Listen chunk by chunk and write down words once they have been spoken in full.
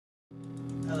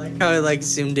How I like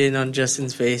zoomed in on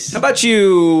Justin's face. How about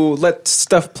you let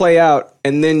stuff play out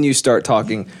and then you start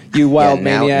talking? You wild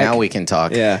maniac. Now we can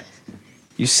talk. Yeah.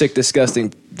 You sick,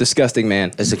 disgusting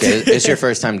man. It's okay. It's your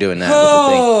first time doing that.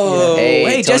 Oh, hey,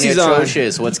 hey, Tony Jesse's on.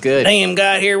 Atrocious. What's good? Damn,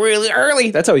 got here really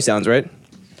early. That's how he sounds, right?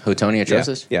 Who, Tony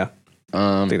Atrocious? Yeah.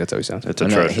 I think that's how he sounds. It's No,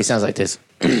 atrocious. he sounds like this.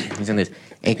 He's in this.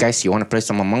 Hey guys, you want to play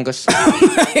some Among Us?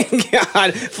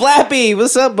 God, Flappy,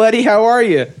 what's up, buddy? How are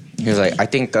you? He was like, I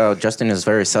think Justin is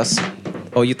very sus.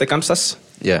 Oh, you think I'm sus?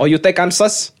 Yeah. Oh, you think I'm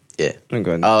sus? Yeah. I'm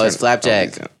going. Oh, it's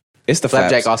Flapjack. It's the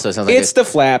Flapjack flaps. also sounds like it's the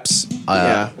flaps.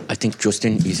 I think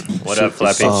Justin is. What up,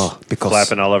 Flappy? because-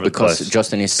 Flapping all over the Because place.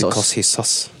 Justin is sus. Because he's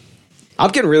sus.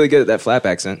 I'm getting really good at that flap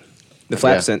accent. The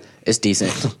flap accent. It's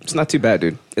decent. It's not too bad,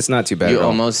 dude. It's not too bad. You at all.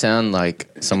 almost sound like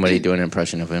somebody doing an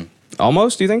impression of him.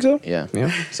 Almost? Do you think so? Yeah.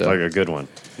 Yeah. So Like a good one.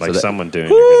 Like that- someone doing a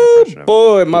Woo, good impression of him.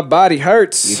 boy, my body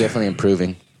hurts. you're definitely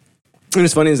improving. And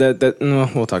it's funny is that no,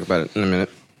 we'll talk about it in a minute.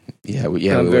 Yeah, I'm we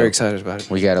very will. excited about it.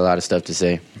 We got a lot of stuff to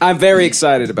say. I'm very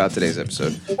excited about today's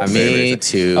episode. I'm very, very Me excited.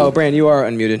 too. Oh, Brand, you are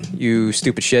unmuted. You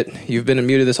stupid shit. You've been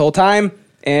unmuted this whole time.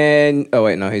 And oh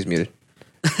wait, no, he's muted.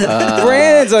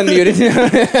 Brand's unmuted.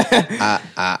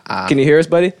 Can you hear us,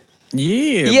 buddy?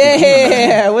 Yeah.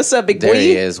 Yeah. What's up, big There boy?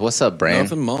 he is. What's up, Bran?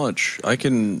 Nothing much. I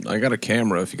got a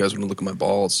camera if you guys want to look at my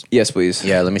balls. Yes, please.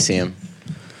 Yeah, let me see him.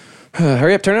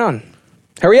 Hurry up, turn it on.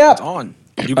 Hurry up. It's on.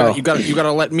 You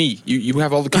gotta let me. You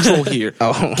have all the control here.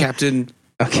 Oh. Captain.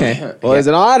 Okay. Well, is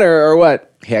it on or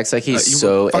what? He acts like he's you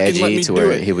so fucking let edgy me to do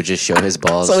where it. he would just show his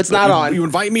balls. So it's not you, on. You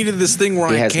invite me to this thing where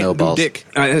He I has can't no do balls. dick.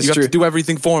 That's you true. have to do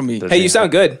everything for me. Hey, you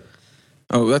sound good.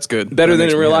 Oh, that's good. Better That than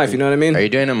makes in me real life. happy. You know what I mean? Are you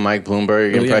doing a Mike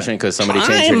Bloomberg yeah. impression because somebody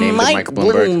changed your name to Mike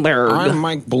Bloomberg? I'm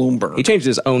Mike Bloomberg. He changed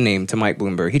his own name to Mike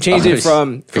Bloomberg. He changed Oh, it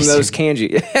from he's- those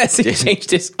kanji. Yes, he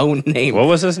changed his own name. What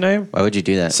was his name? Why would you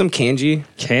do that? Some kanji.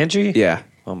 Kanji? Yeah,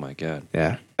 Oh my god.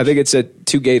 yeah. I think it said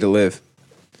too gay to live.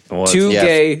 What? Too Yeah.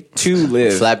 gay to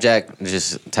live. Flapjack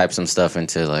just typed some stuff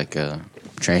into like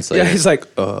translator. Yeah, he's like,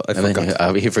 I and forgot.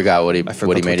 then he forgot what he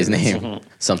forgot made his what it name.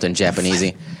 Something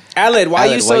Japanesey. Aled, why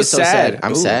are you Aled, so sad?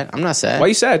 I'm Ooh. sad. I'm not sad. Why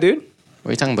you sad, dude? What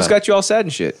are you talking It's about? got you all sad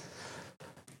and shit.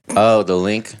 Oh, the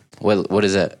link. What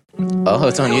is that? Oh,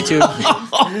 it's on YouTube.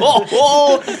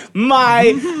 Oh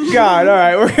my god! All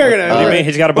right, we're gonna. What do you mean?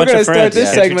 He's got a bunch we're gonna of friends. start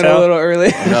this Can't you segment a tell? little early.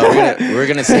 No, we're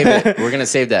gonna save it. We're gonna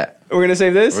save that. We're gonna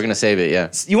save this. We're gonna save it. Yeah.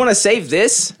 You want to save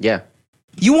this? Yeah.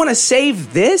 You want to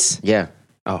save this? Yeah.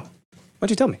 Oh, why'd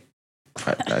you tell me?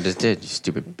 I just did. You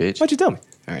stupid bitch. Why'd you tell me?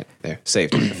 All right, there,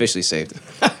 saved, officially saved.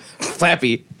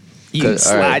 Flappy, you Good, all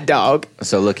slide right. dog.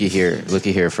 So looky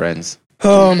here, friends.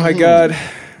 Oh my god,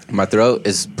 My throat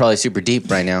is probably super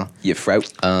deep right now. you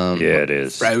fruit. Yeah, it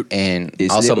is. And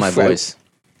It's also little my fruit. voice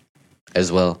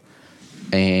as well.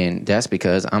 And that's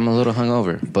because I'm a little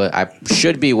hungover, but I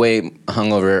should be way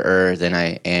hungover than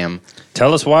I am.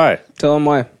 Tell us why. Tell him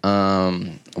why.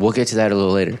 We'll get to that a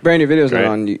little later. Brand, your video's Great.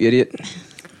 not on, you idiot.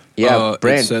 Yeah, It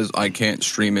Brand. says I can't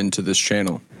stream into this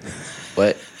channel.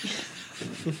 What?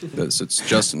 It's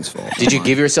Justin's fault. Did you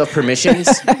give yourself permissions?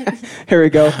 Here we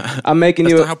go. I'm making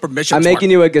That's you. not how permissions I'm making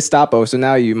work. you a Gestapo, so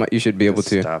now you should be able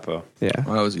to. Gestapo. Yeah.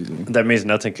 Well, that was easy. That means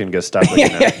nothing can get stopped.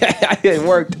 Like that. It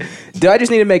worked. Do I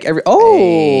just need to make every?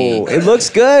 Oh, it looks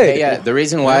good. Yeah, the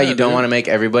reason why Yeah, you don't dude. want to make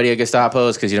everybody a Gestapo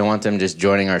is because you don't want them just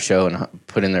joining our show and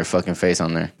putting their fucking face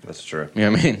on there. That's true. You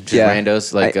know what I mean? Just Yeah.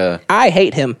 randos. Like, I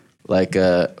hate him.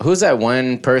 who's that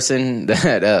one person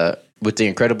that with the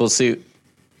incredible suit?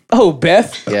 Oh,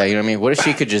 Beth. Yeah, you know what I mean? What if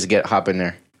she could just hop in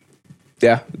there?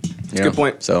 Yeah, You it's a know? good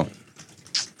point. So,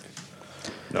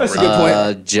 That's a good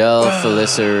point. gel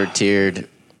Felicer tiered.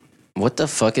 What the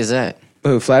fuck is that?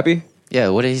 Who, Flappy? Yeah,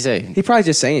 what did he say? He probably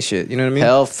just saying shit. You know what I mean?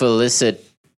 Hell Felicit.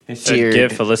 He said, Tiered.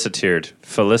 get feliciteered.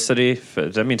 Felicity,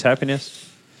 does that mean happiness?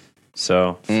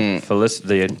 So,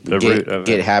 the root of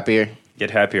Get it. happier.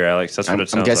 Get happier, Alex. That's what it I'm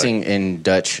sounds guessing like. in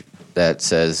Dutch that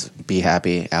says be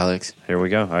happy, Alex. Here we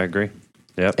go. I agree.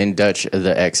 Yep. In Dutch,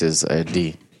 the X is a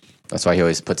D. That's why he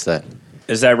always puts that.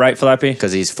 Is that right, Flappy?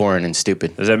 Because he's foreign and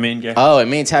stupid. Does that mean yeah? Oh, it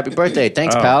means happy birthday.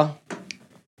 Thanks, Oh. pal.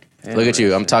 Look at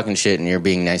you. I'm talking shit and you're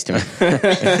being nice to me.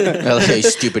 Hey,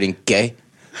 stupid and gay.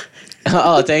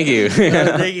 Oh, thank you.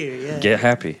 Thank you. Yeah. Get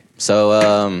happy.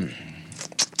 So,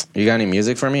 you got any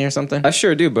music for me or something? I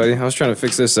sure do, buddy. I was trying to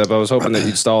fix this up. I was hoping that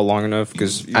you'd stall long enough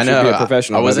because you I should know. be a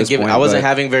professional. I wasn't by this point, I wasn't but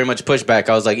having very much pushback.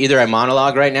 I was like, either I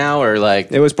monologue right now or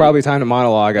like It was probably time to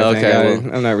monologue. I Okay, think.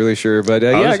 well- I'm not really sure, but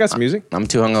yeah, I got some music. I'm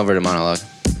too hungover to monologue.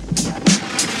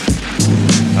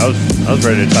 I was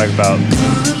ready to talk about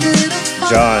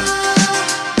John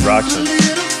Roxon.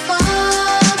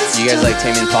 You guys like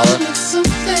Tame Impala?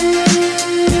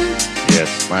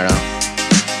 Yes. Right on.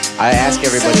 I ask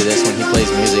everybody this when he plays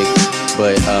music,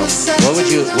 but what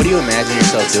do you imagine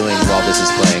yourself doing while this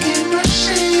is playing?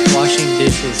 Washing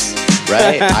dishes.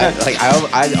 Right?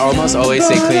 I almost always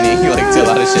say cleaning, like to a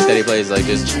lot of shit that he plays, like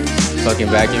just fucking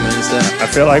vacuuming and stuff. I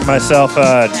feel like myself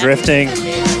drifting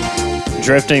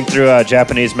through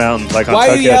Japanese mountains, like on Why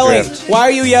are you Tokyo yelling? Drift. Why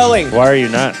are you yelling? Why are you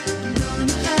not?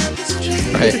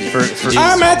 Right?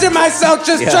 I imagine myself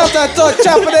just jumped into a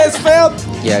Japanese film.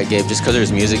 Yeah, Gabe, just because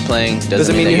there's music playing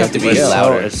doesn't mean mean that you you have have to to be yell.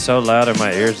 louder. It's so loud in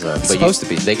my ears, though. But supposed to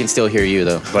be. They can still hear you,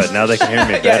 though. But now they can hear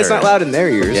me better. Yeah, it's not loud in their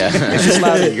ears. Yeah. It's just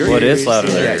loud in your Well, it ears. is loud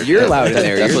in their Yeah, ears. you're loud in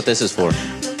their That's ears. what this is for.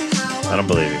 I don't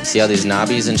believe you. See how these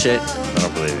knobbies and shit? I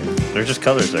don't believe you. They're just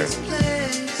colors there.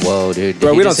 Whoa, dude. Did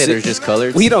Bro, you we just don't say see- there's just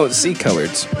colors? We don't see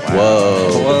coloreds.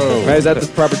 Whoa. Right? Is that the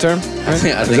proper term? Right? I Is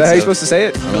think that how so. you're supposed to say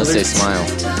it? I'm going to say smile.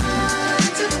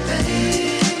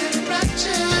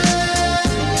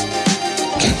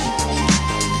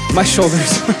 My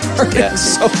shoulders hurt Yeah.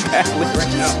 so badly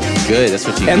right now. Good, that's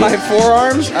what you And get. my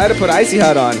forearms, I had to put Icy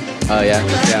Hot on. Oh,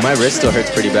 yeah. My wrist still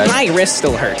hurts pretty bad. My wrist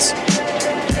still hurts.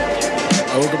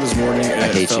 I woke up this morning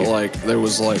and hate it felt you. like there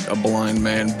was like a blind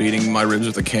man beating my ribs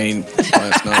with a cane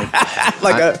last night.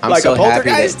 I'm so happy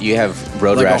that you have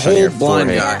road Like a rash on whole your blind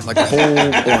forehead. guy. Like a whole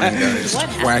blind guy. Just What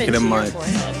whacking happened in to my your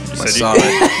forehead?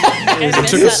 side. It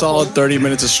took a solid 30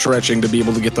 minutes of stretching to be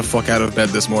able to get the fuck out of bed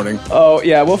this morning. Oh,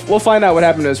 yeah, we'll find out what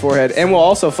happened to his forehead. And we'll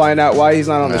also find out why he's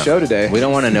not on the show today. We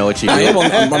don't want to know what you I am. do.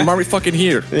 I'm already fucking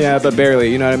here. Yeah, but barely.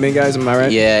 You know what I mean, guys? Am I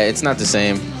right? Yeah, it's not the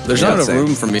same. There's Yeah, not enough same.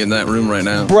 room for me in that room right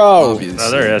now. Bro. Obvious.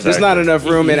 No, there is. There's not enough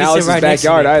room in You sit Alex's right next to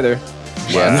backyard me. either.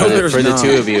 Yeah, No, there's for the not.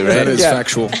 two of you, right? That is Yeah.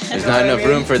 factual. There's not enough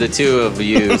room for the two of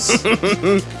yous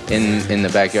in the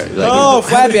backyard. Like, Oh,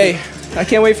 Flappy. I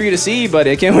can't wait for you to see,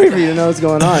 buddy. I can't wait for you to know what's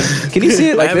going on. Can you see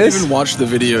it I like haven't this? even watched the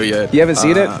video yet. You haven't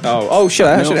seen it? Oh shit!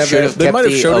 I should have should it. have They kept might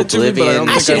have the showed it to me, but I don't Oblivion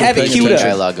think I should have it Oblivion queued up.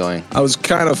 dialogue going. I was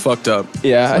kind of fucked up.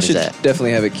 Yeah, I What is should that?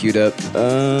 definitely have it queued up.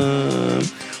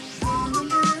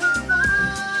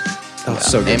 Oh,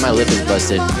 so good. And my lip is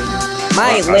busted.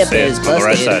 My I lip see it is on the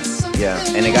right busted. side. Yeah,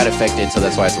 and it got affected, so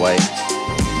that's why it's white.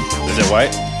 Is it white?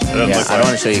 It doesn't Yeah, look I don't white.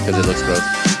 want to show you because it looks gross.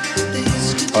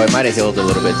 Oh, it might have healed a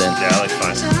little bit then. Yeah, it looks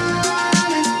fine.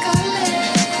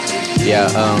 Yeah,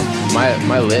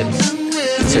 my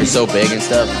lips are so big and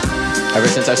stuff. Ever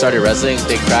since I started wrestling,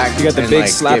 they crack. You got the and, big like,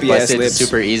 slappy get ass busted lips.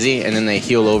 super easy, and then they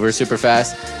heal over super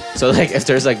fast. So like, if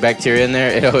there's like bacteria in there,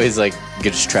 it always like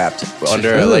gets trapped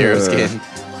under a layer of skin.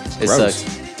 It Gross.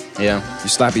 sucks. Yeah, You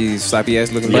slappy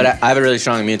ass looking. but bitch. I have a really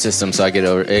strong immune system, so I get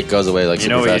over. It goes away like You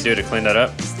super know what fast. you do to clean that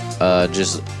up?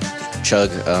 Just chug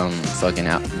fucking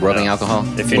rubbing alcohol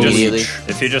If you immediately.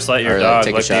 just let your Or, like, dog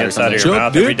take a lick shot the or inside of something. your Chug,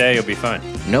 mouth dude. every day, you'll be fine.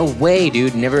 No way,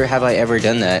 dude. Never have I ever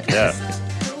done that. Yeah,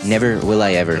 Never will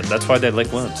I ever. that's why they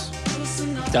lick wounds.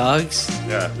 Dogs?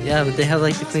 Yeah, Yeah, but they have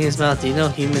like the cleanest mouth. Do you know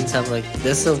humans have like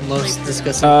that's the most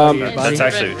disgusting part of your body?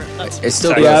 that's actually It's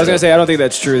still Exactly. Yeah, I was gross, gonna say I don't think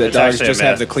that's true. That It's dogs actually a just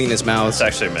have myth. the cleanest mouths. it's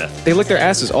actually a myth. They lick their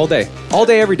asses all day,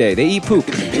 every day. They eat poop.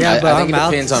 yeah, I but our think it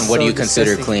mouth depends on is what so you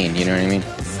consider disgusting. clean. You know what I mean?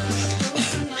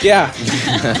 Yeah,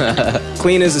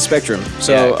 clean is a spectrum.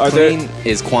 So Yeah, are clean there?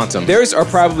 is quantum. Theirs are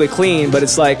probably clean, but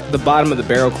it's like the bottom of the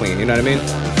barrel clean. You know what I mean?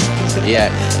 Yeah,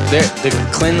 the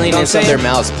cleanliness of their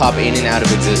mouths pop in and out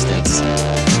of existence.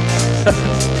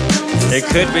 It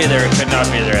could be there, it could not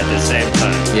be there at the same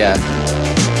time. Yeah.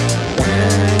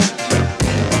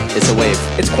 It's a wave.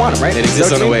 It's quantum, right? It Is that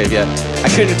exists what on a you mean? wave, yeah. I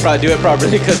couldn't do it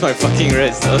properly because my fucking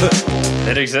wrist.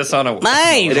 It exists on a.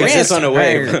 It exists on a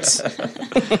wave. hurts.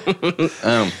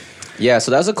 Yeah,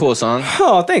 so that was a cool song.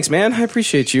 Oh, thanks, man. I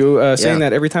appreciate you saying Yeah.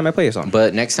 that every time I play a song.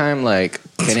 But next time, like,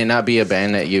 can it not be a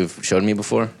band that you've showed me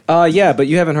before? Yeah, but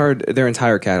you haven't heard their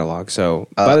entire catalog. So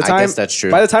by the I time guess that's true.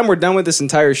 By the time we're done with this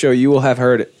entire show, you will have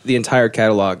heard the entire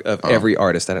catalog of every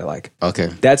artist that I like. Okay.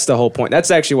 That's the whole point. That's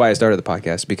actually why I started the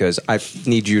podcast, because I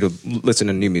need you to listen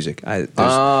to new music. There's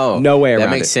no way around it. That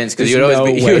makes sense because There's you'd always no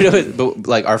way. you would always,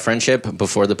 like our friendship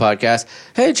before the podcast.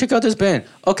 Hey, check out this band.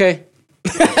 Okay.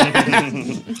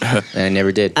 And I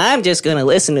never did. I'm just gonna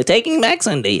listen to Taking Back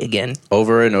Sunday again.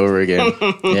 Over and over again.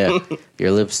 Yeah.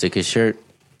 Your lipstick is shirt.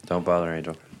 Don't bother,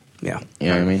 Angel. Yeah. You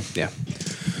know what I mean? Yeah.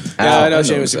 Ow. Yeah, I know I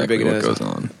Shane know was super exactly big into what this. goes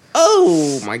on.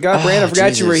 Oh my God, Brand! I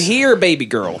forgot you were Jesus. here, baby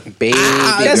girl. Baby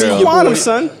That's girl. quantum,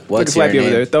 son. What's Look at Flappy your over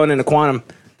name? there, throwing in a quantum.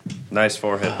 Nice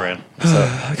forehead, Brand.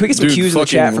 Can we get some Dude, cues in the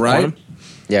chat fucking for right. quantum?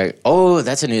 Yeah. Oh,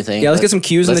 that's a new thing. Yeah, let's get some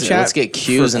cues in the Let's- chat. Let's get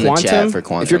cues for in the quantum. chat for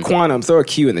quantum. If you're quantum, throw a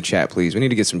cue in the chat, please. We need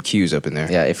to get some cues up in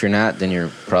there. Yeah, if you're not, then you're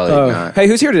probably not. Hey,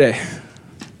 who's here today?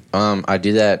 I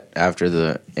do that after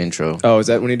the intro. Oh, is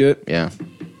that when you do it? Yeah.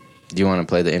 Do you want to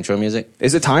play the intro music?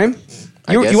 Is it time?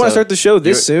 I You guess want to so. start the show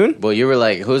this soon? Well, you were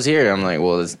like, "Who's here?" I'm like,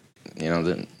 "Well, it's, I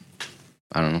don't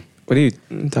know." What are you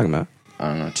talking about?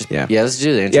 I don't know. Just Yeah. let's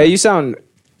do the intro. Yeah, you sound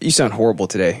horrible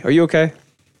today. Are you okay?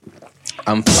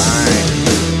 I'm fine.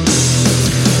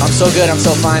 I'm so good. I'm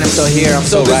so fine. I'm so here. I'm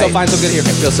so good, right. so fine, so good here.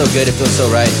 It feels so good. It feels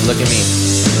so right. Look at me.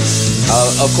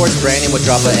 Of course, Brandon would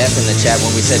drop an F in the chat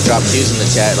when we said drop Q's in the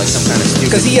chat, like some kind of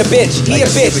stupid. Because he a bitch. He like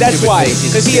a bitch. stupid, That's stupid why. face.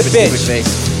 He's Because he a stupid, bitch. stupid face.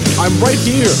 I'm right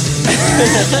here.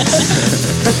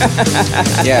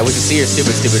 Yeah, we can see your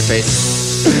stupid face.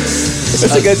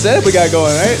 That's a good setup we got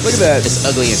going, right? Look at that. It's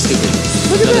ugly and stupid.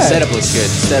 Look at The that. setup looks good.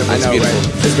 The setup I looks know, beautiful.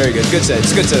 right? It's very good. Good set.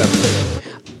 It's a good setup.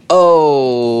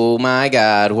 Oh my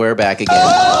God, we're back again.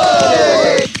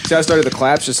 See, I started the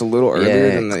claps just a little earlier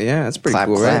Yeah. than the. Yeah, that's pretty Clap,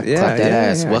 cool, clap, right? Yeah, clap that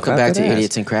ass. Welcome clap back that to ass.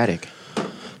 Idiosyncratic.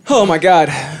 Oh my God.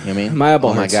 You know what I mean? My elbow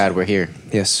Oh my hurts. God, we're here.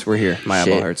 Yes, we're here. My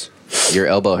Shit. elbow hurts. Your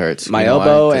elbow hurts. My You know why?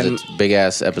 elbow 'Cause and- it's big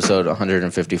ass episode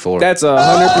 154. That's 100%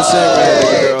 right,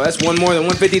 baby girl. That's one more than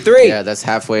 153. Yeah, that's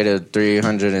halfway to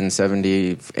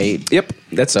 378. Yep,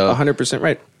 that's So- 100%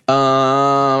 right.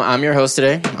 I'm your host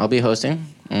today. I'll be hosting.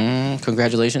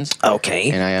 Congratulations.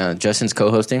 Okay. And Justin's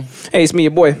co-hosting. Hey, it's me,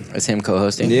 your boy. It's him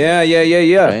co-hosting. Yeah.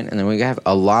 Right? And then we have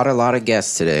a lot of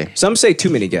guests today. Some say too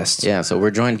many guests. Yeah, so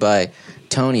we're joined by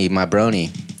Tony, my brony,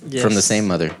 Yes. from the same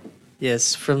mother.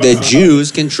 Yes, from The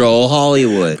Jews control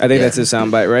Hollywood. I think Yeah. that's his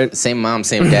soundbite, right? Same mom,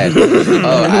 same dad.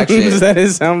 Oh, actually. Is that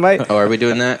his soundbite? Oh, are we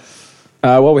doing that?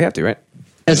 Well, we have to, right?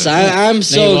 Yes, I'm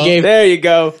so gay. There you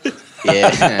go.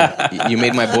 Yeah. You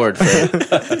made my board,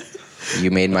 Fred. You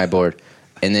made my board.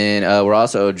 And then we're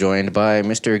also joined by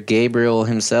Mr. Gabriel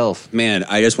himself. Man,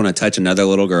 I just want to touch another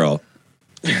little girl.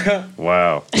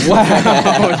 Wow.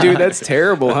 Wow, dude, that's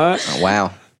terrible, huh?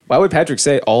 Wow. Why would Patrick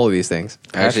say all of these things?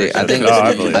 Actually, I think Oh,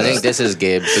 I believe that. this is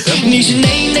Gabe.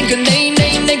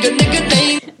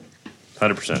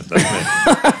 100%. That's me.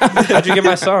 How'd you get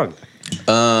my song?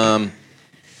 The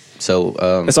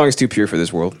song is too pure for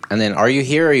this world. And then are you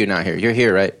here or are you not here? You're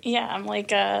here, right? Yeah, I'm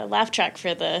like a laugh track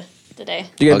for the day.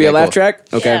 You gonna be a Okay, laugh cool. track?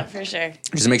 Okay. Yeah, for sure.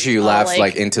 Just make sure you Oh, laugh like-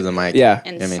 like into the mic. Yeah.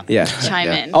 And I mean, Yeah. chime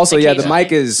Yeah. in. Also, yeah, the occasionally.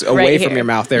 mic is away Right from here. your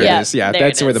mouth. There Yeah, it is. Yeah, there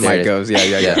that's it where the is. mic There it goes. Yeah.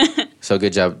 Yeah. So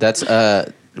good job. That's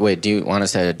wait, do you want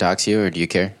us to dox you or do you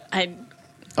care?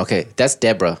 Okay, that's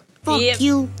Deborah. Fuck Yep.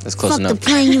 you. That's close Fuck enough. the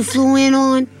plane you flew in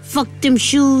on. Fuck them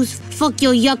shoes. Fuck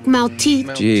your yuck mouth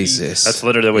teeth. Jesus. That's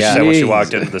literally what Yeah. she said when she Jeez.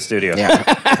 walked into the studio. Yeah.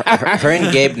 her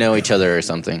and Gabe know each other or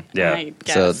something. Yeah. I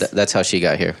guess. So that's how she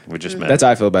got here. We just met. That's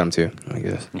how I feel about him too. I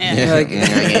guess. yeah. Yeah.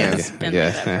 Been Yeah.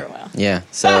 like that for a while. Yeah.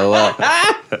 So,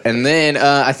 and then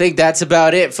I think that's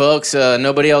about it, folks.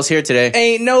 Nobody else here today.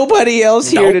 Ain't nobody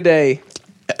else here today.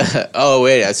 Oh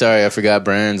wait, sorry, I forgot.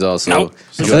 Brand's also. I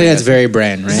feel like that's very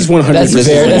brand, right? This is 100%. That's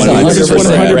very- that's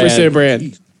 100%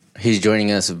 brand. He's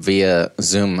joining us via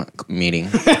Zoom meeting.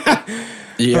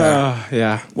 Yeah.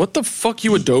 Yeah. What the fuck,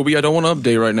 you Adobe? I don't want to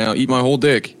update right now. Eat my whole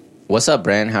dick. What's up,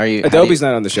 Brand? How are you? Adobe's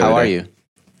not on the show How are today. you?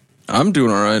 I'm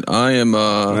doing all right. I am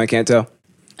I can't tell.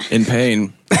 in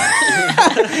pain.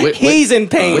 He's in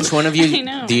pain. Which one of I you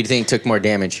know. do you think took more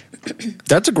damage?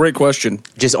 That's a great question.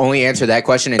 Just only answer that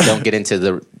question and don't get into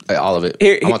the all of it.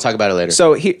 Here- I'm gonna talk about it later.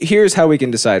 So here's how we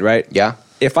can decide, right? yeah,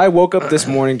 If I woke up this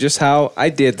morning just how I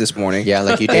did this morning, yeah,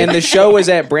 like you did. and the show was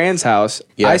at Brand's house,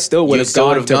 Yeah. I still would You have still gone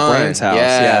would've to gone. Brand's house.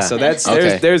 Yeah. So that's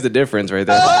Okay. there's the difference right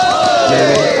there.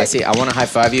 I see. I want to high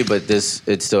five you, but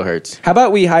it still hurts. How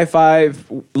about we high five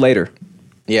later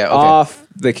Yeah. Okay. off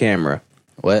the camera,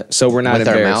 What? so we're not With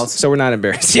our embarrassed. mouths? So we're not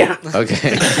embarrassed. Yeah,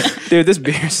 Okay. dude, this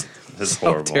beer's This is so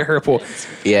horrible. terrible.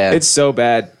 Yeah. It's so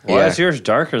bad. Why Yeah. is yours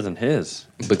darker than his?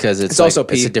 because it's also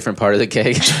it's pee. a different part of the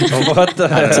cake. What the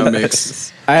It's a hell?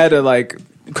 mix. I had to like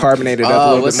carbonate it up a Oh,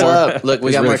 little what's bit more. up? Look, we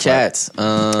It's got really more fun. chats.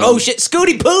 Oh shit,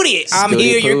 Scooty Pooty! I'm Scooty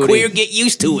here, you're Pooty. queer, get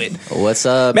used to it. What's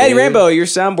up, Maddie dude? Rambo, your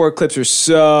soundboard clips are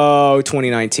so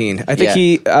 2019. I think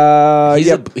Yeah.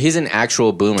 he He's an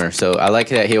actual boomer, so I like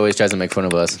that he always tries to make fun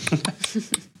of us.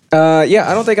 yeah,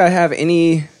 I don't think I have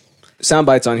any sound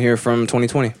bites on here from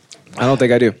 2020. I don't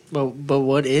think I do. But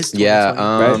what is? Yeah.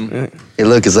 2020? Right? Hey,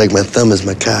 look, it's like my thumb is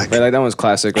my cock. Right, like that one's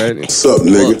classic, right? What's up,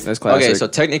 nigga? That's classic. Okay, so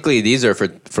technically these are from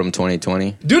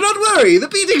 2020. Do not worry, the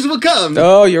beatings will come.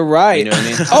 oh, you're right. You know what I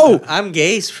mean? Oh, I'm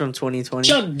gays from 2020.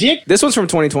 Chuck Dick. this one's from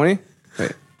 2020.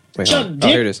 Wait, hold Chuck on. Dick. Oh,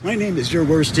 here it is. My name is your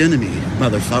worst enemy,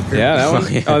 motherfucker. Yeah, that one.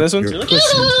 Oh, this one. You're a pussy.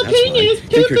 That's why.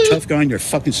 Think you're a tough guy on your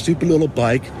fucking stupid little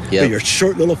bike. Yep. But you're a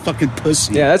short little fucking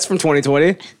pussy. Yeah, that's from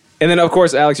 2020. And then of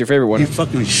course, Alex, your favorite one. You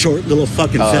fucking short little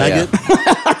fucking Oh, yeah.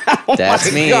 faggot.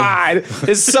 That's me. God,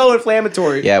 it's so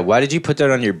inflammatory. Yeah, why did you put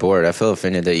that on your board? I feel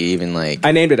offended that you even like.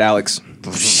 I named it Alex.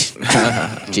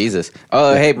 Jesus.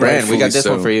 Oh, hey, Brand, we got this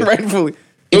Rightfully one for you. Rightfully.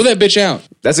 Throw that bitch out.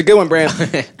 That's a good one, Brand.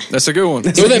 That's a good one.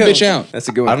 Throw that bitch out. That's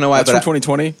a good one. I don't know why, That's but from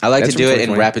 2020. I like That's to do from it in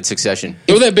 2020. rapid succession.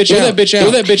 Throw that bitch out. Throw that bitch out.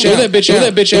 Throw that bitch out. Throw that bitch out. Throw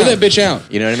that bitch out. Throw that bitch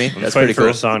out. You know what I mean? That's That's waiting pretty for cool.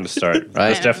 a song to start. Right?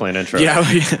 That's definitely an intro.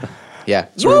 Yeah.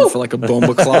 It's waiting for like a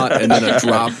bomba clot and then a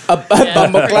drop.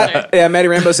 Yeah, Matty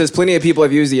Rambo says plenty of people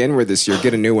have used the N-word this year.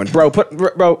 Get a new one, bro.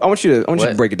 Bro, I want you to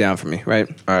What? break it down for me, right?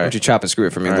 All right. I want you to chop and screw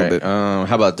it for me a little bit. How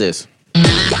about this?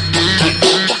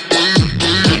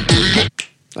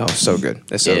 Oh, so good.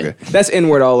 That's so Yeah. good. That's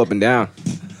N-word all up and down.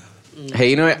 Hey,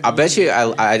 you know what? I bet you.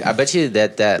 I bet you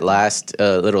that last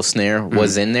little snare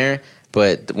was in there,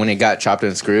 but when it got chopped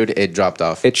and screwed, it dropped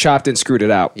off. It chopped and screwed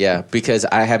it out. Yeah, because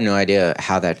I have no idea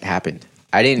how that happened.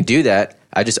 I didn't do that.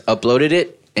 I just uploaded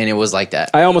it, and it was like that.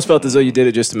 I almost felt as though you did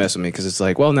it just to mess with me because it's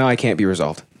like, well, now I can't be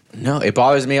resolved. No, it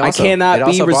bothers me also. I cannot It be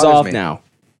also bothers resolved me. now.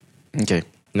 Okay.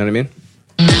 You know what I mean?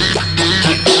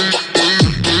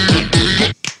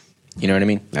 You know what I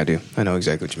mean? I do. I know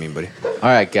exactly what you mean, buddy. All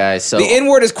right, guys. So The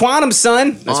N-word is quantum,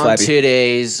 son. That's on Flappy.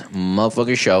 today's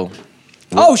motherfucker show,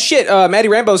 Oh, shit. Matty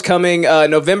Rambo's coming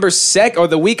November 2nd, or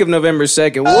the week of November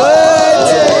 2nd.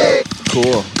 What?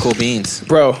 cool beans.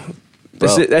 Bro,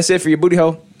 that's it for your booty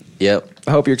hole. Yep.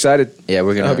 I hope you're excited. Yeah,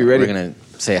 we're I gonna. hope you're ready. We're gonna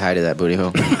say hi to that booty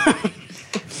hole.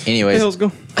 Anyways, Hey, let's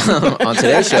go. on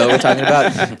today's show, we're talking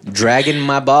about dragging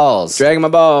my balls. Dragging my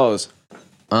balls.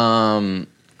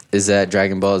 Is that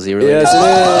Dragon Ball Z related?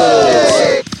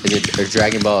 Yes, it is. Is it or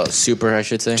Dragon Ball Super? I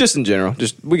should say. Just in general.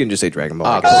 We can just say Dragon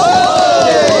Ball.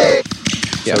 Oh, cool.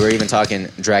 Yeah, we're even talking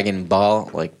Dragon Ball,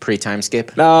 like pre-time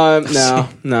skip. No.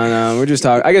 We're just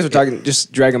talking. I guess we're talking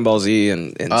just Dragon Ball Z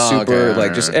and Super, okay,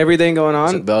 like just everything going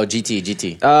on.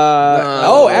 GT.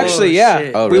 Actually, yeah.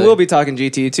 shit. Oh, We really? will be talking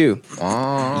GT too.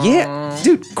 Oh. Yeah,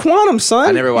 dude, Quantum, son.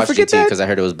 I never You watched forget GT that? because I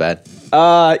heard it was bad.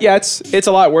 Yeah, it's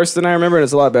a lot worse than I remember, and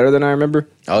it's a lot better than I remember.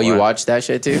 Oh, you watched that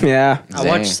shit too? Yeah, I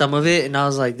watched some of it and I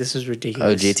was like, this is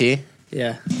ridiculous. Oh, GT?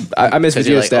 Yeah. I miss 'Cause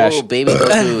you're Vegeta like, Stash. oh, Baby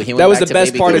Goku. He went That was back the to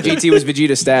best Baby part of Goku. GT was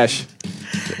Vegeta Stash.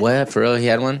 What? For real? He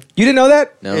had one? You didn't know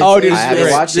that? No. Oh, dude, I haven't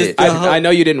watched it. I know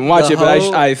you didn't watch the it, but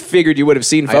whole- I figured you would have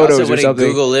seen I photos also or wouldn't something.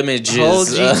 Google images Whole of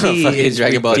GT fucking is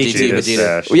Dragon Ball GT ridiculous.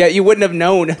 Vegeta. Well, yeah, you wouldn't have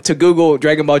known to Google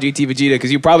Dragon Ball GT Vegeta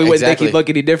because you probably wouldn't Exactly. think he'd look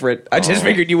any different. I just Oh.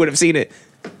 figured you would have seen it.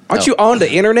 Aren't No. you on the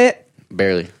internet?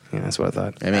 Barely. Yeah, that's what I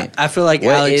thought. I mean, I feel like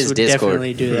what Alex is would Discord?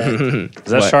 definitely do that.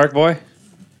 Is that What? Shark Boy?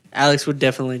 Alex would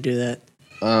definitely do that.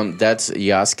 That's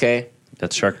Yasuke.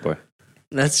 That's Shark Boy.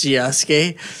 That's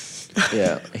Yasuke.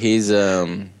 Yeah, he's Is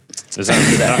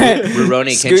that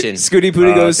Rurouni Kenshin. Scooty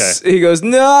Pooty Oh, goes. okay. He goes.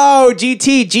 No,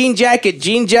 GT Jean Jacket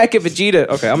Vegeta.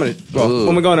 Okay, I'm gonna. Well, Ooh,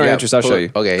 when we go into our yeah, interest, I'll pull show it-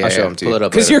 you. okay, yeah, I'll show yeah, them to pull you it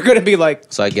up because later. you're gonna be like,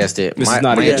 So I guessed it. This is My,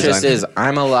 not a my good interest design. is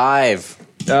I'm alive.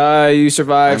 you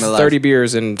survived I'm alive. 30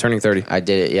 beers and turning 30. I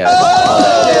did it. Yeah.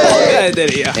 Yeah, I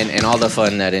did it. Yeah. And all the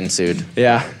fun that ensued.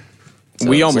 Yeah. So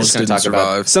We we're almost just gonna didn't talk about-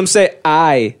 survive. Some say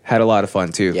I had a lot of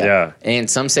fun too. Yeah. Yeah. And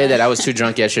some say that I was too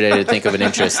drunk yesterday to think of an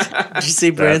interest. Did you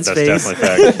see Brand's That's face?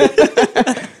 definitely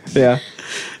fact. Yeah.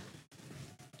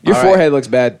 Your All right. forehead looks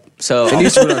bad. So I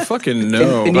fucking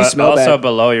know. And you But smell also bad.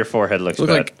 below your forehead looks Look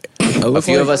bad. like a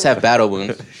few of us have battle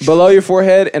wounds. Below your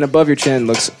forehead and above your chin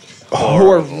looks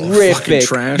horrific. fucking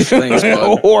trash. Thanks,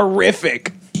 bud.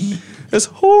 Horrific. It's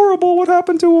horrible what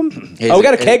happened to him. Is Oh, we it-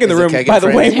 got a keg in the is the room. keg in By the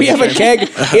frame? way, we have a keg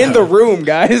in the room,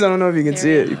 guys. I don't know if you can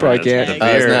see it. You probably can't.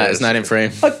 It's not in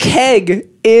frame. A keg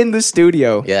in the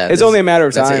studio. Yeah. It's only a matter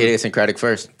of That's time. an idiosyncratic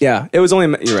first. Yeah, it was only.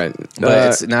 You're right. But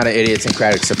it's not an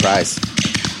idiosyncratic surprise.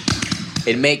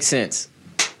 It makes sense.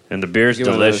 And the beer's Give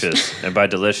one of those. delicious. And by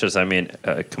delicious, I mean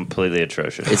completely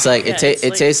atrocious. It's like Yeah, it it's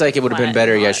like tastes like it would have been flat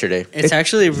better hot. yesterday. It's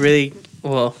actually really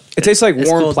well. It tastes like It's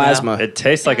warm cold now. plasma, It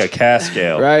tastes like a cast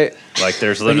scale. right? Like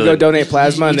there's When you literally go donate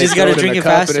plasma and You they just throw gotta it in drink the it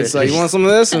cup faster. and it's like, you want some of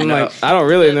this? And I'm No. like, I don't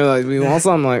really. And they're like, we want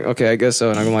some? I'm like, okay, I guess so.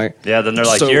 And I'm like, Yeah, then they're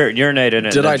like, So, urinate in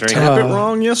it. Did and I then drink tap it. it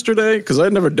wrong yesterday? Because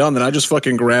I'd never done that. I just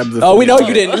fucking grabbed the. oh, we know fucking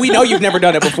you didn't. We know you've never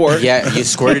done it before. Yeah, you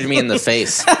squirted me in the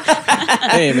face,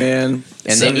 Hey, man.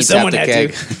 and then you tapped someone the had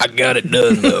keg. I got it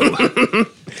done, though.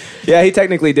 Yeah, he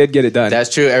technically did get it done.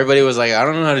 That's true. Everybody was like, I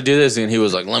don't know how to do this, and he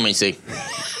was like, let me see.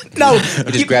 no,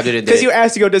 He just grabbed it and did because you it.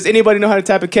 asked, you go, does anybody know how to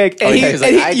tap a cake? And, Oh, he, yeah, he's like,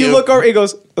 and he- I you do. look over, he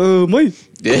goes, me.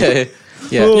 Yeah, yeah. Oh,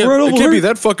 Yeah, right it over can't here. be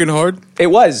that fucking hard. It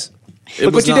was. It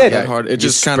Look was what you not did. that hard. It You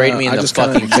just kind sprayed me in I the just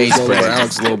kinda fucking face, over Brandon.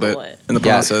 Alex a little bit in the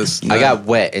Yeah. process. I got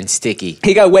wet and sticky,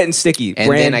 He got wet and sticky.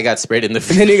 and then I got sprayed in the And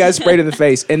face. then you got sprayed in the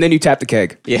face, and then you tapped the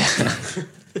keg, Yeah,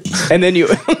 and then you.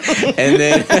 and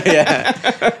then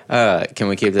yeah. Can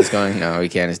we keep this going? No, we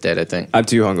can't. It's dead. I think. I'm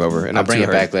too hungover, and I'll I'm bring too it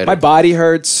hurt. back later. My body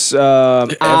hurts.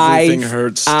 Everything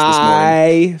hurts this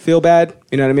I feel bad.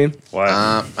 You know what I mean?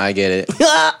 Why? I get it.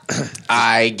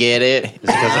 I get it.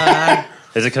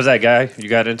 Is it because that guy you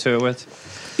got into it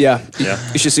with? Yeah. Yeah.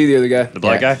 You should see the other guy. The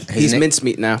black Yeah. guy. He's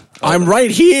mincemeat now. I'm right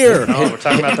here. Oh, we're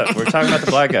talking about the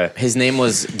black guy. His name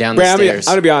was down the Brad, I'm stairs.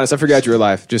 gonna be honest. I forgot you were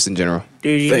alive, just in general.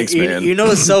 Dude, Thanks, man. you know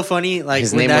what's so funny? Like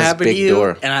His when name that was happened Big to you,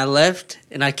 Door. and I left,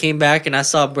 and I came back, and I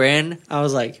saw Brand. I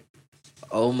was like,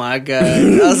 "Oh my god!"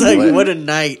 I was like, "What a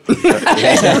night!"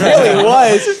 It really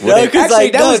was. What a- Actually,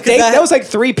 that was like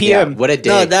 3 yeah, p.m. what a day.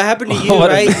 No, that happened to you,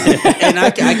 What a- right? And I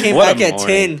came What a back at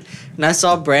morning. 10, and I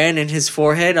saw Brand in his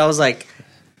forehead. I was like,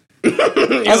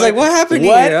 "What happened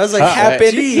What here?" I was like,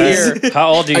 happened "Jeez." here? How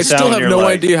old do you I sound still when have you're no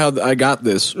like, idea how I got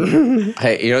this.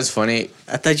 Hey, you know what's funny?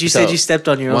 I thought you So, said you stepped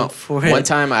on your own forehead. One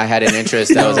time I had an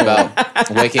interest that was about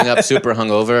waking up super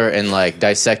hungover and like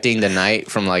dissecting the night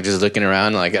from like just looking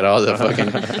around like at all the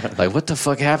fucking like what the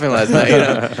fuck happened last night? You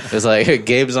know? It's like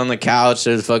Gabe's on the couch,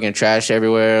 there's fucking trash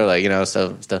everywhere, like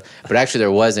stuff. But actually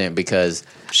there wasn't because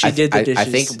She did the I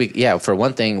dishes. think for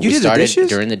one thing You we did the started dishes?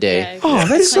 during the day. Oh,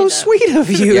 that's so sweet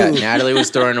of you. Yeah, Natalie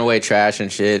was throwing away trash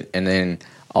and shit, and then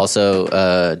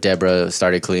also Deborah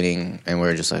started cleaning, and we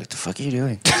were just like, "The fuck are you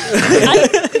doing?"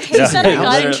 He said I got in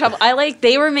Literally. trouble.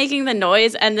 They were making the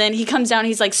noise, and then he comes down.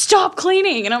 He's like, "Stop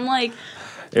cleaning," and I'm like,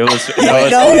 it was.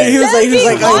 No, he was like,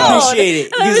 That's "I loud." appreciate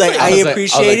it." And I He was was like, like- "I was like,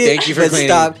 appreciate it." Thank you for but cleaning.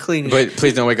 stop cleaning. But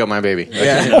please don't wake up my baby.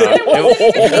 Yeah. It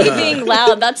wasn't even me being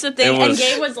loud. That's the thing. It was- And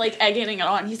Gabe was like egging it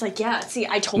on. He's like, "Yeah, see,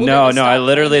 I told No, him." to I stop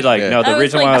literally cleaning." like no. I The was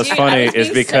reason like, why it was dude, funny I was is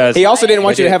being because He also didn't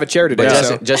want you to But have a chair today. But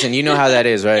so. Justin, you know how that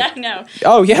is, right? I know.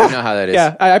 Oh yeah, You know how that is.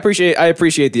 Yeah, I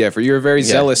appreciate the effort. You're a very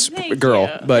zealous Thank girl,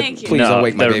 you. but Thank you. please don't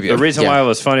wake my baby the up. reason why it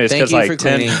was funny is Thank because you like for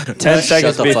 10 cleaning.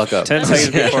 seconds, the fuck up. 10 seconds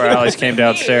before Alex came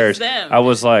downstairs, them. I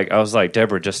was like,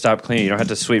 Deborah, just stop cleaning. You don't have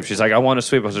to sweep. She's like, I want to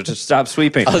sweep. I was like, just stop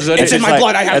sweeping. was And it's she's in my like-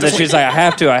 blood, I have And to then sweep. she's like, I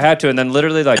have to. And then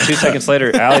literally like 2 seconds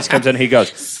later, Alex comes in. He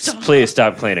goes, please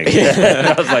stop cleaning. And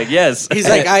I was like, yes. He's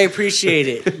like, "I appreciate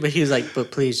it," but he was like,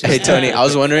 "But please." Just Hey Tony, I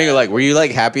was wondering, like, were you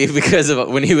like happy because of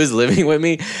when he was living with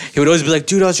me? He would always be like,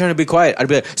 "Dude, I was trying to be quiet." I'd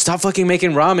be like, "Stop fucking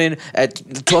making ramen at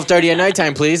 12:30 at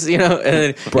nighttime, please." You know, and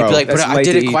then Bro, he'd be like, "But that's I late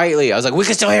did to it eat. quietly." I was like, "We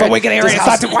can still hear it. But we can hear it. It's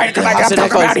not too quiet because I got to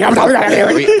talk about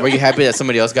it. Were you happy that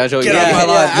somebody else got to Get yeah, off my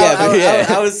lawn. yeah,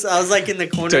 I was like in the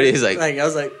corner. Tony's like- I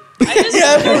was like,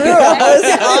 Yeah, for real.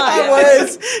 I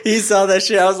was. He saw that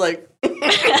shit. I was like,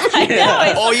 I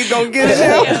know. Oh, you gonna get it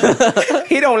now?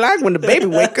 He don't like when the baby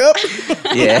wake up.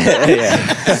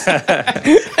 yeah.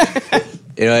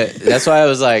 You know, that's why I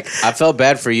was like, I felt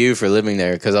bad for you for living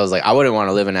there because I was like, I wouldn't want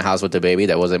to live in a house with a baby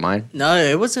that wasn't mine. no,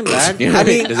 it wasn't bad. You know what I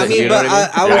mean? I mean, You know but what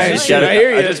I mean? I I was.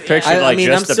 just pictured like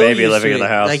just the so baby used living to in the it.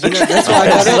 house. Like, that's why I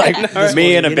got It's like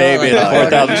me and a baby in a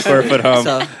 4,000 square foot home.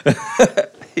 So,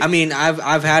 I mean,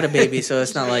 I've had a baby, so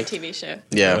it's not like. TV show.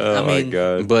 Yeah. Oh I my mean-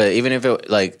 god. But even if it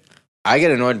like, I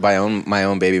get annoyed by my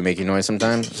own baby making noise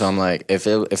sometimes. So I'm like,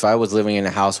 if I was living in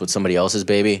a house with somebody else's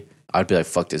baby, I'd be like,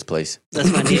 fuck this place. That's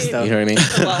my niece, though. You know what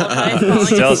I mean? Well,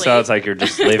 Still sounds like you're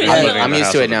just living. I'm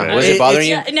used to it now. Was It- it bothering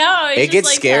you? it's- No, it's It just, gets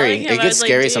like, scary. telling him, It I gets was like,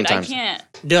 scary dude, sometimes. I can't.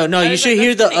 No, I you was should like,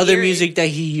 hear the that's kinda other eerie. music that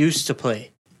he used to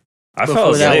play. I fell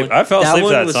Before that asleep. one. I fell asleep to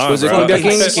one that was song, Was it bro. Queen fucking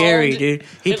Kings? scary, dude.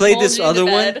 He It played pulled this you into other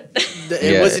one. bed. It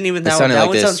Yeah, wasn't even it that one. sounded That like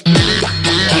one this. sounds.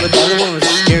 But the other one was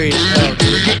scary as hell,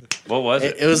 dude. What was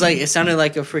it? It was like it sounded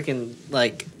like a freaking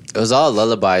like It was all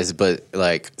lullabies, but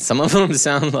like some of them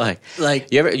sound like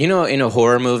you know in a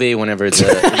horror movie whenever the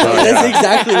that's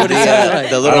exactly what it sounded like.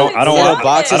 the little I don't little watch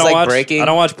box I is don't like watch, breaking. I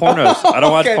don't watch pornos. I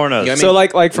don't watch pornos. You know what I mean? So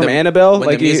like from Annabelle, when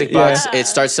like the music you, yeah. box it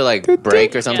starts to like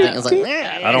break or something. It's like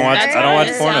I don't watch. That's I don't all watch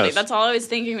it sounded. pornos. That's all I was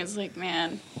thinking. Was like,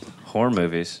 man, Horror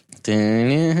movies.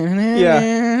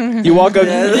 Yeah. You walk up.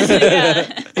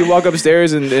 You walk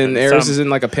upstairs and Eris is in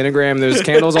like a pentagram. There's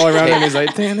candles all around him. He's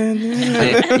like,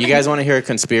 You guys want to hear a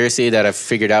conspiracy that I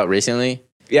figured out recently?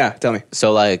 Yeah, tell me.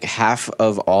 So like half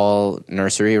of all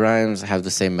nursery rhymes have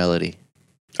the same melody.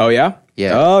 Oh yeah.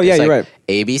 Yeah. Oh yeah, It's you're like right.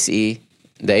 ABC,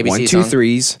 the ABC 1, 2, song.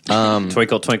 3s.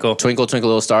 Twinkle, twinkle. Twinkle Twinkle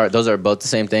Little Star. Those are both the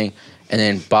same thing. And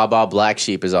then Baba Black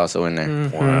Sheep is also in there.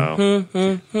 Wow.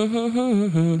 Right. You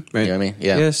know what I mean?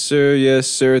 Yeah. Yes sir. Yes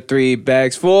sir. 3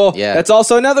 bags full. Yeah. That's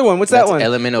also another one. What's That's that one?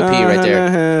 LMNOP right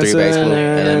there. 3 bags full.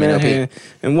 LMNOP.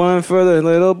 And one for the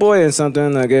little boy and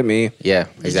something look at me. Yeah,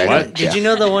 exactly. Did you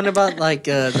know the one about like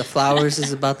the flowers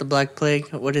is about the Black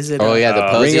Plague? What is it? Oh yeah, the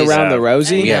posies. Ring around the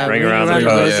rosy. Yeah, Ring around the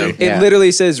rosy. It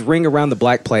literally says ring around the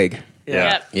black plague.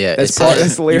 Yeah. Yeah, That's it part. says-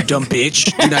 That's the lyric. Dumb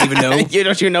bitch. Do you not even know? You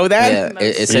don't you know that? Yeah,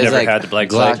 it You says never like had the Black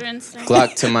Glock, Plague?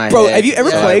 Glock to my Bro, head. have you ever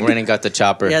so I plagued? went and got the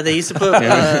chopper. Yeah, they used to put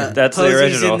That's the posies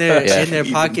original. in their Yeah. in their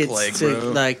Even pockets plague, to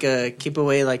bro. like keep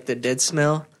away like the dead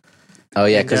smell. Oh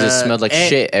yeah, because it And, smelled like and-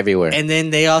 shit everywhere. And then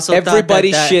they also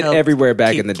Everybody thought that shit helped everywhere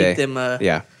back keep- in the keep day. Them,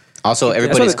 Yeah. Also, That's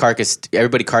everybody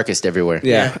what carcassed everywhere.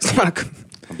 Yeah. It's not a-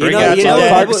 Bring out your know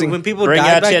dad. when people Bring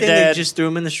died out back your then, dad. they just threw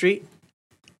them in the street.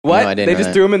 What? No, I didn't They know just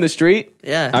that. threw him in the street?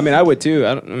 Yeah. I mean, I would too.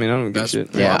 I don't give a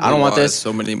shit. Yeah, I don't want this.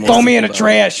 So many more Throw me in the people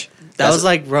trash. That was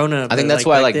like Rona. I think that's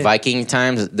why, like, Viking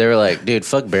times, they were like, dude,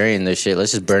 fuck burying this shit.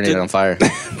 Let's just burn it on fire.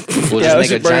 We'll Yeah, let's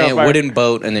just make a just burn it on giant fire. wooden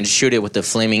boat and then shoot it with the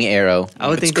flaming arrow. I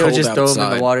would It's think they would cold just throw them in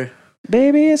outside. the water.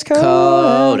 Baby, it's cold.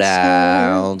 Cold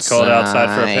outside. Cold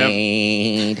outside for a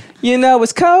pimp. You know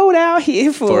it's cold out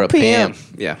here for, a pimp.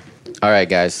 Yeah. All right,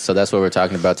 guys. So that's what we're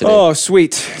talking about today. Oh,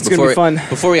 sweet. It's going to be fun.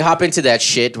 Before we hop into that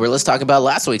shit, let's talk about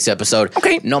last week's episode.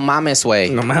 Okay. No Mames Way.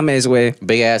 No Mames Way.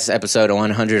 Big ass episode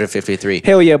 153.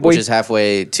 Hell yeah, boy. Which is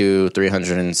halfway to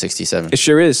 367. It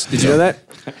sure is. Did you know that?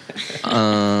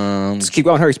 Just keep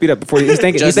going. Hurry. Speed up before he's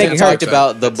thinking. Justin he's thinking. talked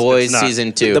about The Boys not.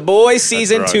 season 2. The Boys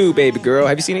season right. 2, baby girl.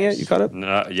 Have you seen it yet? You caught up?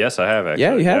 No, yes, I have actually.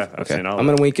 Yeah, you have? I've okay. seen all I'm of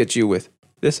going it. to wink at you with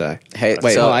this eye. Hey,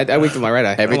 Wait, so hold on. I winked with my right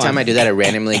eye. every Hold time on. I do that, I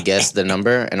randomly guess the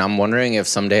number, and I'm wondering if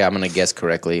someday I'm going to guess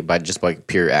correctly by just like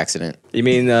pure accident. You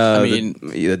mean,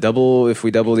 the double, if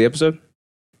we double the episode?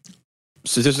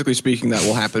 Statistically speaking, that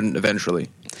will happen eventually.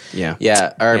 Yeah.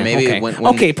 Yeah, or Yeah, maybe okay. when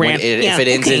Okay, Brand. if it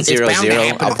ends okay. in It's 0, bound to 0,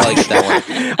 happen. I'll probably get that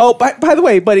one. Oh, by the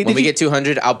way, buddy, When did we you, get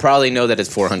 200, I'll probably know that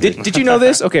it's 400. did you know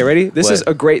this? Okay, ready? This What? is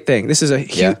a great thing. This is a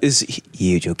Yeah.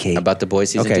 huge, okay? About The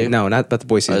Boys season Okay, 2? no, not about the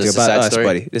Boys season this 2. is a About side us, story?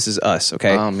 buddy. This is us,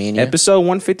 okay? Oh, me and you? Episode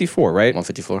 154, right?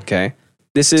 154. Okay.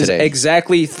 This is Today.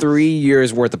 exactly 3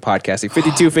 years worth of podcasting.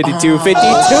 52, 52, 52,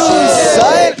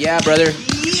 son! Yeah, brother.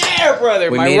 Yeah, brother.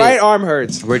 We My made right it. arm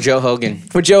hurts. We're Joe Hogan.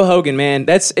 For Joe Hogan, man,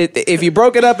 that's it. If you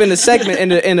broke it up into segment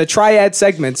into triad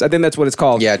segments, I think that's what it's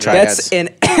called. Yeah, triads.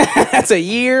 That's a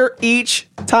year each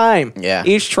time. Yeah.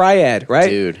 each triad, right?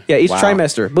 Dude. Yeah, each Wow.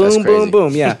 trimester. That's Boom, crazy. boom,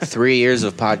 boom. Yeah, 3 years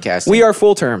of podcasting. we are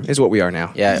full term, is what we are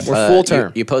now. Yeah, we're full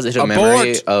term. You posted a Abort.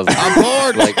 memory of I'm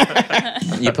bored.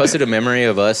 like you posted a memory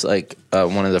of us like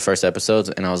one of the first episodes,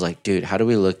 and I was like, dude, how do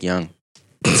we look young?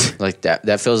 Like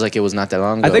that feels like it was not that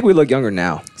long ago. I think we look younger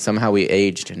now. somehow we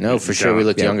aged. No, for sure we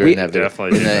look Yeah, younger we in that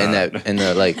definitely in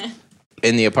the like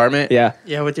in the apartment. Yeah,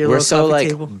 Yeah, with your We're little so coffee like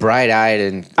table. bright eyed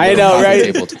and I know, coffee right?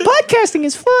 table. Podcasting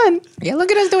is fun. Yeah,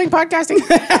 look at us doing podcasting.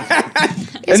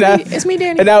 It's me,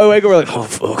 Danny. And now we wake up, we're like, oh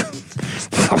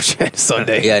fuck, oh shit,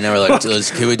 Sunday. Yeah, now we're like,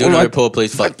 can we do another poll,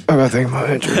 please? Fuck. I gotta think about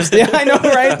interest. Yeah, I know,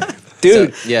 right?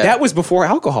 Dude, So, yeah. that was before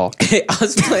alcohol. I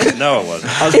was playing. No, it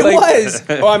wasn't. It was.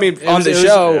 Well, I mean, on the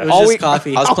show, it was all just we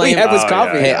coffee. I was all playing- we had was Oh,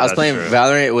 coffee. yeah. Hey, I was that's playing true.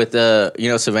 Valorant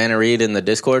with Savannah Reed in the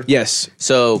Discord. Yes,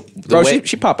 So the bro, way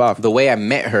she pop off. the way I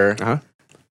met her,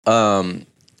 Uh-huh.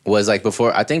 was like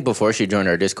before. I think before she joined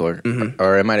our Discord,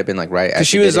 or it might have been like right. Because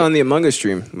she was on the Among Us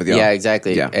stream with y'all. Yeah,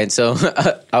 exactly. Yeah. And so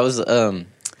I was.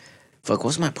 Fuck.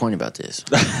 What's my point about this?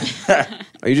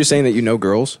 Are you just saying that you know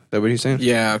girls? Is that what you're saying?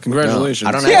 Yeah, congratulations.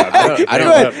 I don't. Yeah, I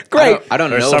don't. good, great. I don't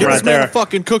There's know. some Her. right This man a there.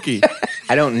 fucking cookie.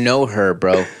 I don't know her,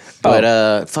 bro.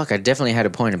 But fuck, I definitely had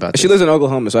a point about this. She lives in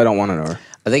Oklahoma, so I don't want to know her.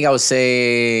 I think I was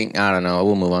saying. I don't know.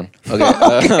 We'll move on.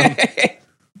 Okay.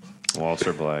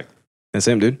 Walter Black. That's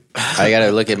him, dude. I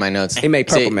gotta look at my notes. He made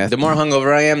purple See, meth. The more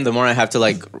hungover I am, the more I have to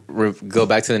like go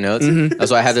back to the notes. That's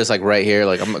why I have this like right here.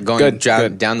 Like I'm going Good, down,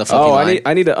 good. down the fucking Oh, line.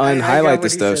 I need to got unhighlight what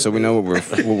this he stuff said, so we know what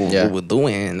Yeah. we're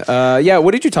doing. Yeah,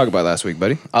 what did you talk about last week,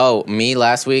 buddy? Oh, me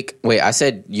last week. Wait, I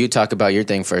said you talk about your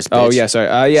thing first. Bitch. Oh, yeah, sorry.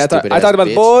 Yeah, I Stupid talked ass about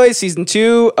The bitch. Boys, season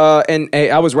 2, and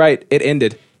hey, I was right. It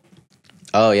ended.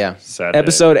 Oh yeah, Saturday.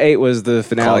 Episode 8 was the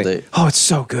finale. Called it. Oh, it's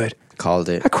so good. called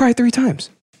it. I cried 3 times.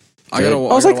 I gotta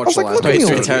was like- watch the last look at Wait, me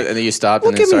episode. over 3 times, and then you stopped,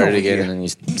 Look and then at me started over again, here. and then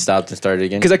you stopped and started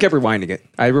again. Because I kept rewinding it.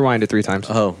 I rewinded 3 times.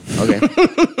 Oh,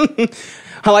 okay.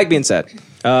 I like being sad.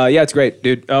 Yeah, it's great,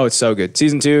 dude. Oh, it's so good.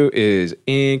 Season 2 is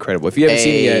incredible. If you haven't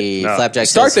seen it yet, Hey, No. Flapjack.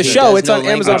 Start says the he show. does It's no on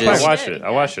Amazon languages. I watched it. I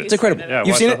watched it. It's incredible. Yeah, I You've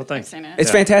watched seen the it? whole thing. I've seen it. it's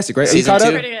Yeah. fantastic, right? Are you Season caught up?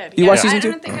 2? Pretty good. You Yeah, watched I season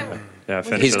 2? don't think I've- Yeah, I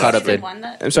finished He's it caught last up week. in. one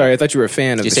that- I'm sorry, I thought you were a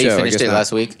fan of You the say show. you I finished guess it not.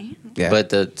 last week, Yeah. but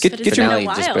the Get your finale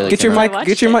mic- just barely Get your came out. mic.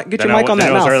 Get your mic. Get your Then mic on that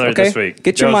then it was mouth. earlier Okay. this week.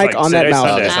 Get your It was mic like on that today's mouth.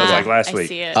 Sunday, so it was like Ah, last I week.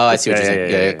 see it. Oh, I see what you're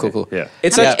saying. Yeah, cool. Yeah.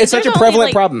 It's How such many- it's such a there's only, prevalent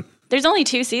like- problem. There's only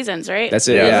 2 seasons, right? That's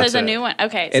it, Yeah, yeah. There's a that's new it. one.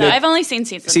 Okay, And so it- I've only seen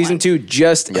season Season 1. 2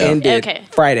 just ended Okay.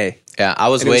 Friday. Yeah, I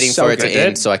was And it was waiting so for it to good.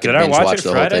 end so I could Did I binge watch watch it the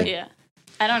whole Friday? thing. Yeah.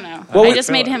 I don't know. Well, I just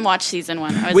made him watch season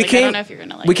 1. I was We like, I came- don't know if you're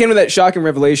gonna like We it. came to that shocking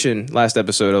revelation last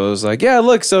episode. I was like, "Yeah,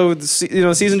 look, so the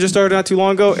season just started not too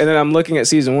long ago." And then I'm looking at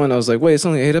season 1. I was like, "Wait, it's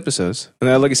only 8 episodes." And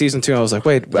then I look at season 2. I was like,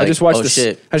 "Wait, I Like, just watched oh,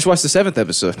 shit. I just watched the 7th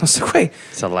episode." I was like, "Wait,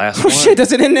 It's the last oh one. shit,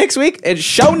 does it end next week?" And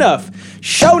sure enough, it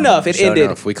Sure ended.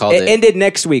 enough, we called it. ended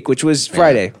next week, which was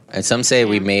Friday. And some say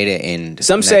we made it end.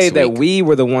 Some say that we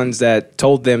were the ones that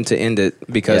told them to end it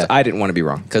because Yeah. I didn't want to be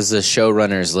wrong. because the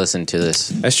showrunners listen to this.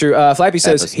 That's true. Flappy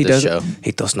says Episode- he the does. show.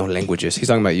 He does no languages. He's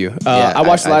talking about you. Yeah, I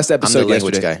watched the last I'm the episode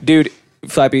language yesterday, guy. dude.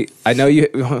 Flappy, I know you.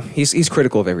 He's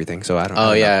critical of everything, so I don't.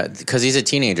 Oh yeah, because he's a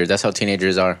teenager. That's how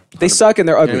teenagers are. They suck and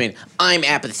they're You ugly. know what I mean, I'm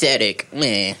apathetic.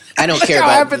 Meh. I don't care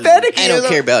how about. apathetic I he don't is.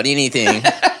 care about anything.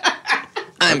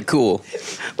 I'm cool.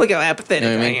 Look how apathetic You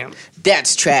know what I mean?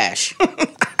 That's trash.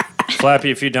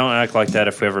 Flappy, if you don't act like that,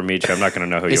 if we ever meet you, I'm not going to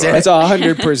know who you are. It's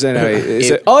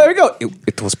 100%. Oh, there we go.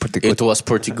 It was pretty good. It was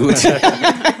pretty good.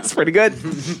 It's pretty good.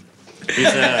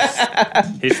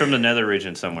 He's from the nether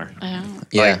region somewhere. Yeah.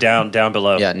 Like down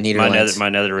below. Yeah, Nederlands. My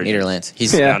nether region. Nederlands.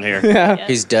 He's down here. Yeah.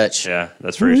 He's Dutch. Yeah,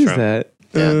 that's where he's Who's from. that?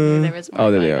 Yeah. There was more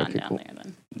Oh, there they going are. on Okay, down cool. there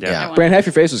then. Yeah. Brand, half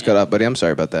your face was cut off, buddy. I'm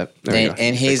sorry about that. There we go.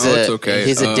 And he's Oh, a it's okay.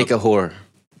 he's a dick a whore.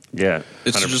 Yeah.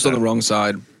 It's 100%. just on the wrong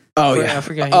side. Oh I yeah.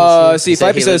 forgot he was See, He said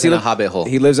Flappy he says lives in a hobbit hole.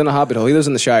 He lives in a hobbit hole. He lives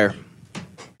in the Shire.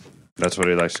 That's what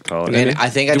he likes to call it. And I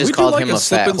think I Did just we do called like him a a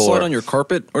slip fat and slide whore. on your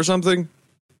carpet or something?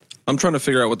 I'm trying to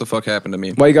figure out what the fuck happened to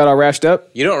me. Why you got all rashed up?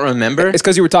 You don't remember? It's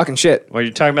because you were talking shit. Well,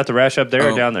 you talking about the rash up there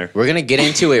or Oh. down there? We're gonna get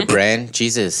into it, Bran.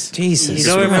 Jesus. Jesus. You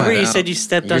don't remember? find You out. said you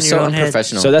stepped You're on so your own head.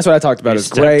 unprofessional. So that's what I talked about. You It's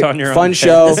stepped great, on your fun own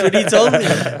show, That's what he told me.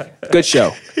 good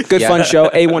show, good Yeah. fun show,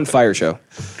 A1 fire show.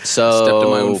 So Stepped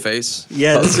in my own face.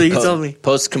 Yeah, that's what you told me.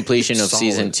 Post completion of Solid.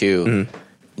 season 2,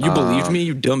 You believe me,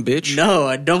 you dumb bitch? No,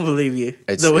 I don't believe you.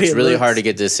 it's The way it really looks. hard to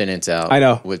get this sentence out. I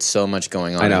know. With so much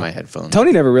going on I know. in my headphones.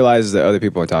 Tony never realizes that other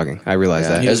people are talking. I realize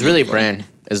Yeah. that. It was really Bran.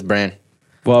 It's Bran.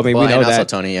 Well, I mean, Well, we know and also that.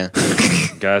 Tony. Yeah.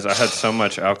 Guys, I had so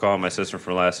much alcohol in my system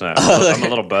from last night. I'm a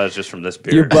little buzzed just from this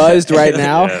beer. You're buzzed right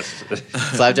now. Yes.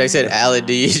 Flapjack said, "Alan,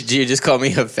 do you just call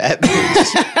me a fat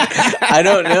bitch?" I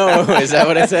don't know. Is that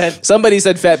what I said? Somebody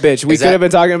said fat bitch. We Is could that- have been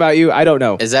talking about you. I don't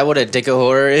know. Is that what a dick a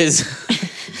whore is?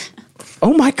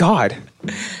 Oh my god,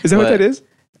 is that what What? that is?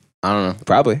 I don't know.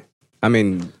 Probably. I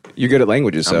mean, you're good at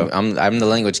languages, so I'm the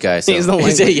language guy. So. He's the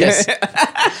He said language. yes.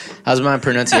 How's my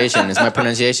pronunciation? Is my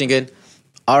pronunciation good?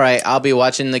 All right, I'll be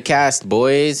watching the cast,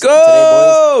 boys. Today,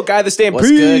 go, Guy the Stampede. What's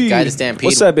good, Guy the Stampede?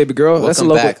 What's up, baby girl? That's a Welcome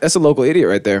local. back. That's a local idiot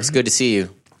right there. It's good to see you.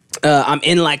 I'm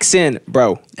in like sin,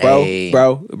 bro. Hey.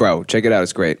 Bro. Check it out.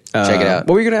 It's great. Check it out.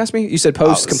 What were you gonna ask me? You said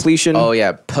post completion. Oh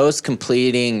yeah, post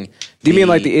completing. Do you mean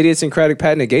like the idiosyncratic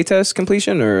patented gay test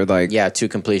completion, or like? Yeah, to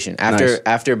completion. Nice.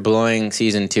 After blowing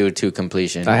season 2 to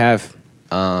completion. I have.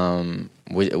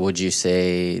 Would you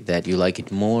say that you like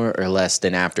it more or less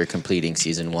than after completing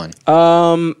season 1?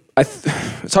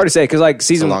 It's hard to say because like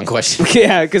season. It's a long question.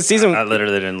 Yeah, because season I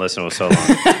literally didn't listen. It was so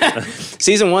long.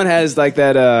 season 1 has like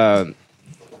that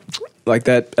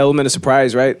element of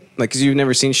surprise, right? Like because you've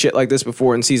never seen shit like this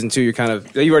before. In season 2, you've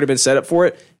already been set up for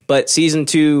it. But season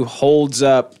 2 holds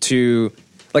up to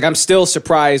like I'm still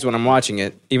surprised when I'm watching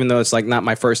it, even though it's like not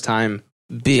my first time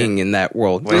being in that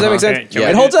world. Does that make sense? Can we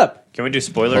It do- holds up. Can we do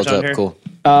spoilers Holds on up, here? cool.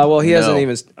 Well, he hasn't No.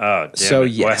 even. Oh, damn So, it.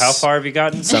 Well, yes. how far have you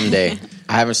gotten? Someday.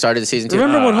 I haven't started the season 2.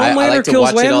 Remember when I Homelander like to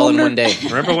kills watch it all in Landhomer? one day.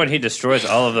 Remember when he destroys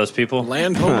all of those people?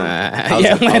 Land Homer. I was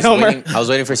Landhomer. I was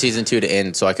waiting for season 2 to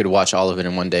end so I could watch all of it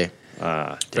in one day.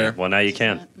 Damn. Well, now you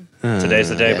can. Today's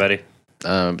the day, yeah. buddy.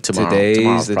 Tomorrow. Today's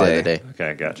Tomorrow's the probably day. the day.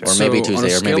 Okay, gotcha. Or maybe on a Tuesday, or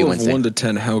scale maybe of Wednesday. 1 to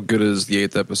 10, how good is the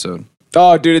 8th episode?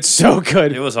 Oh, dude, it's so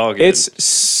good. It was all good. It's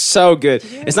so good.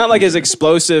 It's not like as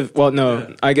explosive. Well,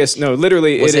 no, I guess no.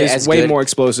 Literally, Was it it is as way good? more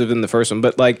explosive than the first one.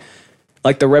 But like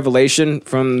the revelation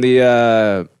from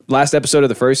the last episode of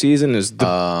the first season is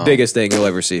the biggest thing you'll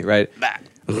ever see. Right?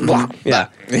 Yeah. yeah.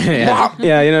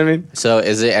 Yeah. You know what I mean? So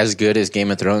is it as good as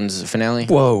Game of Thrones finale?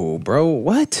 Whoa, bro.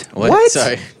 What? What?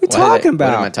 Sorry. What are you What talking about?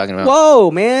 what am I talking about?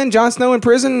 Whoa, man. Jon Snow in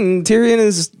prison and Tyrion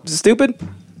is stupid.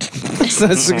 It's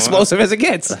as explosive as it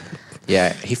gets.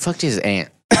 Yeah, he fucked his aunt.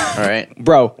 All right.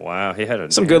 Bro. Wow, he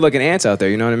had Some good looking ants out there,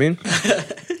 you know what I mean?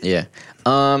 Yeah.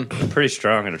 Pretty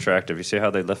strong and attractive. You see how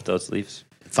they lift those leaves?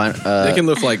 Fine. They can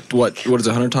lift like what is it,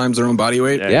 100 times their own body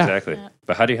weight? Yeah, Yeah. exactly.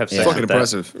 But how do you have sex Fucking with that?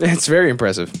 impressive. It's very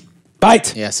impressive.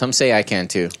 Bite! Yeah, some say I can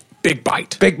too. Big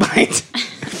bite. Big bite.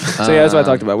 So yeah, that's what I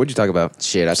talked about. What'd you talk about?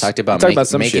 Shit, I talked about, talked about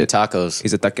some making shit. tacos.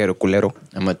 He's a taquero culero.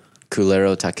 I'm a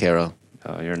culero taquero.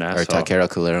 Oh, you're an Or asshole. taquero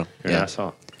culero. You're an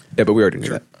asshole. Yeah, but we already knew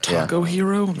that. Taco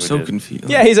hero? I'm so did. confused.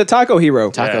 Yeah, he's a taco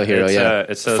hero. Taco hero, it's, yeah.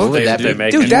 It's those Fuck with things that, they dude.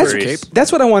 make Dude, in that's Greece.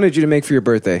 that's what I wanted you to make for your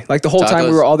birthday. Like the whole time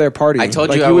we Tacos? were all there partying. I told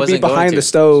like, you he I would wasn't be going behind to. the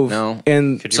stove. No.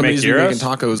 And Could you make Somebody's been making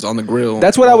gyros? tacos on the grill.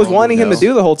 that's what I was wanting him to No.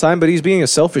 do the whole time, but he's being a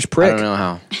selfish I prick. don't know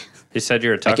how. He said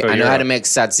you're a I, taco I know hero. how to make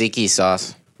tzatziki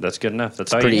sauce. That's good enough.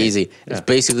 That's all Pretty you need. easy. It's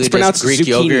basically It's just pronounced Greek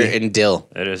zucchini. yogurt and dill.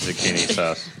 It is zucchini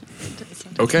sauce.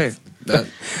 Okay.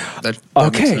 That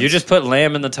Okay. You just put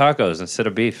lamb in the tacos instead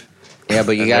of beef. Yeah,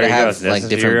 but you And gotta there you go. have This like is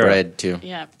different your- bread too.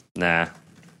 Yeah. Nah.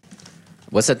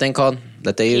 What's that thing called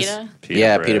that they use? Pita?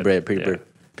 Yeah, pita bread. Pita Yeah. bread.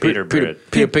 Peter bread.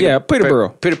 Yeah, Peterborough.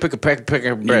 Peter bread.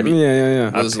 Yeah,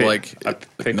 yeah, yeah. was like I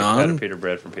picked a naan. Peter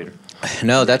bread from Peter.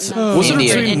 No, that's What's the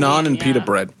difference India. between naan and pita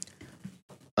bread?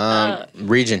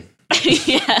 Region.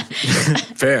 Yeah.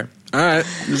 Fair. All right.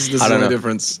 This is I the don't only know.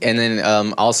 difference. And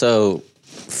then also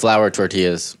flour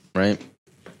tortillas, right?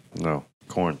 No,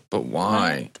 corn. But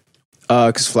why?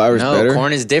 Because flour's No, better.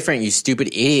 corn is different, you stupid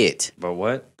idiot. But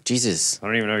what? Jesus. I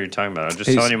don't even know what you're talking about. I'm just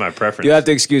He's- telling you my preference. You have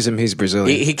to excuse him. He's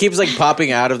Brazilian. He keeps like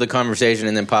popping out of the conversation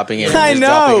and then popping in and I just know.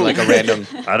 dropping like a random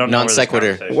I don't know non where this sequitur.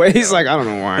 conversation- Wait, he's like, I don't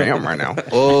know where I am right now.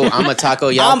 Oh, I'm a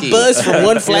takoyaki. I'm buzzed from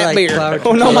one flat like beer. flour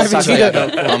Oh no, my Takoyaki.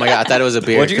 Vegeta. Oh my god, I thought it was a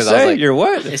beer. What'd you 'cause say? I was like, You're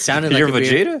what? It sounded like You're a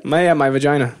beer. Vegeta? My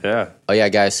vagina. Yeah. oh yeah,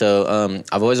 guys. So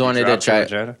I've always wanted to Drop try some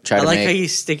vagina? try I to like how make you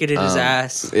stick it in his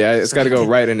ass. Yeah, it's got to go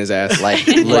right in his ass. like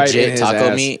Right in legit his taco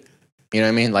ass. meat. You know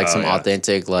what I mean? Like Oh, some yeah.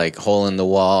 authentic, like hole in the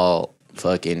wall,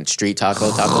 fucking street taco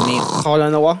meat. Hold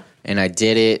on the wall. And I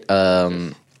did it.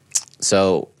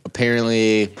 So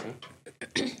apparently,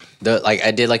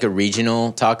 I did like a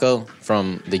regional taco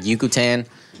from the Yucatan,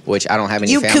 which I don't have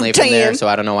any family from there, Yucatan. so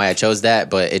I don't know why I chose that,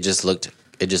 but it just looked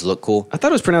cool. I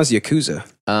thought it was pronounced Yakuza.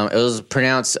 It was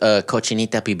pronounced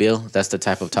cochinita pibil. That's the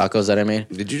type of tacos that I made.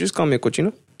 Did you just call me a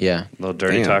cochino? Yeah. Little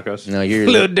dirty Damn. tacos. No, you're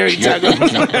Little dirty taco.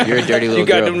 no, you're a dirty little You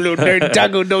got girl. them little dirty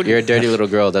taco, don't You're you? a dirty little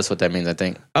girl. That's what that means, I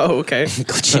think. Oh, okay.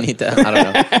 Cochinita. I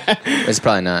don't know. It's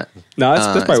probably not. No,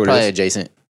 that's It's probably what it is. adjacent.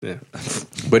 Yeah.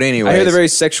 But anyway, I hear they're very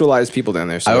sexualized people down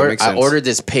there, so it makes sense. I ordered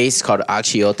this paste called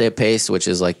achiote paste, which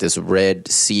is like this red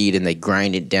seed, and they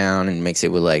grind it down and mix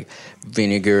it with like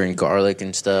vinegar and garlic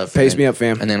and stuff. Paste and, me up,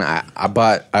 fam. And then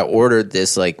I ordered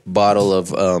this like bottle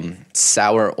of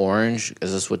sour orange,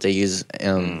 because that's what they use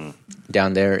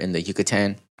down there in the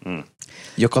Yucatan.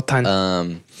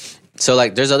 Yucatan. So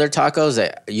like there's other tacos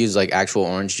that use like actual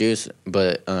orange juice,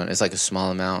 but it's like a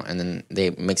small amount, and then they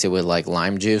mix it with like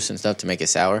lime juice and stuff to make it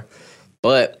sour.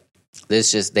 But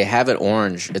they have it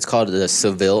orange. It's called the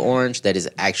Seville orange that is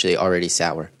actually already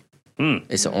sour.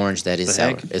 It's an orange that is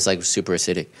sour. heck? It's like super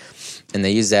acidic, and they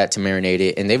use that to marinate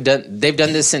it. And they've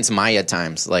done this since Maya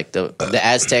times. Like the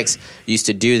Aztecs used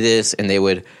to do this, and they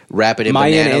would wrap it in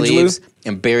Maya and banana Angelou? leaves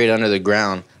and bury it under the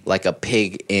ground like a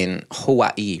pig in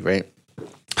Hawaii, right?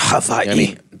 Hawaii. I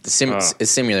mean, it's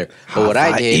similar. But what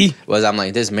I did was I'm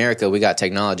like, this is America, we got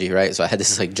technology, right? So I had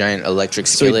this like giant electric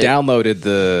So he skillet. downloaded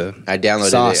the I downloaded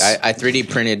sauce. it. I 3D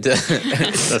printed. The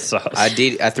sauce. I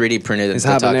 3D printed His the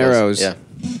tacos. habaneros.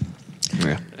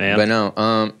 Yeah, And but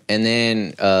no. And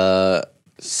then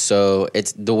so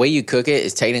it's the way you cook it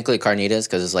is technically carnitas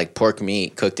because it's like pork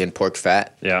meat cooked in pork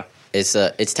fat. yeah. It's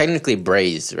technically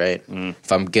braised, right?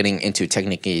 If I'm getting into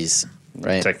techniques,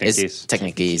 right? Techniques.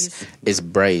 It's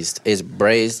braised. It's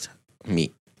braised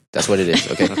meat. That's what it is.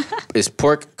 Okay, it's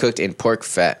pork cooked in pork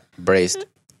fat, braised.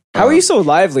 How are you so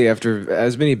lively after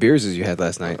as many beers as you had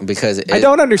last night? Because I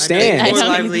don't understand. I More don't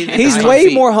lively even- than He's I way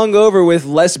am. more hungover with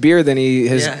less beer than he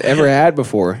has Yeah. ever had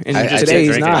before. And I today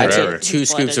he's I drinking not. forever. took 2 Blood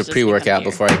scoops is of just pre-workout becoming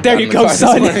before I There got you in the go, car this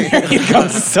son. morning. There you go,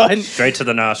 son. Straight to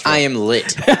the nostril. I am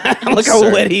lit. Look how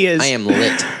Sir. lit he is. I am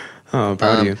lit. Oh, I'm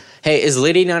proud of you. Hey, is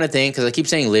Liddy not a thing? Because I keep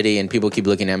saying Liddy and people keep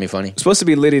looking at me funny. It's supposed to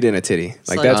be litted in a titty.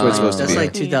 Like that's what it's supposed to That's be.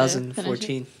 like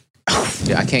 2014.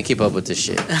 Dude, I can't keep up with this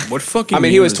shit. What fucking? I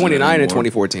mean, he meme was is it 29 in anymore?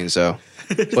 2014, so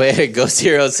Wait, Ghost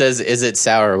Hero says, "Is it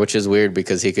sour?" Which is weird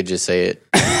because he could just say it.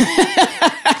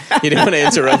 You didn't want to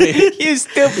interrupt me. you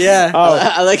stupid. Yeah. Oh,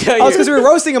 I like how oh, it's because we were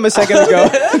roasting him a second ago.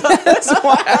 That's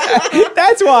why.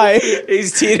 That's why.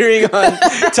 he's teetering on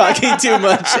talking too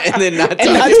much and then not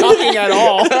talking. Not talking at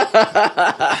all.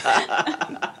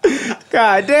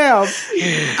 God damn.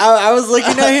 I was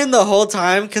looking at him the whole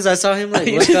time because I saw him like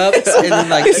look up and then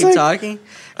like keep talking.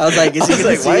 I was like, is he I was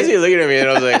gonna like, why is see he it? looking at me? And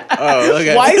I was like, oh,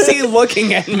 okay. Why is he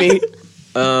looking at me?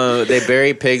 They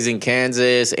buried pigs in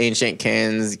Kansas. Ancient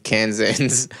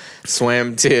Kansans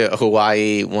swam to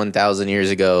Hawaii 1,000 years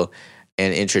ago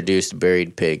and introduced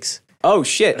buried pigs. Oh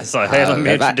shit. It's like, hey, let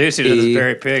me introduce you to this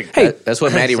berry pig. Hey, That's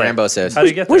what Matty It's like, Rambo says. How do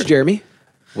you get there? where's Jeremy?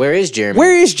 Where is Jeremy?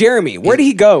 Where is Jeremy? Where did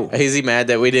he go? Is he mad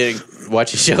that we didn't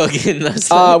watch a show again last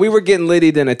time? We were getting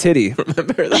littied in a titty.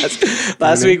 Remember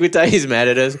last week we thought he's mad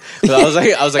at us. But I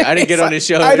was like, I didn't get on his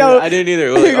show. I know. I didn't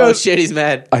either. We're He like, oh goes- shit, he's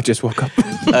mad. I just woke up.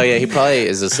 Oh yeah, he probably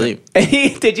is asleep.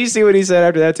 Did you see what he said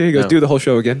after that too? He goes, No. do the whole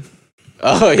show again.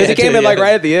 Oh yeah, Because he came in like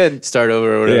right at the end. start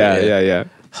over or whatever. Yeah.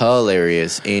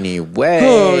 Hilarious. Anyway.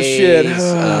 Oh, shit.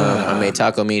 I made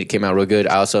taco meat. It came out real good.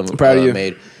 I also proud of you.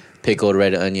 made pickled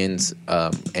red onions,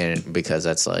 and because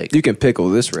that's like You can pickle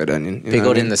this red onion. You know pickled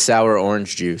what I in mean? the sour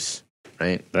orange juice,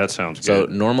 right? That sounds So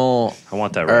good. normal. I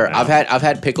want that Or right now. I've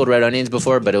had pickled red onions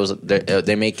before, but it was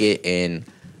they make it in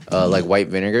like white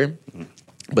vinegar,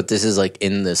 but this is like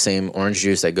in the same orange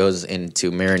juice that goes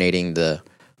into marinating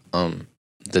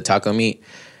the taco meat.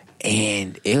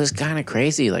 and it was kind of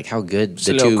crazy, like how good Just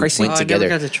a the little two crazy. went I together.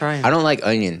 never got to try 'em. I don't like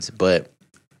onions, but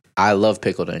I love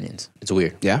pickled onions. It's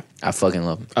weird. Yeah, I fucking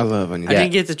love them. I love onions. I Yeah.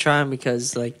 didn't get to try them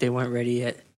because like they weren't ready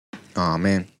yet. Oh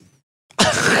man,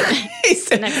 Next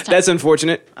time. That's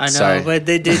unfortunate. I know, Sorry. but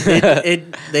they did.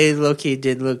 They low key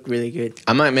did look really good.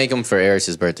 I might make them for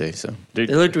Eris's birthday. So Dude,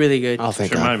 They looked really good. I'll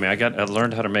think. just reminded me. I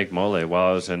learned how to make mole while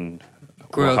I was in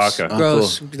Gross. Oaxaca.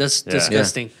 Gross. cool. That's Yeah.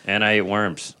 disgusting. And I ate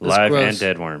worms, That's live gross. and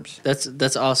dead worms.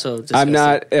 That's also. Disgusting. I'm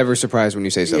not ever surprised when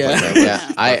you say stuff Yeah. like that. yeah,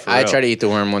 for I real. tried to eat the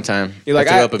worm one time. You're like,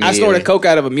 threw I up snorted immediately. coke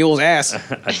out of a mule's ass.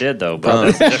 I did though,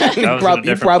 but that was in a You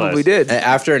different probably place. did.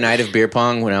 After a night of beer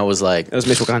pong, when I was like, That was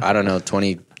Michoacan. I don't know,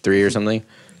 23 or something.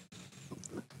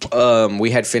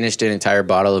 We had finished an entire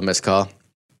bottle of mezcal,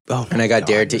 Oh, and I got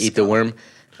dared to eat the worm,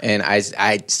 and I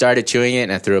started chewing it,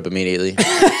 and I threw up immediately.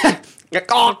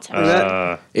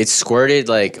 It squirted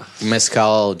like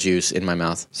mezcal juice in my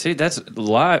mouth. See, that's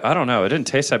live. I don't know. It didn't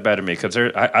taste that bad to me because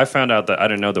I found out that I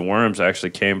didn't know the worms actually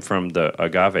came from the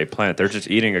agave plant. They're just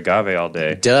eating agave all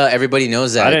day. Duh, everybody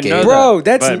knows that. I didn't Gabe. know Bro,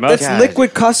 that. But most- that's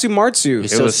liquid kasumatsu. You're It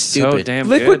so was so stupid. damn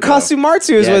Liquid good, though.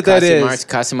 kasumatsu is what that is.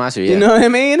 Kasumatsu, yeah. You know what I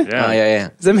mean? Yeah. Oh, yeah.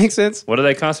 Does that make sense? What are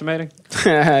they consummating?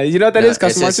 You know what that No, is?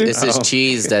 it's Kasumatsu? this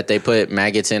cheese that they put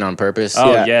maggots in on purpose.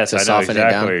 Oh, Yeah. yes, To I know soften it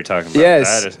exactly down. what you're talking about.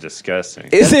 Yes. That is disgusting.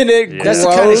 Isn't it Yeah. That's the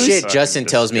gross? kind of shit Fucking Justin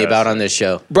tells me about on this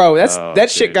show. Bro, that Oh,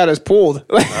 shit dude. got us pulled.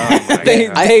 my they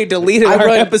God. they deleted I our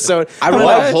run- episode. I run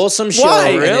What? a wholesome show. Why?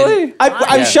 and then- Really?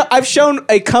 I've shown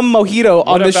a cum mojito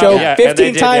on the about- show yeah, and they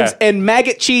 15 did, times, yeah. and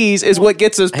maggot cheese is what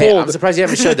gets us Hey, pulled. I'm surprised you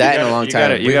haven't showed that in a long You time.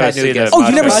 gotta- you We've gotta had new see the guests. Oh,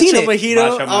 you never Macho seen it?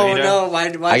 Mojito? Macho Oh mojito? no! Why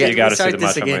I did You we got to see start the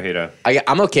this matcha again? mojito.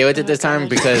 I'm okay with it this time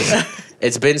because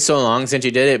it's been so long since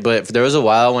you did it. But there was a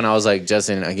while when I was like,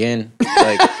 Justin, again,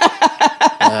 like,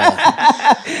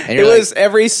 and It you're like, was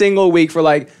every single week for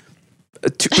like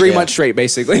 3 months straight,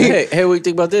 basically. hey, what do you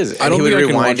think about this? I And don't he would think I can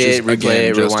rewind watch this it, replay again,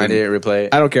 it, rewind Justin. it, replay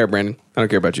it. I don't care, Brandon. I don't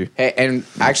care about you. Hey, and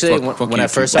actually, Fuck when you I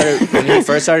first too. started, when he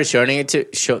first started showing it to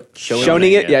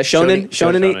Shoning it, yeah, shonen,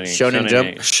 Shonen Jump.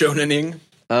 Shonening.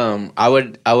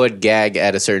 I would gag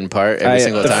at a certain part every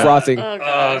single the time. frothing. Oh, Oh,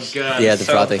 gosh. God. Yeah, the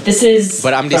frothing. This is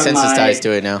But I'm from desensitized my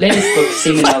to it now. latest book,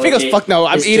 Siminology. He goes, "Fuck no,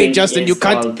 I'm This eating, drink Justin, is you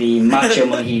cunt." called the Macho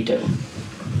Mojito.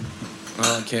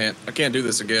 Oh, I can't do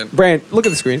this again. Brand, look at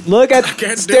the screen. Look at, I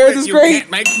can't stare at do the it. You screen. can't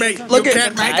make me. Look You at-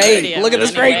 can't make Bad Hey, video look at in the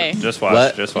any screen. way. Just watch.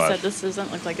 What? Just He watch. said this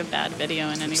doesn't look like a bad video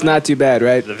in any way. It's not too bad,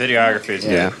 right? The videography is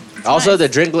good. Yeah. Also, nice. the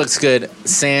drink looks good.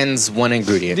 Sans one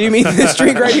ingredient. Do you mean this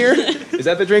drink right here? Is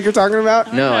that the drink you're talking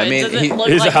about? No, I it mean, doesn't he- look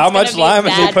He's- like how it's much gonna be a lime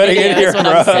is he bad putting in video, here, is what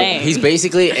I'm bro? saying. he's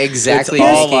basically exactly It's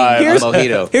all making live. a Here's-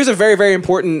 mojito. Here's a very, very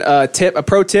important tip, a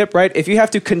pro tip, right? If you have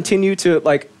to continue to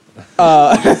like,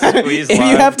 if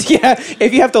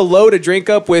you have to load a drink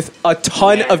up with a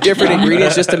ton of different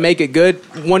ingredients just to make it good,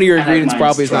 one of your ingredients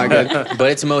probably is not good.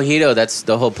 But it's mojito. That's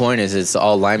the whole point. Is it's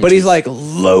all lime. But he's juice. like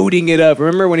loading it up.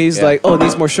 Remember when he's Yeah. like, "Oh, it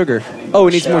needs more sugar. Oh,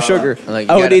 it needs more sugar. Like,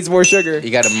 you Oh, it gotta- needs more sugar." you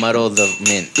got to muddle the mint.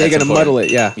 Yeah, you That's gotta important. muddle it.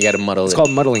 Yeah, You got to muddle it's it.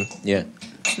 called muddling. Yeah.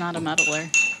 It's not a muddler.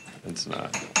 It's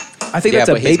not. I think Yeah, that's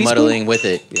a but he's baby muddling with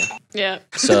it. Yeah.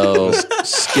 So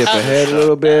Skip ahead a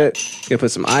little bit. Gonna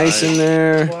put some ice in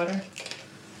there.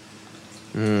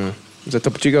 Is that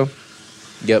Topo Chico?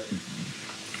 yep.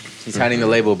 He's hiding the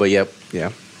label, but yep.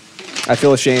 Yeah. I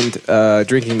feel ashamed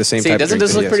drinking the same See, type doesn't of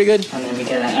this drink. look pretty good? And then we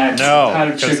gotta add No,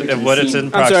 powdered sugar to because the what it's seed.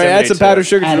 in I'm sorry, add some powdered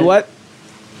sugar to the what?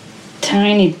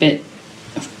 Tiny bit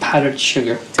of powdered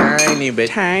sugar. Tiny bit.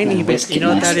 Tiny bit. You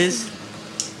know what that is?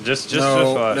 Just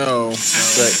No, watch. no. Look,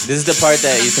 this is the part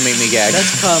that used to make me gag. That's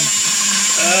cum.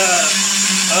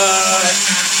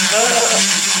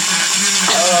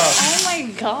 Oh my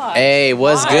god. Hey,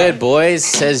 what's good, boys?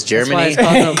 Says That's why Germany. it's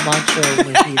called a macho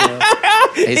mojito.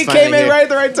 He's He finally came in here. right at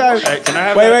the right time. Hey, can I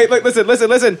have Wait, look, listen.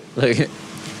 Look,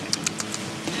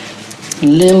 A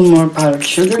little more powdered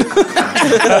sugar.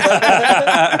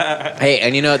 hey,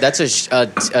 and you know that's a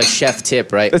chef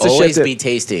tip, right? That's a chef Always tip. be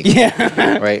tasting.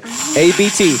 Yeah. Right.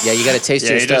 ABT. Yeah, you got to taste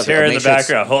Yeah, your you stuff. just hear it in Make the sure it's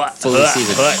background. Hua, fully hua,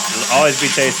 seasoned. hua. Always be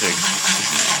tasting.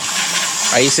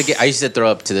 I used to throw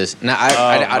up to this. Now, Oh,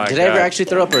 my did I ever God. actually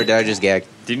throw up, or did I just gag?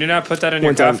 Did you not put that in your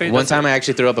One time. coffee? One time I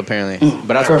actually threw up, apparently,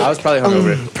 but I was probably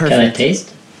hungover. Can I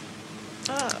taste?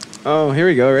 Oh, here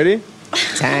we go. Ready?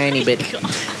 Tiny bit.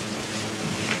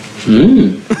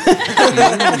 Mmm.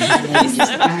 Just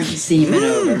add the semen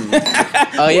over.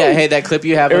 Oh yeah, hey, that clip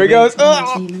you have. Here of we me? go.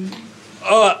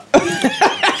 Oh.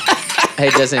 Hey,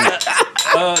 doesn't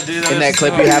dude, in that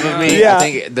clip you have of me? Yeah. I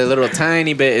think the little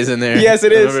tiny bit is in there. Yes,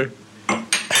 it is. Remember?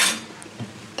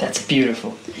 That's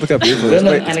beautiful. Look how beautiful it is.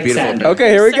 Willem Wait. Alexander.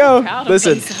 Okay, here we So go. proud of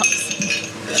Listen.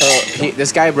 themselves. So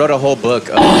this guy wrote a whole book.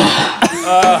 Of,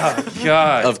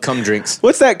 God. of cum drinks.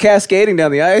 What's that cascading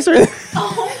down the ice?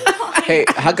 Hey,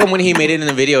 how come when he made it in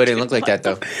the video, it didn't look like that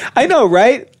though? I know,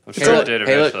 right? I'm sure it did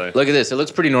Hey, eventually. look at this. It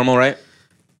looks pretty normal, right?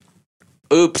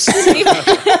 Oops.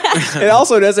 It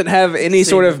also doesn't have any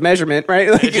sort of measurement, right?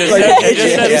 Like, It just like- said- it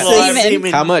just said Yeah. live.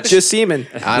 Semen. How much? just semen.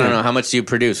 I don't know. How much do you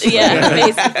produce? Yeah,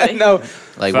 basically. No,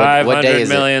 Like 500 what day is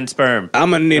million sperm.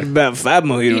 I'm gonna need about 5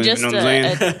 mojitos. You You just know what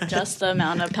I'm saying? adjust the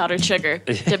amount of powdered sugar,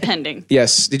 depending.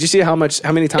 Yes. Did you see how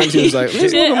many times he was like,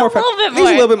 just a Yeah, little bit more? a little bit Needs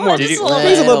a little bit more. more. Just Needs a a little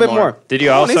little bit. bit more. Did you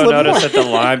Oh, also needs a little notice more. that the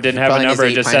lime didn't have a Probably number? It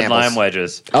needs to just eat said pineapples. lime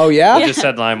wedges. Oh yeah. It just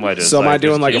said lime wedges. So am I Like,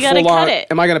 doing just- like a You gotta full on? cut it.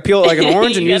 Am I gonna peel it like an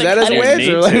orange and You use that gotta as a cut it. wedge?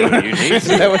 You Or need like, to. You need is to.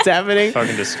 that what's happening?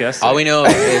 fucking disgusting? All we know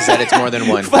is that it's more than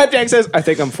one. Flapjack says, "I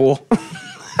think I'm full."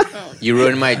 You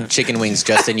ruined my chicken wings,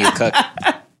 Justin. You cook.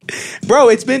 Bro,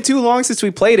 it's been too long since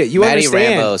we played it. You Maddie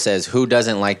understand? Rambo says, "Who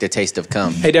doesn't like the taste of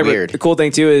cum?" Hey, Deborah, Weird. the cool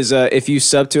thing too is if you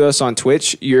sub to us on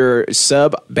Twitch, your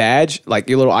sub badge, like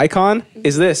your little icon,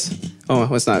 is this. Oh,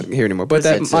 well, it's not here anymore. But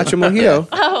that It's- Macho Mojito,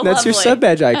 Oh, that's your lovely. sub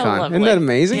badge Oh, icon. Isn't lovely. that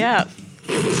amazing? Yeah.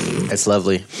 It's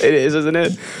lovely. It is, isn't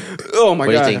it? Oh my What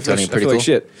do you god, think, I feel- Tony? I Pretty feel like cool?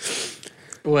 shit.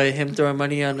 What, him throwing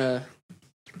money on a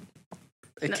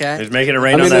cat? He's making it I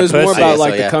rain mean, on that there's pussy. more about guess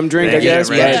like so, the yeah. cum drink, I Make it guess.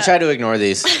 rain. Yeah, but- to try to ignore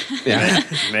these. yeah.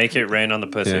 Make it rain on the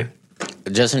pussy. Yeah.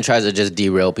 Justin tries to just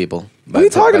derail people. What are you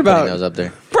talking about? Those up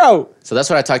there. Bro, So that's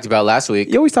what I talked about last week.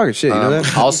 you always talking shit. You know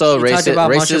that? Also, You talked about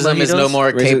racism Macho is no Mojitos?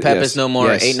 more. K-Pep yes. is no more.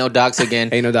 Yes. Ain't no docs again.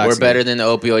 Ain't no docs We're again. better than the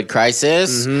opioid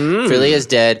crisis. Philly is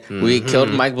dead. We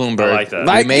killed Mike Bloomberg. I like that. We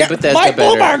Mike- made yeah, Bethesda Mike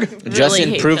better. Bloomberg! Justin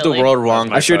Really hate proved Philly. the world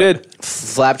wrong. I sure did.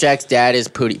 Flapjack's dad is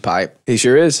Pootie Pipe. He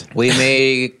sure is. We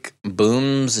make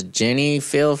Boom's Jenny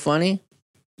feel funny.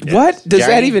 What does that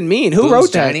Giny? even mean? Who Boom's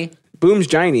wrote that? Giny? Boom's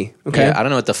Giny. Okay. Yeah, I don't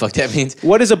know what the fuck that means.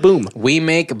 What is a boom? We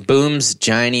make Boom's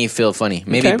Giny feel funny.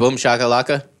 Maybe Okay. Boom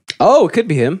Shakalaka. Oh, it could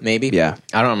be him. Maybe. Yeah.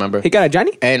 I don't remember. He got a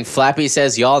Johnny? And Flappy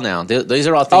says y'all now. These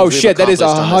are all things Oh we've shit, that is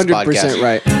accomplished on this 100% podcast.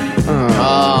 right.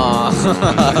 Oh.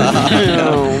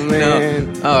 Oh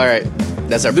man. Oh, all right.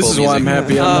 That's our This pool is why I'm music.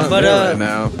 happy I'm not but, there right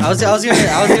now. I was gonna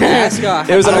ask y'all.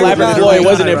 It was an how elaborate about, ploy, like,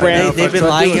 wasn't it, Brand? They've been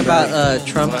lying about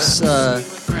Trump's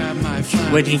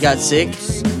when he got sick.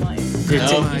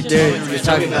 They're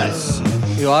talking about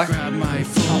it. You are?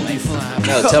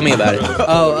 No, tell me about it.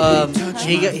 Oh,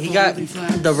 he got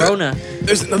the Rona,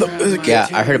 There's a kid. Yeah,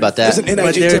 I heard about that. There's an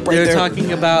but NIG tip right they're there.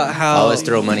 talking about how Always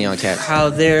throw money on cats. how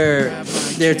they're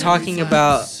talking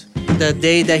about the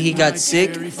day that he got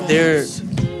sick. They're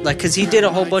like, cause he did a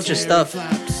whole bunch of stuff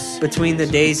between the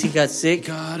days he got sick.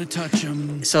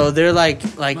 So they're like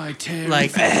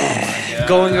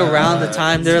going around the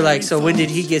time. They're like, so when did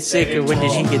he get sick or when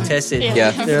did he get tested?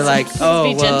 Yeah. They're like, oh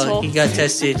Be well, gentle. he got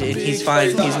tested and he's fine.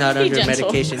 He's not Be under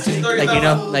gentle. medication.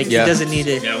 Like Yeah. he doesn't need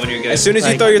it. Yeah, when you're As soon as you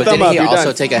Like- throw your But thumb didn't up, he you're also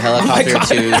done. take a helicopter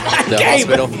to the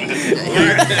hospital?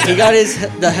 He got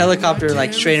the helicopter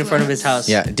like straight in front of his house.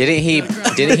 Yeah. Didn't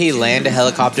he land a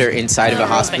helicopter inside of a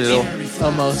hospital?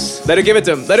 Almost. Let her give it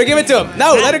to him. Let her give it to him.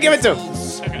 No, let her give it to him.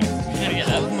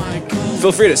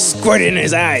 Feel free to squirt it in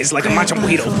his eyes like a Macho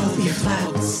Mojito.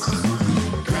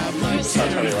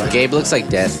 Gabe looks like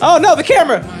death. Oh no, the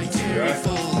camera.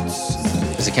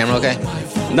 Is the camera okay?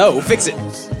 No, fix it.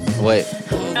 Wait.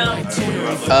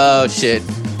 Oh shit.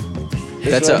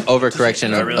 That's an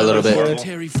overcorrection a little bit.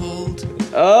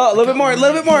 Oh, a little bit more, a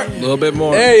little bit more. A little bit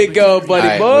more. There you go,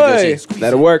 buddy All right, boy. we're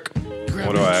That'll work.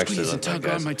 What do I actually look like,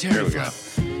 guys? Here we go.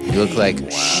 You look like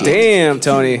shit. Damn,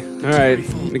 Tony. All right,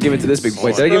 let me give it to this big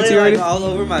boy. Did I give it to you already? All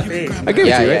over my face. I gave it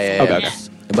Yeah, to you, yeah, right? yeah, Okay, yeah. okay.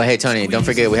 But hey, Tony, don't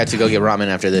forget we have to go get ramen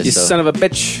after this. You so. son of a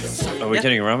bitch. Are we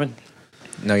getting ramen?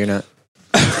 No, you're not.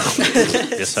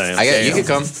 Yes, I am. You can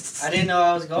come. I didn't know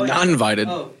I was going. Not invited.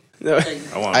 Oh. No.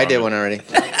 I want I did ramen. one already.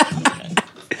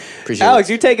 Appreciate Alex,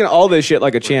 you're taking all this shit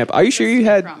like a champ. Are you sure you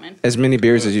had Ramen. as many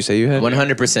beers as you say you it. had?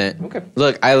 100%. Okay.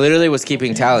 Look, I literally was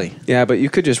keeping tally. Yeah, but you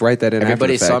could just write that in.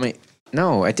 Everybody after the saw fact. me.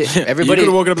 No, I did. Everybody.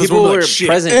 could've woken up this people morning like, were shit.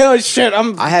 present. Oh shit!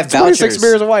 I have 26 vouchers.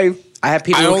 beers away. I have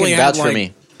people I who only can had vouch for like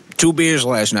me. 2 beers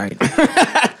last night.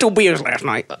 2 beers last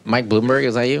night. Mike Bloomberg,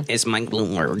 is that you? It's Mike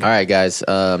Bloomberg. All right, guys.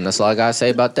 That's all I gotta say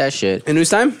about that shit. And news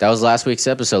time? That was last week's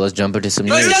episode. Let's jump into some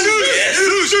news.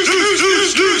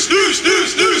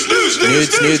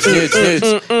 Nudes.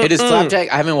 It is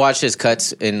Flapjack. I haven't watched his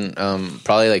cuts in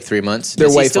probably like 3 months. They're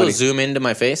Does way he still funny. zoom into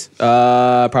my face?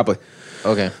 Probably.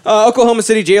 Okay. Oklahoma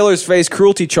City jailers face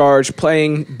cruelty charge.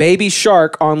 Playing Baby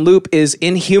Shark on loop is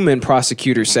inhuman,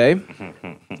 prosecutors say.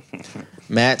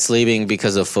 Matt's leaving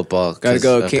because of football. Gotta 'cause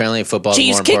go. Apparently, football is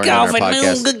Chiefs more important kickoff on our at noon.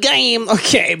 podcast. Good game.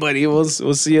 Okay, buddy. We'll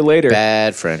see you later.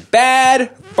 Bad friend. Bad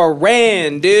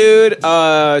Farran, dude.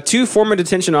 2 former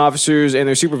detention officers and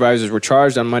their supervisors were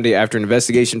charged on Monday after an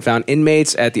investigation found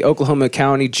inmates at the Oklahoma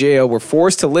County Jail were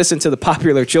forced to listen to the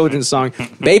popular children's song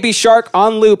Baby Shark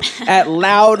on loop at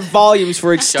loud volumes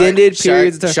for extended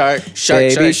periods of time. Baby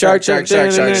Shark, Baby Shark.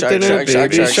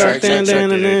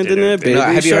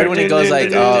 Have you heard when it goes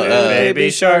like, Baby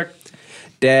Shark?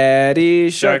 Daddy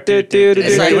Shark.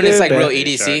 It's like when it's like real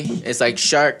EDC. It's like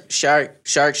shark, shark,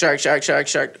 shark, shark, shark, shark,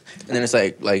 shark. And then it's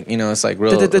like it's like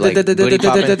real like booty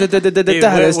popping.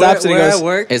 It stops and it where I goes.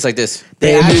 work, It's like this.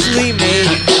 they actually made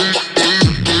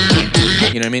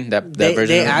You know what I mean? That version.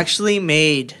 they of it. actually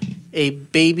made a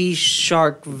Baby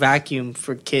Shark vacuum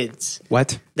for kids.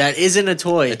 What? That isn't a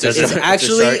toy. It's It's, a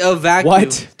actually shark. a vacuum.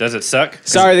 What? Does it suck?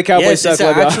 Sorry, the Cowboys Yes, suck. it's an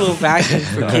logo. actual vacuum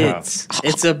for kids.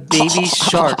 It's a Baby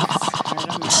Shark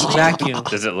vacuum.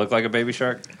 Does it look like a baby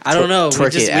shark? I don't know. We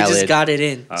Twerk just, it, we just Alid. got it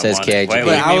in. Says Wait, KIG. what do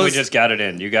But you I mean we was- just got it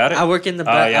in? You got it? I work in the Oh,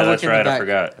 back. yeah, I work that's in right. the I back.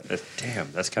 forgot.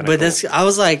 Damn, that's kind of But cool. that's I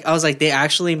was like they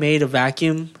actually made a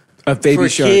vacuum Of Baby for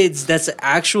Shark. kids. That's an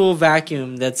actual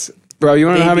vacuum. That's Bro, you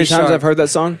want to know how many Baby times Shark. I've heard that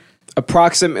song?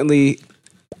 Approximately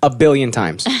 1 billion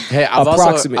times. Hey, I've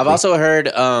Approximately. also heard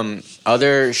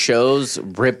other shows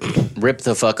rip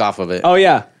the fuck off of it. Oh,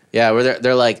 yeah. Yeah, where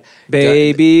they're like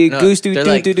Baby goose doo they're doo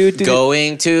like, doo doo doo.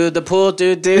 going to the pool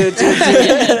jumping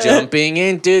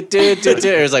in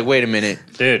It's like, wait a minute,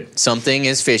 dude, something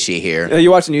is fishy here. Are you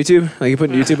watching YouTube? Like you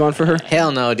putting YouTube on for her?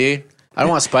 Hell no, dude. I don't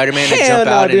want Spider-Man to Hell jump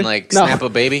no, out dude. and like No. snap a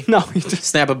baby. No, you just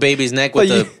Snap a baby's neck with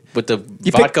Well, the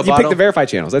you vodka pick, you bottle. pick the verified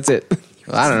channels. That's it.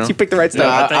 I don't know. You pick the right No,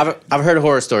 stuff. I've heard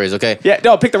horror stories. Okay, Yeah,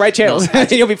 no, pick the right channels.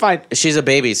 You'll be fine. she's a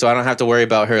baby, so I don't have to worry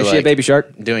about her Is like she a baby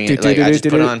shark? doing Do, it. do, Like do, I do, just do,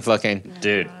 put do. on fucking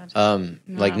dude.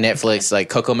 like Netflix, like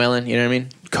Coco Melon. You know what I mean?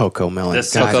 Coco Melon.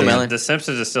 This God, Coco dude. Melon. The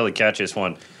Simpsons is still the catchiest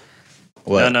one.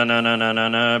 What?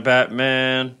 No,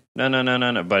 Batman.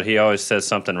 No. But he always says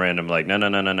something random like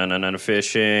no,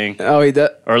 fishing. Oh, he does.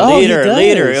 Or Oh, he Leader.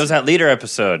 does. It was that Leader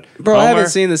episode. Bro, I Homer?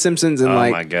 haven't seen The Simpsons in Oh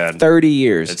like my God. 30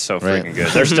 years. It's so freaking good.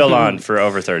 They're still on for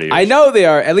over 30 years. I know they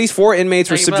are. At least 4 inmates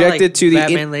were Talking about, subjected like, to the.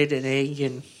 Batman laid an egg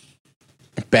and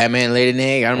Batman laid an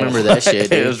egg. I remember that shit. It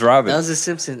Dude. was Robin. that was a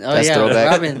Simpson. Oh That's yeah,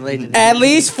 throwback. Robin laid an egg. At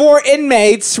least 4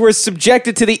 inmates were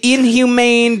subjected to the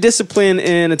inhumane discipline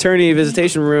in attorney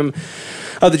visitation room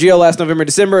of the jail last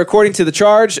December. According to the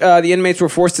charge, the inmates were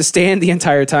forced to stand the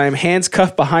entire time, hands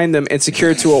cuffed behind them and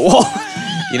secured to a wall.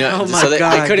 You know, Oh my so they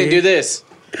God, couldn't dude. do this.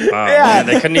 Wow, man,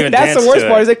 they couldn't even That's dance the worst to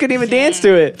part it. is they couldn't even dance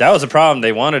to it. That was the problem.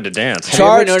 They wanted to dance. Have you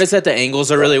ever Charged- noticed that the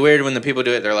angles are really weird when the people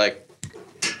do it? They're like,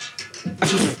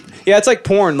 Yeah, it's like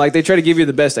porn. Like they try to give you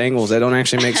the best angles that don't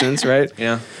actually make sense, right?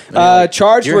 you know,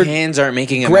 Charged your were hands aren't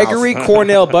making a Gregory mouth.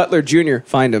 Cornell Butler Jr.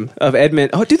 Find him of Edmond.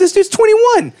 Oh, dude, this dude's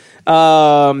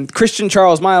 21. Christian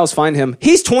Charles Miles, find him.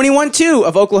 He's 21 too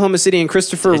of Oklahoma City, and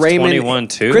Christopher He's Raymond. 21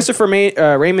 too? Christopher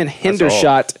Raymond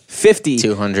Hendershot, 50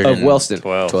 200 of and Wellston.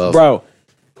 12. Bro,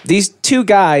 these 2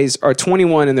 guys are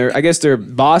 21, and I guess their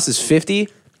boss is 50.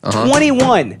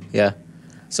 21. Yeah.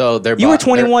 So their You were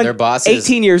 21 Their boss is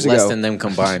 18 years less ago. than them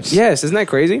combined. Yes, isn't that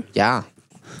crazy? Yeah.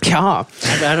 Yeah.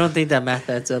 I don't think that math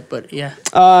adds up, but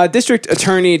yeah. District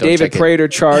Attorney Don't David check it. Prater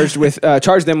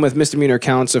charged them with misdemeanor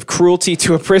counts of cruelty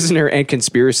to a prisoner and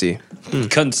conspiracy.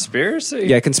 Conspiracy?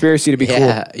 Yeah, conspiracy to be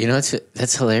Yeah. You know,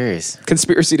 that's hilarious. cool.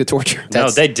 Conspiracy to torture. No,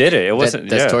 That's- they did it. It wasn't.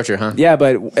 That's yeah. torture, huh? Yeah,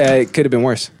 but it could have been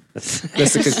worse.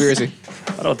 That's the conspiracy.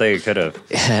 I don't think it could have.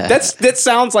 That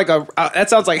sounds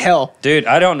like hell. Dude,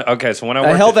 I don't. Okay, so when I A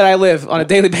worked hell at, that I live on a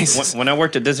daily basis. when I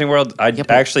worked at Disney World, I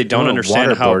but actually don't you were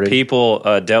understand how waterboarded.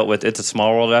 people dealt with "It's a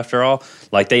Small World" after all.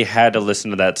 Like they had to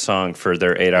listen to that song for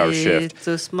their 8-hour shift, It's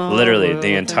a small literally world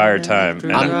the entire time. after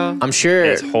And all. I'm sure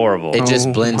it's horrible. it just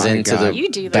Oh blends my into God. the You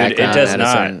do that. Dude, it background. does at a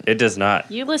not. certain- It does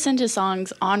not. You listen to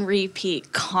songs on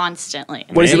repeat constantly.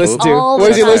 What does he Man. listen to? All What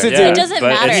does he the time. listen to? Yeah. It doesn't But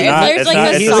matter. it's If not- there's it's like not-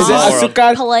 a it's not song Small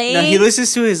World. playing, No, he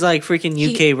listens to his like freaking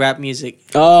UK rap music.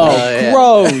 Oh, yeah.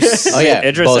 gross. Oh yeah,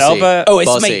 Idris Bossy. Elba. Oh, it's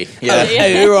Bossy. me. Yeah.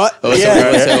 Hey, you right? Oh, it's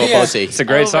Yeah. a Bossy. It's a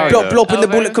great Over. song. Blow, though. blow up and the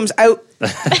Over. bullet comes out.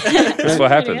 That's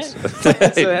what happens.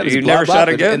 You never shot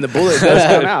again. And the bullet does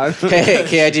come out. Hey,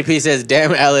 KIGP says,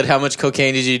 "Damn, Aled, how much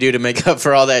cocaine did you do to make up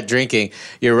for all that drinking?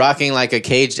 You're rocking like a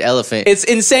caged elephant." It's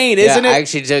insane, yeah, isn't I it?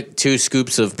 actually took 2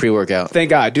 scoops of pre-workout. Thank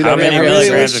God. Do How that many every really other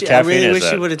milligrams wish- of I really caffeine wish is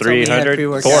you that? would've told me you had 300?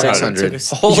 pre-workout. 400? You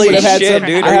Holy would have had shit, some.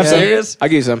 dude. I Are have you some. serious? I'll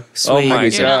give you some. Oh my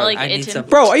Sweet. You're not god. like I need into some.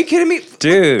 Bro, are you kidding me?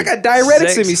 Dude. I got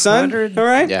diuretics in me, son. 600? All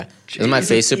right? Yeah. Is my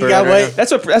face super You got red right what?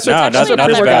 That's what No, that's what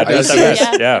not as pre-workout bad. does. That's the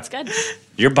best. Yeah. It's good.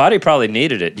 Your body probably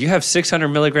needed it. You have 600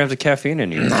 milligrams of caffeine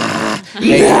in you. now?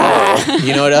 Hey,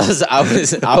 you know what else?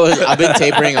 I've been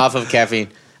tapering off of caffeine.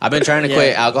 I've been trying to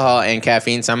quit alcohol and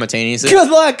caffeine simultaneously.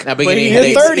 Good luck. I've been But getting he,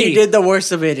 headaches. 30. he did the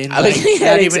worst of it. In I've been like, getting not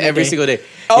headaches even a every day. single day.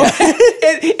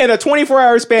 In a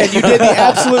 24-hour span, you did the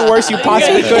absolute worst you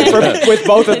possibly could with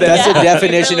both of them. That's the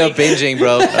definition of binging,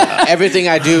 bro. Everything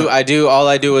I do, all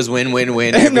I do is win, win,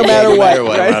 win. every No day, matter what, No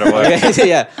matter what. Okay,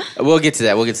 yeah, we'll get to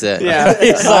that.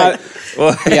 Yeah.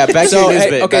 Yeah, back to So, your news hey,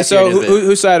 bit. okay, Back to so your news bit.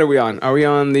 whose side are we on? Are we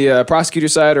on the prosecutor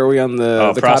side or are we on the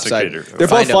cop side? prosecutor. They're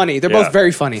Find both 'em. funny. They're Yeah. both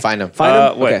very funny. Find 'em. Find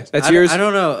 'em? Wait. Okay, that's I yours?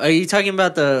 don't know. Are you talking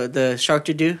about the Shark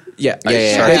to do? Yeah.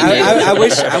 Yeah.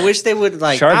 I wish they would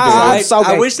like. Shark I, Dude. So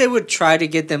I gay. wish they would try to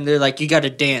get them. They're like, you got to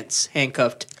dance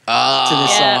handcuffed to the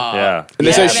song. Yeah. And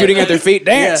they start shooting at their feet.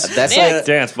 Dance. That's Yeah. like.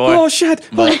 Dance, boy. Oh, shit.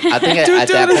 But I think at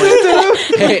that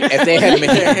point, if they had made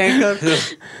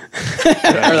Handcuffed.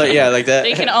 or like, yeah, like that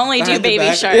They can only do Behind the Baby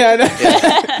back. Shark. Yeah, I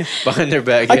know. behind their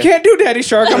back. I Yeah. can't do Daddy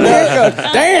Shark. I'm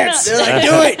handcuffed. Dance. They're like,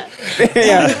 do it.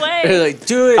 Yeah. Way. They're like,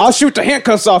 do it. I'll shoot the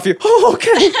handcuffs off you. Oh,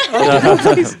 okay.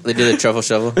 They do the truffle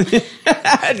shovel. Do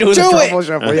the truffle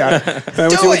shuffle, yeah.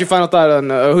 What's your final thought on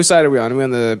whose side are we on? Are we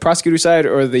on the prosecutor side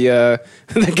or the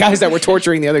the guys that were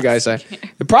torturing the other guy's side?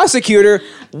 The prosecutor?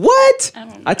 What?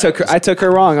 I took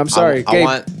her wrong. I'm sorry. I Gabe,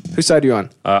 want- whose side are you on?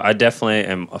 I definitely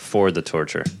am for the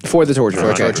torture. For the torture.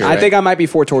 Okay. torture, I right. think I might be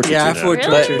for torture Yeah, too. for Really?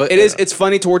 torture. But It's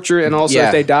funny torture, and also Yeah.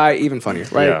 if they die, even funnier,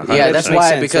 right? Yeah. Yeah, That that's makes why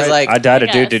sense, because right? like I died a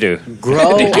Yes. do.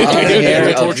 grow a hair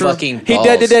of fucking He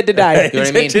balls. dead to die. You know what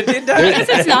I mean? I guess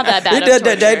it's not that bad. Of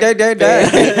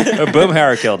torture.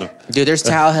 Boomhauer killed him. Dude, there's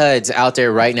towel heads out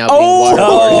there right now being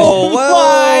Oh,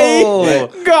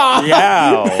 waterboarded. why? God.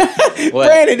 Yeah. What?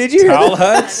 Brandon, did you hear Towel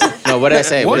that? heads? No, what did I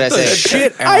say? What did I say?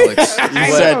 Shit, Alex.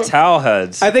 You said towel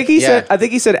heads. I think he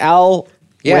said Al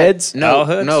Reds. No, Towel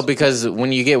heads? no, because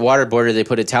when you get waterboarded, they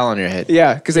put a towel on your head.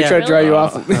 Yeah, because they Yeah. try to dry you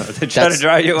off. They try to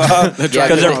dry you off because Yeah,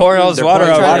 they're pouring all this they're water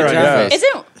pouring over water it. on your Yeah. face.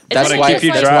 Isn't That's isn't why. it just keep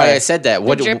you That's dry. why I said that.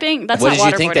 What dripping? That's what not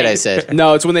did you think that I waterboarding. said?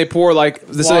 No, it's when they pour like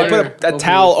so they Water put a over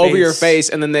towel your over your face. face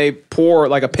and then they pour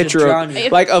like a pitcher drown of you.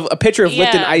 like a pitcher of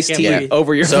Lipton Yeah. iced Can't tea breathe.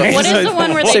 over your So- face. What is the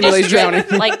one where they Simulates just drowning.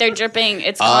 drip, like they're dripping?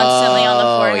 It's constantly on the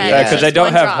Oh, forehead. yeah, It's 'cause they just don't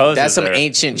one have drop. hoses. That's some there.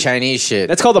 ancient Chinese shit.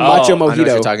 That's called a Oh, macho I know what you're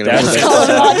mojito. talking about.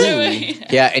 That's-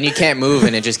 Yeah, and you can't move,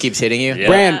 and it just keeps hitting you.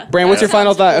 Yeah. Brand, what's your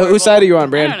final thought? Horrible. Whose side are you on, I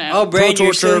Brand? don't know. Oh, Brand,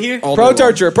 you're still torture. here? all Pro day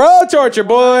long. torture,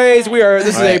 boys.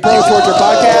 This is a pro torture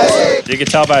podcast. You can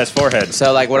tell by his forehead.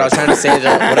 So, like, what I was trying to say,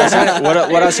 though, what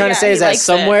I was trying to Yeah, say he is that likes it.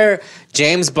 somewhere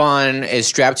James Bond is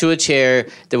strapped to a chair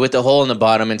with a hole in the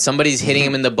bottom, and somebody's hitting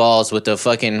him in the balls with the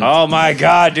fucking Oh my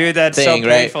god, dude, that's thing, so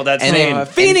right? painful. That's And then-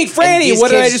 Feeny and Franny, these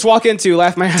what did I kids- just walk into?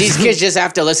 Laugh my ass. These kids just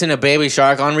have to listen to Baby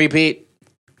Shark on repeat.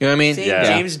 You know what I mean? Saying Yeah.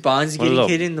 James Bond's What a getting little-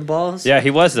 hit in the balls. yeah,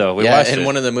 he was though. We Yeah, watched in it.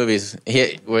 one of the movies,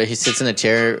 where he sits in a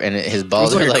chair and his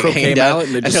balls like are a like croquet hanging down, mallet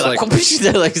and they and just, they're like, like,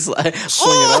 they're like slide.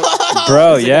 Sling it up.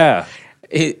 Bro, yeah.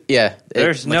 Yeah,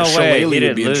 There's like no a way shillelagh he would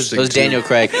didn't be lose. It was interesting. Daniel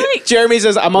Craig. Jeremy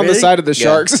says I'm on the Really? side of the Yeah.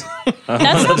 sharks.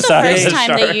 That's not the Side of first the time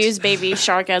sharks. they use Baby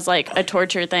Shark as like a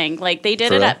torture thing. Like they did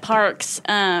For it real? at parks.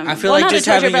 I feel well, like not just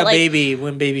torture, having but, a like, baby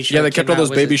when Baby Shark Yeah, they kept all came out those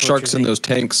was a baby torture sharks in thing. those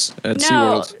tanks at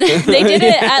No, SeaWorld. they did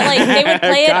it at like they would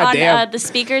play it on Goddamn. the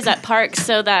speakers at parks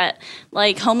so that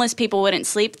like homeless people wouldn't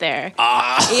sleep there.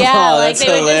 Oh, Yeah, like that's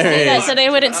they would just do that hilarious. so they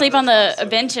wouldn't sleep on the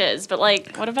benches. But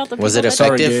like, what about the Was people it that-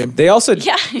 Sorry, effective? Gabe. They also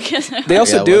Yeah, They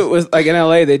also Yeah, it do was. it with like in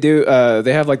LA. They do.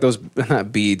 They have like those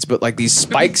not beads, but like these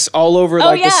spikes all over Oh,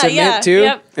 like the yeah, cement yeah, too.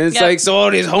 yep, And it's yep. like so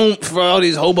all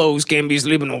these hobos can't be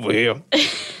sleeping over here.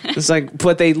 It's like,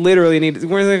 but they literally need.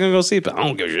 Where are they gonna go sleep? I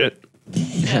don't give a shit.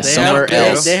 They Somewhere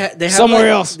have, else. They have Somewhere like,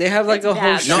 else. They have like a whole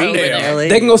Yeah, street not in there. LA.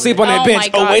 They can go sleep on that Oh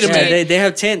bench. my Oh wait a gosh, minute. They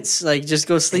have tents. Like just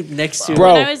go sleep next to.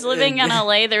 Bro. When I was living in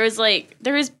LA, there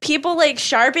was people like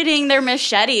sharpening their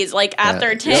machetes like at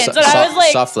their tents, and I was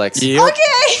like, soft flex. okay,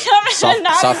 I'm Soft-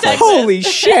 not soft flex. Texas. Holy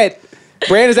shit,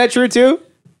 Brand, is that true too?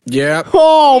 Yeah.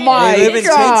 Oh my They live in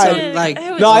god. tents. Like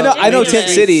It was No, I know ridiculous. Tent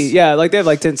City. Yeah, like they have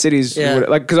like tent cities. Yeah.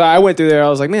 Like because I went through there, I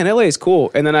was like, man, LA is cool.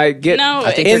 And then I get No,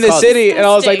 I think in they're the called- city, and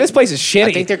I was like, disgusting. this place is shitty.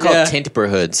 I think they're called Yeah.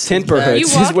 Tintperhoods. Timberhoods You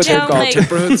is walk what they're down called.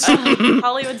 like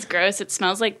Hollywood's gross. It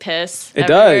smells like piss. It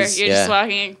everywhere. does. You're Yeah. just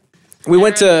walking. We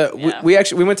went to Yeah.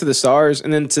 we went to the Stars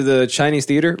and then to the Chinese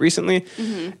theater recently,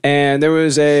 Mm-hmm. and there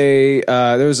was a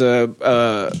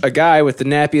guy with the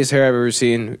nappiest hair I've ever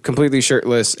seen, completely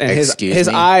shirtless, and Excuse his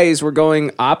me? eyes were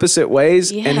going opposite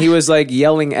ways, Yeah. and he was like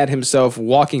yelling at himself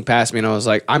walking past me, and I was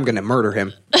like, I'm gonna murder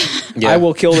him. Yeah. I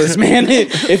will kill this man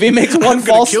if he makes one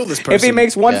false. kill this If he person.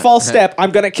 makes one Yeah. false step,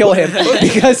 I'm gonna kill him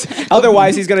because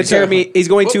otherwise he's gonna tear me. He's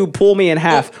going to pull me in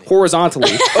half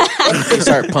horizontally. You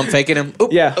start pump faking him.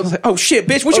 Oop. Yeah. I was like, oh shit,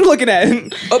 bitch, what you looking at?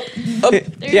 Up.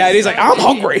 Yeah, and he's like, I'm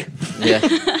hungry. Yeah.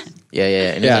 Yeah.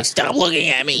 And Yeah. he's like, stop looking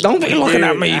at me. Don't be looking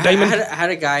at me, I Damon. had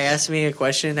a guy ask me a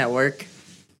question at work,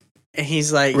 and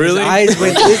he's like, Really? his eyes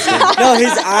went this No,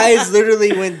 his eyes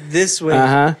literally went this way.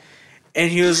 Uh-huh. And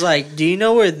he was like, "Do you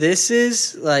know where this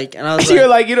is?" Like, and I was You're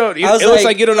like, like, you don't. It I was looks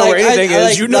like you don't know where anything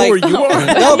is. You know where you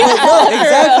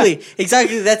are.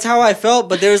 Exactly. That's how I felt.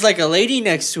 But there was like a lady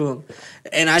next to him,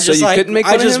 and I So just you like, couldn't make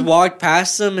I fun of just him? walked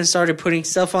past him and started putting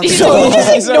stuff on the So you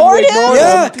just ignored him?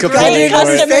 Yeah, Completely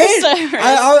Customer ignored. service.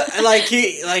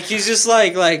 I he's just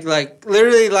like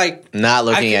literally like. Not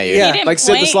looking at you. Yeah. He didn't Like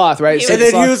Sid the point. Sloth, right? He Sid And the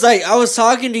then Sloth. he was like, "I was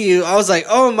talking to you." I was like,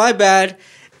 "Oh, my bad."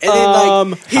 And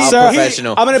then How sir,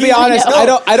 professional. I'm gonna be honest. No.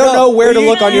 I don't know where to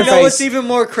look on your You know what's face. even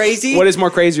more crazy? What is more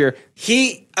crazier?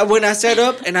 When I sat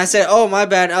up and I said, "Oh, my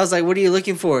bad," I was like, "What are you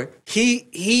looking for?"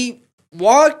 He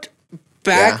walked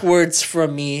backwards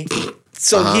from me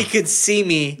so he could see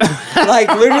me, like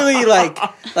literally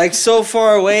like so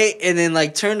far away, and then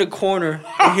like turned a corner.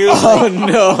 And he was like,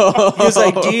 no. he was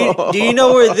like, "Do you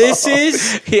know where this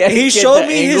is?" He had to He get showed the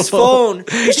me his angle. phone.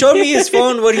 He showed me his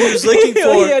phone, what he was looking He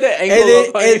for, had to and angle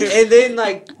up on you. then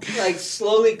like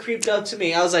slowly creeped up to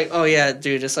me. I was like, "Oh yeah,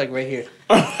 dude, it's like right here."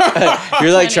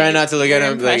 You're like trying not to look at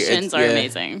Your him. Like, impressions are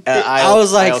amazing. I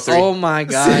was like, aisle 3. "Oh my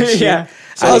gosh!" Yeah.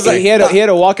 So I was like, he had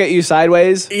to walk at you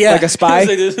sideways, like a spy.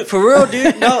 For real,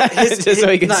 dude. No, Just so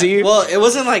he could see you? Well, it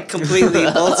wasn't like completely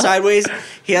both sideways.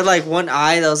 He had like one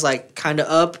eye that was like kind of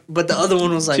up, but the other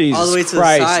one was like all the way to Jesus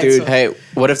Christ, the side. dude. so- Hey,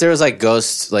 what if there was like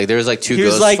ghosts? Like there was like two He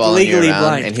was, ghosts like, following you legally around,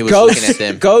 blind. and he was looking at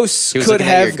them. Ghosts He was could looking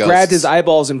at your have grabbed ghosts. his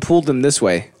eyeballs and pulled them this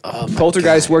way. Oh my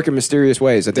Poltergeists God. work in mysterious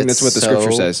ways. I think that's what the That's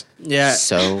scripture so- says. yeah,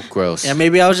 So gross. yeah.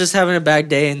 Maybe I was just having a bad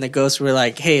day, and the ghosts were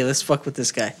like, "Hey, let's fuck with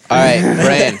this guy." All right,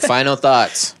 Brian. Final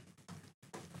thoughts.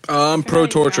 I'm pro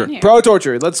torture. Pro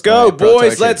torture. Let's go, All right, pro boys.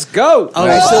 torture. Let's go. Oh,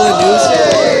 we're still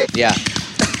in news. Yeah.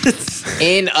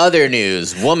 In other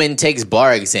news, woman takes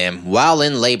bar exam while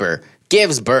in labor,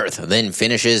 gives birth, then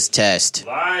finishes test.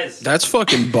 Lies. That's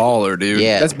fucking baller, dude.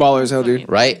 Yeah, That's baller as hell, dude.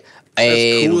 right.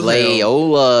 A cool as hell.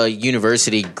 Loyola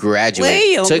University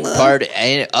graduate took part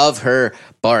of her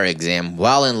bar exam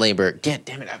while in labor. God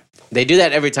damn it! They do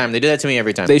that every time. They do that to me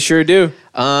every time. They sure do.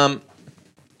 I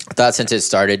thought since it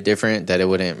started different that it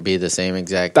wouldn't be the same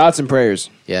exact. Thoughts and prayers.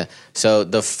 Yeah. So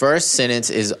the first sentence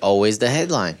is always the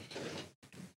headline.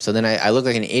 So then I look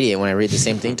like an idiot when I read the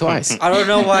same thing twice. I don't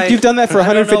know why You've done that for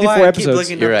I don't know why 154 I keep episodes.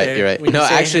 looking You're up right. there You're right. when No, you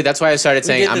say- actually, that's why I started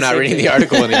saying did I'm the not same reading thing. the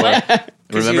article anymore.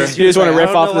 'Cause Remember? he You just was wanna like, riff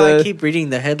I don't off know why the- I keep reading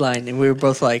the headline, and we were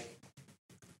both like,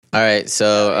 All right.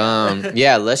 So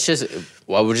yeah, let's just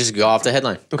we'll just go off the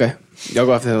headline. Okay. Y'all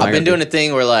go off the headline. I've been doing a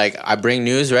thing where like I bring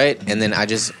news right, and then I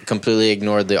just completely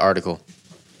ignored the article.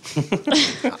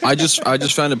 I just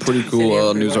found a pretty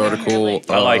cool news article.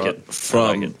 I like it. From I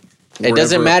like it. It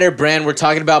doesn't wherever- matter, Brand. We're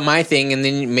talking about my thing, and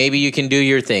then maybe you can do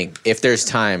your thing if there's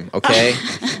time. Okay.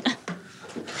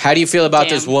 How do you feel about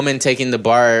this Damn. woman taking the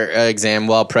bar exam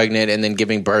while pregnant and then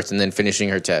giving birth and then finishing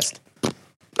her test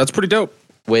That's pretty dope.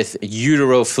 with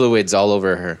utero fluids all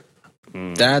over her?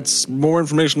 That's more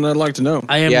information I'd like to know.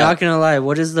 "I am Yeah. not gonna lie.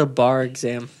 What is the bar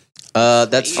exam?"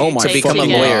 That's Oh my to become a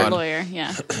fucking lawyer. God.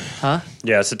 Yeah.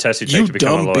 Yeah, it's a test you take You to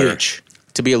become dumb a lawyer. bitch.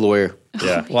 To be a lawyer.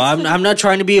 Yeah. Well, I'm not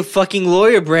trying to be a fucking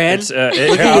lawyer, Brand. It's, Look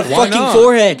here, at your why fucking not?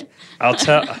 forehead. I'll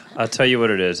tell you what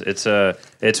it is.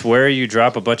 It's where you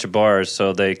drop a bunch of bars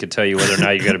so they could tell you whether or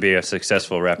not you're going to be a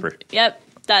successful rapper. Yep.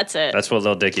 That's it. That's what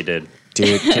Lil Dicky did.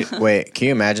 Dude, wait, can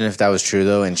you imagine if that was true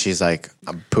though? And she's like,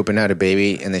 I'm pooping out a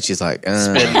baby, and then she's like,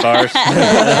 Spitting bars.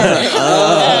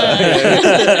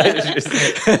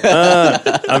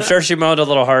 I'm sure she moaned a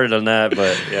little harder than that,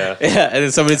 but yeah. yeah, and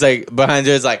then somebody's like behind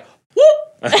her is like,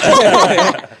 whoop.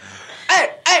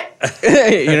 You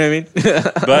know what I mean?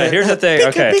 But here's the thing.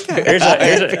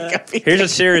 Okay, here's a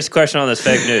serious question on this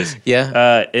fake news.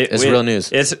 Yeah, it's real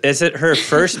news. Is it her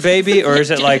first baby or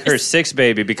is it like her sixth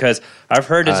baby? Because I've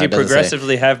heard as you it doesn't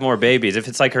progressively have more babies, if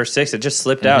it's like her sixth, it just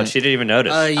slipped out. She didn't even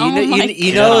notice. You Oh know, my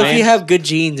you God. know, what I if mean? you have good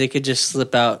genes, it could just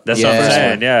slip out. That's what I'm Yeah.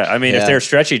 saying. Yeah, I mean, Yeah. if they're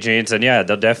stretchy jeans, then yeah,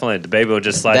 they'll definitely the baby will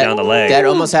just slide down the leg. That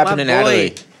almost happened my to boy.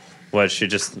 Natalie. What? She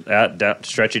just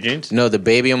stretchy jeans? No, the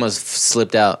baby almost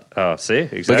slipped out. Oh, see,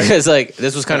 exactly. Because like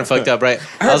this was kind of fucked up, right?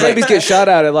 I was babies get shot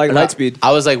at like light speed.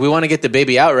 I was like, we want to get the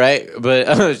baby out, right? But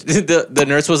the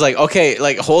nurse was like, okay,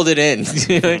 like hold it in,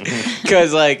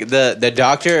 because like the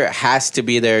doctor has to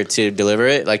be there to deliver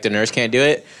it. Like the nurse can't do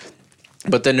it.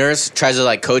 But the nurse tries to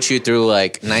like coach you through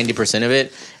like 90% of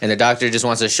it, and the doctor just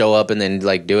wants to show up and then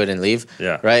like do it and leave.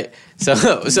 Yeah. Right.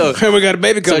 So we got a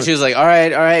baby coming. So she was like, all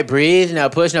right, breathe, now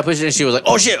push. And she was like,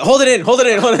 oh shit, hold it in. It's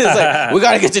like, we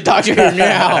gotta get the doctor here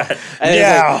now. And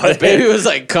it's like, the baby was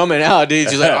like coming out, dude.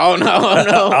 She's like, oh no.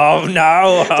 Oh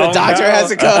no. The doctor has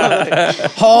to come. Like,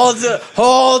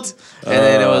 hold. And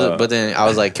then but then I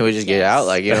was like, can we just get it out?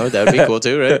 Like, that'd be cool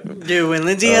too, right? Dude, when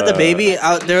Lindsay had the baby,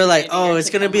 they were like, oh,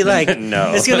 it's going to be like,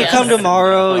 No. it's going to come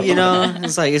tomorrow,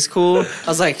 It's like, it's cool. I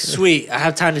was like, sweet. I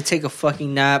have time to take a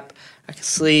fucking nap. I can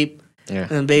sleep. Yeah. And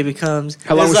the baby comes.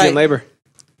 How long was she in labor?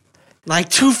 Like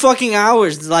 2 fucking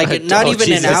hours. Like, not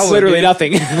even an hour. That's literally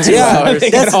nothing. Yeah,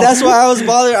 that's why I was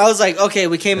bothered. I was like, okay,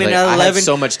 we came in at 11. I have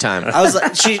so much time. I was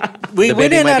like, we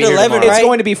went in at 11, right? It's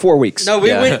going to be 4 weeks. No,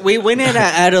 we went in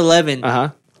at 11.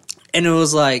 And it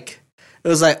was like,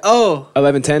 oh,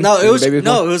 11:10. No, it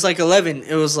was like 11.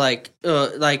 It was like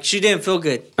she didn't feel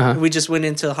good. We just went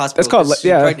into the hospital. That's called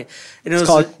pregnant. And it was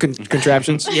called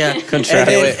contraptions. Yeah,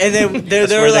 Contractions. And then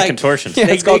they were like contortions.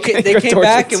 They came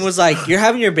back and was like, "You're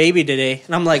having your baby today,"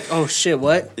 and I'm like, "Oh shit,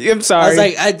 what?" I'm sorry. I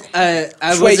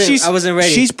was like, I wasn't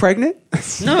ready. She's pregnant.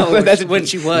 No, that's when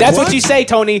she was. That's what you say,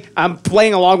 Tony. I'm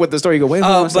playing along with the story. You go, wait.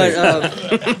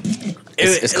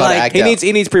 It's called act he out.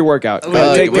 needs pre-workout. Did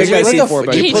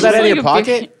you pull that out of your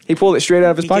pocket? He pulled it straight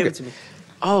out of his pocket. Gave it to me.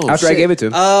 Oh, after shit. I gave it to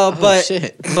him.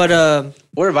 But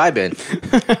where have I been?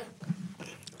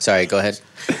 Sorry, go ahead.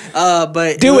 But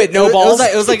balls.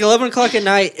 It was like 11 o'clock at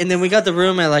night, and then we got the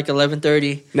room at like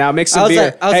 11:30. Now mix some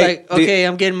beer. I was like, okay,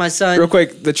 I'm getting my son. Real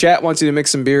quick, the chat wants you to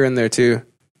mix some beer in there too.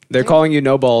 They're calling you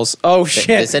no balls. Oh shit!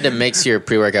 They said to mix your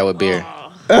pre-workout with beer.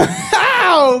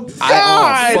 Oh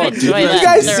God! Did you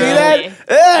guys see that?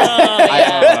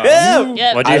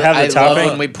 What do you have I the topping? love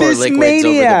when we pour This liquids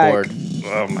maniac. over the board.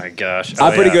 Oh my gosh!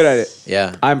 I'm pretty good at it.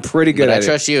 Yeah, I'm pretty good but at I it.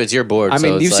 trust you. It's your board. I mean, so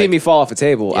you've it's seen like, me fall off a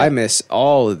table. Yeah. I miss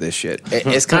all of this shit.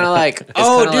 It's kind of like Dude,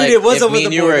 it was if over me the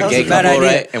and you board. were That a was gay a bad couple,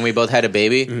 idea. right? And we both had a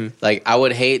baby. Like I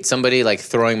would hate somebody like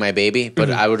throwing my baby, but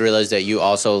I would realize that you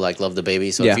also like love the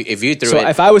baby. So Yeah. if you threw So it,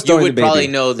 if I was you throwing would the baby, probably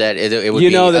know that it would be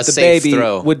that a the safe baby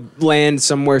throw. would land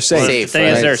somewhere safe. Well, safe, the thing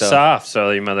is, right? they're So- soft,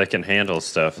 so your mother can handle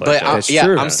stuff like But that. That's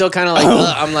true. I'm still kind of like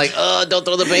I'm like, don't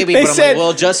throw the baby. They But I'm said- like,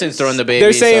 well, Justin's throwing the baby.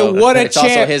 They're saying, so what a it's also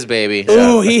champ. his baby.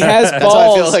 Ooh, he has That's how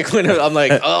I feel balls. like when I'm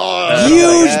like, oh,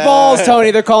 Huge yeah. balls,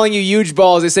 Tony. They're calling you huge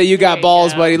balls. They say you got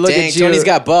balls, buddy. Look Dang, at you. Tony's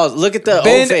got balls. Look at the old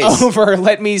Bend face. over.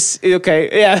 Let me.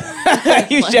 Okay, yeah.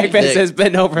 Huge Jack Ben says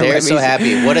bend over. They're let so me see.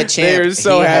 happy. What a champ. They're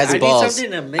so he happy. has I need balls.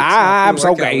 something to mix I'm so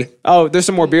pre-workout gay. with. Oh, there's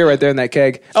some more beer right there in that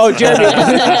keg. Oh, Jeremy.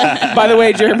 By the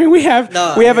way, Jeremy, we have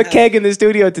a keg in the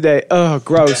studio today. Oh,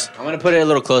 gross. I'm gonna put it a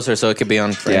little closer so it could be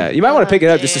on frame. Yeah, you might want to pick it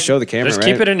up just to show the camera. Just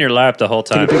right? keep it in your lap the whole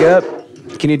Can you time. pick it up?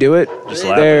 Can you do it? Just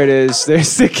lap There it. it is.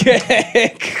 There's the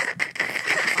keg.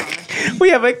 We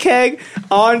have a keg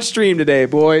on stream today,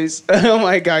 boys. Oh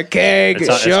my god, keg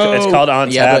It's show. it's called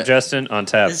on Yeah, tap, but- Justin. On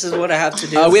tap. This is what I have to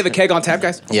do. We have a keg on tap,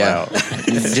 guys. Yeah.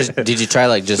 Did you try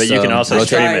like just? But you can also rotate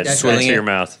stream it, it swilling into it? your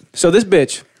mouth. So this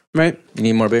bitch, right? You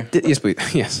need more beer? Yes, please.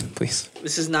 Yes, please.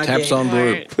 This is not Taps gay. on brew.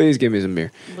 Alright. Please give me some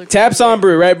beer. Taps on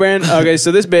brew, right, Brand? Okay,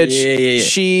 so this bitch, Yeah.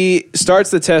 she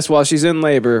starts the test while she's in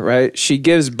labor, right? She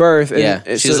gives birth. And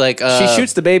Yeah, she's like, she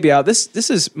shoots the baby out. This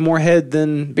is more head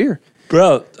than beer.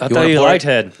 Bro, I wanna thought you pour liked it?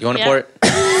 head. You want to Yeah. pour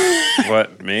it?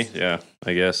 What, me? Yeah,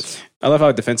 I guess. I love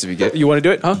how defensive you get. You want to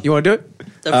do it? Huh? You want to do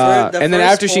it? The and then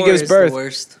first after she four gives is birth- the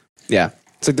worst. Yeah.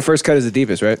 It's like the first cut is the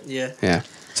deepest, right? Yeah. Yeah.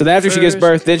 So then after she gives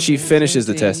birth, then she finishes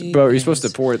the test. Bro, you're supposed to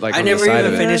pour it like I on never the side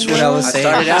even of it. finished what I was saying.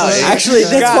 started out. Actually,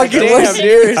 that's God fucking damn, worse.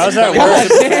 dude. How's that God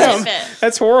worse? damn.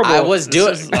 That's horrible. I was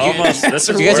doing. Almost. This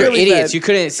is You guys are worse. idiots. bad. You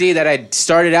couldn't see that I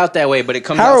started out that way, but it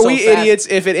comes How out are so we fast. idiots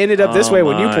if it ended up this Oh way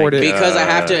when you my poured it? Because I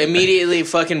have to immediately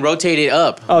fucking rotate it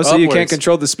up. Oh, so you can't upwards.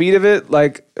 control the speed of it?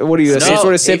 Like, what are you, some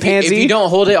sort of chimpanzee? If you don't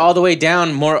hold it all the way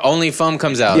down, only foam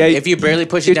comes out. Yeah, if you barely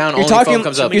push it down, you're only talking, foam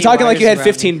comes up. You're talking like you had wires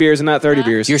 15 beers and not 30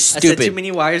 beers. You're I said too stupid.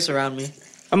 many wires around me.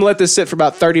 I'm going to let this sit for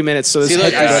about 30 minutes. So this See,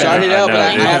 look, head- I started out, know, but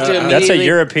I dude. have to That's a immediately.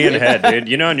 European head, dude.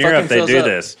 You know, in Europe they fills do up.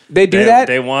 this. They do that?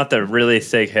 They want the really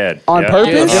thick head On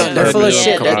purpose? Dude, they're full of Yeah,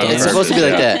 shit. they're It's on supposed to be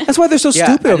like that. That's why they're so Yeah,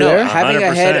 stupid I over know. there. Having a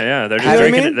 100%. head, Yeah, they're you just know what I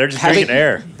drinking. mean? They're just Having- drinking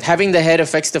air. Having the head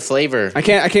affects the flavor. I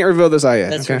can't reveal this out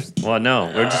yet. That's Okay. Well, no,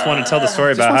 we just want to tell the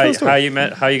story about wanna tell the story.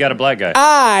 how you got a black guy.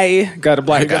 I got a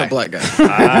black I got guy. a black guy.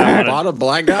 I wanna- Bought a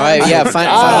black guy. All right, yeah, find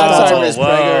Ah, out Whoa, this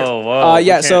Prager. whoa.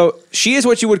 Yeah, we so she is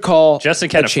what you would call Justin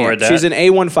can't a champ. afford that. She's an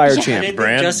A1 fire champ. didn't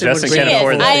Brand, Justin Justin would can't bring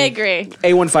afford it. that. I agree.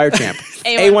 A1 fire champ.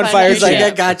 A1 fire He's like, I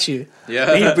champ. got you.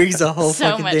 Yeah. He brings the whole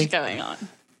So fucking much thing. going on.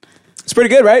 It's pretty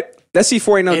good, right? That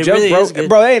C4 ain't no It joke, really bro. is good.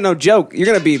 Bro, that ain't no joke. You're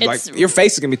gonna be like, It's your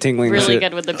face is gonna be tingling. and Really shit.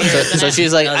 good with the beer. isn't So it?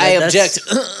 she's like, No, I that's- object.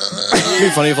 It'd be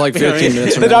funny if like 15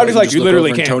 minutes from The now, doctor's like, just you look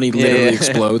literally over and can't. Tony Yeah, literally yeah.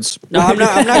 explodes. No, I'm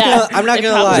not Yeah, gonna it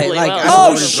lie. probably Like, will.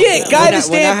 Oh shit! Guy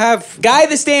the have Guy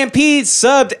the Stampede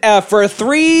subbed for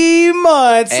 3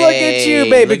 months. Look at you, Hey,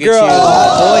 baby look at girl. you.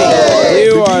 Oh, boy,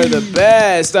 you are the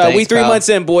best. Thanks, we 3 pal. months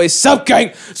in, boys. Sub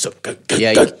gang. Sub gang.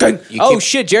 Yeah, gang, gang. you Oh keep-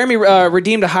 shit! Jeremy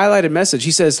redeemed a highlighted message.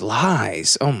 He says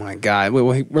lies. Oh my god. We're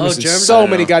missing Jeremy? so I don't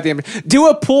many know. goddamn. Do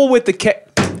a pull with the keg.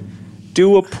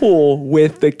 Do a pull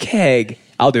with the keg.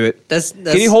 I'll do it. that's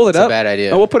Can you hold it That's a up? bad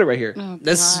idea. Oh, we'll put it right here.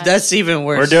 that's even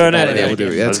worse. We're doing Bad it. idea. We'll do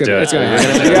it. Yeah, Let's that's do good.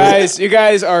 it. That's good. You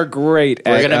guys are great.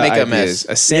 We're at, gonna make a ideas.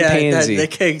 mess. A Yeah, chimpanzee. the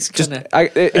keg's Just, gonna.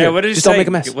 Hey, what did he just say? don't make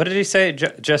a mess. What did he say,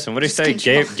 Justin? What did he say?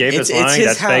 control. Gabe It's is lying. his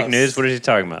That's fake house. news. What is he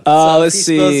talking about? Let's he's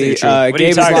supposed to see. be true. What are you Gabe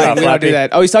is talking lying. about, We don't do Flappy? that.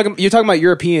 Oh, you're talking about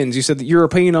Europeans. You said that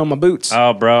European on my boots.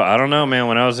 Oh, bro, I don't know, man.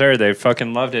 When I was there, they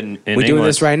fucking loved it in We're England. doing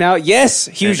this right now. Yes,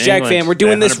 huge In Jack England, fan. We're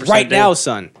doing they this 100% right do. now,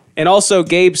 son. And also,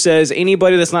 Gabe says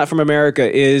anybody that's not from America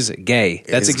is gay.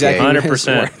 That's Is exactly gay.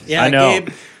 100%. Yeah, I know. Gabe,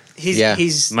 he's Yeah.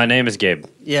 he's My name is Gabe.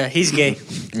 yeah, he's gay.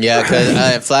 Yeah,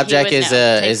 because Flapjack would is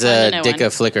know. a Takes is one to a know dick one.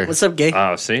 of flicker. What's up, gay?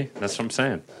 Oh, see, that's what I'm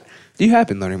saying. You have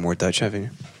been learning more Dutch, haven't you?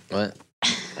 What?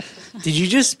 Did you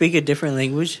just speak a different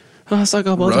language?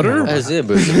 Rudder? That's it,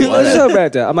 bro.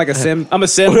 I'm like a sim. I'm a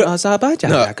sim. Ooh,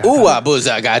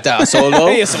 buzagata solo.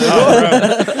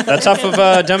 Oh, bro. That's off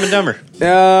of Dumb and Dumber.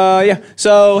 Yeah.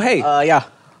 So hey, Yeah.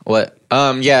 What?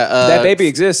 Yeah. that baby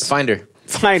exists. Find her.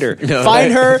 Find her. No.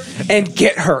 Find her and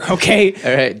get her. Okay.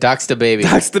 All right. Dox the baby.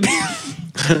 That's the.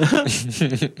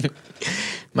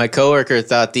 My coworker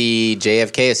thought the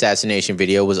JFK assassination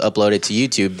video was uploaded to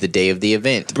YouTube the day of the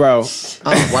event. Bro.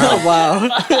 Oh wow,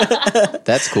 Wow.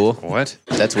 that's cool. What?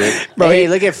 That's weird. Bro, Hey, he-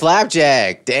 look at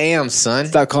Flapjack. Damn, son.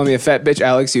 Stop calling me a fat bitch,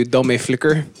 Alex. You dumb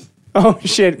flicker. Oh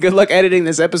shit! Good luck editing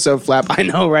this episode, Flap. I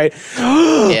know, right?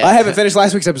 Yeah. I haven't finished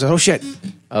last week's episode. Oh shit!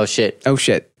 Oh shit. Oh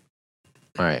shit!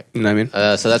 All right. You know what I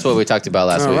mean? So that's what we talked about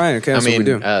last All week. right, okay, that's I what we mean,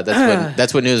 do.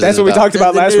 that's what news. That's is what we about. talked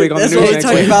about last week on the That's news. what we next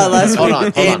talked week. about last Hold week. on,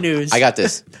 hold And on. news. I got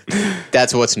this.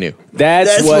 That's what's new.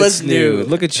 That's what's what's new. new.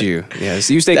 Look at you. Yes,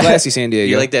 you stay classy, San Diego.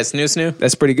 You like that snoo?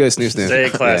 That's pretty good, snoo. Stay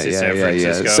classy, San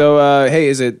Francisco. So, hey,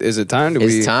 is it time?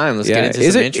 It's time. Let's get into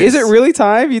is some it interests. is it really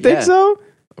time? You think Yeah. so?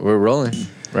 We're rolling,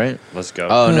 right? Let's go.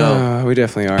 Oh no, We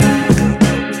definitely are.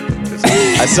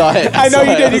 I saw it. I know saw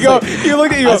you it. did. I You was go. like- You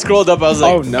looked at you. I Go, scrolled up. I was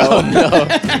like, oh no.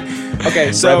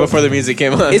 Okay, so right before the music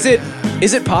came on. is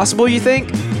it possible? You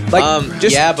think? Like,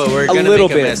 just yeah, but we're a gonna little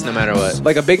make a bit. mess no matter what.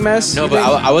 Like a big mess? No, you but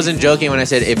think? I wasn't joking when I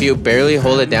said if you barely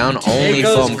hold it down, only It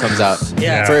goes- foam comes out.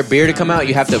 Yeah. For a beer to come out,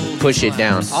 you have to push it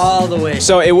down all the way.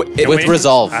 So it with we-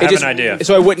 resolve. I it have just, an idea.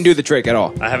 So it wouldn't do the trick at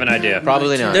all. I have an idea.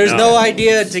 Probably not. There's No. no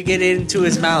idea to get it into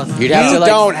his mouth. You'd have You to like.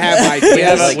 don't have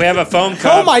ideas. We have a foam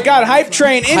cup. Oh my god, hype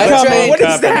train incoming! train What cup,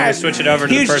 is and that? you switch it over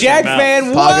to the Huge person's Jack mouth.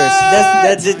 fan. What?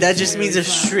 Poggers. That just means a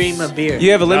stream of beer.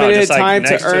 You have a No, limited just, like, time to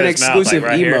next earn his mouth, exclusive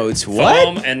like right here. emotes. What?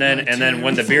 Foam, and then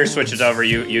when the beer switches over,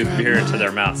 you peer into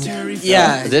their mouth.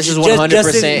 Yeah. This is Just-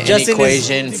 100% an Justin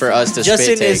equation for us to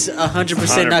Justin spit is take.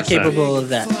 100% not 100%. capable of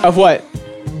that. Of what?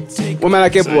 What am I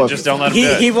not capable So of? just don't let him do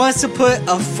it. He wants to put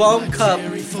a foam cup.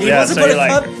 He Yeah, wants to so put a you're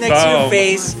like, cup next to your foam.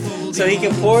 face so he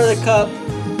can pour the cup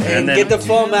and And then- get the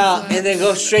foam out and then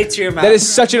go straight to your mouth. That is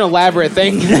such an elaborate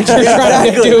thing that you're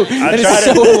trying to do. That is tried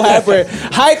so it. elaborate.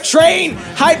 Hype train!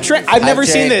 Hype train! I've never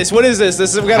train. seen this. What is this?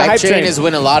 This is we got a Hype hype train train. is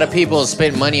when a lot of people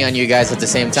spend money on you guys at the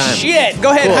same time. Shit! Go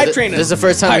ahead, Cool. hype train. This is the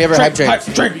first time we ever hype train. Hype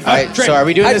train. All right, so are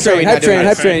we doing Hype this or are we train, not doing hype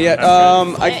this? train,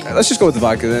 yeah. Let's just go with the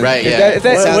vodka then. Right, If yeah. that- if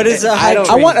that- What is a I hype don't-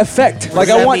 I train? want effect. Like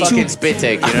does I that want mean? Fucking to. spit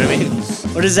take, you know what I mean?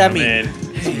 What does that I mean? mean,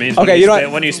 it means Okay, when you know spit,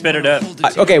 what? when you spit it up.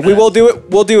 Okay, we will do it.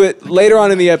 We'll do it later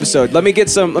on in the episode. Let me get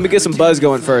some buzz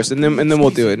going first, and then we'll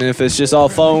do it. And if it's just all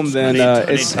foam, then I need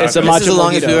it's a tacos. This macho is the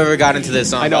longest mojito. we've ever got into this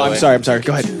song. I know. by the I'm way. sorry. I'm sorry.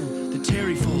 Go ahead.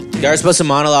 You guys supposed to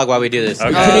monologue while we do this.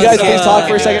 Okay. Can you guys please talk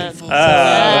for a second?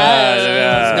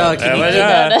 No,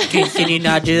 can you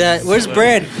not do that? Where's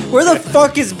Brand? Where the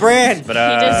fuck is Brand? But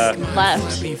He just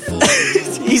left.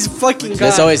 He's fucking gone.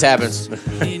 This always happens.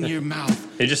 he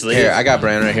just leaves. Here, I got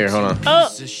Brand right here. Hold on. Oh,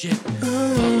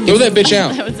 Throw that bitch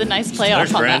out. that was a nice play There's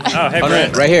off on Brent. that. Oh, hey, Hold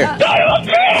on, Brent. right here.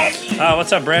 Oh,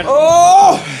 what's up, Brent?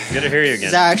 Oh, Good to hear you Is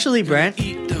again. that actually Brand?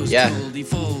 Yeah.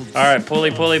 All right, pulley,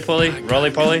 roly poly. And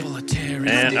you're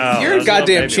that a was little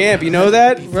goddamn baby. champ. You know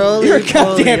that? Roly You're a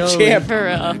goddamn poly, champ. For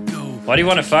real. Why do you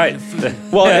want to fight?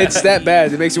 Well, it's that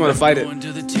bad. It makes you want to fight it. Oh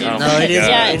No, my it is. God.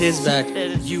 Yeah. It is bad.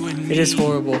 It is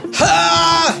horrible.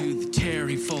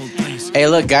 Hey,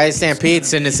 look, guys, Stampede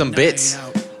sending some bits.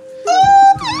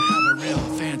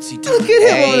 Look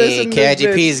at him over this. Hey,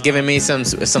 KIGP is giving me some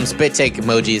spit take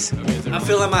emojis. I'm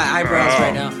feeling my eyebrows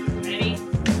right now.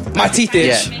 My teeth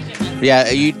itch. Yeah,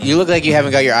 you look like you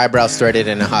haven't got your eyebrows threaded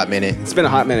in a hot minute. It's been a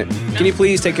hot minute. Can you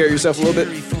please take care of yourself a little bit?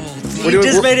 You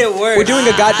just made it worse. We're doing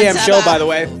a goddamn show, by the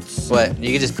way. What?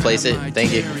 You can just place it.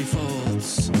 Thank you.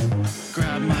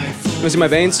 Want to see my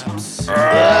veins?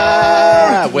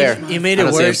 Where? You made I it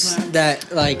don't see worse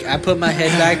that like I put my head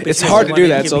back. It's hard to do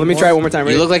that, so let me try it one more time. You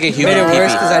Ready? look like a You human. made it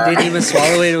worse pee-pee. because I didn't even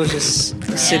swallow it. It was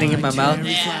just sitting in my mouth. All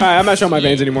right, I'm not showing my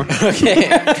veins anymore.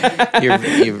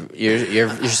 Okay. You're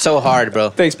so hard, bro.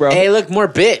 Thanks, bro. Hey, look, more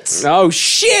bits. Oh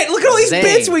shit! Look at all these Zang.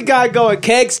 bits we got going.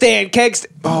 Keg stand.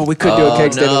 Oh, we could do a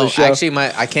keg stand on the show. Actually,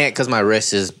 I can't because my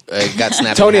wrist is got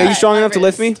snapped. Tony, in are you half. strong enough to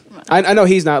lift me? I know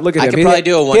he's not. Look at I him. could He- probably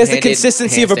do a He has the one-handed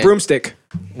consistency of a handstand. broomstick.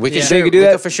 We Yeah. can So you could do we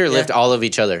that? could for sure lift all of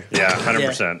each other. Yeah,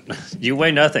 100%. You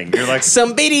weigh nothing. You're like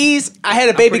Some biddies. I had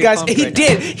a baby, pretty guys. pumped He right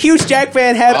did. Huge Jack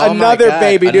fan had Oh my another God,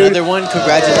 baby, dude. Another one.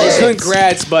 Congratulations.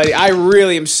 Congrats, buddy. I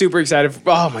really am super excited.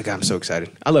 Oh my god, I'm so excited.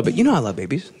 I love it. You know I love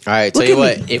babies. All right, tell Look you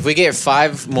at what. me. If we get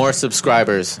 5 more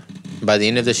subscribers by the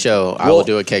end of the show, I will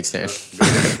do a cake stand.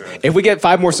 If we get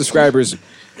 5 more subscribers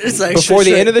It's like before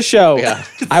the end of the show, Yeah.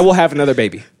 I will have another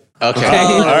baby. Okay. Okay?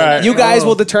 all right. You guys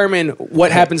will determine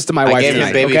what happens to my wife gave him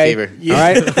tonight. baby okay? fever. All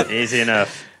right? Easy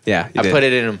enough. Yeah, you I did. put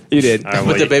it in him. You did. All right, Put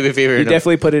well, the baby fever You in him.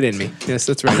 definitely put it in me. Yes,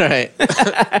 that's All right. right.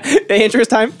 The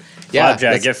interest time? Yeah,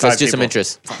 Flapjack, let's, get 5 let's do some people.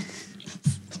 interest.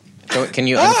 Can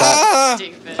you unclap?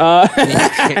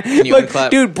 Can you Look, unclap?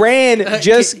 dude, Bran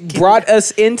just brought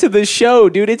us into the show,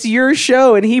 dude. It's your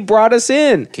show, and he brought us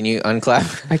in. Can you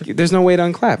unclap? There's no way to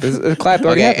unclap. A clap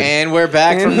already Okay, happened. and we're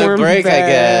back And from the we're break. I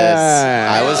guess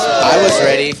back. I was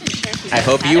ready. I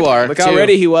hope you are. Look how too.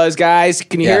 ready he was, guys.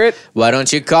 Can you Yeah. hear it? Why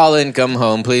don't you call and come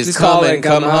home? Please Just come call and and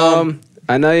come home.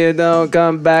 I know you don't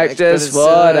come back just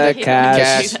for the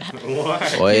cash.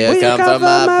 Where you come from,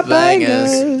 my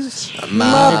bangers,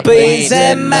 my beans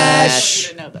and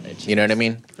mash. You know what I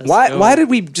mean? Why did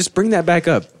we just bring that back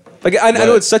up? Like I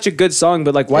know it's such a good song,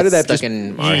 but like why did that stuck just?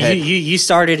 in our head? You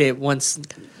started it once.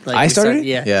 Like I you started it?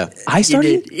 Yeah. Yeah. I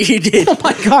started. You did. Oh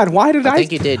my god! Why did I? I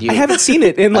think you did. I haven't seen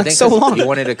it in I like think so 'cause long. You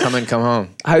wanted to come and come home.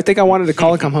 I think I wanted to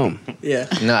call and come home. Yeah.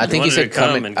 No, I think you wanted said to come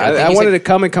come and and come I think I you wanted said to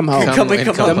come and come home. come and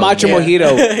come The home. Macho Yeah.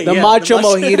 Mojito. The Yeah, Macho the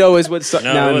Macho- Mojito is what.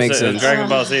 No, Now it was makes it was sense. Dragon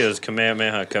Ball Z. It was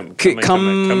Kamehameha. Come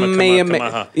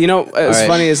Kamehameha. You know, it's right.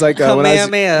 funny. It's like when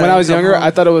I was younger, I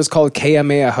thought it was called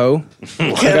Kamehameha Ho. I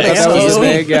thought that was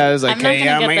big. Yeah, I was like I'm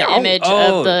not gonna get the image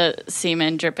Oh. of the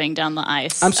semen dripping down the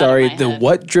ice. I'm sorry. The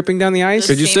what dripping down the ice?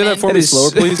 The Could you say that for semen. me That is-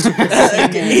 slower, please?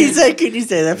 He's like, can you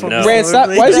say that for No. me? Brand, stop.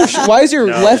 please? Why is your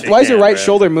No, left? she Why is your can't, right Brad.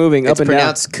 shoulder moving It's up and down?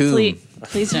 pronounced coon.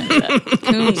 Please don't do that.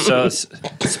 Coon. So,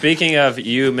 speaking of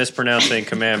you mispronouncing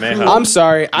Kamehameha, I'm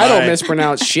sorry. I don't My-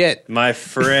 mispronounce shit. my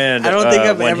friend, I don't think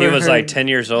I've when he ever was like heard- 10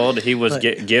 years old, he was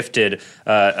gifted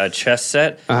a chess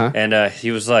set, and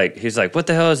he's like, "What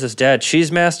the hell is this, Dad?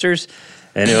 Cheese Masters?"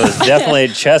 And it was definitely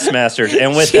Chess Masters.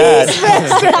 And with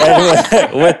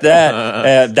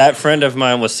that, that friend of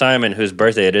mine was Simon, whose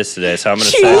birthday it is today. So I'm going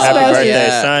to say Cheese happy Masters. birthday,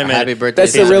 Yeah, Simon. happy birthday,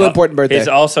 That's a real important birthday. He's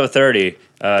also 30.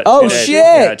 Oh, 2 days, shit.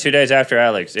 Yeah, 2 days after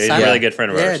Alex. He's a Simon. really good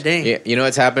friend of Yeah, ours. dang. Yeah, you know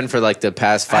what's happened for like the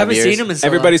past 5 I haven't years? seen him in so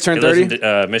Everybody's long. turned He lives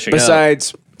 30. in Michigan.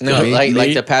 Besides, No, me.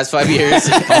 like the past 5 years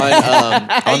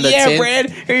on the yeah, 10th. Brad.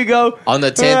 Here you go. On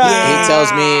the 10th, he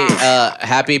tells me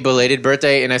happy belated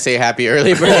birthday, and I say happy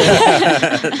early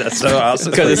birthday That's so awesome.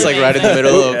 because it's like right in the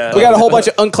middle of. Yeah. We got a whole bunch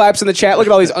of unclaps in the chat. Look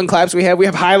at all these unclaps we have. We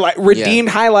have redeemed,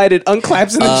 highlighted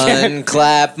unclaps in the chat.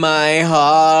 Unclap my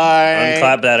heart.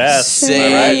 Unclap that ass. Say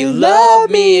Am I right? you love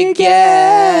me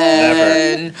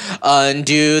again.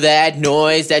 Undo that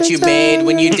noise that you made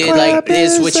when you did like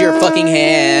this with your fucking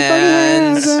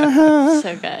hands.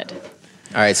 So good.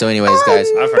 All right. So, anyways, guys.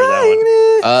 I've heard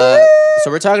that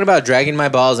So we're talking about dragging my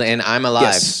balls and I'm alive.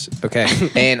 Yes. Okay.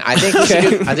 And I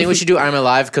think we should do I'm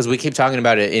alive because we keep talking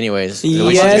about it anyways. We should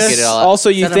just Yes. get it all out. Also,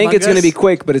 you Is that think Among it's going to Us? be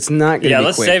quick, but it's not going to Yeah, be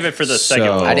let's quick. save it for the second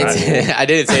one. I didn't say I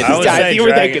this. would say You were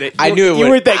drag- thinking it. I knew it You would.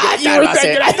 were thinking it. You were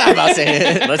thinking it. I thought about saying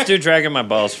it. Let's do dragging my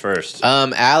balls first.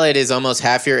 Aled is almost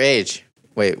half your age.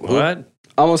 Wait, who? What?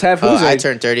 Almost half Oh, whose I age?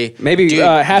 turned 30. Maybe Dude,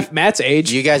 half Matt's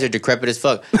age. You guys are decrepit as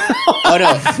fuck. Oh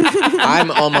no,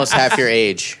 I'm almost half your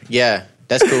age. Yeah,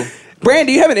 that's cool. Brand,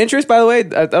 do you have an interest, by the way?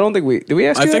 I don't think did we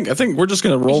ask you I think we're just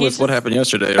gonna roll He with what just- happened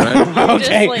yesterday, right?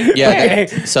 Okay. Just, like, Yeah, Okay.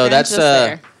 so Brand's that's just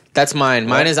there. that's mine.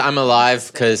 Mine is I'm alive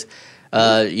because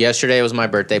Yesterday was my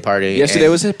birthday party. Yesterday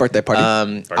was his birthday party.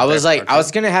 I was like, I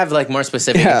was gonna have like more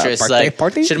specific interests. Birthday Like,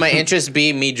 party? should my interest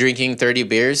be me drinking 30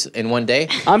 beers in one day?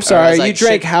 I'm Or sorry, I was like, you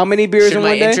drank how many beers should in my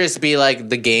one day? interest be like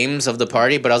the games of the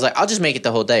party? But I was like, I'll just make it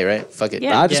the whole day, right? Fuck it.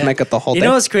 I'll just make it the whole You thing.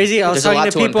 know what's crazy? I was There's a lot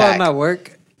talking to to people at unpack. my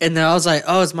work, and then I was like,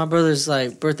 "Oh, it's my brother's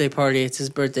like birthday party. It's his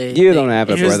birthday." You don't have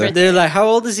a And he was- brother. They're like, "How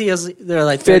old is he?" They're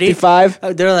like 30.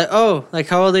 55? They're like, "Oh, like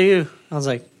how old are you?" I was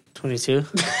like, 22.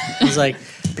 I was like,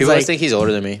 People always think he's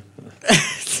older than me.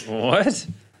 What?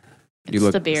 You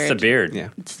look. the beard. It's the beard. Yeah.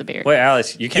 It's the beard. Wait,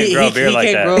 Alex, you can't grow a beard like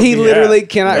can't that. grow He beard. literally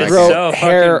cannot That's grow so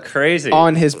hair fucking crazy.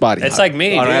 on his body. It's like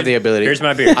me. I don't dude. have the ability. Here's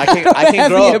my beard. I can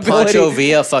have grow the a Pancho ability.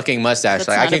 Villa fucking mustache. That's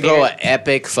Like I not a can grow beard. an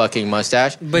epic fucking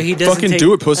mustache. But he doesn't Fucking take,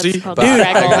 do it, pussy. That's called But-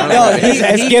 scraggle. No,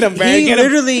 Let's get him, man. He Get him.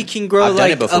 literally can grow I've done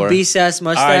like it before. a beast ass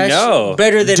mustache. know.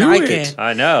 better than Do I it. can.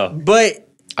 I know. But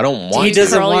I don't want he to.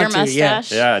 doesn't Curl your want to. Yeah.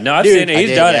 mustache. Yeah, no, I've Dude, seen it. I He's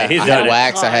did, done yeah. it. He's I done had it.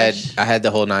 wax. Gosh. I had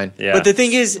the whole 9. Yeah. But the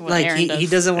thing is, What like Aaron he does.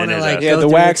 doesn't want to And like his Yeah, go the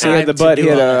through wax, he time had the to butt, do he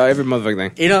had all that. every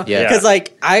motherfucking thing. You know, Yeah. because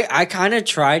like I kind of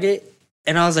tried it,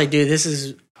 and I was like, dude, this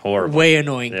is horrible. way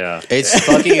annoying. Yeah. It's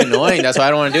fucking annoying. That's why I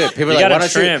don't want to do it. People are You like, gotta why don't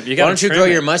trim. you? You Why gotta don't you trim grow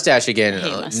it. your mustache again?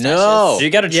 hate mustaches. No. So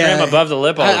you got to trim Yeah. above the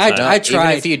lip all the I time. tried.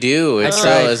 Even if you do, it I still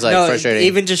tried. is like No, frustrating.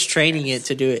 even just training it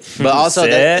to do it. but also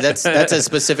That's it. that's a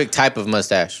specific type of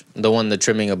mustache. The one the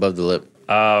trimming above the lip.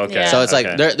 Oh, okay. Yeah. So it's Okay.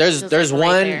 like there's Just there's like right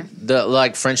one there. the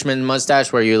like Frenchman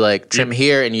mustache where you like trim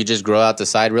here and you just grow out the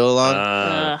side real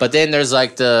long. But then there's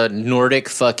like the Nordic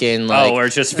fucking like where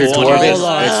it's just it's full Dwarven.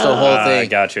 on. It's the whole I thing.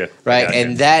 got you. Right,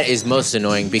 and that is most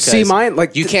annoying because See, mine,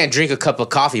 like, you can't drink a cup of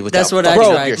coffee without That's what I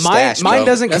fucking tried. up your Mine, stash, mine bro.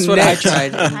 doesn't That's what I connect.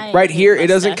 tried. Right here, it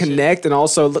doesn't Mustaches. connect, and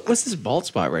also, look, what's this bald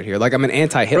spot right here? Like I'm an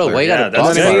anti-Hitler. Bro, why you got Yeah, a that's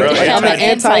bald good, spot? bro. Like, I'm an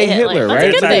anti-Hitler, That's right?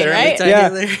 a good thing, Anti- right?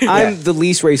 anti- Yeah, I'm the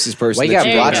least racist person. Why you that got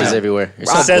There you blotches go. everywhere? You're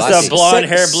so Says glossy. the blonde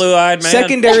hair, blue eyed man.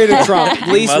 Secondary to Trump,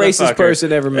 least racist Motherfucker.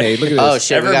 person ever made. Look at this. Oh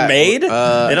shit! Ever we got, made? In a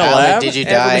Aled, lab? Did you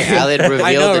die? Aled revealed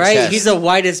I know, the right? chest. He's the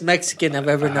whitest Mexican I've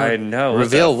ever known. I know.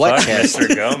 Reveal the what fuck, chest?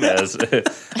 Mr. Gomez.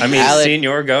 I mean, Alec,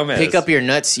 Senor Gomez. Pick up your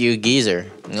nuts, you geezer.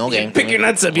 Okay. Pick your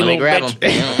nuts up, you Let me little grab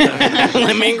them.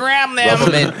 Let me grab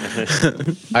Rub 'em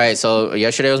in. All right, so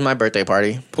yesterday was my birthday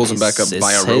party. Pulls him back up It's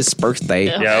by a rope. his birthday.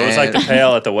 Yeah, it was like the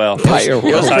pail at the well. By a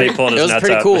That's how rope. he pulled his It was nuts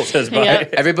pretty out. cool. with his butt. Yeah.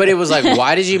 Everybody was like,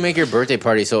 "Why did you make your birthday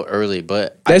party so early?"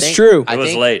 But I That's think- true. I It was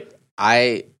think late.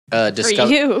 I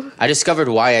discovered. you. I discovered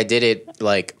why I did it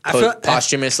like I feel-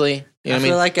 posthumously. You know I what I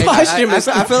feel mean? like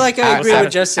I feel like I agree After-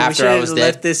 with Justin. We after should I have was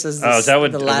left dead. this as Oh, is that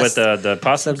with the last the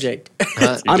pasta? subject.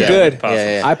 I'm Yeah, good.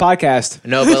 Yeah, yeah. I podcast.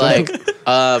 No, but like,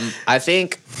 I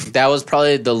think that was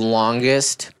probably the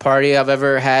longest party I've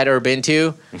ever had or been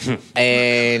to,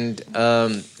 and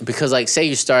because like, say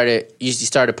you start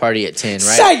a party at 10, right?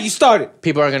 Say you started.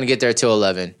 People aren't gonna get there till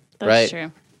 11, That's right?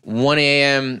 true. 1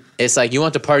 a.m. It's like you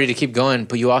want the party to keep going,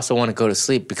 but you also want to go to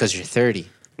sleep because you're 30.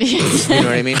 You know what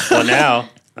I mean? Well, now.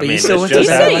 I you mean, still this went to just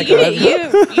bed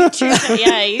happened. like you choose,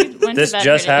 yeah, you went This to bed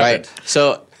just pretty- happened. Right.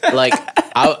 So like,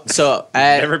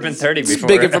 Never been 30 before.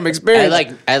 Speaking from experience.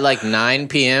 at like 9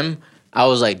 p.m. I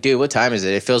was like, dude, what time is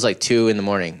it? It feels like 2 in the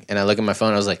morning. And I look at my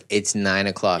phone. I was like, it's 9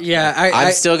 o'clock. Yeah,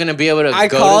 I'm still gonna be able to I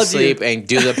go to called sleep you. and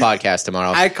do the podcast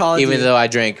tomorrow. I called even you. though I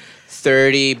drank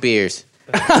 30 beers.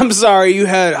 I'm sorry you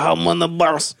had I'm on the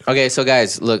bus. Okay, so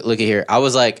guys, look at here. I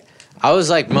was like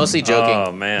mostly joking.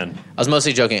 Oh man. I was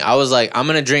mostly joking. I was like, I'm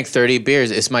gonna drink 30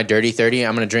 beers. It's my dirty 30.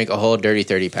 I'm gonna drink a whole dirty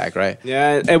 30 pack, right?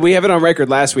 Yeah, and we have it on record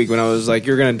last week when I was like,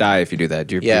 "You're gonna die if you do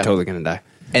that. You're Yeah. totally gonna die."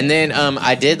 And then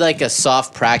I did like a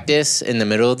soft practice in the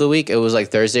middle of the week. It was like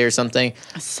Thursday or something.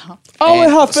 Oh, And-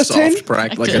 half a ten. Soft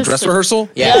practice, like a dress rehearsal.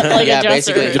 Yeah, like a yeah, dress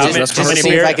basically. rehearsal. Just How many to see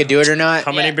if beer- I could do it or not.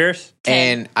 How many Yeah. beers?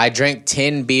 And I drank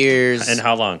 10 beers. And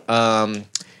how long?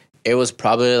 It was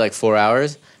probably like 4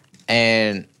 hours.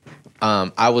 And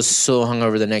I was so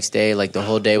hungover the next day. Like the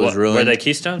whole day was ruined. Were they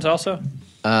Keystones also?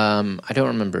 I don't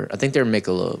remember. I think they're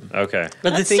Michelob. Okay.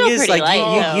 But the That's thing still is, pretty like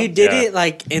light, you though. did Yeah. it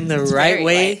like in the It's right very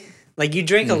way. light. Like you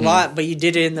drank a lot, but you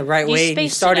did it in the right You way. And you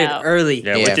spaced it started out. early.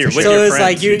 Yeah, Yeah, with your for with sure. So your it's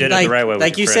friends, like you you did like it the right way. With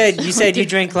like your you friends. said you said you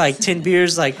drank like 10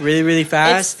 beers like really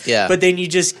fast. Yeah. But then you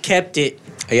just kept it.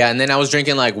 Yeah, and then I was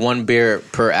drinking like 1 beer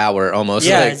per hour almost.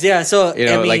 Yeah, Like, yeah. So you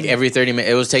know, I mean, like every 30 minutes.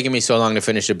 It was taking me so long to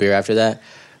finish a beer after that.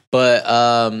 But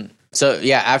so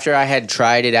yeah, after I had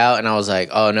tried it out and I was like,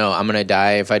 oh no, I'm gonna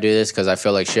die if I do this because I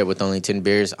feel like shit with only 10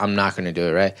 beers. I'm not gonna do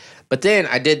it, right? But then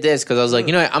I did this because I was like,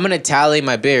 you know what? I'm gonna tally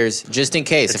my beers just in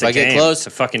case. It's If a I get game. close, It's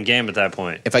a fucking game at that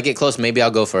point. if I get close, maybe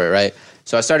I'll go for it, right?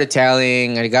 So I started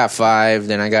tallying. I got 5,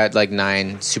 then I got like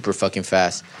 9, super fucking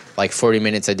fast. Like 40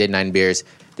 minutes, I did 9 beers.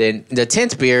 Then the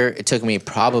 10th beer, it took me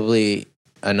probably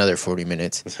another 40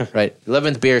 minutes, right?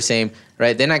 11th beer, same.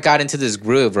 right? Then I got into this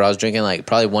groove where I was drinking like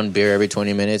probably one beer every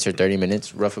 20 minutes or 30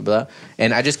 minutes, roughly blah.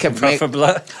 And I just kept I just kept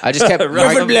I just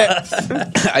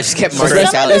kept marking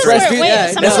calories.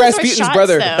 That's Rasputin's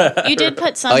brother. Though. You did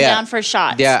put some down for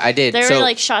shots. Yeah, I did. There were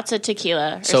like shots of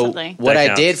tequila or something. What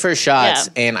I did for shots,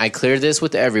 and I cleared this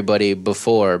with everybody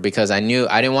before because I knew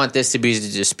I didn't want this to be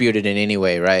disputed in any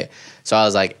way, right? So I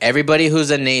was like, everybody who's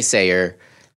a naysayer,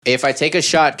 if I take a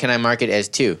shot, can I mark it as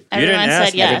 2? Everyone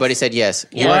said yes. Everybody said yes.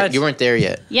 You weren't there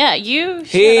yet. Yeah, you.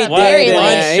 He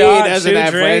doesn't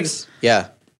have friends. Yeah.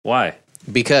 Why?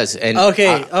 Because I talked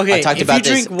if about you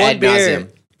this drink one ad beer, nauseum.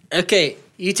 okay,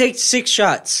 you take 6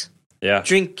 shots. Yeah.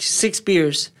 Drink 6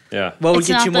 beers. Yeah. What would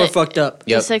get you more fucked up?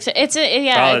 Yep. It's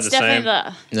definitely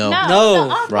the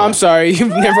No. I'm sorry, you've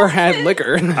never had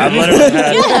liquor. I've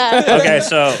literally had. Okay,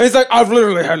 so it's like I've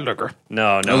literally had liquor.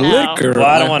 No. Liquor. Well,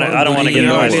 I don't want to get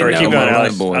into my story. Keep going,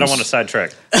 Alex. I don't want to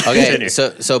sidetrack. Okay,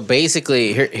 so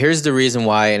basically, here's the reason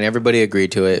why, and everybody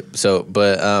agreed to it. So,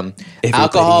 but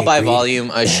alcohol by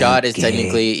volume, a shot is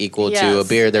technically equal to a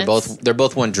beer. They're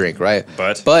both one drink, right?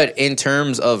 But in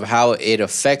terms of how it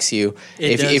affects you,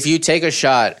 if you take a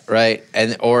shot, right,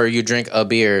 or you drink a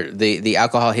beer, the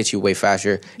alcohol hits you way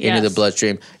faster into the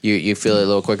bloodstream. You feel it a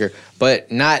little quicker. But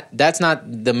that's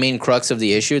not the main crux of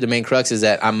the issue. The main crux is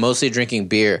that I'm mostly drinking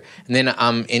beer, and then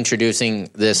I'm introducing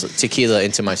this tequila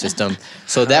into my system.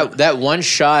 So that one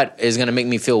shot is going to make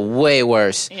me feel way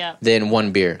worse than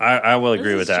one beer. I will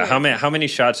agree with that. How many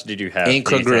shots did you have?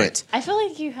 Incongruent. I feel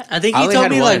like you. I think you told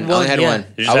me like one. I only had one.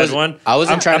 You just had one? I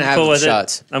wasn't trying to have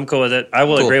shots. I'm cool with it. I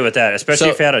will agree with that, especially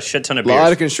if you had a shit ton of beers. A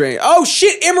lot of constraint. Oh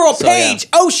shit, Emerald Page.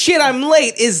 Oh shit, I'm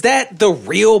late. Is that the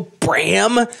real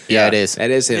Bram? Yeah, it is. That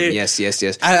is him. Dude.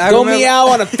 Yes. I Go remember- meow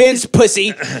on a fence,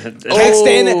 pussy.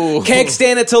 Can't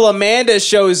stand it till Amanda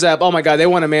shows up. Oh my god, they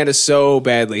want Amanda so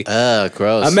badly.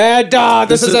 Gross. Amanda,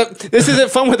 this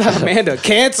isn't fun without Amanda.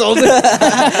 Canceled.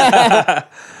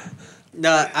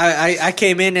 No, I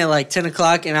came in at like 10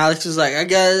 o'clock and Alex was like,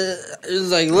 it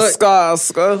was like, look.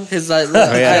 He's like, look,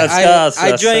 I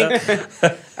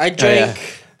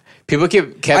drank. People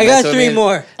kept I got 3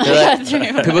 more.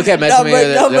 People kept messing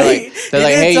with me. They're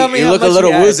like, hey, you look a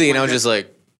little woozy. And I was just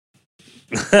like.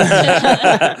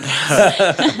 I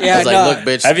was like, look,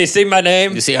 bitch. Have you seen my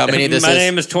name? You see how many this is? My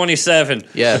name is 27.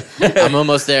 Yeah, I'm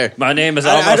almost there. My name is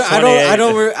almost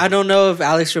 28. I don't know if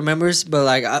Alex remembers, but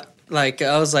I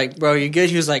was like, bro, you good?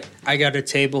 He was like, I got a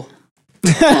table.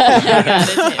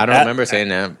 I don't remember saying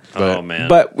that. But, oh man!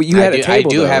 But you had a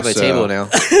table. I do have a table now.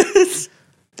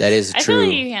 That is true. I feel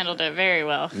like you handled it very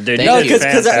well. Dude,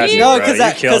 because I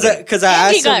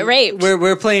asked he got raped.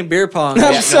 We're playing beer pong.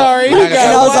 I'm sorry.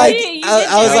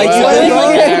 I was like,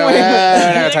 we're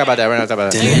not gonna talk about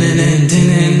that.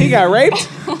 He got raped.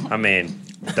 I mean,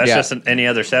 that's just any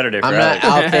other Saturday. For I'm Alex.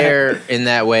 not out there in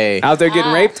that way. Out there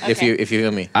getting raped. Okay. If you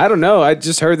feel me. I don't know. I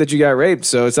just heard that you got raped,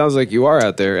 so it sounds like you are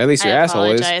out there. At least your asshole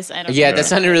is. Yeah, that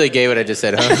sounded really gay. What I just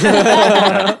said.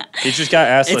 Huh? He just got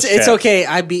assless. It's okay.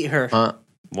 I beat her.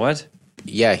 What?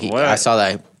 Yeah, I saw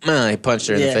that. He punched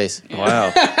her in the face.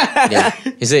 Wow. Yeah.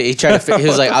 He tried to. He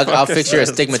was like, "I'll fix your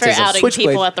astigmatism." For outing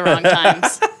people at the wrong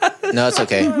times. No, it's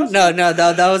okay. No,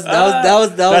 that was.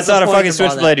 That's not a fucking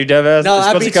switchblade, you dumbass. No, it's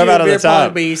I supposed beat to come you out on the beer pong,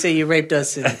 top. but you say you raped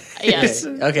us. Yes.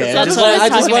 Okay. That's what I was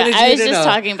talking about. I was just know.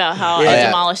 talking about how I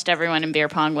demolished everyone in beer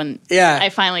pong when I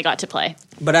finally got to play.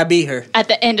 But I beat her at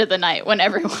the end of the night when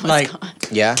everyone was gone.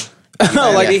 Yeah.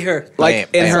 I beat her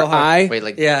in her eye. Wait,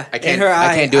 like yeah, I can't. in her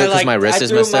eye. I can't do it because my wrist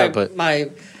is messed up. But my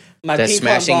that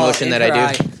smashing motion that I do.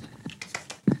 eye.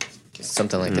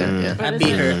 Something like that. Yeah. I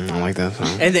beat her. I like that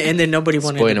sound. And then nobody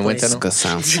wanted Boy to in a play. wind tunnel. Good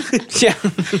sound. Yeah.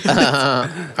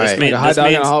 All right.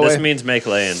 This means make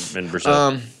lay in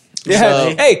Brazil. Yeah.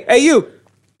 So, hey, you.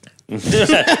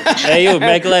 Hey, you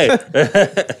make lay.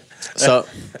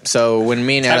 So when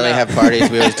me and Natalie have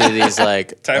parties, we always do these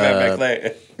like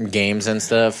games and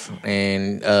stuff,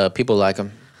 and people like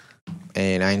them,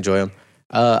 and I enjoy them.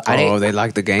 They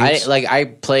like the games. I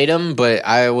played them, but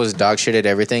I was dog shit at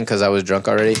everything because I was drunk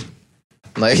already.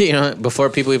 Like, before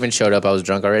people even showed up, I was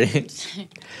drunk already.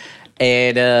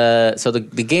 And so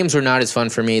the games were not as fun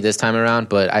for me this time around,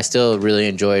 but I still really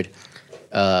enjoyed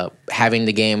having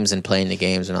the games and playing the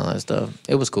games and all that stuff.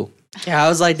 It was cool. Yeah, I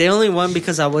was like, they only won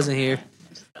because I wasn't here.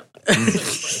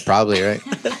 Probably, right?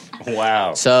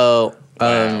 Wow. So,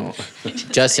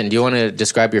 Justin, do you want to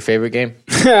describe your favorite game?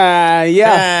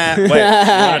 Yeah. Wait, you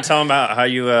want to tell him about how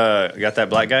you got that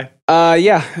black guy?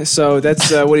 Yeah. So that's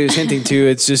what he was hinting to.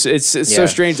 It's just it's so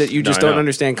strange that you just don't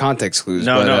understand context clues.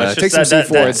 No, but, it's take just some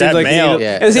C4. It seems like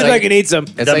it seems like you need some.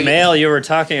 The male you were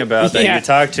talking about that you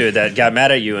talked to that got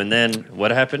mad at you, and then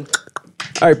what happened?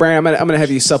 All right, Brian, I'm gonna have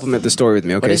you supplement the story with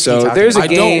me. Okay, is he so talking there's a I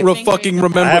game. don't fucking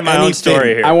remember I have my own anything.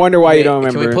 story here. I wonder why you don't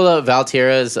remember. Can we pull up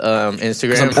Valtierra's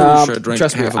Instagram? I'm pretty sure I drank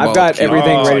Trust me, half a I've bottle got of tequila.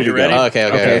 everything Oh, ready to you go. ready?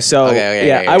 Okay. So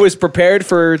Okay. I was prepared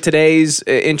for today's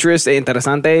interest,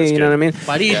 interesante. You know what I mean?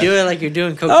 Why do you do it like you're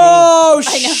doing cocaine? Oh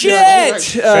shit!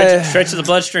 Straight to the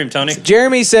bloodstream, Tony.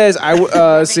 Jeremy says,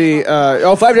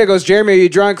 Flapjack goes, Jeremy, are you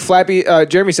drunk? Flappy,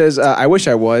 Jeremy says, I wish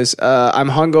I was. I'm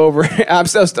hungover. I'm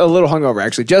still a little hungover,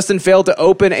 actually. Justin failed to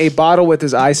open a bottle with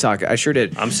his eye socket. I sure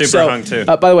did. I'm super hung, too.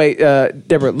 By the way,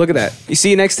 Deborah, look at that. You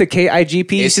see next to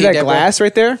KIGP, you see that Deborah? glass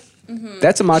right there?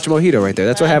 That's a matcha mojito right there.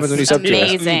 That's what happens when you sub to it.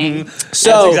 Amazing.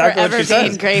 So, exactly what Forever she said. be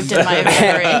engraved in my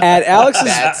memory. at Alex's...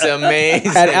 That's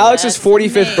amazing. At Alex's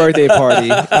 45th birthday party,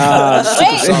 Wait,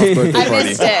 Soft birthday I party.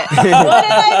 missed it. What did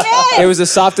I miss? it was the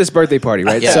softest birthday party,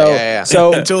 right? Yeah, so, yeah.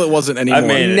 so Until it wasn't anymore.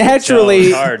 made it.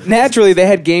 naturally, So hard. naturally, they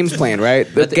had games planned, right?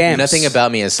 The games. Nothing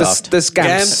about me is soft. The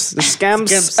scams, the scams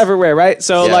Scams. everywhere, right?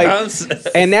 So Yeah.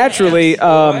 like, and naturally,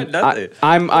 Nothing.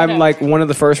 I'm like one of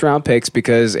the first round picks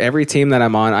because every team that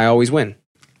I'm on, I always win.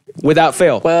 Without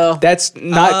fail. Well, that's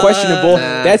not questionable.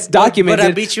 That's documented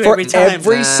but I beat you for every time.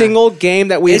 every single game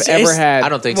that we've ever had. I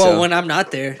don't think Well, so. when I'm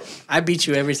not there, I beat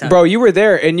you every time. Bro, you were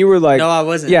there and you were like, No, I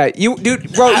wasn't. Yeah,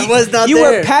 dude, bro, I was not you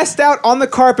there. were passed out on the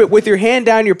carpet with your hand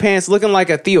down your pants, looking like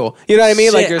a Theo. You know what I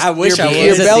mean? Like Shit, I wish your, I was. your He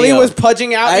is a belly Theo. was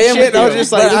pudging out I and am shit. a I was Theo,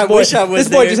 just like, but this I boy, wish I was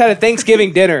this boy there. just had a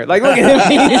Thanksgiving dinner. Like, look at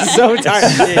him, he's so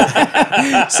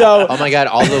tired. So oh my god,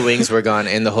 all the wings were gone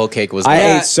and the whole cake was I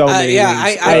gone. ate so many yeah,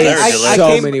 wings. I ate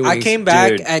so many I wings. came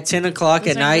back Dude. at 10 o'clock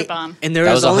at Those wings are night, bomb. and there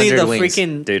That was was only 100 the wings.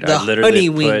 freaking Dude, the I literally honey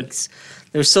wings.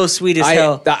 They're so sweet as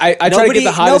hell. I tried to get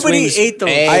the hottest nobody wings. ate those.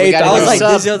 Hey, I we ate gotta the I was do like,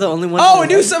 sub. these are the only ones. Oh, that a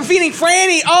new work. sub feeding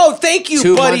Franny. Oh, thank you,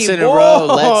 2 buddy. months in a row.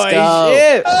 Let's Boy, go.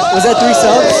 Shit. Was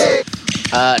that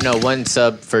 3 subs? No, 1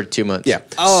 sub for 2 months. Yeah.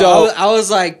 Oh, So, I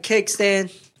was like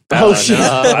kickstand. oh shit.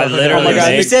 I literally Oh my God.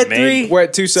 made, You said made- 3. We're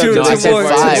at 2 subs. Two- No, I two said more,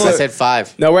 5. two more. I said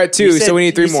 5. No, we're at 2, You said- so we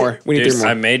need 3 you said- more. We need Dude, 3 more.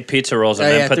 I made pizza rolls and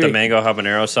Oh, then yeah, put 3. the mango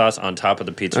habanero sauce on top of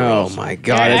the pizza Oh rolls. my They're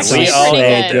god, that actually sounds all so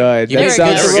ate good. They That were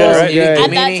sounds good. so They were good, good. At that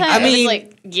Meaning- time, I I was mean-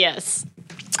 like, yes.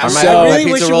 Are my, So- are I my really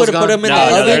wish pizza you rolls would have put gone? them in No,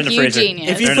 the no, oven. they're in the You freezer. genius.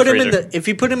 If you They're put them freezer. if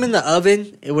you put them in the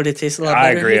oven, it would have tasted a lot I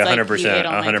better. agree He's like, 100%. you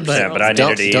don't like 100%. But I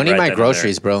needed to eat. Don't eat right my then and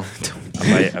groceries, bro.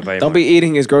 there. I buy Don't be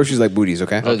eating his groceries like booties,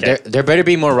 okay? Look, there better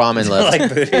be more ramen left. like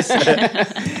booties.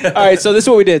 All right, so this is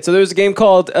what we did. So there was a game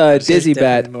called Dizzy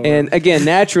Bat, definitely more. and again,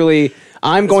 naturally,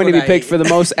 I'm going to what be I picked ate. for the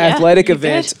most athletic you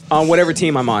event on whatever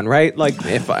team I'm on, right? Like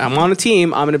if I'm on a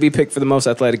team, I'm going to be picked for the most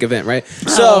athletic event, right?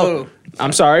 So Oh.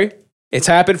 I'm sorry. It's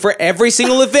happened for every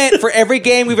single event, for every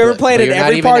game we've ever played, But at you're not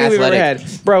every even party we've ever athletic.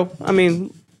 had. Bro, I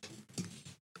mean,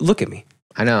 look at me.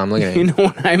 I know, I'm looking at You you. know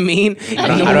what I mean? I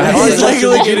don't have to say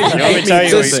much. Let me tell you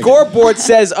The what- scoreboard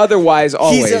says otherwise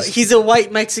always. He's a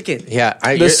white Mexican. Yeah,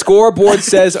 The scoreboard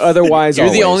says otherwise you're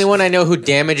always. the only one I know who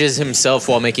damages himself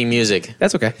while making music.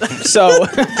 That's okay. So,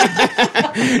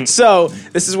 so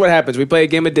this is what happens. We play a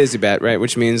game of Disney Bat, right?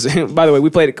 Which means, by the way, we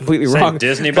played it completely Say wrong.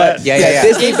 Disney But- bat? Yeah.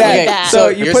 Disney Disney Bat. Bat. So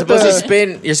you you're put supposed the to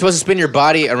spin. You're supposed to spin your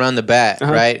body around the bat,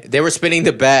 Uh-huh. right? They were spinning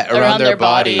the bat around their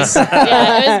bodies.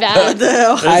 yeah, it was bad.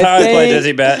 That's how I play think-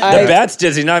 Dizzy Bat. I- The bat's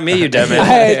Dizzy, not me, you dumbass.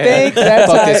 I think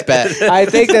that's Fuck how, this bat. I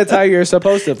think that's how you're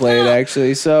supposed to play it,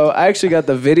 actually. So I actually got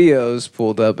the videos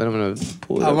pulled up, and I'm gonna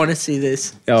pull it I up. want to see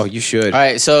this. Oh, you should. All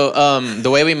right, so the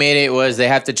way we made it was they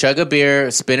have to chug a beer,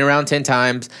 spin around 10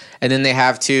 times, and then they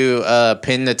have to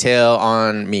pin the tail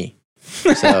on me.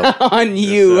 So On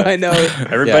you, I know.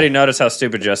 Everybody notice how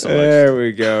stupid Justin looks. There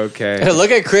we go. Okay.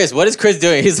 look at Chris. What is Chris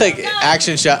doing? He's like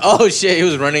action shot. Oh shit, he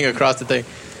was running across the thing.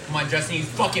 Come on, Justin, you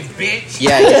fucking bitch.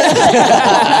 Yeah.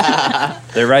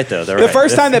 They're right, though. They're The right.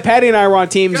 first time that Patty and I were on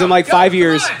teams in like 5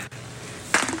 years.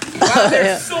 Wow,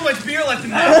 there's so much beer left in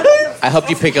that. I hope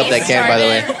you pick up that can, by the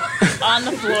way. On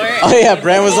the floor. Oh yeah,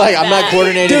 Brand was like, I'm not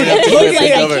coordinating Dude, enough to look get at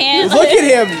it him. over. can't. Look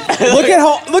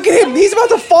at him. Look at him. He's about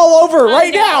to fall over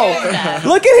right now.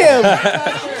 Look at him.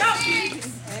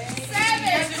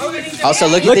 Also,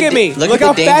 look Look at at me. Look how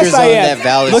at the danger fast I zone am. that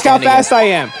Val is Look how standing in. fast I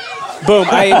am. Boom.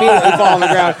 I immediately fall on the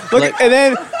ground. Look. And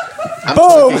then I'm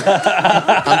boom.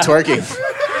 twerking. I'm twerking.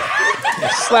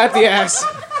 Slap the ass.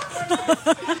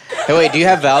 Hey, wait, do you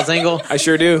have Val's angle? I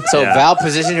sure do. So Yeah. Val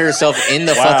positioned herself in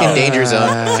the Wow. fucking danger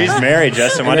zone. She's married,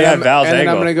 Justin. Why do you have Val's and then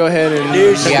I'm angle? gonna go ahead and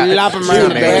Yeah. slap him Dude, around.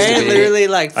 man. Brand literally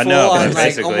like I full know, but on, like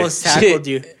basically. almost tackled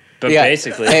you. But Yeah.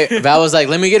 basically, Hey, Val was like,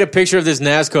 "Let me get a picture of this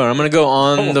NASCAR. I'm gonna go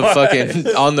on the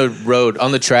fucking on the road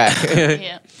on the track."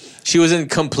 Yeah. She was in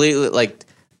completely like,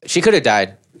 she could have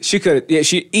died. She could. Yeah,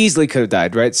 she easily could have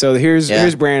died. Right. So here's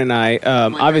Brandon and I.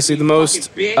 Obviously, the most.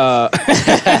 I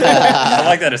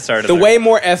like that it started. The there. way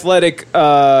more athletic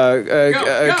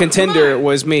contender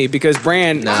was me because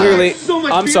Bran clearly.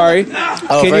 I'm sorry.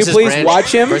 Oh, Can you please Bran,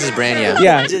 watch him? versus Bran?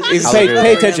 Yeah.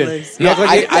 Pay attention. You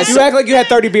act like you had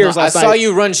 30 beers last night. I saw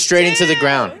you run straight into the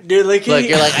ground. Dude, look you're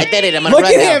like, I did it. I'm gonna Look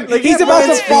run at him. now. He's about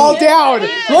to fall down.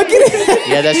 Look at him.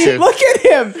 Yeah, that's true. Look at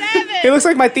him. He looks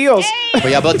like my Theos. But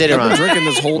y'all both did it I've wrong. been drinking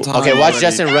this whole time. Okay, watch already.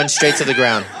 Justin run straight to the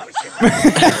ground.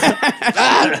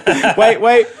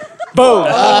 Wait. Boom.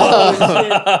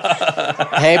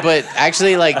 Hey, but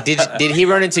actually, like, did he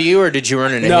run into you or did you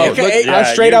run into No, him? look, Yeah,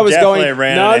 straight you I was definitely going.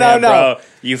 Ran No, into no, him, no. bro.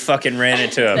 You fucking ran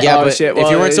into him. Yeah, Oh, but shit. if you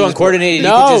Well, weren't so uncoordinated,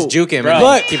 no. you could just juke him Bro. and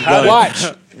Look, keep going.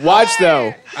 watch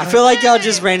though. I feel like y'all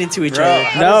just ran into each Bro, other.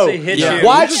 how No. does he hit Yeah. you?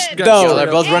 Watch Y'all though. are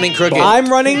both running crooked. I'm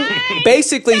running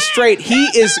basically straight. He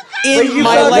is in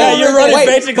my thought- lane. yeah, you're running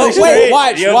basically but straight. Wait,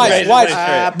 watch. You're basically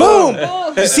straight. Boom.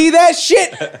 You see that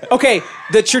shit? Okay,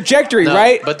 the trajectory, No,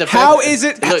 right? but the how fact- is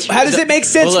it? look, how does it make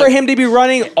sense well, look. for him to be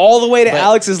running all the way to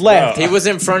Alex's left? He was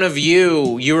in front of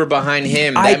you. You were behind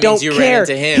him. That I means don't you care. ran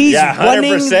into him. He's Yeah,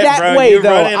 running 100%, that bro. way You though.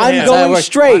 run into I'm him. going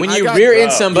straight. When you I got- rear end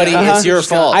bro. somebody, Yeah. it's your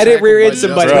fault. I didn't rear end Bro.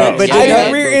 somebody. But I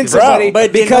didn't rear end Bro. somebody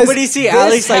But did because nobody see this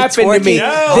Alex, like, happened to me.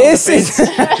 twerking? This is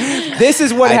this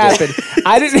is what I did. happened.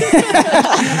 I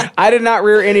didn't. I did not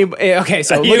rear any. Okay,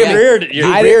 so You look at reared- me. you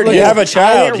I reared- didn't- you have a I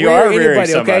child. didn't You rear are rearing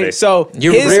anybody, somebody. Okay, so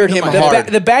You reared him hard.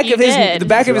 The back You of his did. the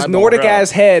back of his Eyeball, Nordic bro. ass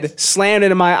head slammed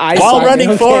into my eye. While socket, running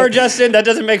okay? forward, Justin, that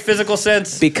doesn't make physical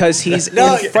sense. Because he's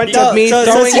No, in front no, of me, so-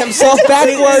 throwing so- himself so-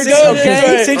 backwards. so-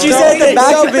 Okay, Since you Throwing said the back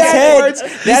himself of his head, backwards, you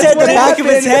that's said the what back of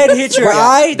his happened. head hit your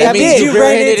eye. That means means you you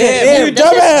ran rear-ended into him. him. You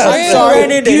dumbass. I'm sorry. sorry.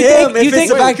 Ran into Do you him. think- If you it's think-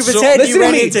 the back of his so- head, listen you to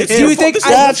ran me. into him. Do you think I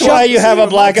That's jumped- why you have a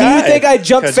black Do eye. you think I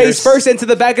jumped 'Cause face you're- first into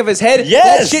the back of his head?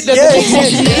 Yes. That shit doesn't Yes. make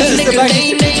sense. It's the back-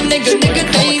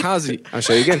 Kamikaze. I'll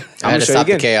show you again. I I'm had gonna to show you stop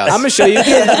the again. chaos. I'm gonna show you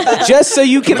again, just so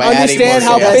you can By adding understand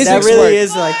more how chaos. physics That really work.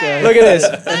 is like a. Look at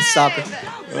this. Stop it.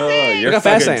 Oh, you're Look how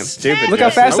fast I fucking am. stupid. Look how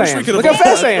Justin. fast I wish we am. could've Look how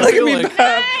fast I am. Look Look at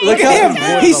at me. Look at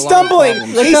him. He's stumbling.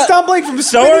 He's stumbling from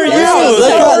So are spinning you. around.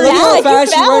 Look how you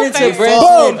fast you fell run into first.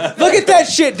 Brandon. Boom! Look at that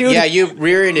shit, dude. Yeah, you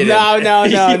rear-ended him. No.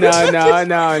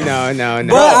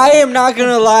 But I am not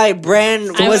gonna lie,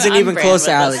 Bran wasn't I'm even Bran close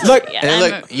to with Alex. this. Look, Yeah, And I'm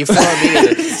look, you fell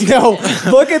immediately. No,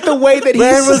 look at the way that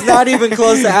Bran was not even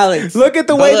close to Alex. Look at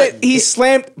the But way look, that he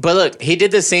slammed. But look, he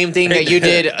did the same thing that you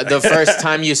did the first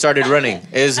time you started running.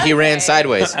 Is he ran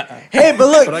sideways? Hey, but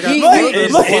look, I got he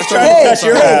He's trying to cut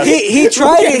your ass. he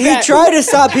tried to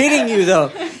stop hitting you though.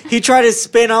 He tried to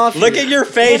spin off. Look you. at your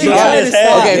face He on tried his to head.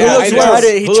 stop. Okay, Yeah, who looks he worse? tried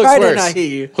to- He Who looks tried to worse? not hit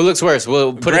you. Who looks worse?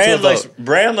 We'll put it to a vote.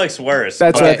 Bran looks worse.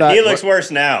 That's what I thought. He looks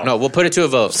worse now. No, we'll put it to a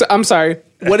vote. So, I'm sorry.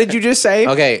 What did you just say?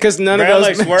 Okay. because none Bran of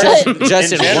those. looks worse.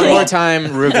 Justin, in one general. more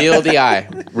time, reveal the eye.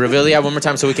 Reveal the eye one more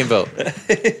time so we can vote.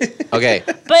 Okay.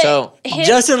 But So his,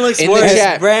 Justin looks In the worse.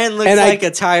 chat. Bran looks And like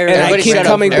a tired. And I Everybody keep shut up.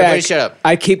 coming Everybody back. shut up.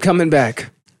 I keep coming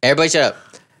back. Everybody shut up.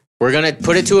 We're gonna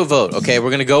put it to a vote, okay?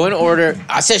 We're gonna go in order.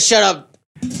 I said shut up.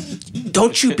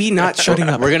 Don't you be not shutting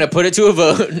up. We're gonna put it to a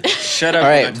vote. Shut up. All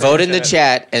when I right, tell vote you in the shut up.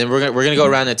 chat, and we're gonna go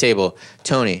around the table.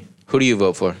 Tony, who do you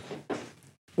vote for?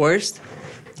 Worst?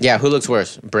 Yeah, who looks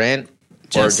worse, Bran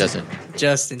or Justin?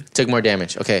 Justin. Took more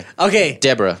damage. Okay, Okay.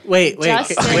 Deborah. Wait.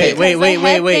 Justin, Wait. because the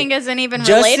head thing isn't even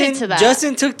related to that.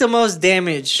 Justin took the most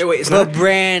damage. Hey, wait, it's but not-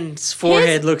 Bran's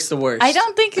forehead looks the worst. I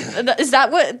don't think is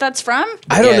that what that's from.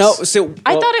 I don't Yes. know. So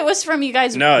I thought it was from you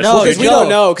guys. No, it's No, because we no. don't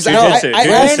know. Because I Jujitsu.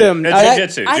 asked him. It's I-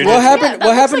 jujitsu. I- Jujitsu. What happened? that What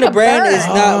looks happened like to a Bran burn. is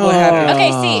not what happened.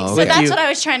 Okay, see, so with that's you. what I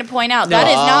was trying to point out. No, that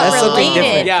is not that's something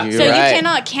related. different. Yeah. So You're you right.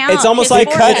 cannot count. It's almost his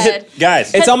like forehead.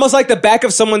 Guys, It's almost like the back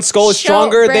of someone's skull is Show-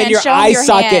 stronger Bran, than your show him eye your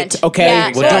socket. hand. Okay.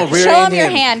 Yeah, Well, don't show rear-end him your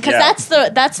him. hand because Yeah.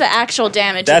 that's the actual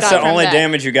damage. that's you the got from only that.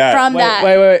 damage you got. from that.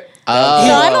 Wait. So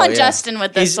I'm on yeah. Justin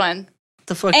with this one. What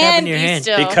the fuck And happened to your you hand?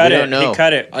 still. He cut We it. don't know. He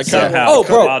cut it somehow. Oh,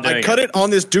 bro, while doing I cut it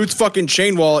on this dude's fucking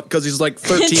chain wallet because he's like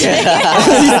 13. He's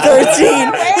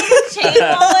 13. Chain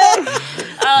wallet.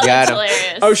 Oh, Got that's him.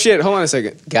 hilarious. Oh shit! Hold on a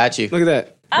second. Got you. Look at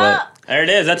that. What? There it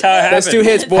is. That's how it happened. That's 2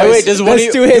 hits, boys. wait, does one That's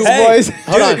of you- 2 hits, Hey, boys.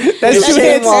 Hold on. That's 2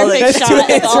 hits. wallet. That's 2 Shot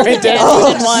hits with all the right there.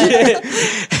 damage in one.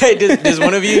 Hey, does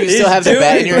one of you still have the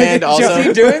bat in your hand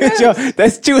also? Joe,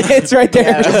 that's 2 hits right there,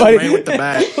 Ran everybody. with the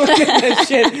bat. That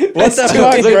shit. What the That's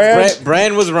fuck, two- Bran?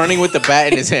 Bran was running with the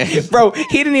bat in his hand. Bro,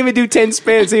 he didn't even do 10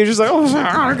 spins. He was just like, oh,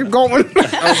 I'm going. I was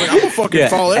like, I'm gonna fucking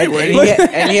fall And, anyway.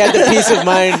 and he had the peace of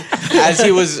mind as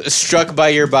he was struck by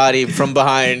your body from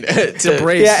behind. to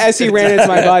brace. Yeah, as he ran into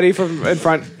my body from in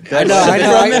front. I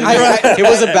know. He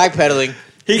wasn't backpedaling.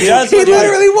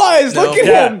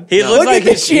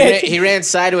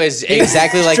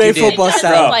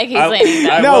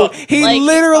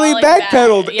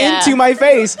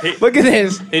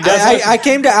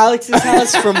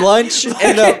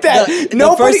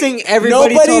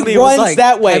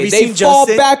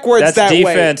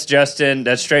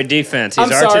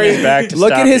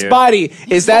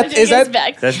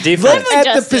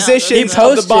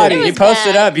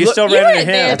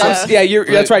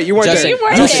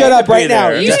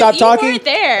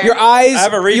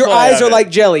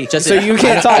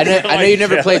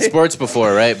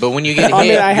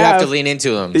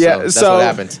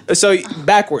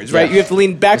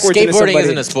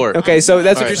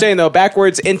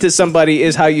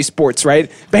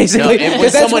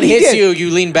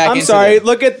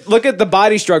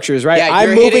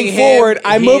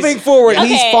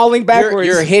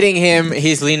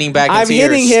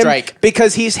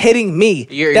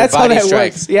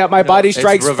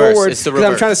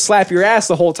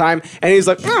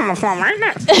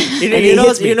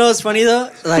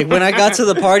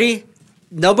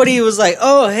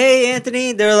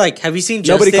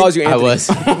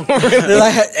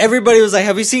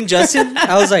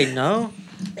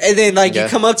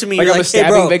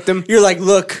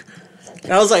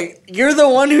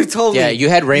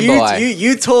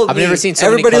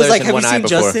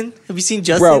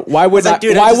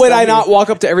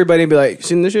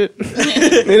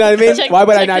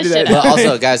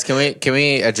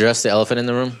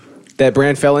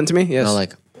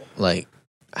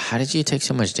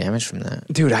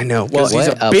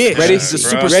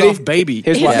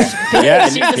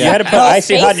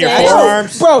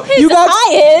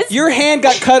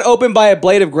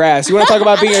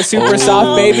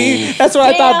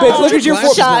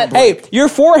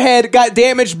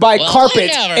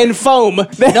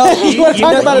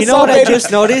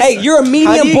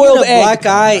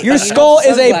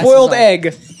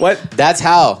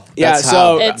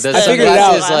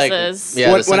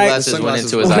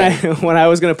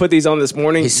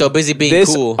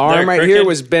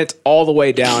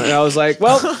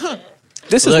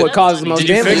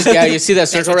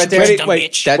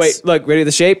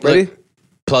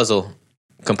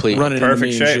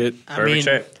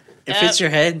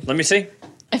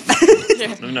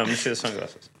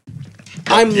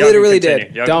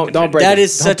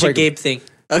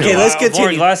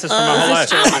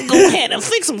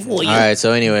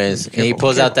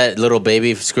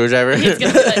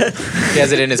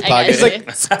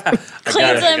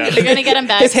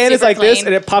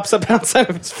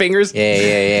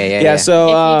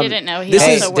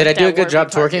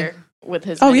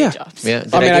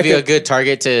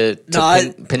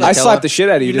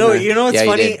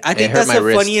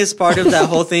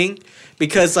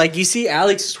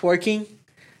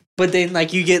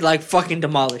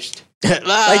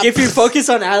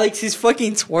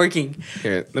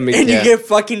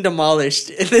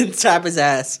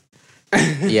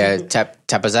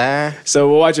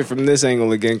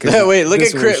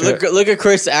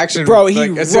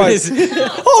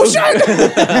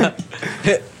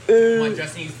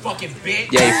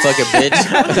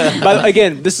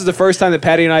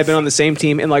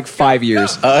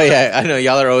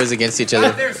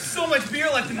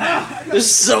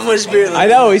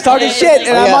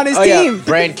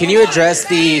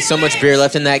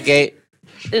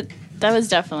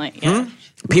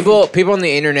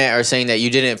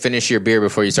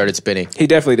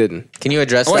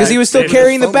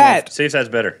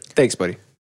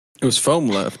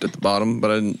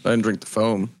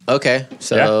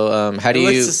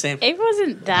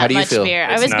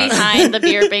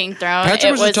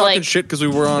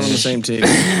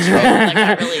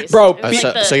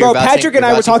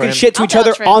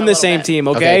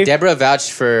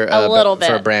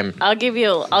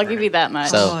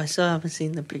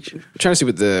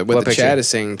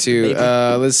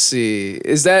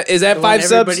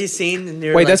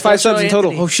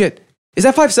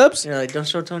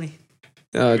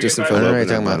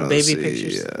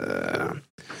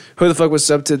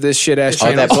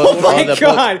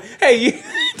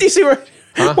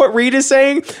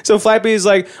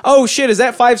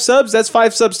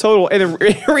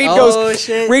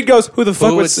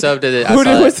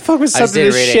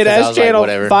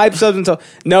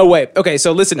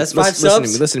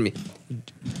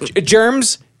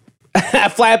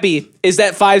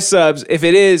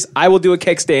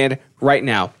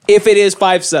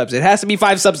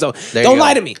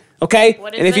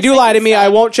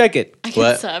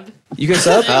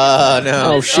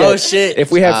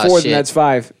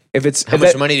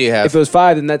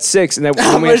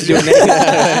 when we have to do it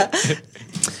naked.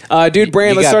 Dude,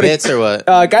 Brand, You let's got start bits or what?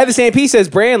 Guy the Same P says,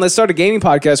 Brand, let's start a gaming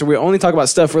podcast where we only talk about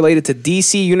stuff related to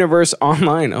DC Universe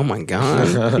Online. Oh my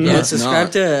god. Yeah,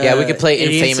 subscribe to. Yeah, we could play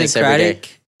Infamous every day.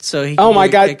 Idiosyncratic, So he. Oh can my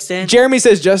do god. kickstand. Jeremy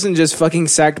says Justin just fucking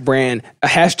sacked Brand. A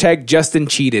hashtag Justin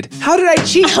cheated. How did I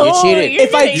cheat? You cheated.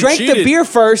 If I drank the beer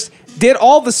first, did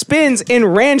all the spins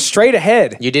and ran straight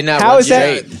ahead. You did not How run is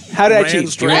that? straight. How did I Ran cheat?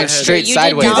 straight You ran ahead. straight You did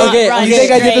sideways. not Okay, run you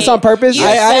think I did this on purpose? You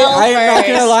I'm fell not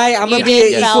gonna first. lie. I'm gonna You be an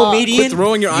did equal fell. median. Quit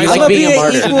throwing your eyes. You I'm like gonna being be a an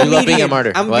martyr. equal You love being a median.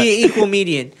 martyr. I'm What? gonna be an equal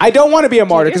median. I don't want to be a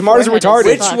martyr because martyrs are forehead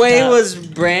is retarded. fucked Which way up. was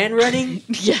Bran running?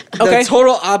 Yeah. Okay. The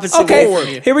total opposite Okay, way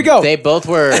from you. here we go. They both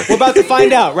were. We're about to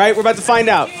find out, right? We're about to find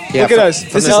out. Yeah, Look at from- us.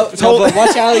 from This the- is No, but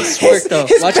watch Alex work though.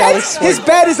 Watch Alex his work.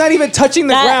 bed is not even touching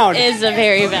the That ground. is a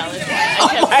very valid point. I Oh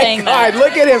kept my saying god, that.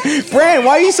 look at him. Brand,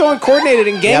 why are you so uncoordinated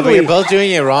and Yeah, but you're gangly? both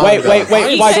doing it wrong. Wait, though. wait,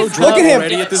 wait. You Watch. guys Look at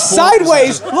already him. at this point.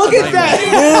 Sideways. Look at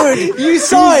that. Dude, you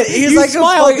saw it. he's You like a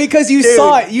smiled fucking- because you Dude,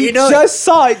 saw it. You, you know- just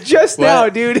saw it just What? now,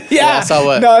 dude. Yeah. I saw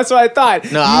what? No, that's what I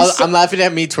thought. No, You I'm laughing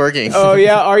at me twerking. Oh,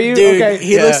 yeah. Are you? Dude, okay.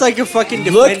 he Yeah. looks like a fucking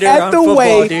defender Look at on the football,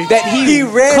 way dude. that he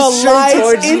ran straight collides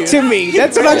towards you. into me.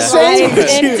 That's what I'm Yeah. saying.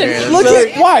 Into me. Look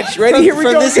at, watch. Ready? Here we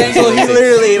From go. this angle, he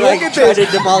literally Look like at tried this.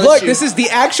 to demolish Look, you. this is the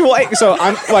actual. So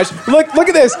I'm watch. Look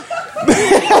at this.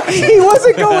 He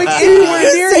wasn't going anywhere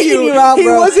He's near taking you. you out, He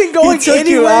bro. wasn't going He took you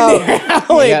anywhere out. near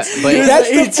Alex. Yeah, but- That's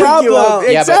He the took you problem. out.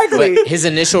 Yeah, Exactly. but his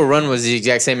initial run was the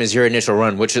exact same as your initial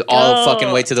run, which is all Oh.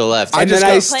 fucking way to the left. and just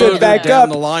then I got stood further back down up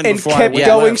the line and before I kept went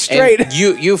going left. straight. And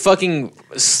you fucking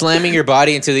slamming your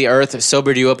body into the earth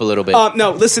sobered you up a little bit.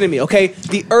 No, listen to me, okay?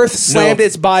 The earth slammed No.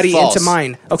 its body False. into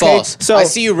mine. Okay, False. so I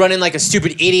see you running like a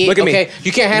stupid idiot. Look at me. Okay,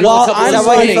 you can't handle While a couple I'm of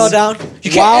why you spins. fell down?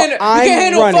 You while can't, handle, you I'm can't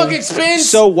handle running, fucking spins.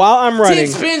 so while I'm 10 running,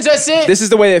 spins. That's it. this is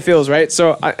the way it feels, right?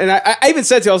 So, I even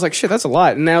said to you, I was like, shit, that's a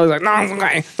lot. And now I was like, no, I'm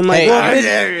okay. I'm like, Hey,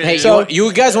 well, hey, so-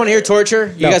 you guys want to hear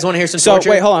torture? You No. guys want to hear some So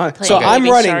torture? wait, hold on. Play So I'm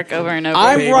Baby running. Shark over and over.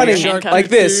 I'm Baby running Shark. like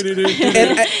this,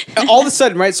 and all of a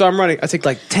sudden, right? So I'm running. I take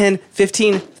like 10,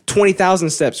 15, 20,000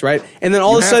 steps, right? And then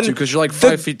all You of a have sudden, to, 'cause you're like the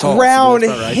 5 feet tall, so ground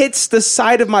that's not right. hits the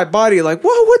side of my body. Like,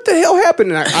 whoa, what the hell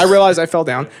happened? And I realized I fell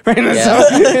down, right? And, Yeah.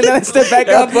 so, and then I stepped back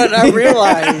Yeah, up. but I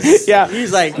realized. Yeah.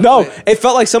 He's like, No, it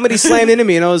felt like somebody slammed into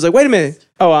me, and I was like, "Wait a minute!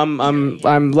 Oh,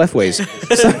 I'm left ways."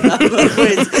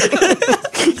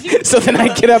 So then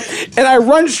I get up and I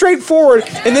run straight forward,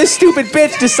 and this stupid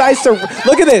bitch decides to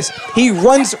look at this. He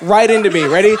runs right into me.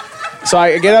 Ready? So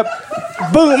I get up,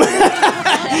 boom.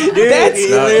 Dude, That's- he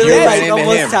no, literally you ran like into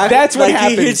almost him. tackled- That's what like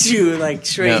happens. He hits you like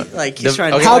straight, No. like he's The-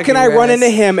 trying okay. to. How can I run into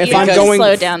him if You I'm have to going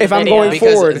slow down the if I'm video. going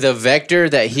because forward? the vector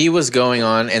that he was going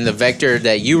on and the vector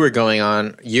that you were going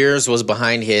on, yours was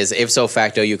behind his. If so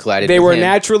facto, you collided. They with were him.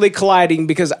 naturally colliding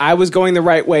because I was going the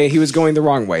right way, he was going the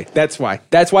wrong way. That's why.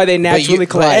 That's why they naturally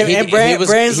collided. He, And Brand- he, was,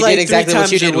 Brand's he like did exactly 3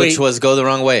 what you times your did, which weight. was go the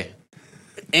wrong way.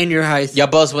 And your height. Y'all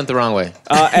both went the wrong way.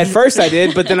 At first I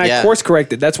did, but then I Yeah. course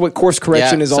corrected. That's what course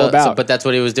correction is all about. but that's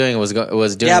what he was doing. Was doing Yeah,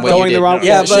 what but you going did. the wrong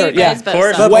Yeah, way. but- Sure, You yeah. guys both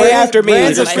Course- suck. Way Brand- after me.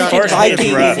 Brand's a Like, fucking course,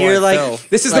 Viking, rough. and you're like.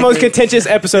 This is the like most a- contentious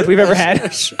episode we've ever had. I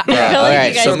feel like Alright,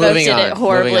 you guys so both moving did on, it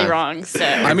horribly moving on. wrong. So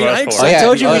I mean, I Oh, yeah. I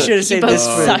told you Oh, we should have you saved both this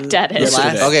for sucked at it.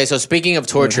 last. Okay, so speaking of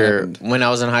torture, when I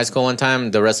was in high school one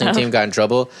time, the wrestling team got in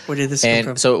trouble. Where did this come And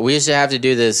from? so we used to have to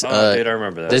do this. Oh, dude, I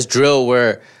remember that. This drill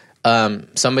where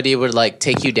somebody would like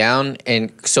take you down,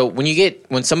 and so when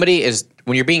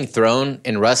you're being thrown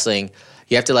in wrestling,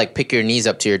 you have to like pick your knees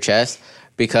up to your chest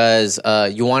because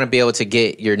you want to be able to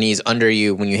get your knees under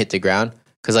you when you hit the ground.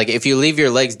 Because like if you leave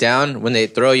your legs down when they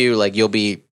throw you, like you'll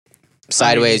be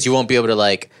sideways. You won't be able to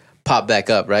like pop back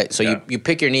up, right? So you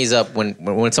pick your knees up when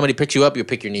somebody picks you up, you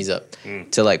pick your knees up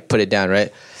to like put it down,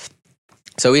 right?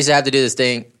 So we used to have to do this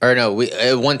thing, or no,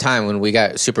 one time when we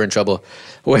got super in trouble,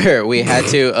 where we had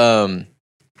to,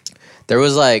 there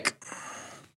was like,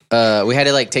 we had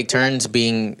to like take turns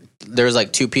being, there was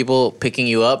like 2 people picking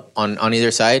you up on either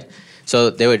side.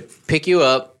 So they would pick you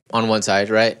up on one side,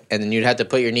 right? And then you'd have to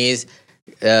put your knees,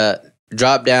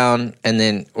 drop down, and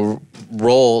then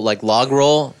roll, like log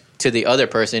roll to the other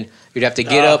person. You'd have to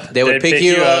get up. They would they'd pick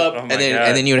you up, Oh and my then God.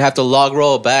 and then you'd have to log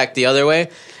roll back the other way,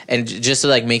 and just to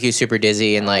like make you super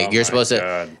dizzy, and like Oh you're my supposed to.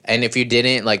 God. And if you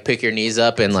didn't like pick your knees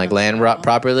up and like land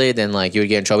properly, then like you would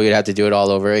get in trouble. You'd have to do it all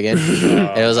over again.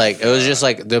 It was just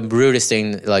like the rudest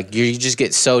thing. Like you just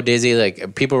get so dizzy.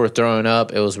 Like people were throwing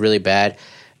up. It was really bad.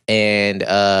 And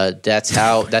that's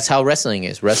how wrestling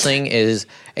is. Wrestling is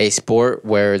a sport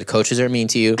where the coaches are mean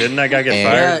to you. Didn't that guy get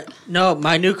fired? No,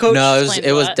 my new coach. No,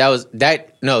 that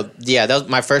was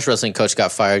my first wrestling coach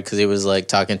got fired because he was like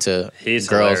talking to girls.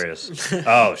 Hilarious.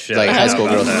 Oh shit! Like high school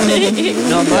girls. No,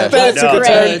 That's the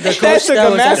coach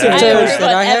that was at the I church heard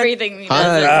that I had, everything he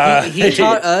does. he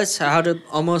taught us how to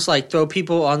almost like throw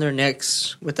people on their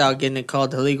necks without getting it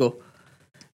called illegal.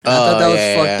 I thought that was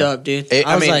fucked up, dude.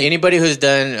 I mean, like, anybody who's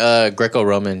done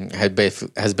Greco-Roman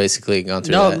has basically gone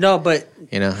through that. No, but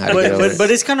you know, how to get over it. but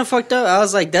it's kind of fucked up. I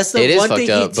was like, that's the It is one fucked thing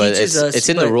up, he but teaches us. it's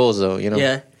in the rules, though. You know,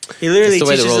 Yeah, he literally It's the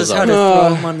way the teaches rules us how are. to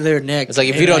throw them on their neck. It's like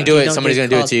if and, you don't do it, don't somebody's get gonna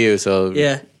do it called. to you. So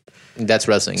Yeah. That's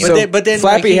wrestling. But then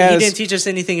Flappy like, he has- didn't teach us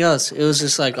anything else. It was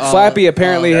just like Flappy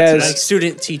apparently has like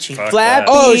student teaching. Flappy.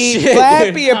 Oh, shit.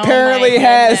 Flappy apparently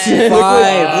has.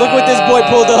 Look what this boy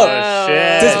pulled up.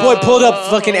 Shit. This boy pulled up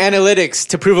fucking analytics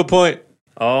to prove a point.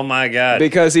 Oh my god!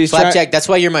 because he's Flapjack, that's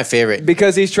why you're my favorite.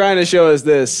 because he's trying to show us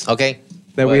this Okay.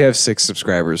 that What? we have 6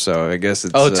 subscribers. So I guess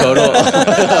it's Total. Thanks,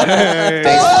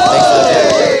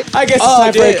 I guess it's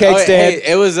time for a cake stand.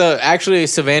 It was actually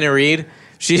Savannah Reed.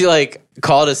 She like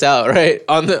called us out right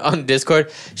on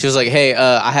Discord. She was like, "Hey,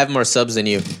 I have more subs than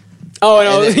you." Oh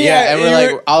no, And then- yeah, and we're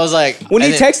like, I was like, when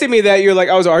and he then- texted me that, you're like,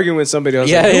 I was arguing with somebody. I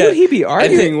was Yeah, like, who yeah. would he be And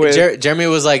arguing then with? Jeremy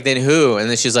was like, then who? And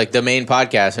then she's like, the main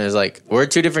podcast. And it was like, we're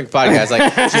 2 different podcasts.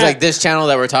 Like, she's like, this channel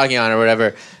that we're talking on or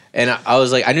whatever. And I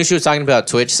was like, I knew she was talking about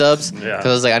Twitch subs. Yeah. Because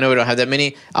I was like, I know we don't have that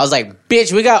many. I was like,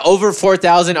 bitch, we got over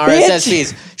 4,000 RSS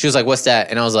feeds. She was like, what's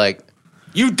that? And I was like,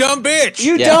 You dumb bitch.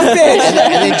 You yeah. dumb bitch. And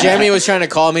then Jeremy was trying to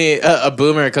call me a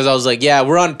boomer because I was like, yeah,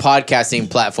 we're on podcasting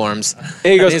platforms.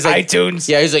 And he goes, he's like, iTunes.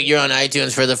 Yeah, he's like, you're on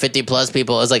iTunes for the 50 plus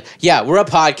people. I was like, yeah, we're a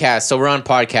podcast, so we're on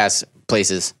podcast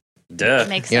places. Duh.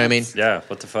 Makes You know what I mean? sense. Yeah.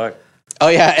 What the fuck? Oh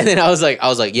yeah, and then I was like,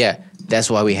 yeah, that's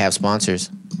why we have sponsors.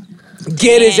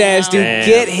 Get his ass, dude. Damn.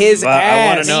 Get his Well, I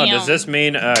want ass. to know. Damn. Does this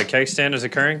mean cake stand is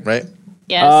occurring? Right?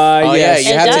 Yes. Oh, yeah, yes.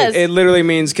 you It have to- does. It literally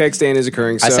means keg stand is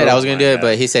occurring. So. I said I was gonna do it,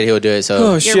 but he said he would do it. So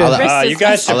Oh, shit. Your I'll- wrist You is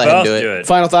guys should I'll let him both do do it. it.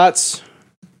 Final thoughts?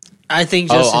 I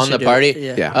think oh, Justin on should the do party,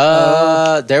 it.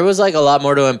 Yeah. There was like a lot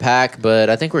more to unpack, but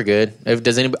I think we're good. If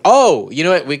does anybody? Oh, you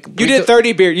know what? You did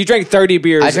 30 beers. You drank 30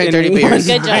 beers. I drank in 30 one beers.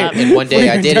 Good job. In one day.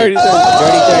 I did it.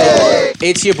 30.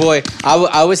 It's your boy. I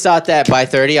always thought that by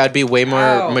 30 I'd be way more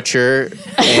Ow. mature,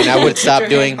 and I would stop Your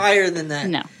doing. hand higher than that.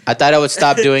 No. I thought I would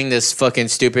stop doing this fucking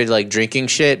stupid like drinking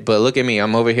shit, but look at me.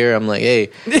 I'm over here. I'm like, hey,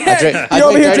 You're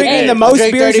over here drinking the most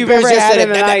beers you've ever had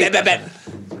in a night.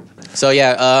 So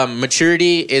yeah,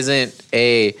 maturity isn't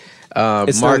a It's not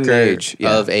an marker age,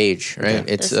 yeah. of age, right?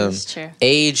 It's This is true.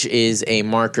 age is a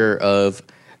marker of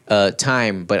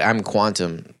time, but I'm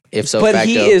quantum. If so, But facto,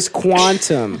 he is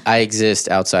quantum. I exist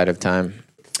outside of time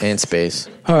and space.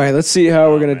 All right, let's see how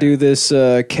we're going to do this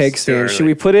keg stand. early. Should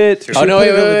we put it, should Oh we no! put Wait,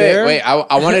 it over wait, there? wait!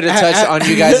 I wanted to touch on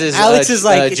you guys' Alex is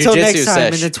like, till jujitsu next time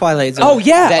sesh in the Twilight Zone. Oh,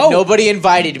 yeah. that oh, nobody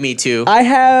invited me to. I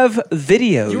have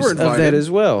videos You were of that invited.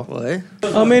 as well. What?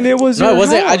 I mean, it was No, your it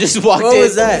wasn't. house. I just walked What in.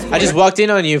 was that? I just walked in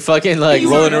on you, fucking like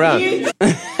rolling around.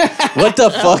 What the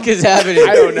fuck is happening?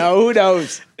 I don't know. Who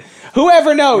knows?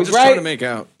 Whoever knows, Just trying right? to make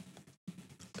out.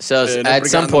 So nobody at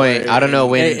some got in the point, way. I don't know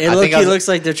when. It I think I was, looks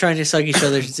like they're trying to suck each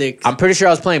other's dick. I'm pretty sure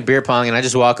I was playing beer pong, and I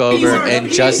just walk over,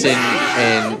 and Justin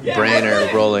and Bran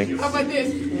are rolling. How about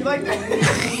this? You like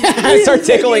that? I start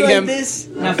tickling him.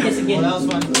 Now kiss again. That was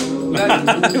fun.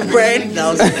 Brand?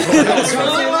 That was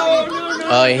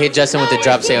Oh, he hit Justin with the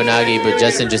drop Seonagi, but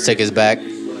Justin just took his back.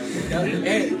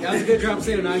 Hey, that was a good drop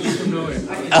Seonagi from nowhere.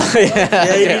 Oh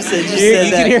yeah, Yeah, you said You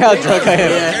that. can hear how drunk I am.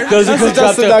 Yeah. That was a good drop.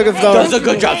 Justin Nuggets, though. That was a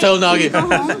good drop Seonagi.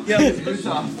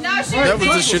 That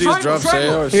was the shittiest drop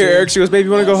sale. Here, Eric, she goes, baby,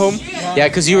 you want to go home? Yeah,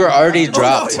 because you were already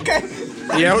dropped.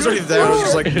 Yeah, I was already there. I was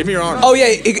just like, give me your arm. Oh, yeah,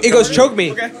 it goes, choke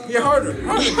me. Yeah, harder.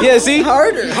 Yeah, see?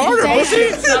 harder. pussy.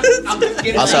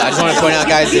 Also, I just want to point out,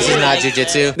 guys, this is not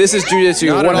jujitsu. This is jujitsu,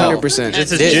 Not at all. 100%.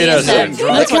 This is This- judo. That's Look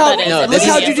what how that is. no, That's this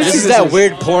what is it this is. is that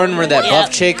weird porn where that Yeah.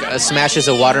 buff chick smashes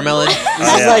a watermelon.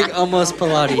 This is like almost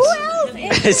Pilates.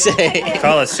 Say,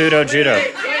 Call it pseudo judo.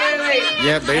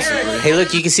 Yeah, basically. hey,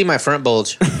 look, you can see my front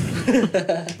bulge.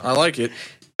 I like it.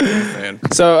 Man.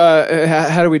 So,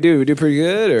 how do we do? We do pretty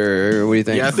good, or what do you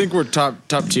think? Yeah, I think we're top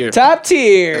tier. Top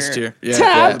tier. S tier. Yeah, Top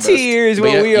yeah, the best. tier is But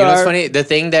what we you know what's are. funny? The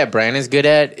thing that Brandon's good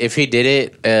at, if he did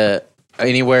it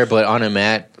anywhere but on a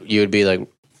mat, you would be like,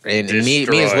 and me as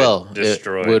Destroyed. well,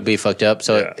 Destroyed. would be fucked up.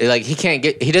 So like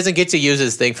he doesn't get to use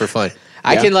his thing for fun.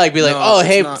 I Yeah. can like be like, No, oh it's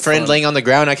hey, not friend fun. laying on the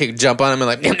ground, I could jump on him and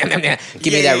like, nom, nom, nom, nom.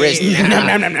 Give me that wrist, you know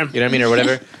what I mean, or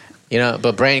whatever. You know,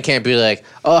 but Brandon can't be like,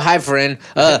 oh hi friend,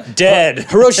 Dead.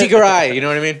 Hiroshi Garai. You know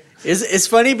what I mean? It's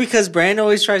funny because Brandon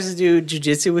always tries to do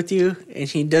jujitsu with you, and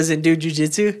he doesn't do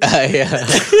jujitsu. Yeah.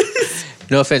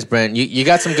 No offense, Brent. You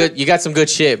got some good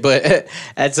shit, but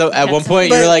at one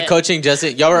point you were like coaching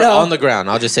Justin. Y'all were on the ground.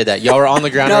 I'll just say that y'all were on the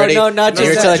ground already. No, not just you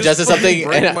were that. telling Justin something,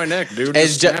 Break my neck, dude. and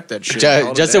Just snap that shit.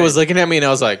 Justin was looking at me, and I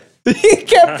was like, He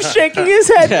kept shaking his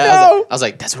head. I was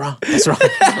like, that's wrong. That's wrong.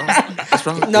 That's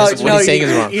wrong. No, What he's saying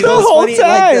is wrong. You know The what's whole funny?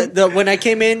 time. Like when I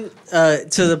came in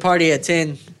to the party at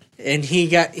 10, and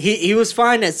he was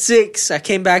fine at 6. I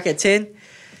came back at 10.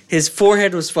 His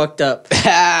forehead was fucked up.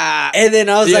 And then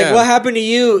I was like, what happened to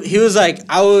you? He was like,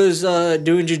 I was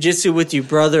doing jujitsu with you,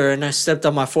 brother, and I stepped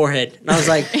on my forehead. And I was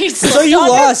like, so you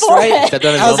lost, right? Stepped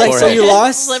on his I was own like, so forehead. you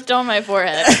lost? Slipped on my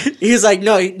forehead. He was like,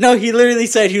 no, he literally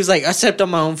said, he was like, I stepped on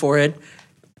my own forehead.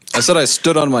 I said I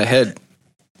stood on my head.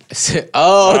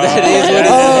 Oh, that is what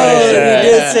Oh, it he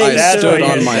did say I you stood stood.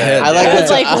 on my head. I like I was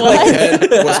like, what? Head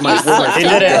was my He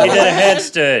did a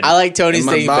headstood. I like Tony's and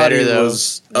my thing body better though.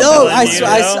 was No, I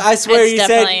swear It's you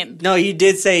definitely- said, no, you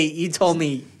did say, you told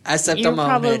me I stepped You on my own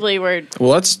head. probably were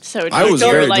Well, that's. so I was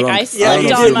drunk. very Like, drunk. I Yeah, slept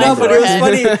you on did. my No, but it was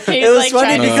forehead. funny. He It was, was like, funny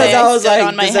trying to because say I I was stood like,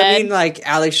 on my does that head. mean like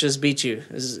Alex just beat you?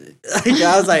 I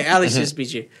was like, Alex just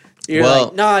beat you. You're Well-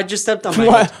 like, no, I just stepped on my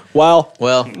head. Well,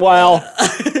 Well,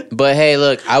 but hey,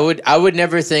 look, I would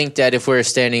never think that if we were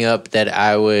standing up that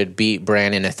I would beat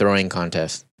Bran in a throwing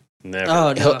contest. Never.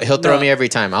 Oh, no. He'll throw me every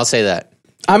time. I'll say that.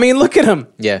 I mean, look at him.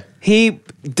 Yeah. He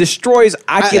destroys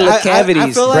ocular cavities.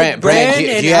 I feel like Brand, do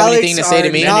you have and anything to Alex say to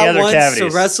are me? not Any other ones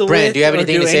cavities? to wrestle Brand, with do you have or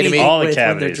anything to say to me? anything All the with when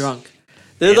they're cavities. drunk.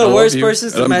 They're the I love worst you,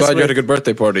 persons and to I'm mess glad you had a with. good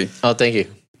birthday party. Oh, thank you.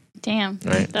 Damn,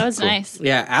 Right. that was nice.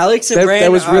 Yeah, Alex and That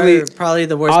Brand was really are probably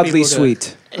the worst oddly people to,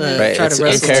 sweet. Right, try it's to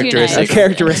wrestle. uncharacteristic. A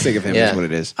characteristic of him Yeah. is what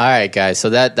it is. All right, guys. So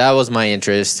that was my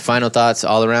interest. Final thoughts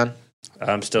all around?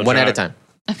 I'm still One drunk. at a time.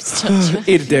 I'm still drunk.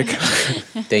 Eat a dick.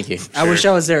 Thank you. I wish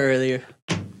I was there earlier.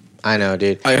 I know,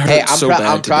 dude. I hurt Hey, I'm, so prou- bad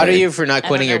I'm proud of today. you for not I don't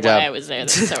quitting know your why I job. was there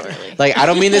so early. Like, I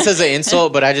don't mean this as an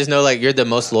insult, but I just know, like, you're the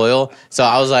most loyal. So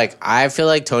I was like, I feel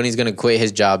like Tony's going to quit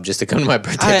his job just to come to my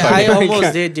birthday I party.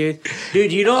 almost did, dude.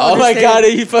 Dude, you don't Oh, my understand. God. Are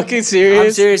you fucking serious?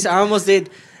 I'm serious. I almost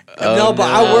did. Oh, no, but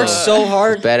I no. worked so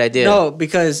hard. Bad idea. No,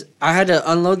 because I had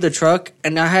to unload the truck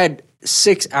and I had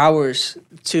 6 hours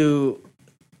to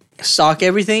stock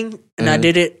everything, and I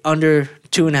did it under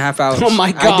 2.5 hours. Oh my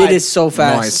I God. did it so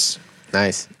fast. Nice.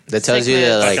 Nice. That tells you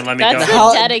that, like, Fucking let me That's go.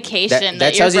 How- the dedication.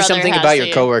 that tells you your brother something has about to your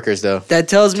you. coworkers, though. That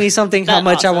tells me something how That's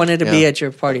much awesome. I wanted to be Yeah. at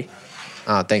your party.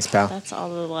 Oh, thanks, pal. That's all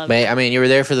the love. I mean, you were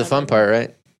there for the fun part,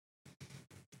 right?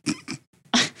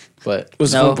 What?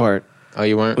 Was the No. fun part? Oh,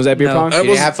 you weren't? Was that beer No. pong? You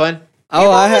didn't have fun? Oh,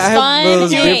 I was have fun.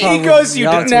 those Hey. beer pong He goes, you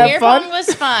y'all didn't too. have Beer fun? pong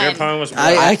was fun. Beer pong was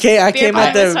I Beer came pong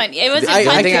at was the. fun. It was a I-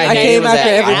 fun I think I came hated after that.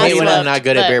 everybody I hate when I'm left. not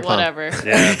good at but beer pong. Whatever.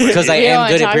 Yeah. Because I We don't am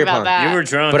wanna good at talk beer about pong. that. You were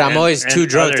drunk. But I'm and- always and too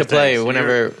drunk other to play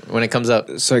things. when it comes up.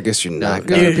 So I guess you're not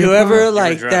good. Dude, at beer whoever pong.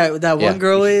 like drunk. that Yeah. one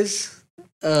girl is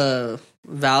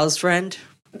Val's friend.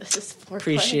 This is foreplay.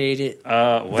 Appreciate it.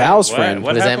 What, Val's what- friend.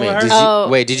 What does that happened mean? with Did her? you, Oh.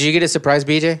 wait, did you get a surprise,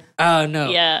 BJ? Oh no.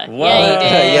 Yeah. What? Yeah, you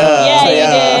did. Yeah.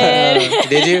 Yeah, you did.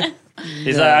 Did you?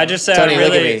 He's like, I just said Tony, I look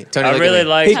at really, me. Tony, I look at really me.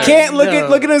 like He her. can't look No.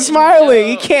 look at him smiling.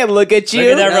 He can't look at you.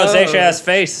 Look at that No. rosacea ass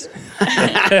face. Oh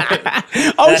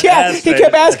that yeah, ass he face.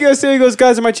 kept asking us. He goes,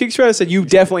 "Guys, are my cheeks red?" I said, "You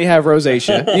definitely have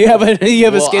rosacea. You have a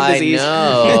Well, skin I disease."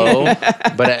 know,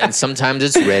 but sometimes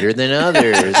it's redder than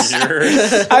others.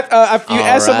 If you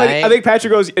ask somebody, Alright. I think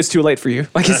Patrick goes, "It's too late for you.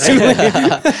 Like it's too late."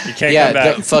 You can't Yeah, come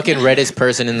back. the fucking reddest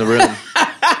person in the room.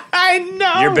 I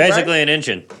know. You're basically an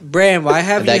Indian. Bram, why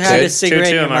have That you had could. a cigarette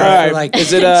Choo-choo, in your am I mouth right? for like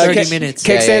Is it 30 minutes?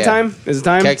 Cake Yeah, stand yeah. time? Is it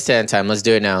time? Keg stand time. Let's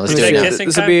do it now. Let's do it Is it now.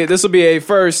 kissing This will be a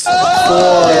first for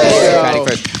Patty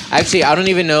first. Actually, I don't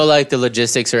even know like the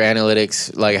logistics or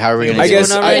analytics. Like, how are we gonna? I do guess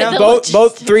this? going on right now?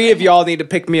 both three of y'all need to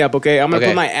pick me up. Okay, I'm gonna Okay.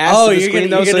 put my ass Oh, to the you're screen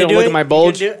gonna, though, so they you're don't gonna look do at my it?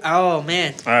 bulge. You gonna do- Oh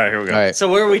man. All right, here we go. All right. So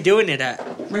where are we doing it at?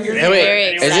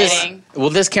 Very Is this? exciting. Will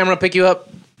this camera pick you up?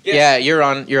 Yes. Yeah, you're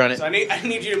on. You're on it. I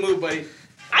need you to move, buddy.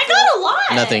 I got a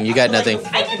lot. Nothing. You got nothing.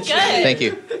 I did good. Thank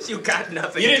you. You got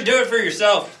nothing. You didn't do it for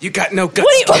yourself. You got no guts.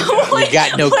 You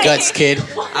got no guts, kid.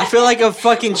 I feel like a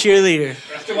fucking cheerleader.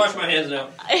 I have to wash my hands now.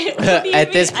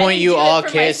 At this point, you all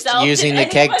kissed using the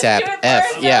keg tap.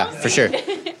 F. Yeah, for sure.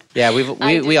 Yeah,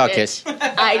 we all kissed.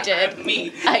 I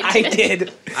did. I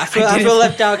did. I feel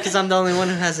left out because I'm the only one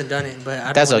who hasn't done it. But I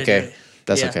don't That's wanna do okay. it.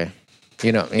 That's Yeah. okay.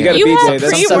 You know, You got a You BJ. have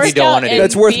That's some stuff you don't wanna pre-workout do. and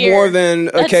That's worth beer. more than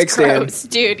a That's keg stand. gross,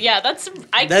 dude. Yeah, that's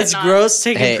That's could not. gross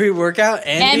taking Hey. pre-workout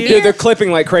and And beer. beer. Dude, they're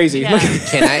clipping like crazy. Yeah. Look-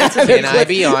 Can I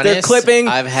be honest? They're clipping.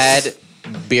 I've had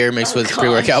beer mixed with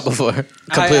pre-workout before.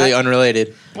 Completely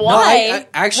unrelated. Why?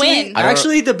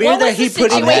 Actually, the beer What that was he the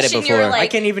put in. I've had it situation you were before. like, I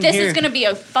can't even this hear. is going to be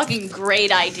a fucking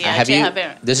great idea Have to you? have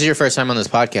it. This is your first time on this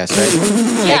podcast,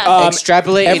 right? Yeah.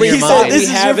 Extrapolate in your He said mind. this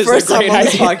is your first time on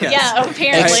this podcast. Yeah,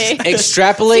 apparently.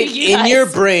 Extrapolate To you in your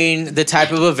guys. brain the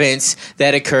type of events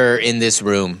that occur in this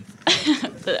room.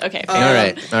 Okay. All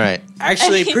right.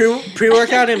 Actually,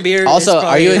 pre-workout and beer. Also, is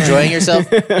are you probably- enjoying yourself?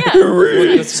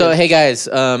 Yeah. So, hey guys,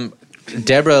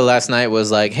 Deborah last night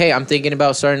was like, "Hey, I'm thinking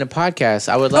about starting a podcast.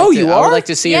 I would like Oh, to. you I would are? like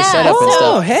to see your Yeah. setup and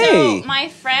Oh, stuff." hey. So my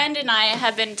friend and I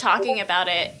have been talking about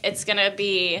it. It's going to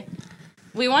be,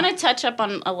 we want to touch up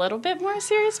on a little bit more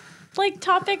serious like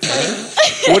topics.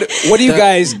 Like, What are you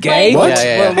guys, gay? Like- Yeah,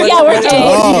 yeah, yeah. yeah, we're gay.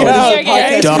 Oh, We're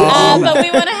gay. dumb. But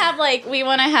we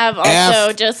want to have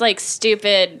also just like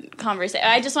stupid conversation.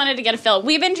 I just wanted to get a feel.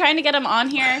 We've been trying to get him on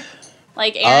here.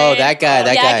 Like Aaron. Oh, that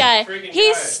guy.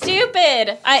 He's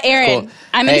stupid. Aaron, Cool.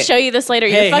 I'm going to Hey. show you this later.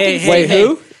 You're Hey, fucking hey, stupid. Wait,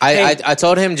 who? I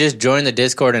told him just join the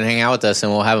Discord and hang out with us,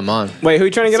 and we'll have him on. Wait, who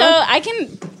you trying to get So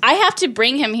on? I have to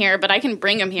bring him here, but I can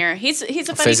bring him here. He's a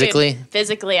funny Physically? dude.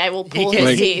 Physically, I will He pull can't,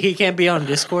 his he, teeth. he can't be on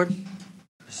Discord.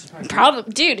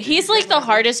 Probably, dude. He's like the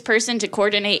hardest person to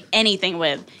coordinate anything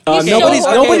with. He's so Nobody's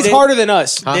hard. harder than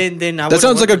us. Then I That wouldn't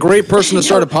sounds like work a great person to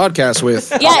start a podcast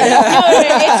with. Yeah, no,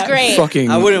 it's great. Fucking.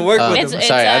 I wouldn't work with It's, him. it's,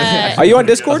 Sorry, Are you on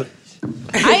Discord?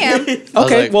 I am.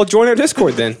 Okay, like- well, join our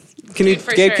Discord then. Can you,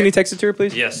 For Gabe? sure. Can you text it to her,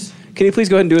 please? Yes. Can you please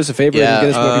go ahead and do us a favor Yeah, and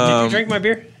get us more? Did you drink my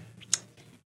beer?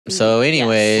 So,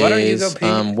 anyways, Why don't you go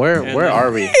pee? where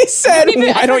are we? He said,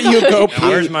 "Why don't you go?"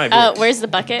 Where's my beer? Where's the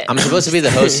bucket? I'm supposed to be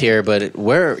the host here, but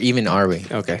where even are we?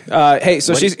 Okay. Hey,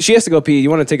 so she has to go pee. You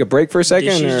want to take a break for a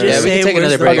second? she Or? just Yeah, we say can take where's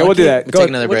another the break. Okay, we'll do that. We'll Go take ahead.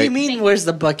 another What do break. you mean? Where's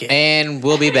the bucket? And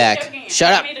we'll be back.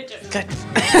 Shut up.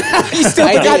 He's still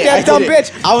the goddamn dumb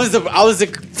bitch. I was the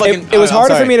fucking. It was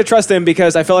harder for me to trust them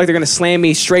because I felt like they're gonna slam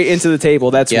me straight into the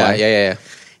table. That's Yeah, why. yeah.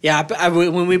 Yeah,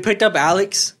 when we picked up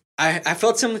Alex, I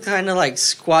felt him kind of like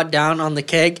squat down on the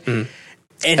keg.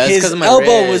 And That's 'cause his of my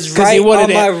elbow wrist. was 'Cause right he wanted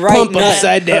on my that right pump nut.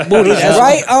 upside that booty.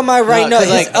 Right on my right No, nut.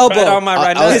 'cause, His like, elbow. right on my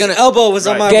right I was His gonna- elbow was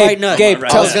on my Gabe, right nut. Gabe, I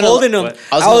tell was us- holding him. What?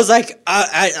 I was like,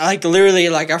 I like literally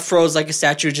like I froze like a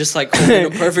statue, just like holding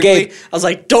him perfectly. Gabe, I was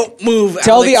like, don't move.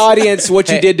 Tell the Alex. audience what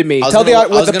you Hey, did to me. I was Tell the gonna-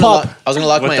 audience with the pump. I was gonna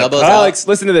lock With my the elbows pump? out. Alex,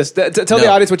 listen to this. Tell the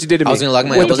No. audience what you did to me. I was gonna lock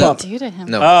my with the elbows pump. out. Do to him.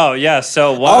 No. Oh yeah.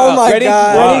 So wow. Oh my Ready?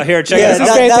 god! Wow, here, check Yeah, this this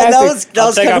out. is fantastic. That was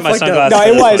I'll take kind out of my fucked up.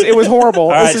 sunglasses. No, it was horrible.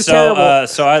 All This right, is terrible.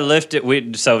 so I lifted.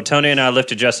 So Tony and I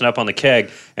lifted Justin up on the keg,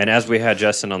 and as we had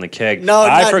Justin on the keg, No,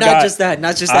 I not forgot. just that.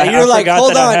 Not just I- that. You're I like, forgot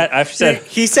hold that on. I said,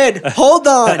 He said, hold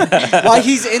on. While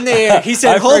he's in the air, he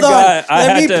said, I hold on. forgot I Let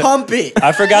had me to- pump it.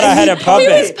 I forgot I had to pump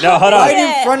it. No, hold on. Right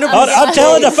in front of Hold- his I'm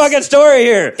telling the face. fucking story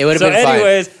here. It would've so been fine.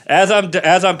 anyways, as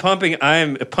I'm pumping,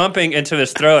 I'm pumping into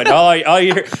his throat. And all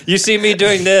you hear, you see me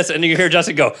doing this, and you hear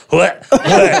Justin go, what? Dude,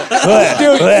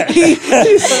 he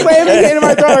slammed his hand in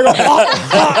my throat. I go,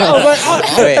 I was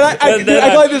like, Wait. and I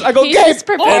go like this. I go, He's Gabe. just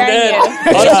preparing then- you. hold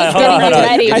He's on, just hold on, getting hold on.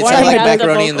 ready. Did you Warming sound like up the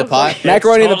macaroni in the vocal pot?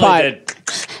 Macaroni in the Totally pot.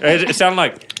 did. It sounded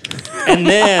like, and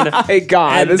then, Hey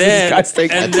God, and this then, is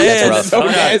disgusting. and That's then, rough. hold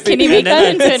on. Can you And make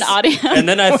then that into an audio? And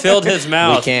then I filled his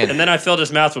mouth. We can. And then I filled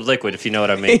his mouth with liquid, if you know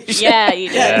what I mean. Yeah, you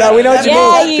did. Yeah. No, we know what you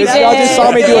Yeah, mean. you 'Cause y'all did. just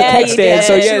saw me do a Yeah, keg you stand,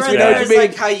 so did. yes, we know what you It's mean.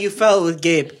 like how you felt with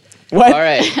Gabe. What? All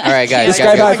right, guys.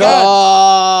 Describe how I felt.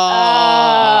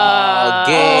 Oh,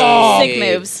 Gabe. Sick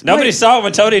moves. Nobody saw it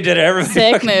when Tony did it. Everybody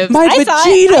Sick moves. My I saw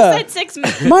it. Vegeta. I said 6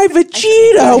 moves. My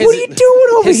Vegeta, what are you doing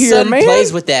over His here, son man?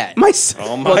 plays with that. My son.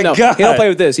 Oh my no, God. he don't play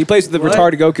with this. He plays with the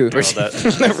retarded Goku.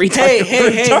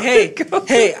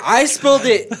 Hey, I spilled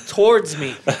it towards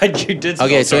me. You did.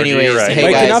 Okay, George, so you're anyways, right. hey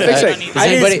Wait, guys. can I fix it? does I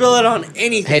didn't anybody- spill it on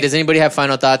anything. Hey, does anybody have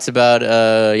final thoughts about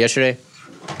yesterday?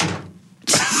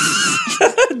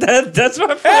 That's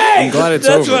what. I'm glad it's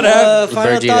That's over. what happened.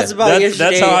 Final Vegeta. thoughts about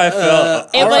yesterday. That's how I felt.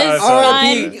 It was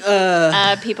R.I.P.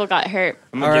 fun. People got hurt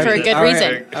for a good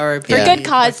reason. R.I.P. For Yeah. good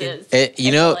causes. It's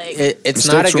Mistakes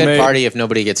not a were good made. party if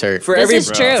nobody gets hurt. For This every is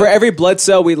true. for every blood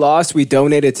cell we lost, we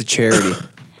donated to charity.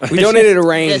 We donated a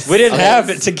rain. This- We didn't Okay. have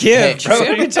it to give. Hey, Bro, what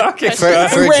are you talking For,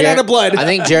 about? for We ran out of blood. I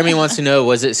think Jeremy wants to know: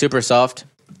 was it super soft?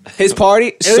 His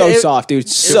party, so it- soft, dude.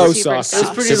 So was super soft. soft. It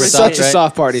was pretty Super legit. soft, Such a right?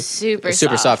 soft party. Super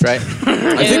Super soft, right?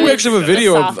 I think we actually have a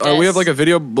video of. We have like a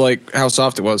video like how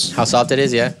soft it was. How soft it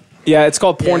is, yeah. Yeah, it's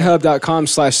called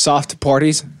Pornhub.com/soft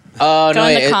parties. Oh Go no!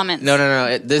 in the comments.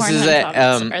 No. This is Pornhub comments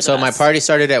are the so my best. party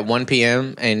started at 1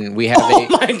 p.m. and we have Oh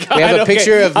my God, we have a okay.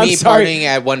 picture of I'm me sorry. partying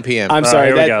at 1 p.m. I'm All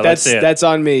sorry. right, here we go. Let's see it. That's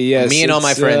on me. Yes. me and all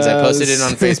my it's, friends. I posted it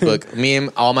on Facebook. Me and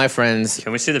all my friends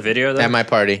Can we see the video though? at my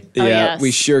party. Yeah, yes.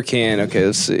 we sure can. Okay,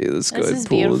 let's see. Let's go This ahead is and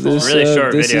pull beautiful. this Really up.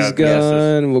 short This video, is I guess.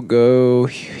 gone. We'll go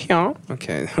here.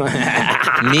 Okay.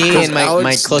 Me and my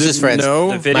Alex closest didn't friends.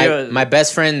 know? The video. My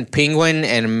best friend Penguin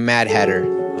and Mad Hatter.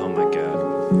 Oh my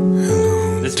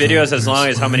god. This video is as long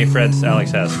as how many friends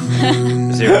Alex has.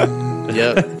 0.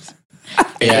 Yep.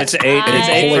 Yeah. It's 8. It's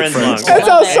 8 Holy friends friends. long. That's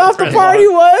how soft the party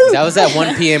was. That was at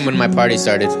 1 p.m. when my party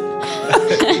started.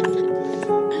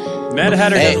 Mad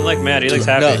Hatter Hey. doesn't look mad. He looks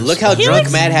happy. No, look how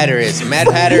drunk Mad Hatter is. Mad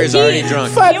Hatter is already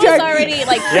drunk. He was Flapjack. already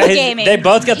like Yeah, pre-gaming. they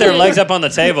both got their legs up on the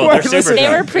table. They're super Listen. They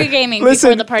were drunk. pre-gaming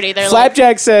Listen, before the party. They're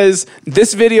Flapjack says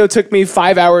this video took me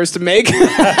 5 hours to make.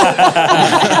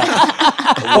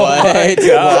 What?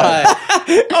 Why?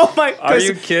 Oh my! Are 'cause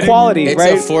you kidding? Quality, It's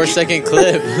right? a 4-second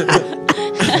clip.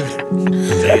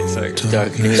 It's 8 seconds.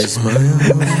 Darkness.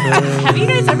 Have you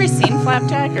guys ever seen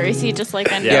Flapjack, or is he just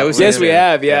like on? Yeah, Yes, we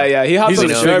have. Yeah. He hops He's on a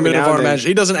the show every figment of now our and then. imagination.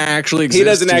 He doesn't actually exist. He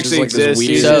doesn't He's actually just like this exist.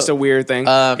 He's weird- just a weird thing.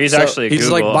 He's So- actually he's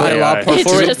Google like by law AI.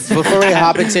 perfect. Before we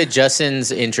hop into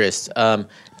Justin's interest,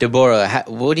 Deborah,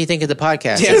 what do you think of the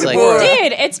podcast? Yeah, It's like, Deborah.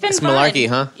 Dude, it's been it's fun. malarkey,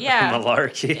 huh? Yeah,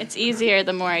 Malarkey. it's easier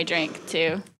the more I drink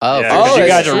too. Oh, Yeah, 'cause you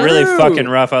guys that's are really true. fucking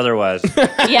rough otherwise.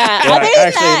 Yeah, other than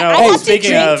actually, that, no. I Hey, have to speaking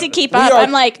drink of- to keep We up. are-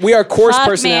 I'm like, we are coarse fuck,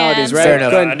 personalities, man. right? Fair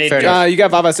enough. Go ahead. I need Fair to- You got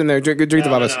babas in there. Drink the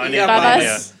babas. I need Babas,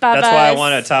 yeah. babas. That's why I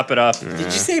want to top it off. Did you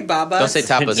say Baba? Don't say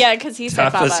tapas. Yeah, because he said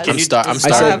Tapas. babas. Can you- I'm I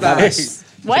said starving. babas.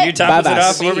 What? Can you top it Babas.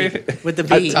 off for me? With the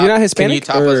You're B. not Hispanic?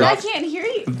 Can you top us or- I off? can't hear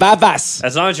you. Babas.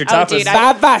 As long as your Oh, top dude, is. I-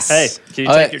 Babas. Hey, can you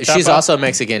Oh, take your top she's off? also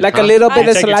Mexican. Like huh? a little Can bit you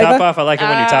of take your top saliva. off? I like it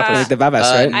when you top Like us. the babas,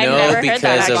 right? I've No, never heard because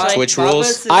that, of actually. Twitch Babas rules.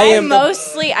 is- I am-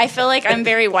 mostly, I feel like I'm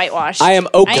very whitewashed. I am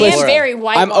Oak Cliff. I am very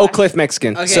whitewashed. I'm Oak Cliff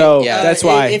Mexican, Okay, so Yeah. that's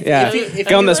why. if- yeah, if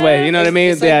going this way. You know what I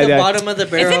mean? It's like Yeah, the yeah. bottom of the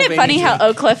barrel. Isn't it baby funny how drink.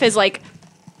 Oak Cliff is like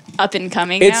up and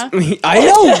coming It's now? I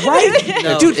know, right?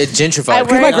 No. Dude, It's I gentrified.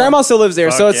 work- my grandma still lives there,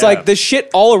 so Fuck it's yeah. like the shit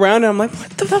all around, and I'm like, what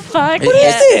the The fuck? What Yeah.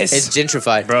 is this? It's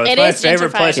gentrified. Bro, it's It my is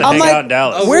favorite gentrified. place to I'm hang like, out in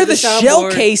Dallas. where are the the shell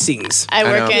soundboard. casings? I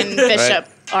work know. in Bishop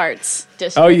Arts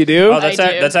District. Oh, you do? Oh, that's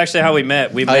I do. that's actually how we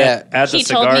met. We met yeah. at the He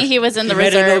cigar. told me he was in the You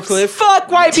met in Oak reserves. Cliff?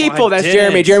 Fuck white people. That's didn't.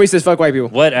 Jeremy. Jeremy says fuck white people.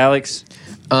 What, Alex?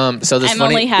 So this I'm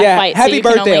only funny. half Yeah, white, happy so you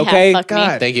birthday, can only okay? half fuck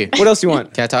God. me. Thank you. What else do you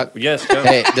want? Can I talk? Yes, go.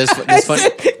 Hey, this funny.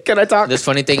 Can I talk? This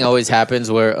funny thing always happens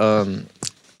where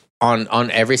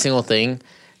on every single thing,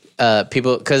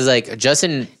 people, because like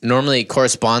Justin normally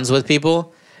corresponds with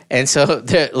people, and so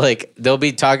they're like they'll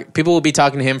be talking. People will be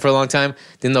talking to him for a long time,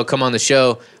 then they'll come on the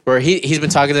show where he's been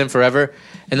talking to them forever,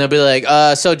 and they'll be like,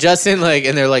 so Justin, like,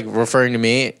 and they're like referring to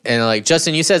me, and like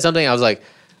Justin, you said something. I was like,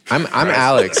 I'm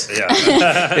Alex. Yeah. You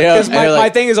know, Because and they're my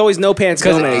like, thing is always no pants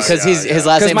Gomez. because his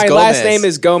last Because name's my Gomez. last name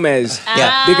is Gomez.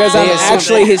 Yeah. Because I'm They assume-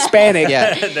 actually Hispanic.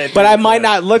 Yeah. But I might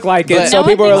not look like it, But- so No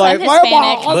people one are like, thinks I'm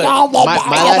Hispanic.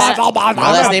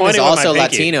 my last name is pointing with my also pinky.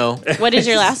 Latino. What is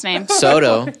your last name?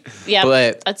 Soto. Yeah,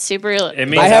 But- that's super. It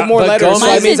means I have more But letters, so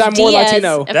Gomez that means is I'm more Diaz,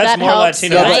 Latino. If That's that more helps.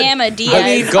 Latino. I Yeah, but- am a Diaz. I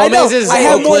mean, Gomez I know, is I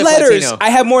have Oak more Cliff letters. Latino. I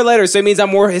have more letters, so it means I'm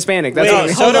more Hispanic. That's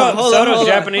Wait, all. Soto's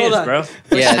Japanese, hold on. bro.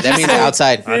 Yeah, that means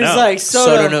outside. I It's know. like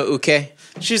Soto Soto. no uke.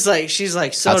 She's like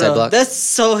Outside Soto. block. That's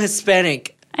so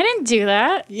Hispanic. I didn't do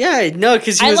that. Yeah, no,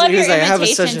 because he I was, love he your was like, I have a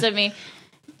imitations such. of me.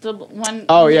 The one.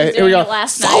 Oh, he yeah, was here we doing go. it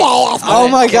last night. Oh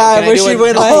my Can god, I where do she it?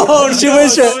 went like, oh, she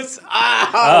went.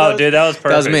 Oh, dude, that was perfect.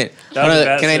 That was mint. That was the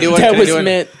best. Can I do one? That Can I was do one?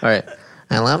 mint. All right.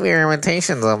 I love your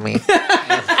imitations of me.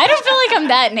 I don't feel like I'm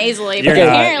that nasally, but You're not,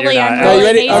 apparently you're I'm not. No, you really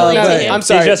ready? nasally No, to him. I'm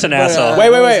sorry. He's just an asshole.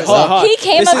 Wait, hold on. He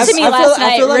came up to me I last feel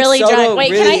night like really Soto drunk. Wait,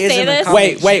 can really I say isn't a this?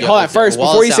 comic. Wait, hold on. First,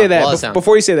 Wall before you say sound, wall that, sound.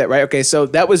 before you say that, right? Okay, so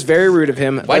that was very rude of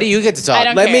him. Why do you get to talk? I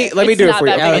don't Let care. me It's do it not for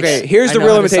you. that big. Okay, here's I the know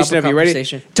real how to imitation stop a of you. Ready?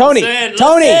 conversation. Tony, Listen,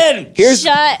 Tony.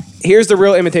 listen. Here's the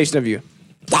real imitation of you.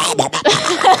 I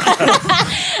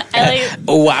like,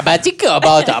 Oh,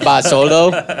 about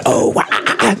solo. Oh, wow.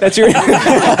 That's your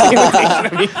imitation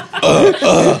of me.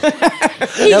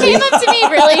 he came up to me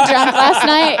really drunk last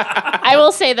night. I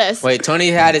will say this. Wait, Tony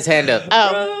had his hand up.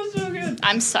 Oh,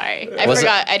 I'm sorry. I Was it-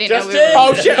 forgot. I didn't know we were.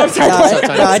 Oh shit! I'm sorry. Sorry,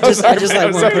 Tony. No, I just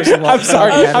like one person. I'm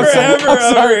sorry. I'm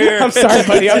sorry. I'm sorry,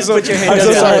 buddy. I'm so Put your hand I'm up.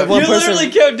 so sorry. One You person.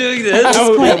 literally kept doing this. I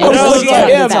was point, looking at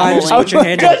him. Time, just put your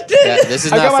hand up. Yeah, this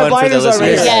is I got not my fun for the blinders on right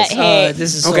listeners. Yeah, hey.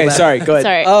 This is so Okay, bad. sorry. Go ahead.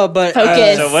 Sorry. Oh, but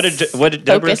Focus. So what did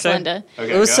Deborah Focus, say? Linda.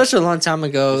 Okay, it was go. such a long time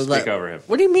ago. Speak Like, over him.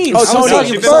 what do you mean? Oh, I was Tony.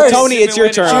 talking So first. Tony, it's your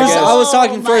turn. She I was- guess. I was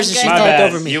talking Oh, first, and my she My talked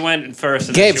bad. over me. You went first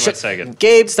and Gabe, then she went second.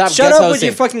 Gabe, Stop shut guest up with hosting.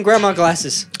 your fucking grandma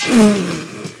glasses.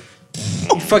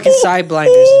 fucking side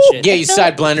blinders and shit. Yeah, you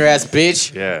side blinder ass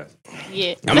bitch. Yeah.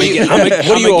 Yeah. What are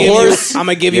you, a horse? I'm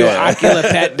gonna give you an ocular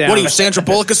pat down. What are you, Sandra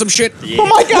Bullock or some shit? Oh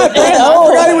my god, Brad! I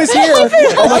forgot he was here.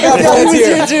 Oh my god, Brad was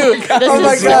here too. Oh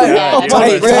my god. Oh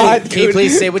my god. Can you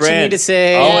please say what you need to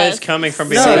say? Always coming from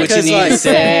Say behind. what you need to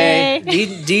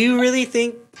say. Do you really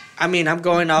think? I mean, I'm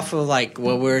going off of like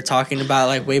what we were talking about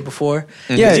like way before.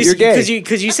 Yeah, you're gay.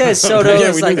 Because you said Soto Yeah,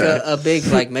 is we like knew that. a big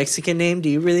like Mexican name. Do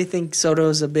you really think Soto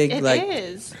is a big It like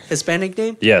is. Hispanic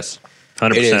name? Yes.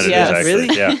 100% it is, Yes. actually.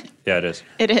 Really? Yeah. Yeah, it is.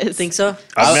 It is. Think so?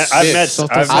 I've met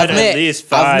I've met- at least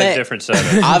 5 I've met- different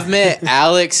Sotos. I've met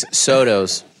Alex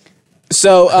Sotos.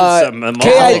 So, Multiple.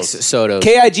 Alex Sotos.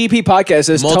 KIGP podcast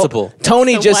says Multiple.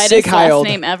 Tony The just whitest sick last hiled.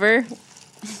 name ever.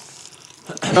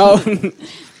 Oh,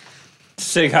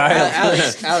 Sig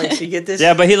Heil. Alex, you get this?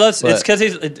 Yeah, but he loves. What? It's because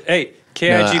he's. Hey, KIGP.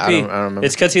 No, I don't remember.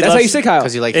 It's because he that's loves. how you sick Kyle.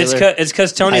 Because you like It's Hitler.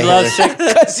 because Tony Hi, loves.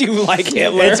 Because you like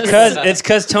Hitler. It's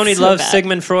because Tony So loves bad.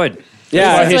 Sigmund Freud.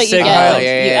 Yeah. That's he's what you Sig get. Heil.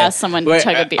 You ask someone to Wait,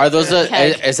 chug a beer. are those the?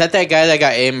 keg. Is that guy that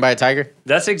got eaten by a tiger?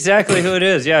 That's exactly who it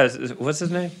is. Yeah. What's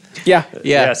his name? Yeah.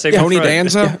 Yeah. Sigmund Tony Freud.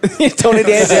 Danza? Tony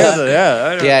Danza. Yeah.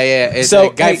 I know. Yeah. It's So,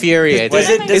 Guy hey, Fieri. I Does,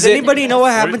 think. does anybody know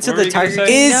what happened to what were the you gonna Tiger say?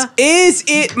 King now? Is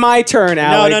it my turn, No,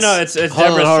 Alex? no. It's Hold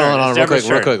Deborah's on, turn. It's real Deborah's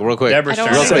quick, turn. real quick. Deborah's I don't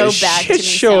turn. want to Real go quick. back to me Shit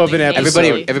show of an sounding episode.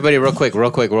 nasty. Everybody, real quick.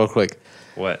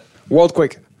 What? World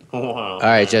quick. All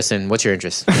right, Justin, what's your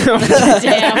interest?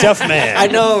 Damn. Tough man. I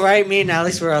know, right? Me and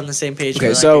Alex were on the same page Okay,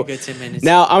 for like so a good 10 minutes.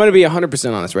 now I'm gonna be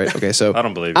 100% honest, right? Okay, so I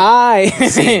don't believe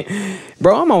it.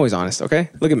 bro, I'm always honest. Okay,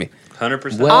 look at me.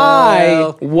 100%.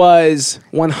 I was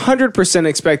 100%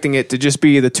 expecting it to just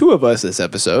be the two of us this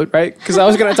episode, right? Because I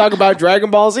was going to talk about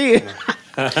Dragon Ball Z,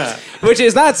 which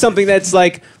is not something that's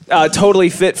like totally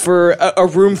fit for a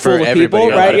room full of everybody.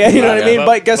 people, right? Yeah, you know what I mean?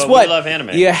 But guess but we what? love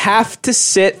anime. You have to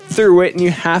sit through it and you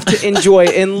have to enjoy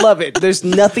it and love it. There's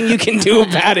nothing you can do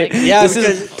about it. Yeah,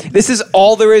 this is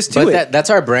all there is to it. But that's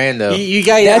our brand, though. You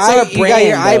got your That's eye, our you got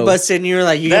your brand, eye though. busted and you were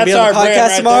like, you going to That's be on our the brand podcast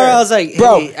right tomorrow? there. I was like, hey,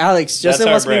 Bro, Alex, Justin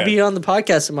our wants me to brand. be on the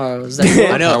podcast tomorrow. I was like,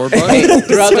 I know. Hey,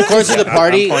 throughout the course of the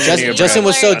party, I'm pointing to your Justin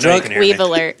was so brand. I know you drunk. can hear me. Weave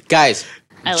alert. Guys,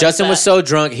 I like Justin was that. so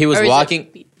drunk, he was Or is it-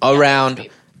 walking around.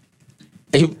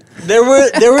 there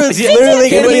was literally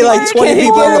going to be like 20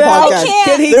 people on the podcast.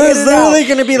 Can he There get was it literally out?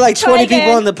 going to be like 20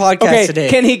 people on the podcast Okay, today.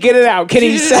 can he get it out? Can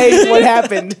he say what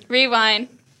happened? Rewind.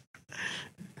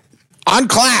 On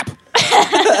clap.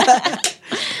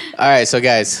 All right, so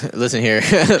guys, listen here.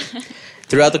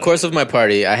 Throughout the course of my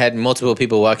party, I had multiple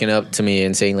people walking up to me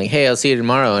and saying like, "Hey, I'll see you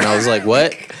tomorrow," and I was like,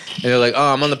 "What?" And they're like,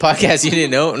 "Oh, I'm on the podcast. You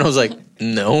didn't know?" And I was like,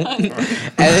 "No." And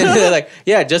then they're like,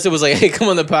 "Yeah." Justin was like, "Hey, come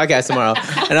on the podcast tomorrow,"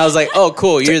 and I was like, "Oh,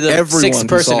 cool. You're the everyone sixth who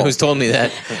person saw. who's told me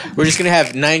that. We're just gonna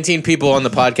have 19 people on the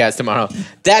podcast tomorrow.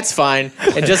 That's fine."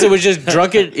 And Justin was just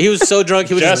drunk. He was so drunk.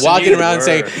 He was just Justin, walking you around were.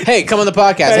 saying, "Hey, come on the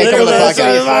podcast. Hey, come on the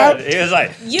podcast." He was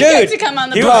like, You dude, get to come on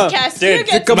the you- podcast. dude, you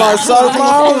get Come to on, come son. Come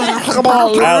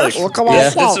on. Alex, Come on.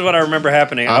 this is what I remember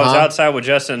happening. I was Uh-huh. outside with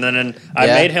Justin, and then I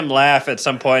Yeah. made him laugh at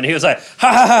some point. And he was like, "Ha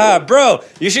ha ha, bro!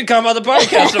 You should come on the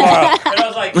podcast tomorrow." And I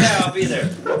was like, "Yeah, I'll be there."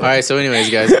 All right. So, anyways,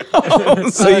 guys,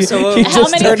 So you How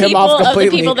just many turned him people off of the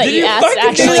completely. people that you asked fucking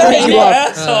actually turned made you it? off.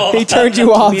 Asshole. He turned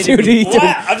you off, dude. He What?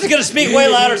 I'm just gonna speak way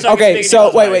louder. So I can Okay, speak so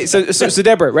into wait, his wait. mic. So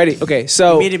Deborah, ready? Okay,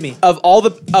 so muted me. of all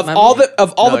the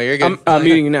No, you're good. I'm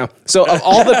muting you now. So of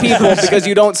all the people, because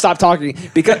you don't stop talking,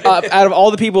 because out of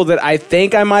all the people that I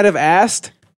think I might have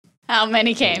asked, How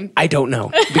many came? I don't know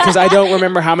because I don't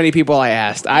remember how many people I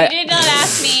asked. You did not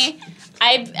ask me.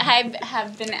 I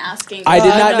have been asking. I did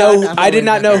not no, know. I'm not I did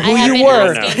not know I who have you been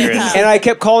were, asking to come. and I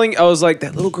kept calling. I was like,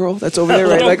 "That little girl that's over there,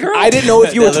 right?" little Like, girl? I didn't know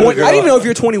if you were That little 20. I didn't girl. know if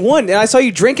you were 21, and I saw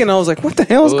you drinking. I was like, "What the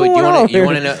hell is Ooh, going on?" you here?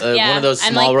 want to know Yeah, one of those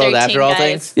I'm small like world 13 after all guys.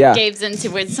 things? Yeah. Gabe's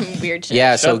into with some weird shit.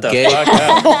 Yeah. So Shut the Gabe. fuck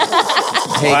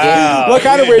up. Hey, Wow. What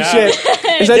kind of You're weird not- shit?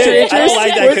 Is that Dude, your I interest? don't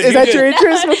like that 'cause Is you that could- your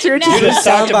interest? What's your No. interest? You just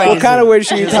talked about What kind of weird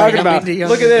shit are you talking about? Like,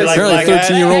 Look at this. like Apparently, black guys?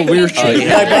 13-year-old weird Oh, shit. You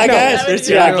like black guys? That was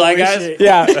You like black weird guys? shit.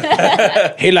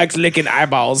 Yeah. He likes licking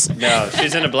eyeballs. No,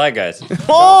 she's into black guys.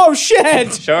 Oh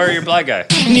shit! Show her your black guy.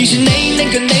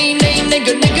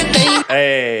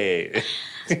 Hey.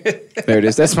 There it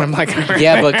is. That's my black guy.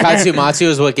 Yeah, but Katsumatsu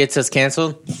is what gets us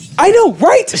canceled. I know,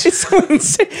 right? It's so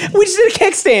insane. We just did a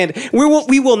keg stand.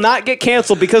 We will not get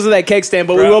canceled because of that keg stand,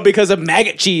 but we Bro. will because of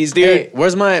maggot cheese, dude. Hey,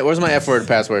 where's my F word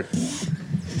password?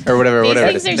 Or whatever, These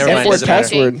whatever. things are Never so mind, F-word doesn't matter.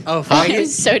 password. Oh, I faggot?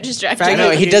 was so distracted. I know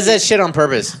he does that shit on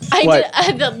purpose. What?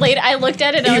 I looked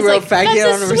at it and I You was wrote like, faggot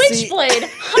that's on a a receipt? switchblade.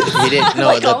 He didn't. No,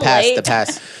 Like the all pass. late. The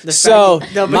pass. So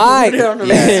No, but my you put it on the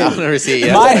Yeah, on the receipt.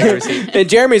 Yeah, on the receipt. and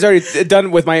Jeremy's already done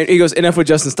with my. He goes enough with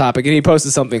Justin's topic, and he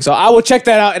posted something. So I will check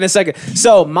that out in a second.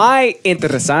 So my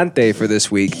interesante for this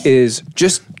week is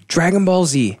just Dragon Ball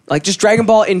Z, like just Dragon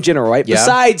Ball in general, right? Yeah.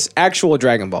 Besides actual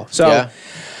Dragon Ball. So Yeah.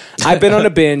 I've been on a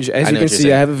binge. As I you know can what you're see,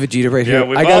 saying. I have a Vegeta right here. Yeah,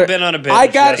 we've I all got been on a binge. I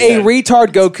got That's a it. retard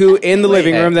Goku in the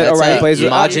living room that That's Orion plays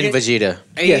with. Majin Vegeta.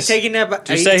 Are Yes. you taking that? Did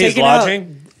Are you you say he's taking out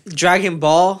lodging? Dragon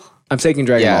Ball? I'm taking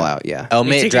Dragon Yeah. Ball out. Yeah. You're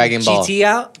Omit taking Dragon Ball. GT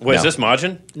out? Wait, is No. this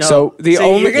Majin? No. So the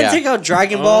only- you're gonna Yeah. take out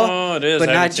Dragon Ball, Oh, it is. but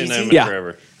I not haven't seen that GT. movie Yeah.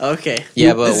 forever. Okay.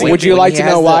 Yeah, but Would you like he to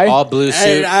has know the why? all blue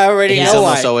suit. I already He's know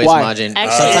almost why. always Why? Majin.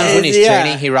 Actually, Sometimes when he's yeah.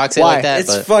 training, he rocks it Why? like that.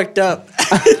 It's But fucked up.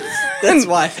 That's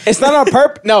why. It's not on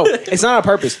purpose. No, it's not on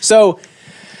purpose. So,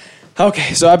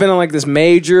 okay, so I've been on like this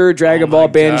major Dragon Ball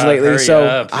binge God, lately. hurry So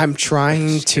up. I'm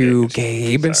trying to,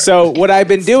 Gabe. So what I've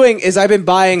been doing is I've been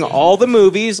buying all the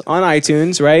movies on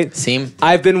iTunes, right? Seem.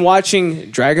 I've been watching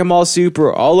Dragon Ball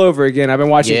Super all over again. I've been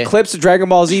watching Yeah. clips of Dragon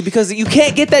Ball Z because you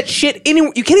can't get that shit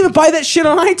anywhere. You can't even buy that shit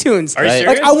on iTunes. Are you Right.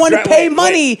 serious? Like I want to pay Wait,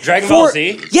 money Dragon for Ball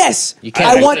Z? yes. You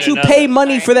can't. I want I to didn't know pay that.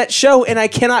 money for that show, and I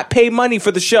cannot pay money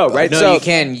for the show. Right? No, so, you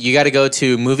can. You got to go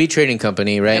to Movie Trading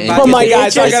Company, right? And And buy Oh the my VHS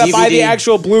god! So I gotta buy the DVD.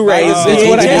 actual Blu-ray. Oh. Is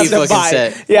what I have DVD to fucking buy.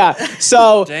 set. Yeah.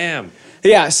 So Damn.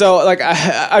 yeah. So like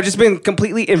I've just been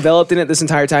completely enveloped in it this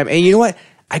entire time. And you know what?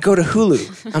 I go to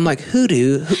Hulu. I'm like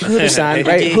Hulu-san,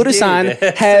 right? Hulu-san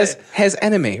has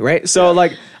anime, right? So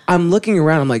like I'm looking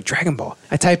around. I'm like Dragon Ball.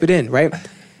 I type it in, right?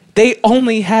 They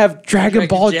only have Dragon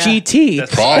Ball yeah. GT.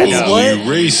 That's all I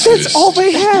know. That's all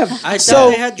they have. I thought So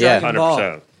they had yeah, Dragon Ball.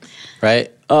 100%.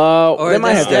 right? Or they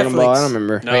might that's have Dragon Ball. Netflix. I don't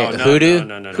remember. No, Wait, no, Hoodoo?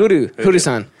 No.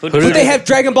 Hulu-san. Hoodoo. But they have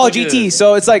Dragon Ball GT,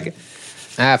 so it's like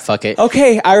Ah, fuck it.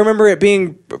 okay. I remember it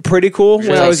being pretty cool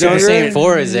when I Like was Super younger. Saiyan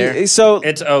 4 is there. So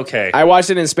It's okay. I watched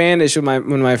it in Spanish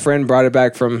when my friend brought it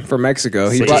back from Mexico.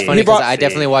 He Which brought is funny he because brought I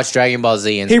definitely watched Dragon Ball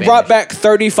Z in he Spanish. brought back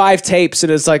 35 tapes,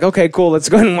 and it's like okay, cool. Let's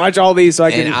go ahead and watch all these so I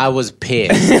and can. I was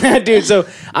pissed. Dude, so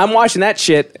I'm watching that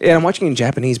shit, and I'm watching it in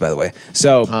Japanese, by the way.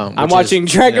 So I'm which watching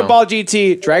is, Dragon you know. Ball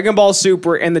GT, Dragon Ball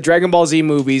Super, and the Dragon Ball Z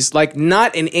movies, like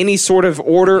not in any sort of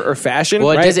order or fashion.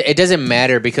 Well, right? it doesn't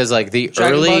matter because like the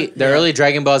Dragon Ball- early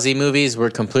Dragon Ball Z movies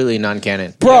were completely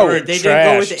non-canon. Bro, They didn't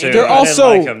go with the Trash, too. They're I didn't also-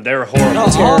 like 'em. They were horrible. No,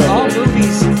 all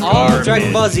movies, all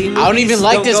Dragon Ball Z movies. I don't even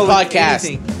like don't this go with podcast.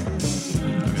 anything.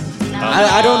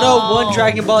 I don't know one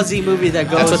Dragon Ball Z movie that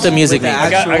goes. That's what the music with the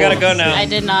means. actual, I gotta go now. I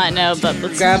did not know, but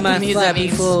let's Grab my the music flappy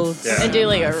means. folds. Yeah. And do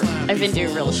like I've been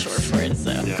doing real short for it,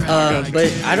 so.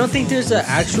 But I don't think there's an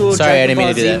actual Sorry, I Dragon didn't mean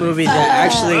Ball to do Z that. movie that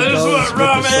actually This is goes what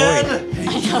with the story.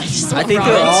 I know, I just I think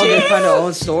they're all their kind of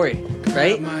own story,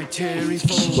 right?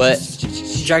 What?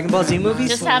 Dragon Ball Z movies.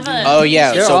 Just have a. Oh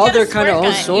yeah. They're so all their Get a kind of squirt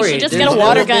own gun. story. You should just There's get a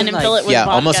water never gun been, and fill it with yeah,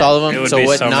 vodka. almost all of It them. would So be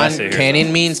what so messy here.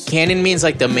 non-canon means? Canon means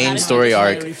like the main story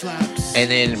arc, and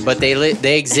then but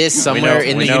they exist somewhere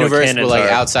in we the know what universe, but canons like are.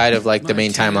 outside of like the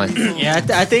main timeline. Yeah,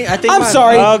 I think. I'm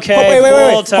sorry. Okay, Wait.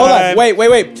 full Hold on. time.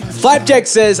 Wait. Flapjack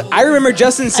says, I remember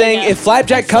Justin saying, know. if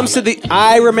Flapjack comes to the.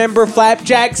 I remember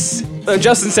Flapjack's.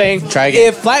 Justin saying, Try again.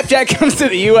 if Flapjack comes to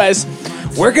the U.S.,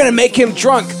 we're going to make him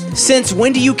drunk. Since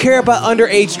when do you care about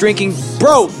underage drinking?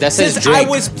 Bro, That says since drink. I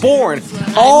was born,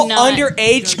 all not.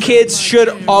 underage kids should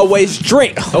always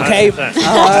drink, okay? That's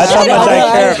how much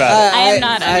I care about it. I am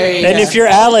not underage. And if you're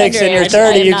Alex and you're Underage. 30,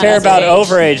 I am you not care about underage.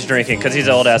 overage drinking because he's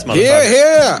an old ass motherfucker.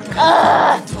 Yeah.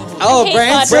 Oh, hate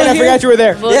Brandon. vodka. Brandon, I forgot you were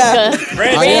there. Vodka. Yeah.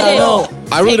 Brandon.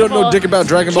 I really don't know Take dick about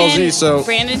Dragon Ball Can Z, so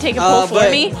Brandon take a pull for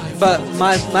me? But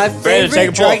my take a favorite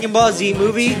pull. Dragon Ball Z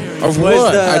movie Of was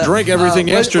what? the, I drank everything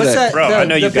yesterday. What's that? Bro, the, I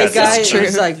know the you big got guy. this.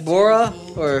 It's like Bora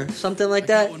or something like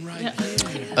that.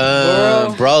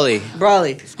 Brawly,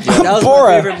 Brawly. That was Bora.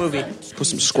 my favorite movie. put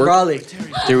some squirt. Brawly.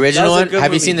 the original That was a one. good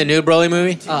Have you movie. seen the new Brawly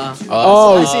movie?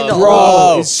 Oh, I've seen the bro,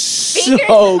 old- it's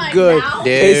so good. Dude,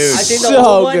 It's I think the so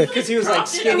old one good. because he was like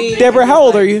skinny. Deborah, how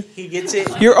old are you? He gets it.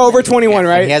 You're over 21,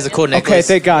 right? he has a cool Okay, necklace.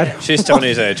 thank God. She's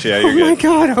Tony's age. Yeah, Oh you're my good.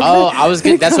 God. Okay. Oh, I was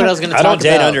good. That's what I was gonna I talk don't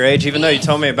date about. underage, even though you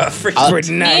told me about freaking.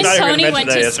 Me and Not even Tony mention went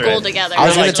that to yesterday. school together. I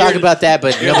was going Like, to talk about that,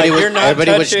 but You're nobody like, would. you're not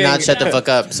Everybody would touching- not shut the fuck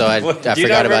up, so I Do you forgot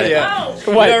not about remember- it. Yeah.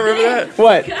 What? You don't remember that?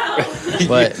 What?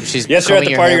 But she's Yes, you're at combing the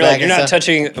your party. hair You're like, back you're and not stuff.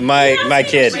 touching my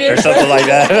kid or something like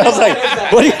that. And I was like,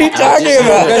 what are you talking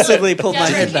about? Aggressively pulled my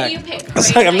head back. I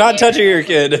was like, I'm not touching your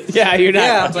kid. Yeah, you're not.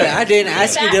 Yeah, but I didn't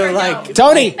ask you to like.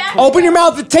 Tony, open your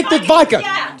mouth and take the vodka.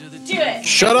 Yeah, do it.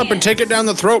 Shut up and take it down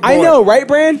the throat, boy. I know, right,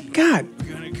 Brand? God.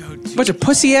 Bunch of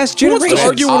pussy ass Who wants to generation.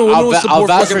 argue when a woman wants to I'll pour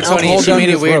vouch for fucking Tony. alcohol She down made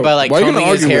your it weird throat? by like Why are you combing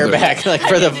gonna his argue hair with her? back, like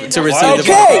for the to receive Why the did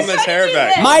you Okay. comb his hair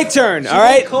back? My turn, all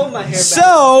right? Comb my hair back.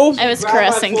 So, I was Grab my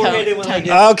caressing forehead and Tony. when I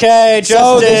get- Okay,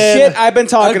 so the Justin. shit I've been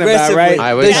talking about, Aggressively. right? All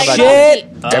right, what The are you talking shit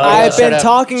about? I've Shut been up.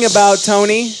 talking about,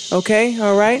 Tony. Okay,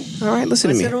 all right, listen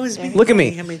What's to it always me. be? Look at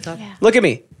me. How many times? Look at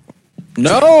me.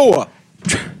 No.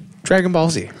 Dragon Ball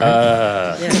Z.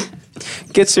 Yeah.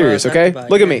 Get serious, okay?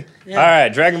 Look at me. All right,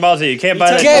 Dragon Ball Z. You can't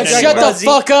buy that. Kev, shit shut anymore. the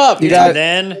fuck up. You got, And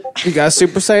then you got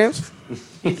Super Saiyans?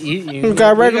 You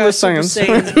got regular Super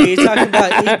Saiyans.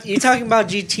 Saiyans. You're talking about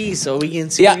GT, so we getting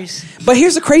serious. But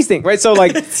here's the crazy thing, right? So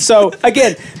so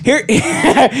again,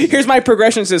 here's my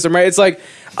progression system, right? It's like,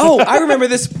 oh, I remember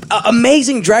this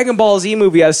amazing Dragon Ball Z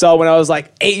movie I saw when I was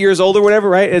like 8 years old or whatever,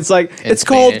 right? It's like it's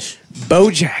called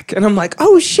BoJack, and I'm like,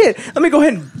 oh shit, let me go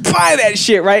ahead and buy that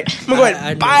shit, right? I'm gonna go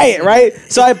ahead and buy it, right?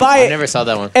 So I buy it. I never saw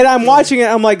that one. And I'm watching it.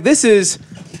 I'm like, this is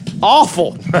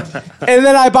awful. And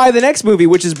then I buy the next movie,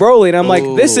 which is Broly, and I'm like,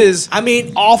 this is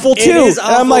awful too. it is And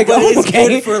I'm awful, like, but it's okay.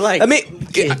 good for, like, I mean,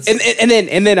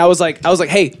 and then I was like,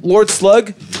 hey, Lord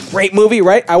Slug, great movie,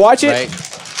 right? I watch it. Right.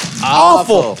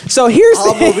 Awful. So here's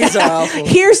All movies are awful.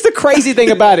 Here's the crazy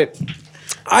thing about it.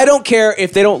 I don't care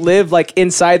if they don't live like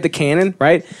inside the canon,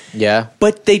 right? Yeah.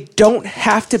 But they don't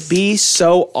have to be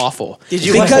so awful. Did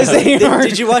you because watch they are.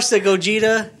 Did you watch the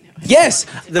Gogeta? Yes,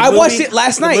 I watched it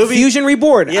last night. movie? Fusion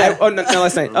Reborn. Yeah. No,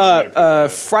 last night.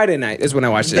 Friday night is when I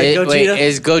watched it. Wait,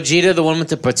 is Gogeta the one with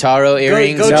the Potaro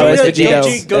earrings? No, it's Vegito.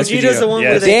 That's Gogeta's the one Yes.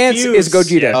 where they Dance fuse. is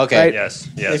Gogeta. Okay. right? yes,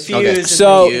 They yes. fuse. Okay. and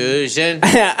So Fusion.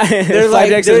 they're like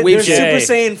Flapjack says they're weep Super shit.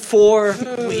 Saiyan 4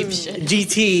 Weep shit.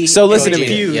 GT. So listen to Gogeta, me.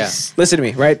 Fuse. yeah. Listen to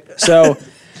me, right? So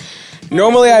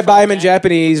normally I buy them in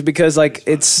Japanese because like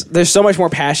they're so much more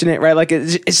passionate, right? Like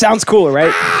it sounds cooler,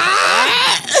 right?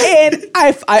 And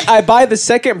I buy the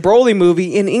second Broly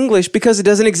movie in English because it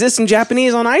doesn't exist in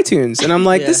Japanese on iTunes, and I'm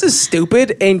like, this is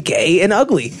stupid and gay and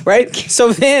ugly, right?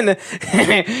 So then,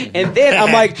 and then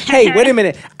I'm like, hey, wait a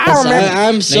minute,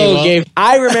 I'm so gay.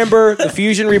 I remember the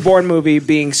Fusion Reborn movie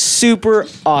being super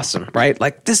awesome, right?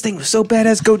 Like this thing was so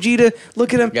badass. Gogeta,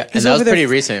 look at him. Yeah, He's and that over was there- pretty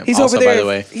recent He's also, over there. by the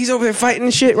way. He's over there fighting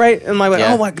and shit, right? And I'm like,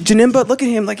 Yeah. oh my, Janemba, look at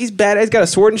him, like he's badass. He's got a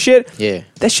sword and shit. Yeah.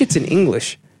 That shit's in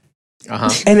English, Uh-huh.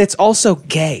 and it's also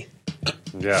gay.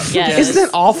 Yeah. Yes. Isn't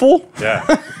that awful? Yeah.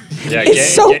 Yeah.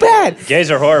 It's so bad.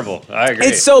 Gays are horrible. I agree.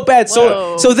 It's so bad.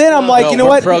 Whoa. So then I'm like, No, you know we're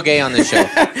what? pro-gay on this show.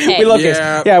 We love gays.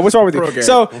 Yeah, what's wrong with you? Pro-gay.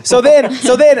 So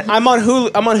then I'm on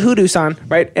Hulu. I'm on Hoodoo-san,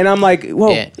 right? And I'm like,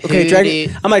 whoa, Yeah, okay,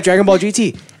 Hoodoo. I'm like Dragon Ball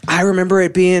GT. I remember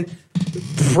it being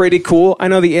pretty cool. I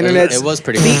know the internet. It was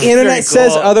pretty The cool. internet Very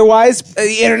says cool. otherwise.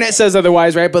 The internet says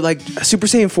otherwise, right? But like Super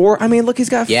Saiyan 4, I mean, look, he's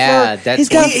got Yeah, fur. that's He's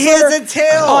got He has fur a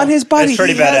tail. on his body. It's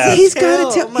pretty He has- badass. He's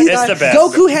got a tail. Oh my He's- God. It's the best.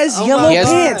 Goku has Oh yellow my He has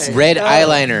pants. red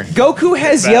eyeliner. Goku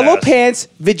has Badass. yellow pants.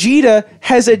 Vegeta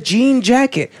has a jean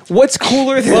jacket. What's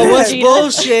cooler than Well, that? what's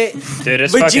bullshit? Dude,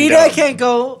 it's fucking Vegeta dope. can't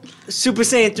go Super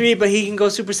Saiyan 3, but he can go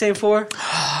Super Saiyan 4.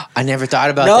 I never thought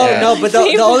about No, that. no, but the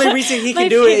only reason he My can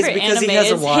do it is favorite because he anime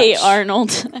has a is watch. Hey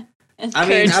Arnold. I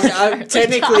mean,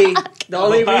 technically, the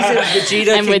only reason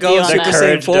Vegeta I'm can with go you on Super that. Saiyan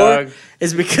Courage 4 dog.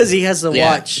 is because he has the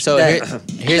Yeah. watch. So that-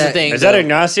 here's the thing. Is that though.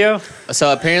 Ignacio?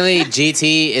 So apparently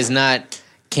GT is not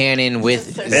canon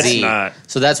with It's Z. not.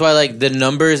 So that's why like the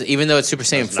numbers, even though it's Super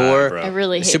Saiyan It's not, 4, bro. I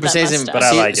really hate Super that Saiyan, mustache. But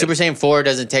I like it. Super Saiyan 4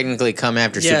 doesn't technically come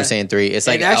after Yeah. Super Saiyan 3. It's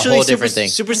like and a actually, whole Super, different thing.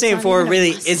 Super Saiyan 4 really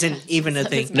isn't even a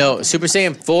thing. No, Super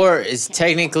Saiyan 4 is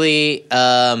technically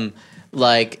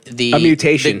like the A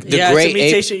mutation. The Yeah, it's a great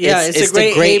mutation. ape. Yeah, it's a great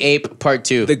the great ape. ape part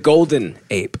 2. The golden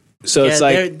ape. So Yeah, it's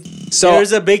like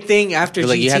there's a big thing after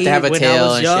Like, GT you have to have a when tail I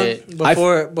was and young,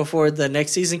 shit. before the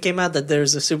next season came out, that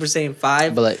there's a Super Saiyan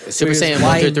 5. But like Super where he was Saiyan 1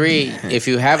 flying. through 3, if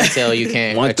you have a tail, you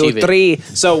can't 1, achieve 2, it. 3.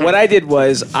 So what I did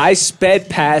was I sped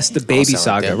past the baby sound like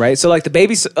saga, that. right? So like the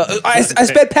baby, I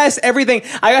sped past everything.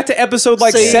 I got to episode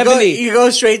like So you 70. you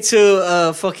go straight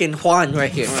to fucking Juan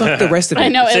right here. Fuck the rest of it. I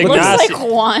know, it It's looks Ignacio.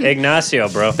 like Juan. Ignacio,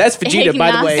 bro. That's Vegeta,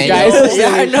 by the way, Ignacio. guys. Yeah,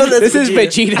 I know that's This is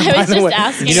Vegeta. Vegeta, I by was the just way.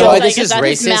 asking. You know I why was this like, is that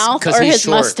his racist? mouth 'Cause or he's his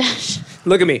short. mustache?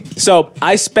 Look at me. So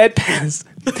I sped past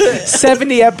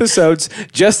 70 episodes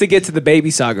just to get to the baby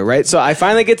saga, right? So I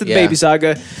finally get to the Yeah. baby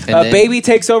saga. And then- Baby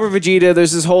takes over Vegeta.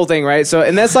 There's this whole thing, right? So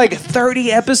and that's like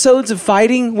 30 episodes of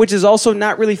fighting, which is also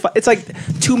not really. It's like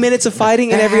 2 minutes of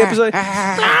fighting in every episode.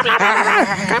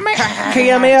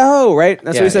 Kamehameha, right?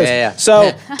 That's what he says. Yeah.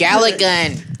 So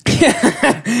Galagun.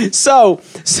 so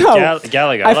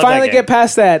Galaga. I finally get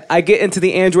past that. I get into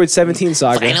the Android 17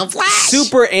 saga. Final Flash.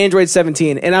 Super Android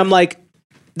 17, and I'm like,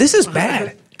 this is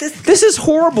bad. This is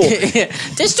horrible.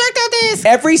 Destructo this.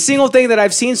 Every single thing that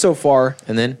I've seen so far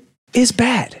And then is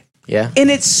bad. yeah.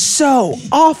 And it's so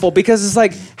awful because it's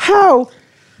like, how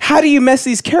do you mess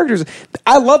these characters?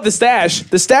 I love the stash.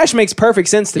 The stash makes perfect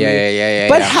sense to me. Yeah.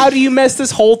 But how do you mess this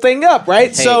whole thing up, right?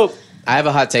 Hey, So I have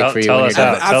a hot take for you tell when us you're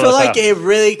how. done. I Tell feel us like how. it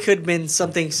really could have been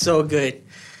something so good,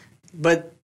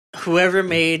 but whoever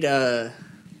made the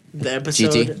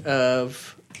episode GT?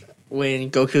 of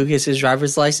when Goku gets his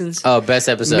driver's license. Oh, best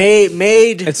episode.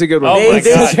 Made It's a good one. Made,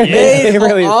 God, yeah. made It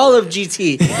really is. all of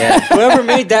GT. Whoever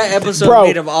made that episode Bro,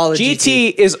 made of all of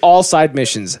GT is all side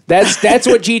missions. That's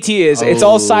what GT is. It's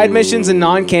all side missions and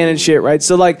non-canon shit, right?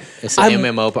 So like, It's an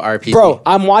MMO RPG. Bro,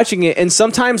 I'm watching it, and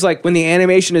sometimes like when the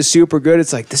animation is super good,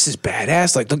 it's like this is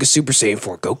badass. Like look at Super Saiyan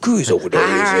 4 Goku is over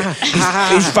there.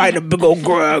 He's fighting a big old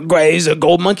he's a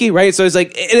gold monkey, right? So it's like,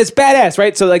 and it's badass,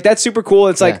 right? So like that's super cool.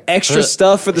 It's like extra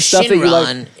stuff for the stuff that you like.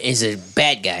 Shinron is a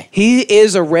bad guy. He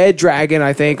is a red dragon,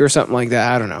 I think, or something like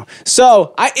that. I don't know.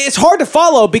 So it's hard to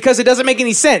follow because it doesn't make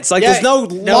any sense. Like there's no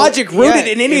logic rooted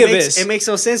in any of this. It makes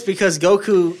no sense because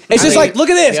Goku. It's just like, look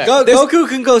at this. Goku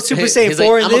can go Super Saiyan He's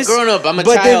 4 like, in I'm this. a grown up. I'm a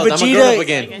but child. then I'm a grown up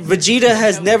again. Vegeta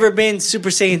has never been Super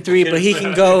Saiyan 3, but he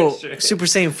can go Super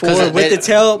Saiyan 4 'Cause with the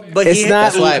tail. But it's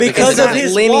not that's why, because because of it's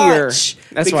his linear. watch.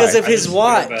 That's because why. of his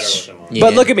watch.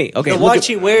 But look at me. Okay, The watch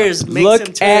he wears makes him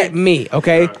look turn. at me.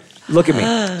 Okay, look at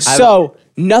me. So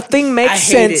nothing makes I hate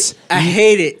sense. it. I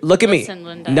hate it. Look at me. Listen,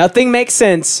 Linda. Nothing makes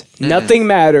sense. Nothing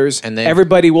matters. And then-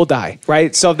 everybody will die.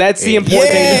 Right. So that's the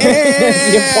important thing.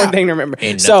 That's the important thing to remember.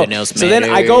 Ain't So nothing else then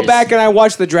I go matters. back and I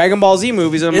watch the Dragon Ball Z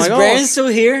movies, and I'm Is like, Brandon oh, still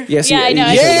here? yes, Yeah, I know.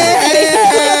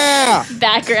 Yeah.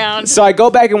 Background. So I go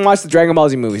back and watch the Dragon Ball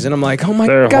Z movies, and I'm like, oh my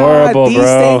They're god, horrible, these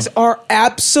bro. things are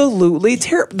absolutely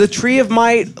terrible. The Tree of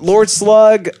Might, Lord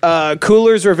Slug,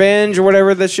 Cooler's Revenge, or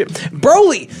whatever the shit.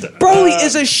 Broly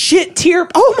is a shit tier.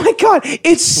 Oh my god,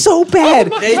 it's so bad.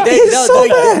 It's so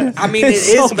bad. I mean, It's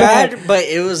it is so bad, but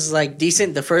it was like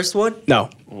decent. The first one, No,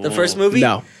 the first movie.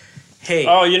 no. Hey,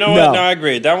 Oh, you know No. what? No, I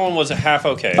agree. That one was half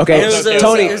okay. Okay, It was- okay.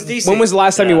 Tony, it was decent. when was the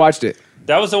last time you watched it?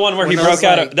 That was the one where he When I was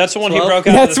broke out. like That's the one 12? he broke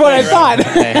out. That's what I thought.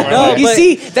 No, You but-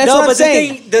 see, that's no, what I'm but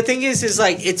saying. The thing is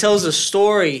like it tells a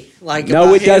story. Like No,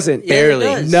 about it him. doesn't. Yeah, Barely.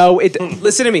 It does. No,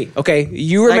 listen to me. Okay,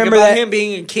 you Like, remember about that? him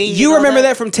being a king. You and all remember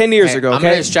that from 10 years ago, I'm okay?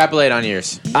 gonna extrapolate on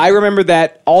yours. I remember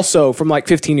that also from like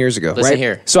 15 years ago, Listen right?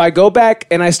 here. So I go back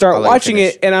and I start I'll let you watching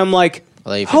finish. it, and I'm like,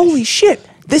 I'll let you finish. holy shit,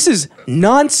 this is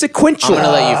non-sequential. I'm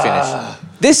gonna let you finish.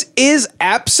 This is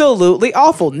absolutely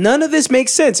awful. None of this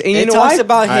makes sense. And you It know talks why?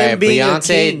 about him Alright, being a Beyonce,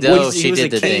 king. though, He she was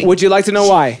did a the king. thing. Would you like to know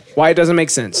why? Why it doesn't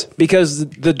make sense? Because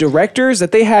the directors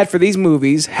that they had for these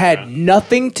movies had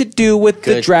nothing to do with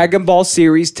the Good. Dragon Ball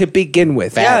series to begin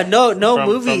with. Yeah, no From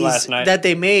movies last night. that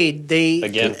they made.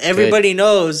 Again. Everybody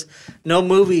knows no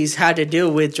movies had to deal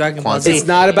with Dragon Ball Z. It's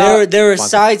not about- there are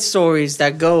side stories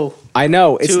that go. I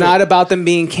know. It's To not it. about them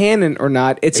being canon or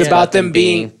not. It's It's about them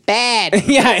being bad.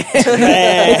 yeah,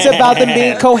 it's about them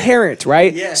being coherent,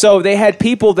 right? Yeah. So they had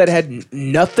people that had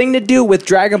nothing to do with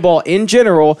Dragon Ball in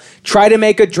general try to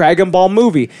make a Dragon Ball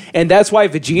movie, and that's why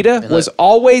Vegeta was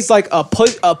always like a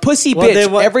pussy Well, bitch they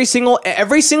wa- every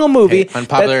single movie.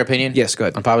 Unpopular That- opinion. Yes, go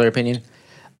ahead. Unpopular opinion.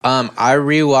 I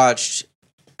rewatched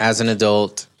as an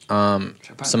adult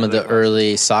some of the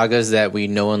early sagas that we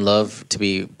know and love to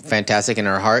be fantastic in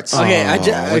our hearts. Okay, I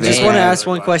just want to ask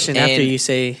one question after And- you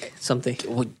say something.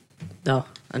 No,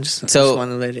 I just So-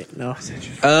 want to let it know.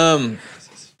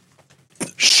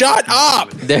 Shut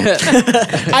up!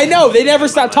 I know they never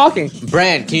stop talking.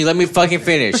 Brand, can you let me fucking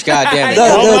finish? God damn it.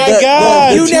 Oh my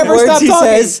God. You never stop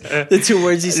talking. The 2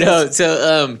 words he says. No,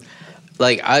 so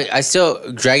like I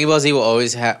still Dragon Ball Z will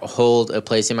always hold a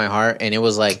place in my heart, and it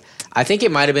was like I think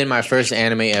it might have been my first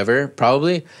anime ever,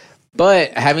 probably.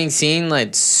 But having seen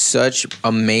like such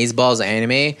Amazeballs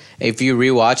anime, if you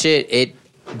rewatch it, it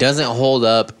doesn't hold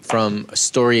up from a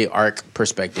story arc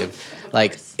perspective.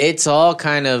 Like it's all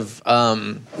kind of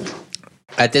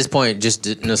at this point just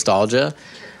nostalgia.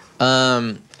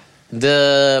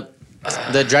 The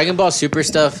Dragon Ball Super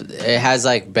stuff, it has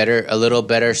like a little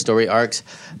better story arcs,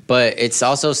 but it's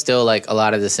also still like a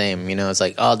lot of the same. You know, it's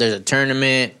like, oh, there's a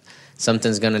tournament,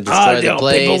 something's gonna destroy the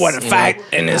place. People want to fight,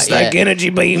 and it's like energy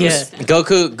beams. Yeah.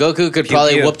 Goku could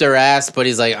probably pew. whoop their ass, but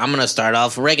he's like, I'm gonna start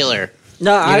off regular.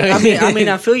 No, You know? I mean,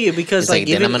 I feel you because It's like like,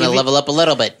 then even, I'm gonna level up a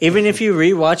little bit. even if you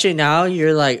rewatch it now,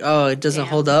 you're like, oh, it doesn't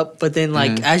hold up. But then,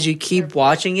 like, Mm-hmm. as you keep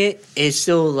watching it, it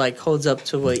still like holds up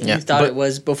to what Yeah, you thought but- it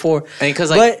was before. And 'cause,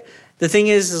 like- but the thing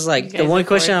is like You the guys one are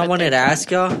question bored, I but wanted to they're-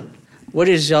 ask y'all: what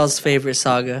is y'all's favorite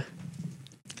saga?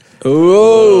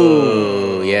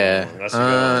 Ooh, yeah. That's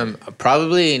a good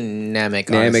Probably Namek.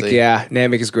 Namek, Honestly. yeah,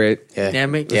 Namek is great. Yeah.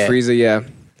 Namek? Yeah. Frieza, yeah.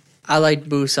 I like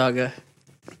Boo saga,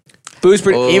 Boo's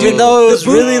pretty. Oh. even though it was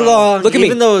really long. Look at me.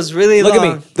 Even though it was really Look long.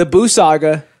 at me. The Boo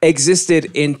saga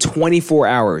existed in 24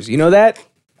 hours. You know that?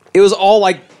 It was all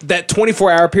like that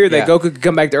 24-hour period that Yeah. Goku could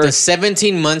come back to The Earth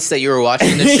 17 months that you were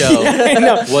watching the show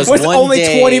was was one only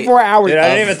day. 24 hours. Dude, I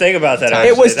didn't even think about that.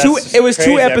 It was actually. two. That's It was two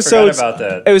crazy. I forgot episodes. about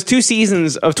that. It was 2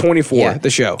 seasons of 24. Yeah. The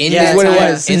show. In Is that what time, it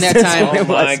was. in that That's time, what it Oh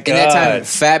was. my in that time, God.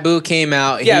 Fat Boo came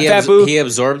out. Yeah, he Fat Boo. He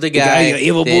absorbed the You got guy. your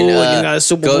Evil Then, Boo, and you got a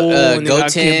Super Boo, and you got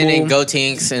Goten Kid and Boo.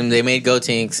 Gotenks, and they made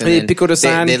Gotenks. And They then Piccolo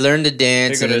San. they learned to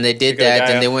dance, and then they did that.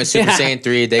 Then they went Super Yeah. Saiyan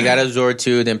 3. They got absorbed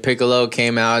too. Then Piccolo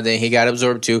came out. Then he got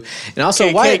absorbed too. And also,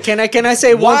 Can I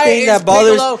say one why thing is that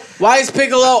bothers? Why is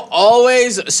Piccolo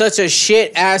always such a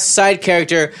shit ass side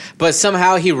character, but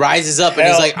somehow he rises up and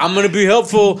he's like, I'm gonna be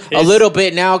helpful a little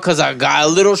bit now because I got a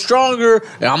little stronger,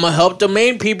 and I'm gonna help the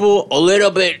main people a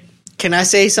little bit. Can I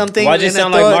say something? Why'd you And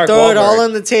sound throw, like Mark throw it all Wahlberg?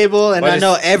 on the table, and Why'd I you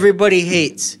know s- everybody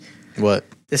hates What?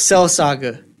 the Cell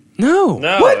Saga. No.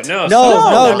 No, What? no,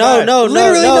 No.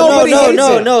 Literally nobody hates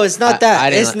it. No, it's not that. I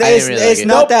didn't It's really like it.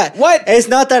 not Nope. that. What? It's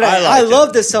not that. I I liked it.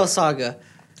 love the Cell Saga.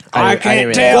 I didn't can't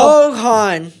really tell.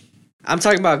 Gohan. I'm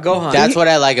talking about Gohan. That's what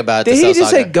I like about Did the he Cell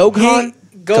just say Saga. Gohan?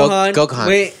 Gohan. Gohan.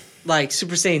 Wait, like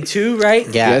Super Saiyan 2, right?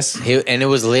 Yeah, Yes. and it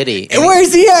was Liddy. And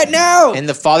where's he at now? And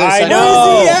the father I son.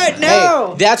 know. Where's he at now?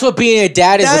 Hey, that's what being a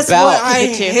dad is That's about. what I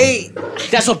hate.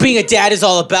 That's what being a dad is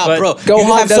all about, But bro. Gohan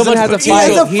You have so doesn't much have to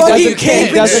potential. fight. He has a You fucking can't-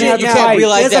 cape you and shit can't now.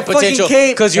 realize He has that a fucking potential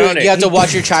cape. because you have to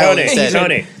watch your child. Tony,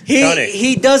 instead. Tony,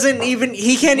 He doesn't even.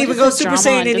 He can't even go Super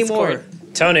Saiyan anymore.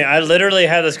 Tony, I literally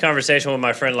had this conversation with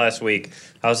my friend last week.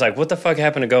 I was like, "What the fuck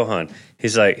happened to Gohan?"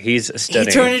 He's like, "He's studying."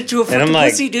 He turned into a and I'm fucking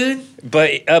like, pussy, dude. But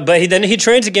he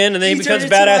trains again, and then he becomes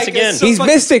turned into badass like a again. so He's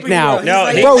fucking Mystic now. superhero. No,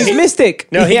 He's he- Bro, he's Mystic.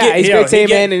 No, he yeah, get- he's you know, Great he Saiyan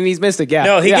get- and he's Mystic. Yeah.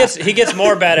 No, he Yeah. gets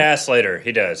more badass later.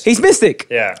 He does. He's Mystic.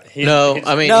 Yeah. No,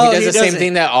 I mean No, he does he the same doesn't.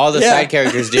 thing that all the Yeah. side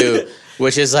characters do,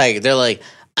 which is like they're like,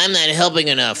 I'm not helping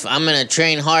enough. I'm gonna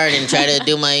train hard and try to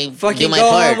do my Fucking my Gohan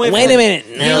part. went Wait a minute.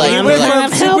 And they're like, He I'm went like,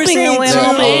 from Super Saiyan oh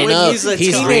 2 no, when he's a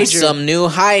he's reached teenager. some new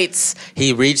heights.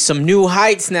 He reached some new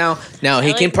heights now. Now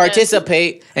he I can like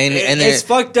participate and then It's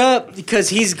fucked up because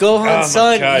he's Gohan's my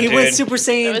son. God, he went dude. Super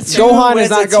Saiyan. was 2 Gohan as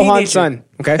is a not Gohan's teenager. son.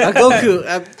 Okay.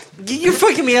 Goku. You're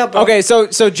fucking me up. Bro. Okay. So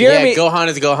Jeremy. yeah, Gohan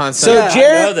is Gohan's So son. Yeah, I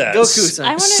Jeremy. know that. Goku's son. I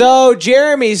want to. So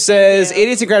Jeremy says,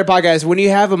 "Idiots and Credit Podcast. When you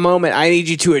have a moment, I need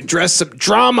you to address some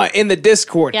drama in the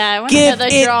Discord. Yeah, I want to Give know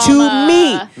the it drama. to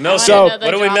me." Milk So- it.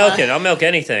 What are we milking? I'll milk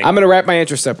anything. I'm gonna wrap my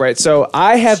interest up, right? So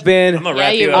I have been, I'm gonna Yeah,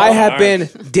 wrap you you will. up. I have All been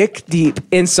right. dick deep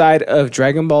inside of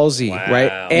Dragon Ball Z, Wow.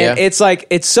 right? And Yeah. it's like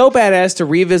it's so badass to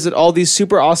revisit all these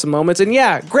super awesome moments. And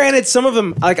yeah, granted, some of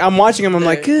them, like I'm watching them, I'm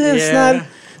like, Yeah.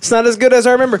 it's not as good as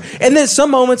I remember. And then some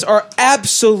moments are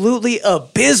absolutely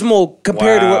abysmal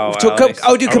compared Wow, to what. Alex.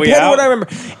 Oh, dude, Are we compared to what out? I remember.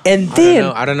 And I then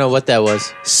don't know. I don't know what that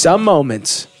was. some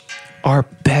moments are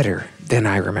better than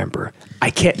I remember. I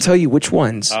can't tell you which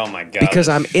ones. Oh my God. Because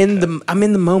I'm in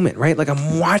the moment, right? Like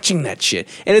I'm watching that shit.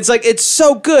 And it's like it's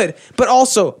so good, but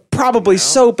also probably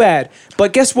so bad.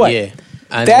 But guess what? Yeah.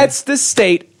 I know. That's the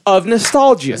state of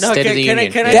nostalgia. No, State of the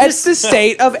Union. can I That's just, the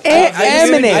state of I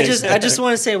emanating. just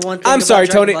want to say one thing. I'm about sorry,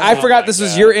 Dragon Tony. Ball I Z. forgot this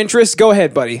was your interest. Go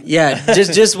ahead, buddy. Yeah,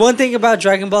 just one thing about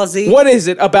Dragon Ball Z. What is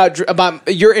it about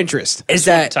your interest? is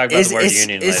that talk about the word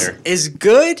union later. Is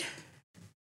good,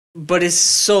 but it's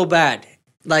so bad.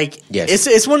 Like Yes.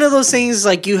 it's one of those things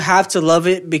like you have to love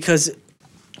it because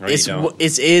Or you it's don't.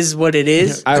 it is what it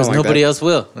is. I don't like Nobody that. else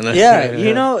will. Yeah,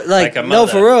 you know, like, Like a no,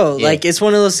 mother. for real. Yeah. Like it's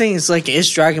one of those things. Like it's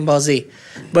Dragon Ball Z,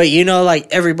 but you know, like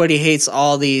everybody hates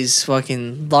all these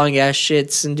fucking long ass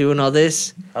shits and doing all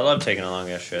this. I love taking a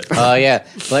long ass shit. Oh yeah,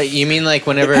 like you mean like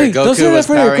whenever Hey, don't say Goku that was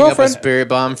for your powering up a girlfriend. spirit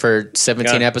bomb for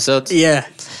 17 Yeah. episodes? Yeah,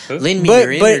 Lend me but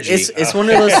your but energy. it's one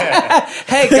of those.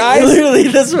 Hey guys, Literally,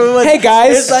 that's what it was. Hey,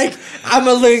 guys. it's like I'm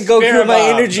gonna lend Goku Spirit my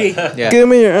bomb. energy. Yeah. give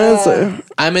me your answer.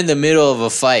 I'm in the middle of a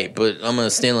fight, but I'm gonna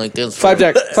stand like this. For,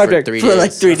 Flapjack, for Flapjack. 3 For days.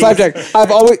 like 3 days. Flapjack.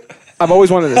 I've always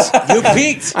wanted this. You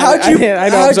peaked. How'd you I know,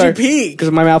 I'm how'd you sorry. peek?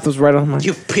 Because my mouth was right on my.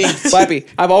 You peaked. Flappy,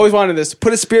 I've always wanted this.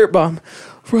 Put a spirit bomb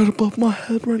right above my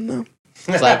head right now.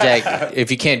 Flapjack. If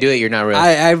you can't do it, you're not real.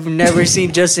 I've never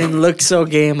seen Justin look so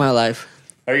gay in my life.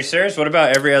 Are you serious? What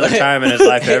about every other time in his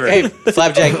life ever? Hey,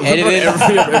 Flapjack, edit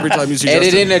Every time you see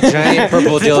edit Justin. in a giant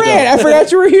purple Brad, dildo. I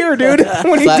forgot you were here, dude. What are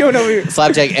you Flap- doing over here?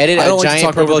 Flapjack, edit I a don't like to giant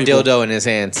talk over purple people. dildo in his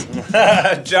hands.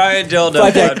 Giant dildo.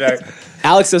 Flapjack. Flapjack.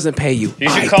 Alex doesn't pay you. You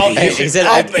should call. Hey, You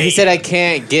should, he said I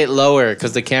can't get lower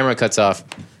because the camera cuts off.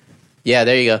 Yeah,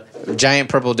 there you go. Giant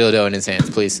purple dildo in his hands,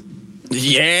 please.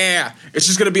 Yeah, it's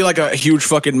just gonna be like a huge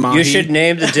fucking mahi. you should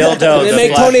name the dildo. the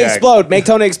Make Tony Flapjack. explode. Make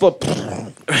Tony explode.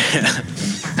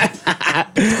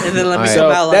 And then let me All right. come So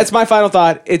out like that's my final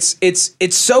thought. It's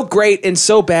so great and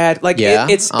so bad. Like Yeah,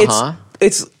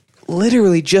 it's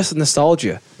literally just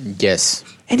nostalgia, Yes.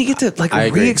 and you get to like I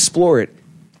agree. re-explore it.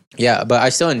 Yeah, but I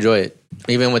still enjoy it.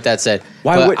 Even with that said,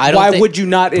 Why But would I don't think- would you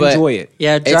not but enjoy it?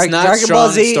 Yeah, It's not Dragon Ball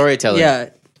strong Z storytelling. Yeah,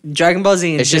 Dragon Ball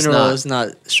Z in It's just general not. is not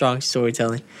strong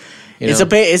storytelling. You It's know? a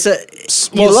pain. It's a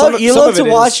you Well, love some you love of to it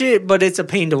is. watch it, but it's a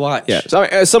pain to watch. Yeah,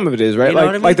 so, some of it is right. You know Like what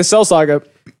I mean? like the Cell Saga,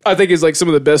 I think is like some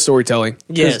of the best storytelling.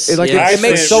 Yes, It, like, yes. it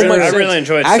makes so much I sense. really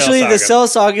enjoyed Actually, Cell the Saga. Cell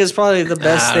Saga is probably the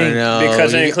best I thing. don't know.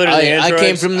 Because it included the I came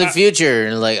androids. from the future,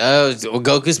 and like, oh,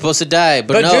 Goku's supposed to die,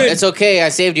 but But no, dude- it's okay. I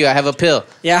saved you. I have a pill.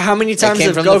 Yeah, how many I times came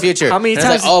have from Goku? the future. How many And it's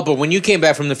times? like, oh, but when you came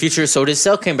back from the future, so did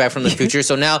Cell came back from the future.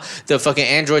 So now the fucking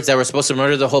androids that were supposed to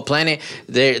murder the whole planet,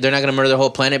 they're not going to murder the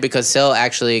whole planet because Cell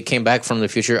actually came back from the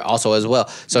future also as well.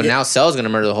 So now Cell's going to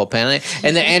murder the whole planet,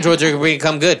 and the androids are going to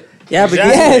become good. Yeah, but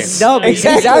Exactly. Yes, no, but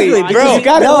exactly. because Bro, you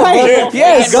got it no, right. but-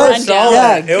 Yes, Go- Solid.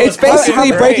 Yeah, It was it's basically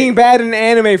great. Breaking Bad in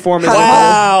anime form.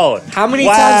 Wow. How many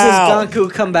Wow. times has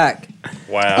Ganku come back?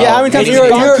 Wow. Yeah, how many times You're-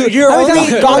 did Goku? you're how many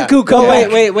only- times did Goku come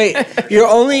back? Wait. You're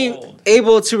only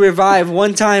able to revive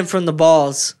one time from the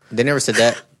balls. They never said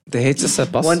that. They hate us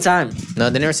at One time. No,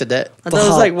 they never said that. I thought it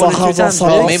was like one or two times.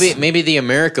 Well, Really? maybe the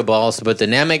America balls, but the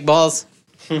Namek balls,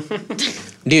 dude,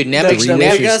 The Namek,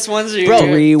 Vegas ones are Bro,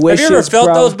 Three Have wishes, you ever felt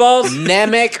bro. those balls?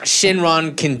 Namek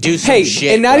Shinron can do some Hey,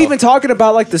 shit, and not bro. even talking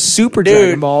about like the Super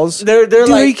Dragon Balls. They're Dude,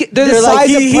 like they're the like,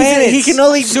 size of planets. he can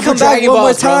only Super come back Dragon one more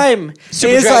Balls, bro. time.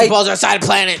 Super It's Dragon like, Balls are side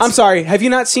planets. I'm sorry, have you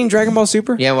not seen Dragon Ball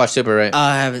Super? Yeah, I watched Super, right?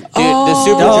 I haven't. Dude, the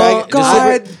Super Oh, Dragon,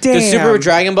 God the Super damn.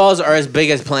 Dragon Balls are as big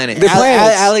as planets. The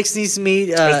planets. Alex needs me.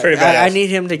 That's pretty I badass. need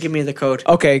him to give me the code.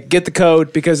 Okay, get the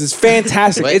code because it's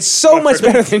fantastic. What? It's so much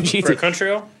better than For GT.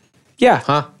 Crunchyroll? Yeah.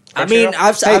 Huh? I mean,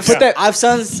 I've Hey, put that- I've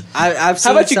seen. I've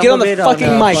seen. How about you some get on of the it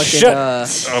fucking mic? Shut-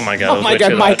 Oh my god. Oh my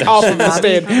god, Mike off of the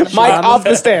stand. Mike off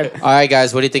the stand. All right,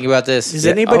 guys, what do you think about this? Does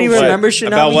anybody Oh, remember Shinami?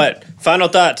 About what? Final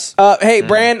thoughts. Hey,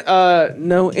 Bran,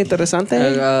 no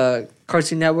interesante?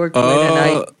 Cartoon Network, late at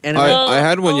night. Anime. I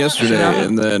had one yesterday,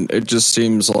 and then it just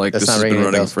seems like That's this not has been ringing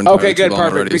running bells. for entirely Okay, good, too long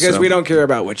perfect. already, Because so. we don't care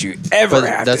about what you ever But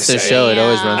have that's to the say. show. It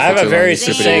always runs I have for a too very long.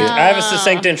 Super succinct. Duper. I have a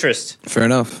succinct interest. Fair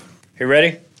enough. You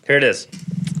ready? Here it is.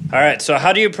 All right. So,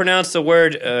 how do you pronounce the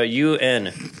word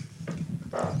UN?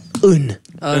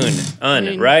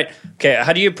 Un. Right. Okay.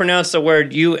 How do you pronounce the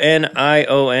word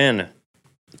UNION?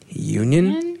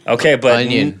 Union? Okay, but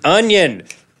Onion. Onion.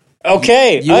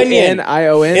 Okay, onion.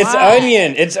 UNION? It's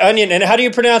onion. It's onion. And how do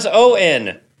you pronounce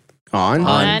ON? On?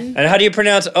 On. And how do you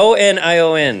pronounce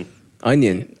ONION?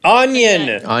 Onion.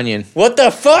 Onion. Onion. What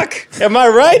the fuck? Am I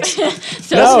right?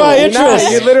 That's No, my you're not.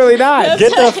 interest. You're literally not.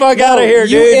 Get the fuck out of here,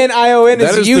 dude. UNION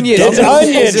That is is the union. dumbest It's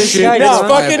onion. Is this shit It's I've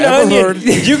fucking ever onion. heard.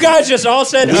 You guys just all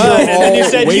said We and are then you all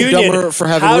said way union. dumber for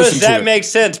having How does listened to that it. make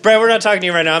sense? Brad, we're not talking to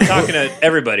you right now. I'm talking to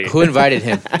everybody. Who invited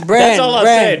him? That's all I'm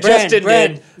saying. Justin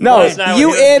did. No, Last night when he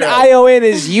was drunk. UNION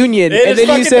is union. It and is then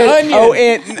you fucking said onion.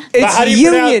 ON. But It's how do you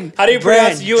pronounce- union. How do you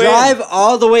pronounce Brand, UN? drive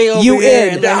all the way over UN. here.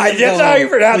 And let him That's go how you home,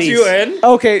 pronounce please. UN.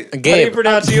 Okay. How do you Gabe.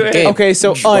 pronounce UN? Gabe. Okay,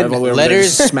 so Drive all the way un. over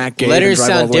Letters there, smack Gabe, letters and drive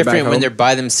all sound the way back different when home. they're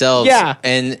by themselves. Yeah.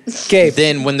 And Gabe.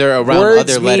 then when they're around Words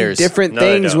other mean letters. different No,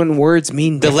 they things don't. when words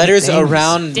mean The different letters things.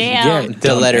 around Damn.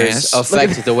 the letters dumbass.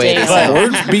 affect the way they Damn. sound.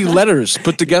 Words be letters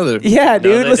put together. Yeah,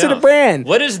 dude. they Listen don't. to Bran.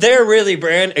 What is there really,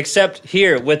 Brand, except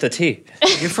here with a T?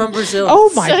 You're from Brazil.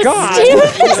 Oh my god.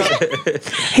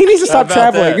 He needs to stop about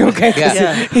traveling. that? Okay.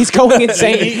 Yeah. He's going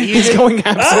insane. He's going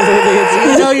absolutely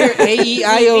insane. You know your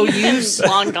AEIOUs? It's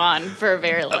long gone for a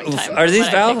very long time. Are these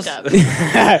from what I vowels?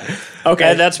 picked up.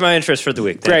 Okay. And that's my interest for the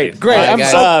week. Thank Great, you. great. All right, I'm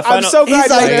guys. so, I'm Final- so glad. He's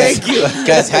like, guys. thank you.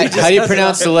 Guys, how do you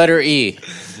pronounce the letter E?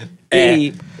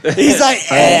 E. He's like,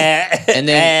 And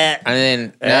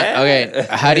then okay.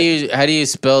 How do you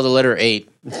spell the letter 8?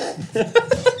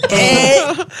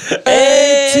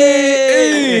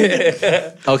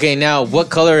 Okay, now what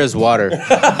color is water?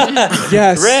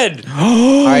 Yes. Red.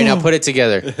 All right, now put it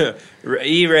together.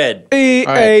 E red. E8.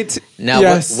 All right. Now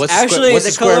Yes. what's actually, what's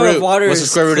the square color root? of water What's the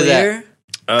is square root of clear.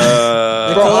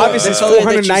 that? Bro, obviously it's the color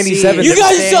that you 497. see. You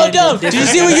guys are so dumb. Did you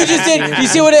see what you just did? You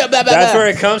see what it? That's where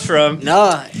it comes from.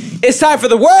 No, It's time for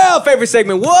the world favorite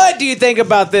segment. What do you think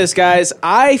about this, guys?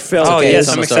 I felt Oh, this, yes,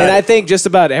 I'm and excited. I think just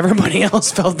about everybody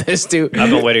else felt this too. I've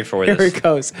been waiting for Here this. it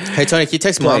goes. Hey Tony, can you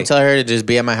text mom? Play. Tell her to just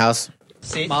be at my house.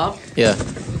 Mom. Yeah.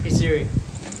 Hey Siri.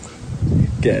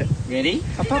 Okay. Ready?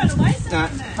 Pop up.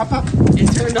 Pop up. It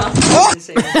turned off.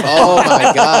 Oh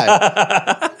my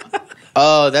god.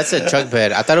 Oh, that's a truck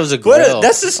bed. I thought it was a grill.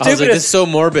 That's the I was like, stupidest- this is so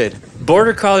morbid.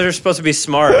 Border collies are supposed to be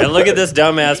smart, and look at this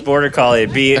dumbass border collie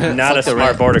be not a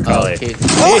smart border collie. okay.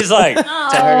 He's like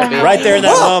right there in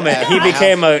that moment, he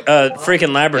became a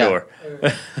freaking Labrador,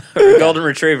 or golden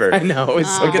retriever. I know. It's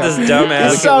so Look at dumb. this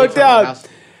dumbass. It's so dumb.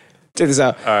 Check this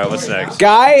out. All right, what's next?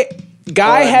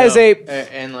 Guy has a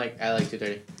and like I like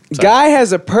 2:30. Guy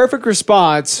has a perfect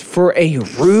response for a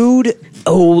rude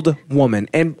old woman.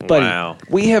 And, buddy,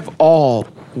 we have all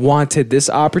wanted this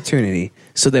opportunity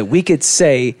so that we could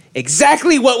say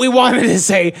exactly what we wanted to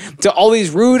say to all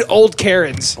these rude old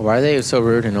Karens. Why are they so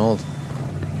rude and old?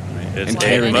 It's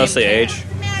mostly age.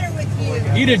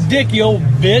 Eat a dick, you old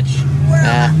bitch.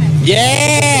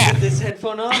 Yeah! This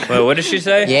headphone on? Wait, what did she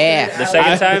say? Yeah. The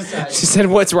second time? She said,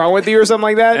 "What's wrong with you?" or something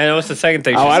like that. And what's the second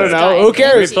thing? Oh, she I don't said? know. Who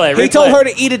cares? Replay, He told her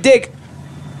to eat a dick.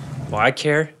 Well, I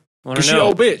care. I want Cause to she know.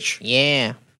 old bitch.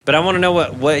 Yeah. But I want to know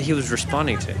what he was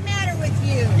responding to.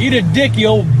 Eat a dick, you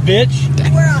old bitch.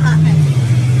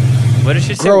 What did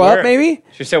she say? Grow up, maybe?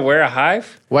 She said, "Wear a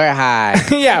hive." Wear a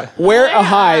hive. Yeah, wear a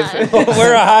hive.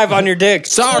 Wear a hive on your dick.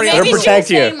 Sorry, Maybe it'll she was protect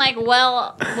you. saying like,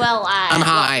 I'm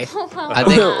high. I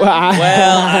think.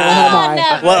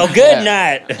 Well, good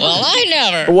night. Well, I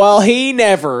never. Well, he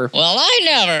never. Well, I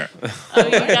never. Oh,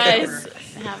 you guys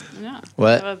have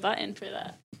What? have a button for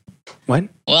that. What?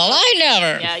 Well, I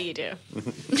never. Yeah, you do.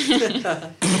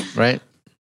 Right?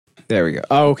 There we go.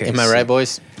 Oh, okay. Am I right,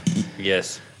 boys?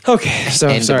 Yes. Okay, so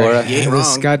And sorry. Deborah? Yeah,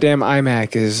 this goddamn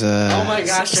iMac is Oh my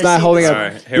gosh, it's I not see holding this. up. All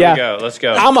right, here Yeah. we go. Let's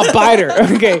go. I'm a biter.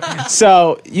 Okay,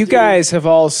 so you guys have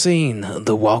all seen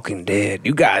The Walking Dead.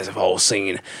 You guys have all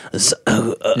seen.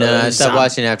 No, I stopped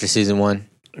watching after season 1.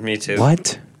 Me too.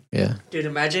 What? Yeah. Dude,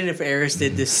 imagine if Eris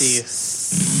did this to you.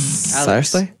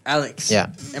 Seriously? Alex.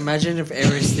 Yeah. Imagine if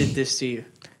Eris did this to you.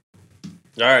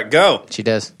 All right, go. She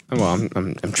does. Well,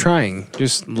 I'm trying.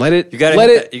 Just let it. You gotta let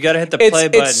hit it. the, you gotta hit the It's, play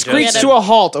button. it screeched Jess. to a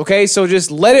halt. Okay, so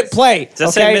just let it play.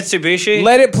 Does that okay? say Mitsubishi?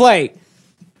 Let it play.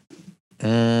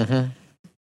 Mm-hmm.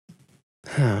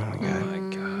 Oh my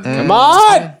god! Come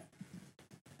on!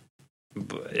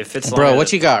 If it's Bro, long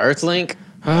what you got? Earthlink?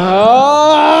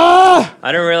 Ah!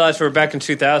 I didn't realize we were back in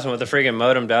 2000 with the freaking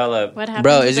modem dial-up. What happened?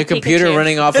 Bro, to is the your computer Pikachu?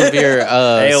 running off of your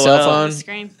AOL. cell phone?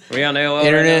 Screen. Are we on AOL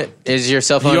Internet? right Is your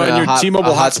cell phone You on a your hot,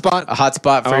 T-Mobile a hot- hotspot? A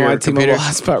hotspot for I'm your on computer? T-Mobile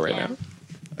hotspot right now.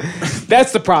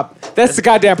 That's the problem. That's the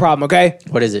goddamn problem. Okay.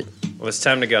 What is it? now? Well, it's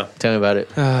time to go. Tell me about it.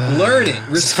 Learn it,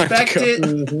 respect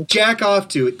it, jack off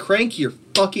to it, crank your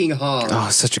fucking hog. Oh,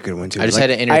 such a good one too. I just had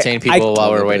to entertain people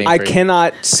while we're waiting I for you.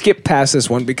 cannot skip past this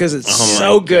one because it's Oh my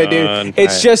so good, God. dude.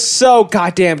 It's just so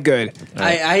goddamn good.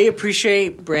 I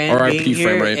appreciate Brand R.I.P. being here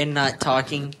frame rate. and not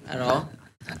talking at all.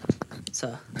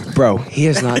 So Bro, he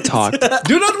has not talked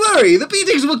Do not worry, the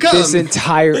beatings will come. this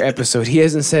entire episode. He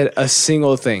hasn't said a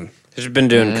single thing. He's been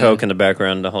doing coke in the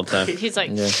background the whole time. He's like,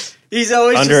 he's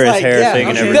always Under just his like, hair, yeah, thinking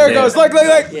okay. everything. There it goes. Look.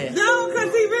 Yeah. No,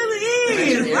 because he really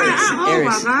is. Oh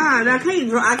my God, I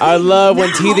can't. I love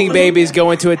when teething babies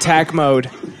go into attack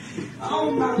mode.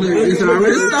 Oh my God. It's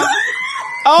already started.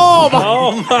 Oh my!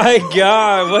 Oh my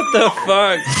god, what the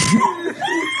fuck?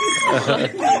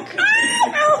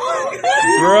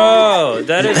 Bro,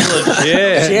 that is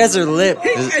legit. She has her lip.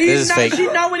 This is fake. She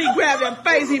know when he grabbed that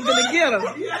face, he finna get her.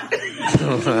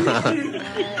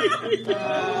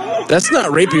 That's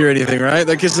not rapey or anything, right?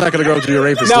 That kid's not gonna grow up to be a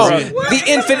rapist. No, is he? the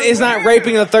infant is not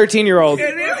raping a 13-year-old.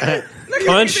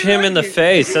 Punch him in the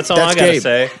face. That's all That's I gotta Gabe,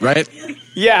 say. right?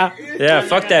 Yeah. Yeah,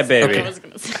 fuck that baby.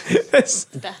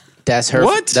 That's her.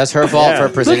 What? That's her fault Yeah.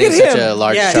 for presenting Look at such him. a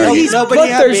large Yeah, target. He's Nobody had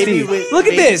bloodthirsty. baby with- Look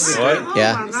at baby this. What?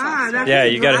 Yeah. Yeah,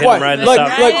 you gotta hit What? him right in the Look,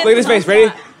 top. look at his face.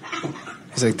 Ready?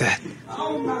 He's like that.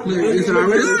 It's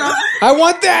already started. I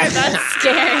want that. that's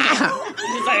scary.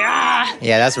 He's like, ah.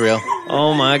 Yeah, that's real.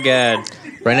 Oh my god.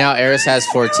 Right now, Eris has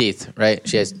 4 teeth, right?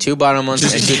 She has 2 bottom ones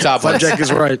and 2 top ones. Jack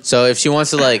is right. So if she wants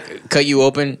to, like, cut you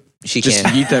open, she Just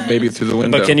can. eat that baby through the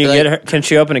window. But can you Like- get her? Can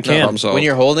she open a No can? problem solved. When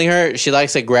you're holding her, she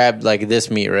likes to grab, like,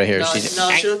 this meat right here. No, She's,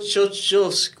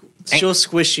 she'll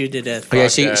squish you to death. yeah,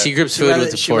 that. she grips She'd food rather,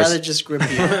 with the she'd force. rather just grip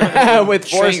you, With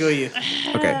force. strangle you.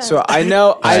 Okay, so I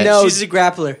know She's a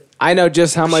grappler. I know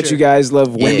just how much Sure. you guys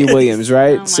love Wendy Yeah. Williams,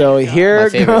 right? my so God. here My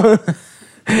favorite.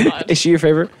 goes. Is she your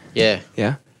favorite? Yeah,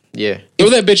 Yeah. yeah. Throw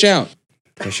that bitch out.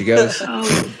 There she goes.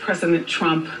 Oh, President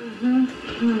Trump.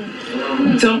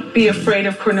 Don't be afraid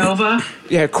of Cornova.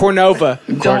 Yeah, Cornova.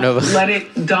 Don't let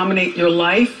it dominate your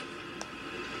life.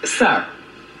 Sir,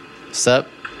 Sup?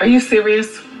 are you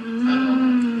serious?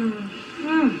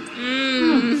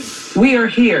 We are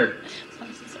here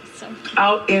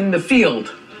out in the field.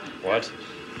 What?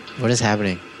 What is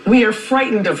happening? We are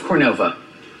frightened of Cornova.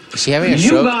 Is she having a You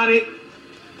stroke? got it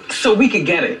so we could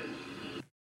get it.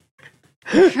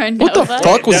 What the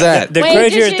fuck was that? The Wait,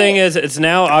 crazier did she- thing is, it's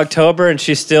now October and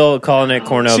she's still calling it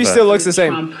Cornova. She still looks the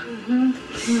same. Trump,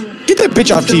 Get that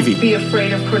bitch off don't TV. be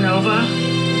afraid of Cornova.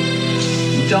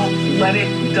 Don't let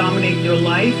it dominate your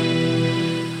life.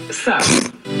 Sir,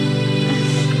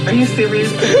 are you serious?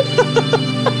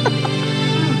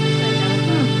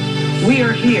 We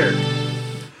are here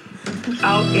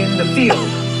out in the field.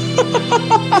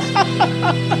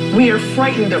 We are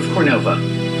frightened of Cornova.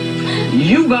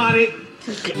 You got it,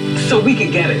 so we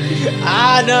can get it.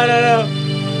 No.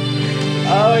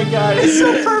 Oh my God, it's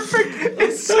so perfect.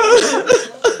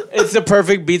 It's the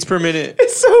perfect beats per minute.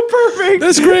 It's so perfect.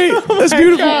 That's great. That's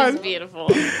beautiful. That's beautiful.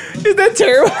 Is that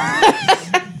terrible?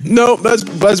 No,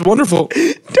 that's wonderful.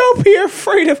 Don't be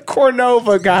afraid of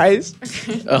Cornova, guys.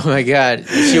 Oh my God,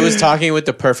 she was talking with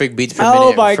the perfect beats per minute.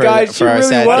 Oh my God, she our really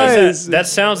sad was. That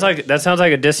sounds like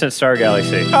a distant star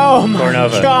galaxy. Oh my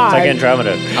Cornova. God. It's like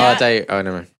Andromeda. Oh, I thought you,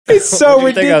 never mind. It's so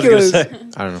What did you think I was ridiculous.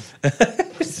 gonna say? I don't know. I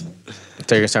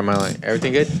thought you were gonna start my line.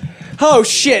 Everything good? Oh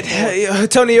shit,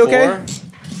 Tony, you okay?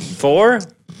 4?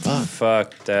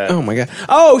 Fuck that. Oh my God.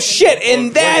 Oh shit,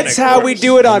 and that's how we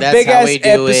do it on That's Big how Ass we do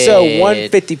episode it.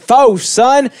 154,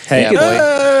 son. Hey, You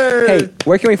can- hey,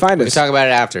 where can we find We us? talk about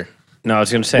it after. No, I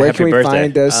was going to say Where happy can we birthday.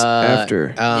 find us after?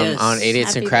 On Happy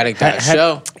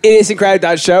idiotsyncratic.show.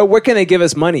 Idiosyncratic.show. Where can they give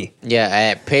us money? Yeah,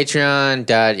 at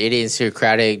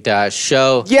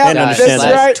patreon.idiotsyncratic.show. Yeah, that's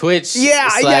right. Twitch Yeah.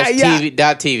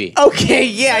 TV. Okay,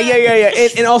 yeah.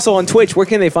 And also on Twitch, where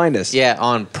can they find us? Yeah,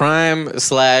 on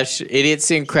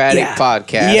Prime/Idiosyncratic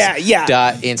Podcast. Yeah.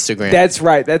 Instagram. That's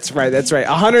right.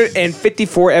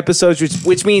 154 episodes,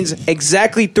 which means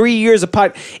exactly 3 years of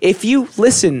pod. If you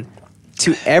listen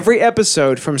to every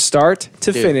episode from start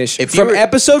to finish, from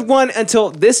episode 1 until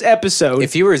this episode,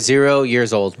 if you were 0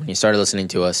 years old when you started listening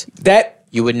to us, that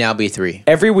you would now be 3.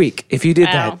 every week, if you did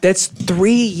Wow. that, that's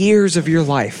 3 years of your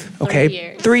life. Okay, 3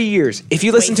 years. 3 years. If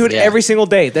you listen to it Yeah. every single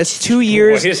day, that's 2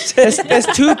 years. That's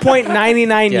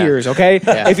 2.99 Yeah. years. Okay,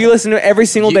 Yeah. if you listen to it every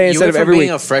single day You instead went of from every being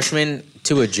week, a freshman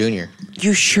to a junior.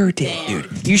 you sure did, dude.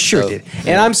 You sure did.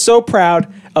 And I'm so proud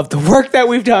of the work that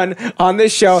we've done on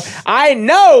this show. I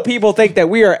know people think that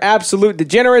we are absolute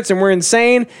degenerates and we're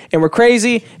insane and we're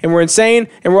crazy and we're insane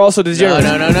and we're also degenerates.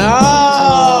 No.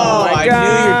 Oh my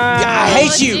God. I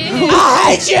hate you.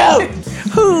 I hate you.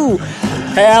 Who?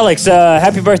 Hey, Alex,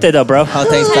 happy birthday, though, bro. Oh,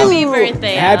 thanks, pal. Happy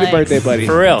birthday, Happy Alex. birthday, buddy.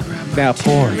 For real. Now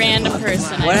pour. Random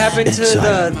person. What happened to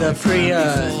the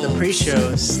pre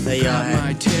shows that y'all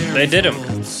had? They did them.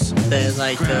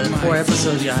 The 4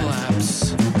 episodes y'all had.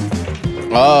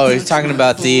 Oh, he's talking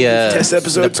about the Test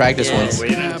episodes? the practice Yeah. ones.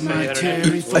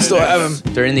 I still have them.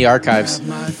 They're in the archives.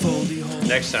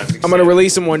 Next time. I'm gonna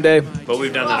release them one day. But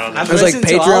we've done that on I've this. There's like listened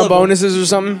to all Patreon of them. bonuses or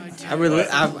something. I mean, got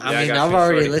I've you,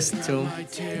 already shorty. listened to them,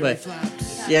 but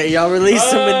yeah, y'all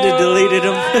released them and then deleted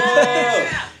them.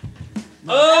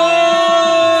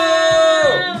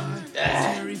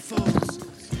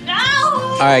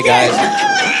 All right,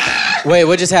 guys. Wait,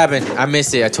 what just happened? I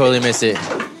missed it. I totally missed it.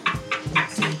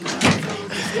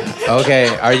 Okay,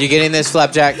 are you getting this,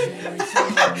 Flapjack?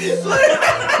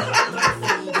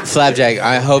 Flapjack,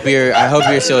 I hope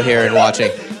you're still here and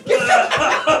watching.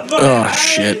 Oh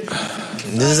shit.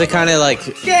 This is the kind of like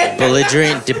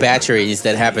belligerent debaucheries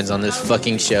that happens on this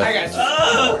fucking show.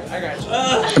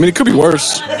 I mean, it could be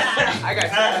worse.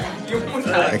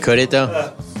 Could it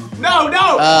though? No,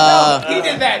 he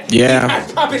did that. Yeah.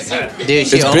 I promise you.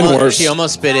 Dude, It's been worse. she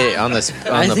almost spit it on the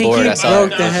I think board. he I saw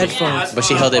broke it. the headphones. But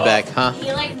she held it back, huh? He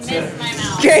missed my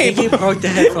mouth. I think he broke the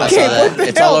I headphones. saw that.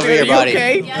 It's all over your body.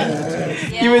 Okay?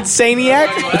 Yeah. You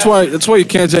insaniac? That's why you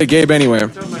can't take Gabe anywhere.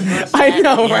 I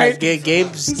know, right?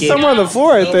 Gabe's Somewhere on the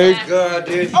floor, I think. God,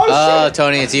 dude. Oh,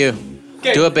 Tony, it's you.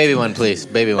 Do a baby one, please.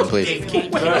 Baby one, please. They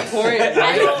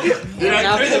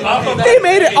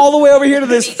made it all the way over here to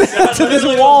this to this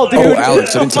wall, dude. Oh,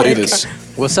 Alex, I didn't tell you this.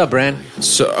 What's up, Brand?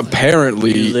 So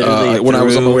apparently, Literally when I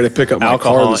was on my way to pick up my car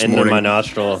alcohol this into morning, my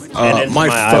nostril and into my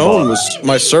eyeball.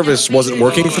 service wasn't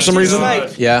working for some reason.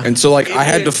 Yeah. And so like I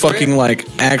had to fucking like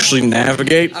actually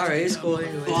navigate. All right, it's cool.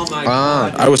 Anyway.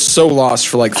 I was so lost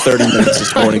for like 30 minutes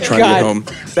this morning trying to get home.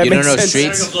 That You don't makes know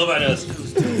sense.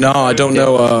 streets? No, I don't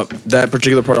know that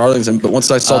particular part of Arlington. But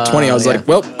once I saw 20, I was yeah. like,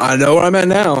 well, I know where I'm at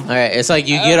now. All right, it's like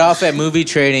you get off at movie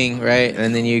trading, right?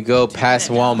 And then you go past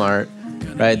Walmart,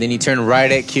 right? Then you turn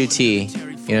right at QT. You know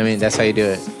what I mean? That's how you do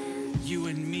it.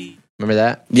 Remember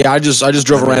that? Yeah, I just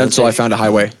drove around until I found a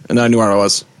highway, and then I knew where I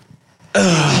was. You know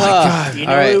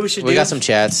All right, what we should do? got some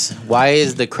chats. Why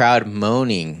is the crowd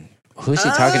moaning? Who's he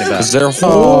talking about? Because they're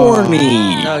horny.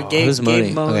 No, Who's Gabe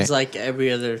moaning? moans Okay. like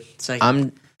every other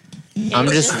second. I'm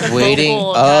just just a waiting.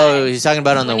 vocal Oh, guy. he's talking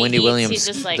about on the When Wendy he eats, Williams he's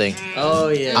just like, thing. Oh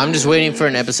yeah. I'm just waiting for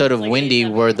an episode of Wendy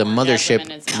where the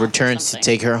mothership returns to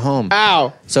take her home.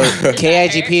 Ow. So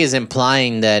KIGP is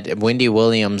implying that Wendy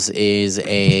Williams is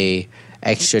a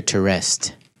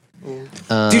extraterrestrial.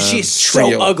 Dude, she's so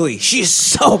Trio. ugly. She's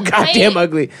so goddamn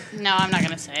ugly. No, I'm not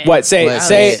gonna say it. What? Say it. What?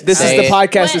 Say Say it. This it. is the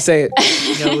podcast to say it.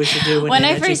 You know what we should do When I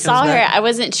Energy first saw comes her, back? I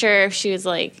wasn't sure if she was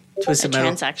like Twisted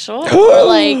Metal. transsexual or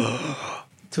like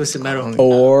Twisted Metal.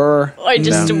 Or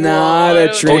just not a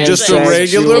transsexual. Or just a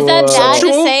regular. Is that bad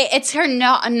to say? It's her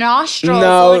nostrils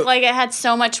No. look like it had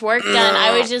so much work done.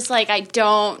 I was just like, I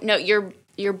don't know.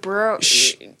 You're bro.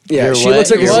 Yeah, You're she what?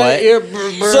 looks like You're what?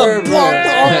 I'm gonna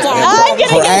Her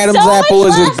get Adam's so much apple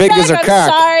is as big as her flashback. I'm cock.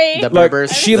 sorry. The Like,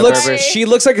 Berbers. she the looks. Berbers. She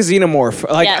looks like a xenomorph.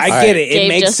 Like Yes. I get Alright. it. It Gabe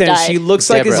makes just sense. died. She looks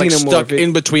like a Deborah. Like xenomorph. stuck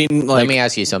in between, Let like me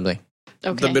ask you something.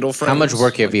 Okay. the middle frames. How much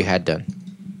work have you had done?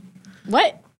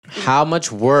 What? How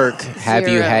much work have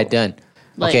you Zero. had done?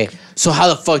 Like- Okay, so how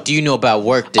the fuck do you know about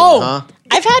work then, huh?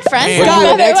 I've had friends. Got that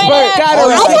her, wait, expert. wait, Got her.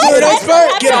 I've You had think you're an friends expert? that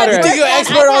have Get had her. work You think you're an done.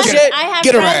 expert on shit? I have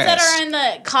Get her friends that ass. are in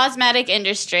the cosmetic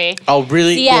industry. Oh,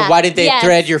 really? Yeah, Well, why didn't they yes.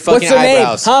 thread your fucking What's their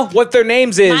eyebrows? name? Huh? What their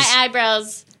names is? My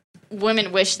eyebrows.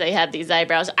 Women wish they had these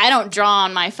eyebrows. I don't draw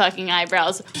on my fucking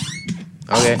eyebrows.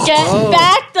 Okay. Get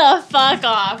back the fuck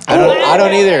off. I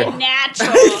don't either.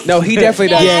 Natural. No, he definitely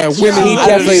does. Yeah, women. He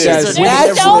definitely does. There's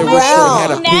Women so definitely wish they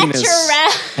had a much penis.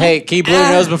 natural. Hey, can you blow your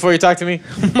nose before you talk to me?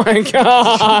 Oh my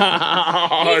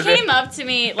god. He came up to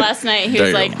me last night. He There was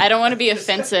you like, go. "I don't want to be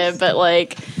offensive, but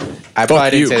like, I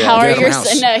probably you. didn't say how that. are Get your him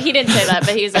house. no?" He didn't say that,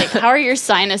 but he was like, "How are your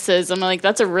sinuses?" I'm like,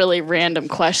 "That's a really random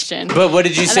question." But what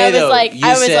did you And say I was though? like,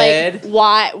 You said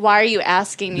why are you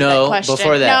asking me No, that question?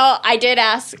 before that. No, I did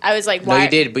ask. I was like, no, why? you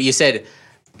did, but you said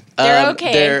They're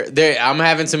okay. They're I'm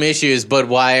having some issues, but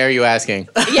why are you asking?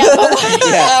 Yeah, but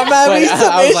Yeah, I'm having but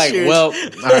some I was like, issues. well, all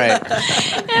right,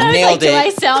 and I was nailed like, do I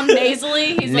it. sound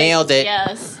nasally? He's Nailed like, it.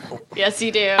 Yes. Yes,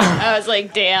 you do. I was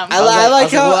like, damn. I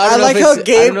like how well, I don't know if how it's- I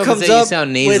Gabe don't know if comes it's that you up sound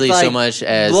with nasally like so much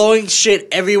as- blowing shit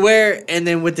everywhere, and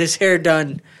then with his hair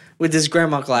done with his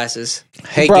grandma glasses.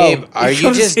 Hey, Bro, Gabe, are he you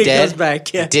comes- just he dead? goes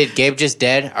back, yeah. Did Gabe just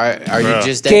dead? Are you Bro.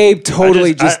 just dead? Gabe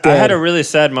totally just I dead. had a really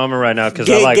sad moment right now because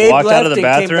I Gabe- like Gabe walked out of left the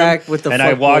and came bathroom back with the and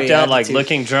I fuckboy walked out like attitude.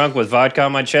 looking drunk with vodka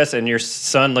on my chest, and your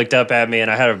son looked up at me and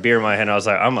I had a beer in my hand. I was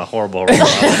like, I'm a horrible role model.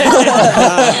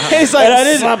 He's like, And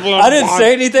I didn't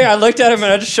say anything. I looked at him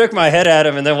and I just shook my head at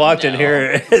him and then walked in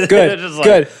here. Good, Just like,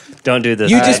 good. Don't do this.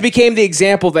 You just became the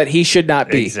example that he should not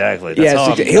be. Exactly. Yes, all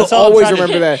I'm- he'll that's all I'm always trying to-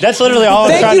 remember that. That's literally all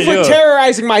I'm Thank trying you to for do.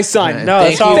 terrorizing my son. No,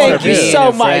 that's all Thank I'm you doing. so a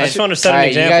friend. much. I just want to set All an right,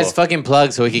 example. you guys fucking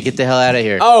plug so we can get the hell out of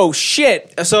here. Oh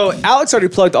shit! So Alex already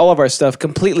plugged all of our stuff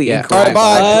completely Yeah. incorrect. All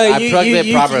right, bye. I plugged it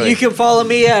you, properly. You can follow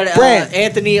me at Brand.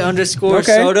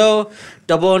 Anthony_Soto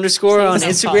 __ on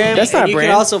Instagram. That's not and you brand.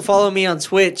 can also follow me on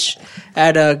Twitch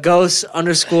at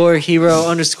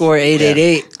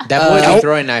Ghost_Hero_888. That boy's a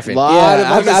throwing knife in.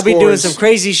 Yeah, I've been doing some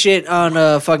crazy shit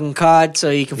on fucking COD, so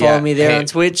you can follow Yeah, me there hey. on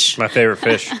Twitch. My favorite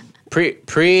fish. Pre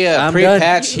done.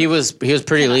 patch, he was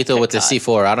pretty lethal with the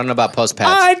C4. I don't know about post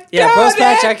patch. Yeah, post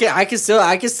patch, I can still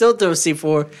throw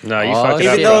C4. No, you Oh, fucked it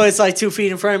up. Even though bro. it's like 2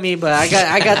 feet in front of me, but I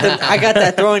got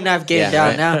that throwing knife game Yeah, down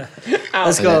right. now.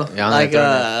 Let's go. Yeah, on Like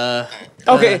that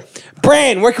Okay,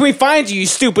 Bran, where can we find you? You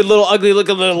stupid little ugly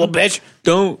looking little bitch.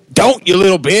 Don't, you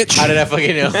little bitch. How did I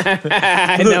fucking know?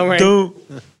 I know, right?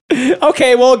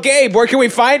 Okay, well, Gabe, where can we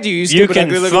find you? You You stupid can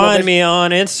ugly looking little find bitch? me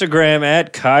on Instagram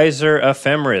at Kaiser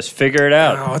Ephemeris. Figure it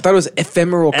out. Oh, I thought it was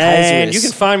ephemeral And Kaiserus. you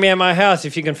can find me at my house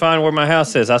if you can find where my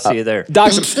house is. I'll see you there.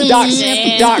 Docs. Well,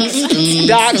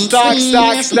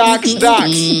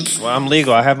 Well, I'm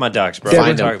legal. I have my docs, bro. Devin, What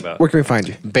are you talking about? where can we find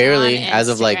you? Barely, On as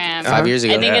of like Instagram. 5 years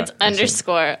ago. I think it's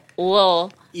underscore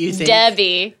Lil You think?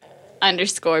 Debbie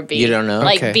underscore B. You don't know?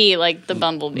 Like Okay. B, like the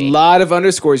bumblebee. Lot of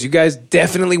underscores. You guys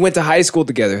definitely went to high school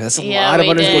together. That's a Yeah, lot of we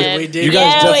underscores. did. We did. You guys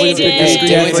Yeah, definitely we did.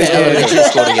 did. We went to elementary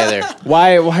school together.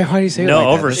 Why do you say No, it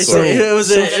like that? overscore. It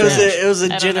was a I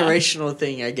don't know. generational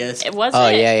thing, I guess. It wasn't. Oh,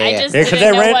 yeah. I just Yeah, because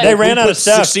didn't know what. they ran out of put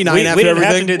stuff. 69 we after didn't have to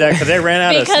everything? do that because they ran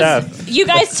out of stuff. because you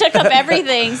guys took up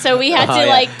everything, so we had to Oh, yeah.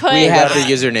 like put. We have the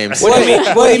usernames. What do you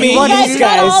mean? What do you mean? You guys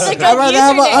got all the good I'd rather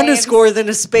have an usernames. underscore than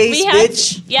a space, We had,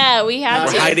 bitch. yeah, we had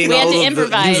to. Hiding We had all to of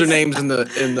improvise. the usernames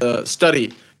in the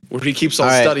study where he keeps all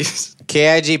All the right. studies.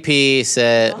 KIGP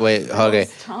said, wait, okay.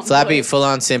 Flappy, full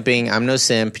on simping. I'm no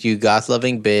simp. You goth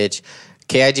loving bitch.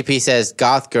 KIGP says,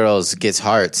 goth girls gets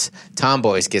hearts.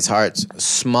 Tomboys gets hearts.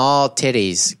 Small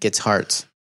titties gets hearts.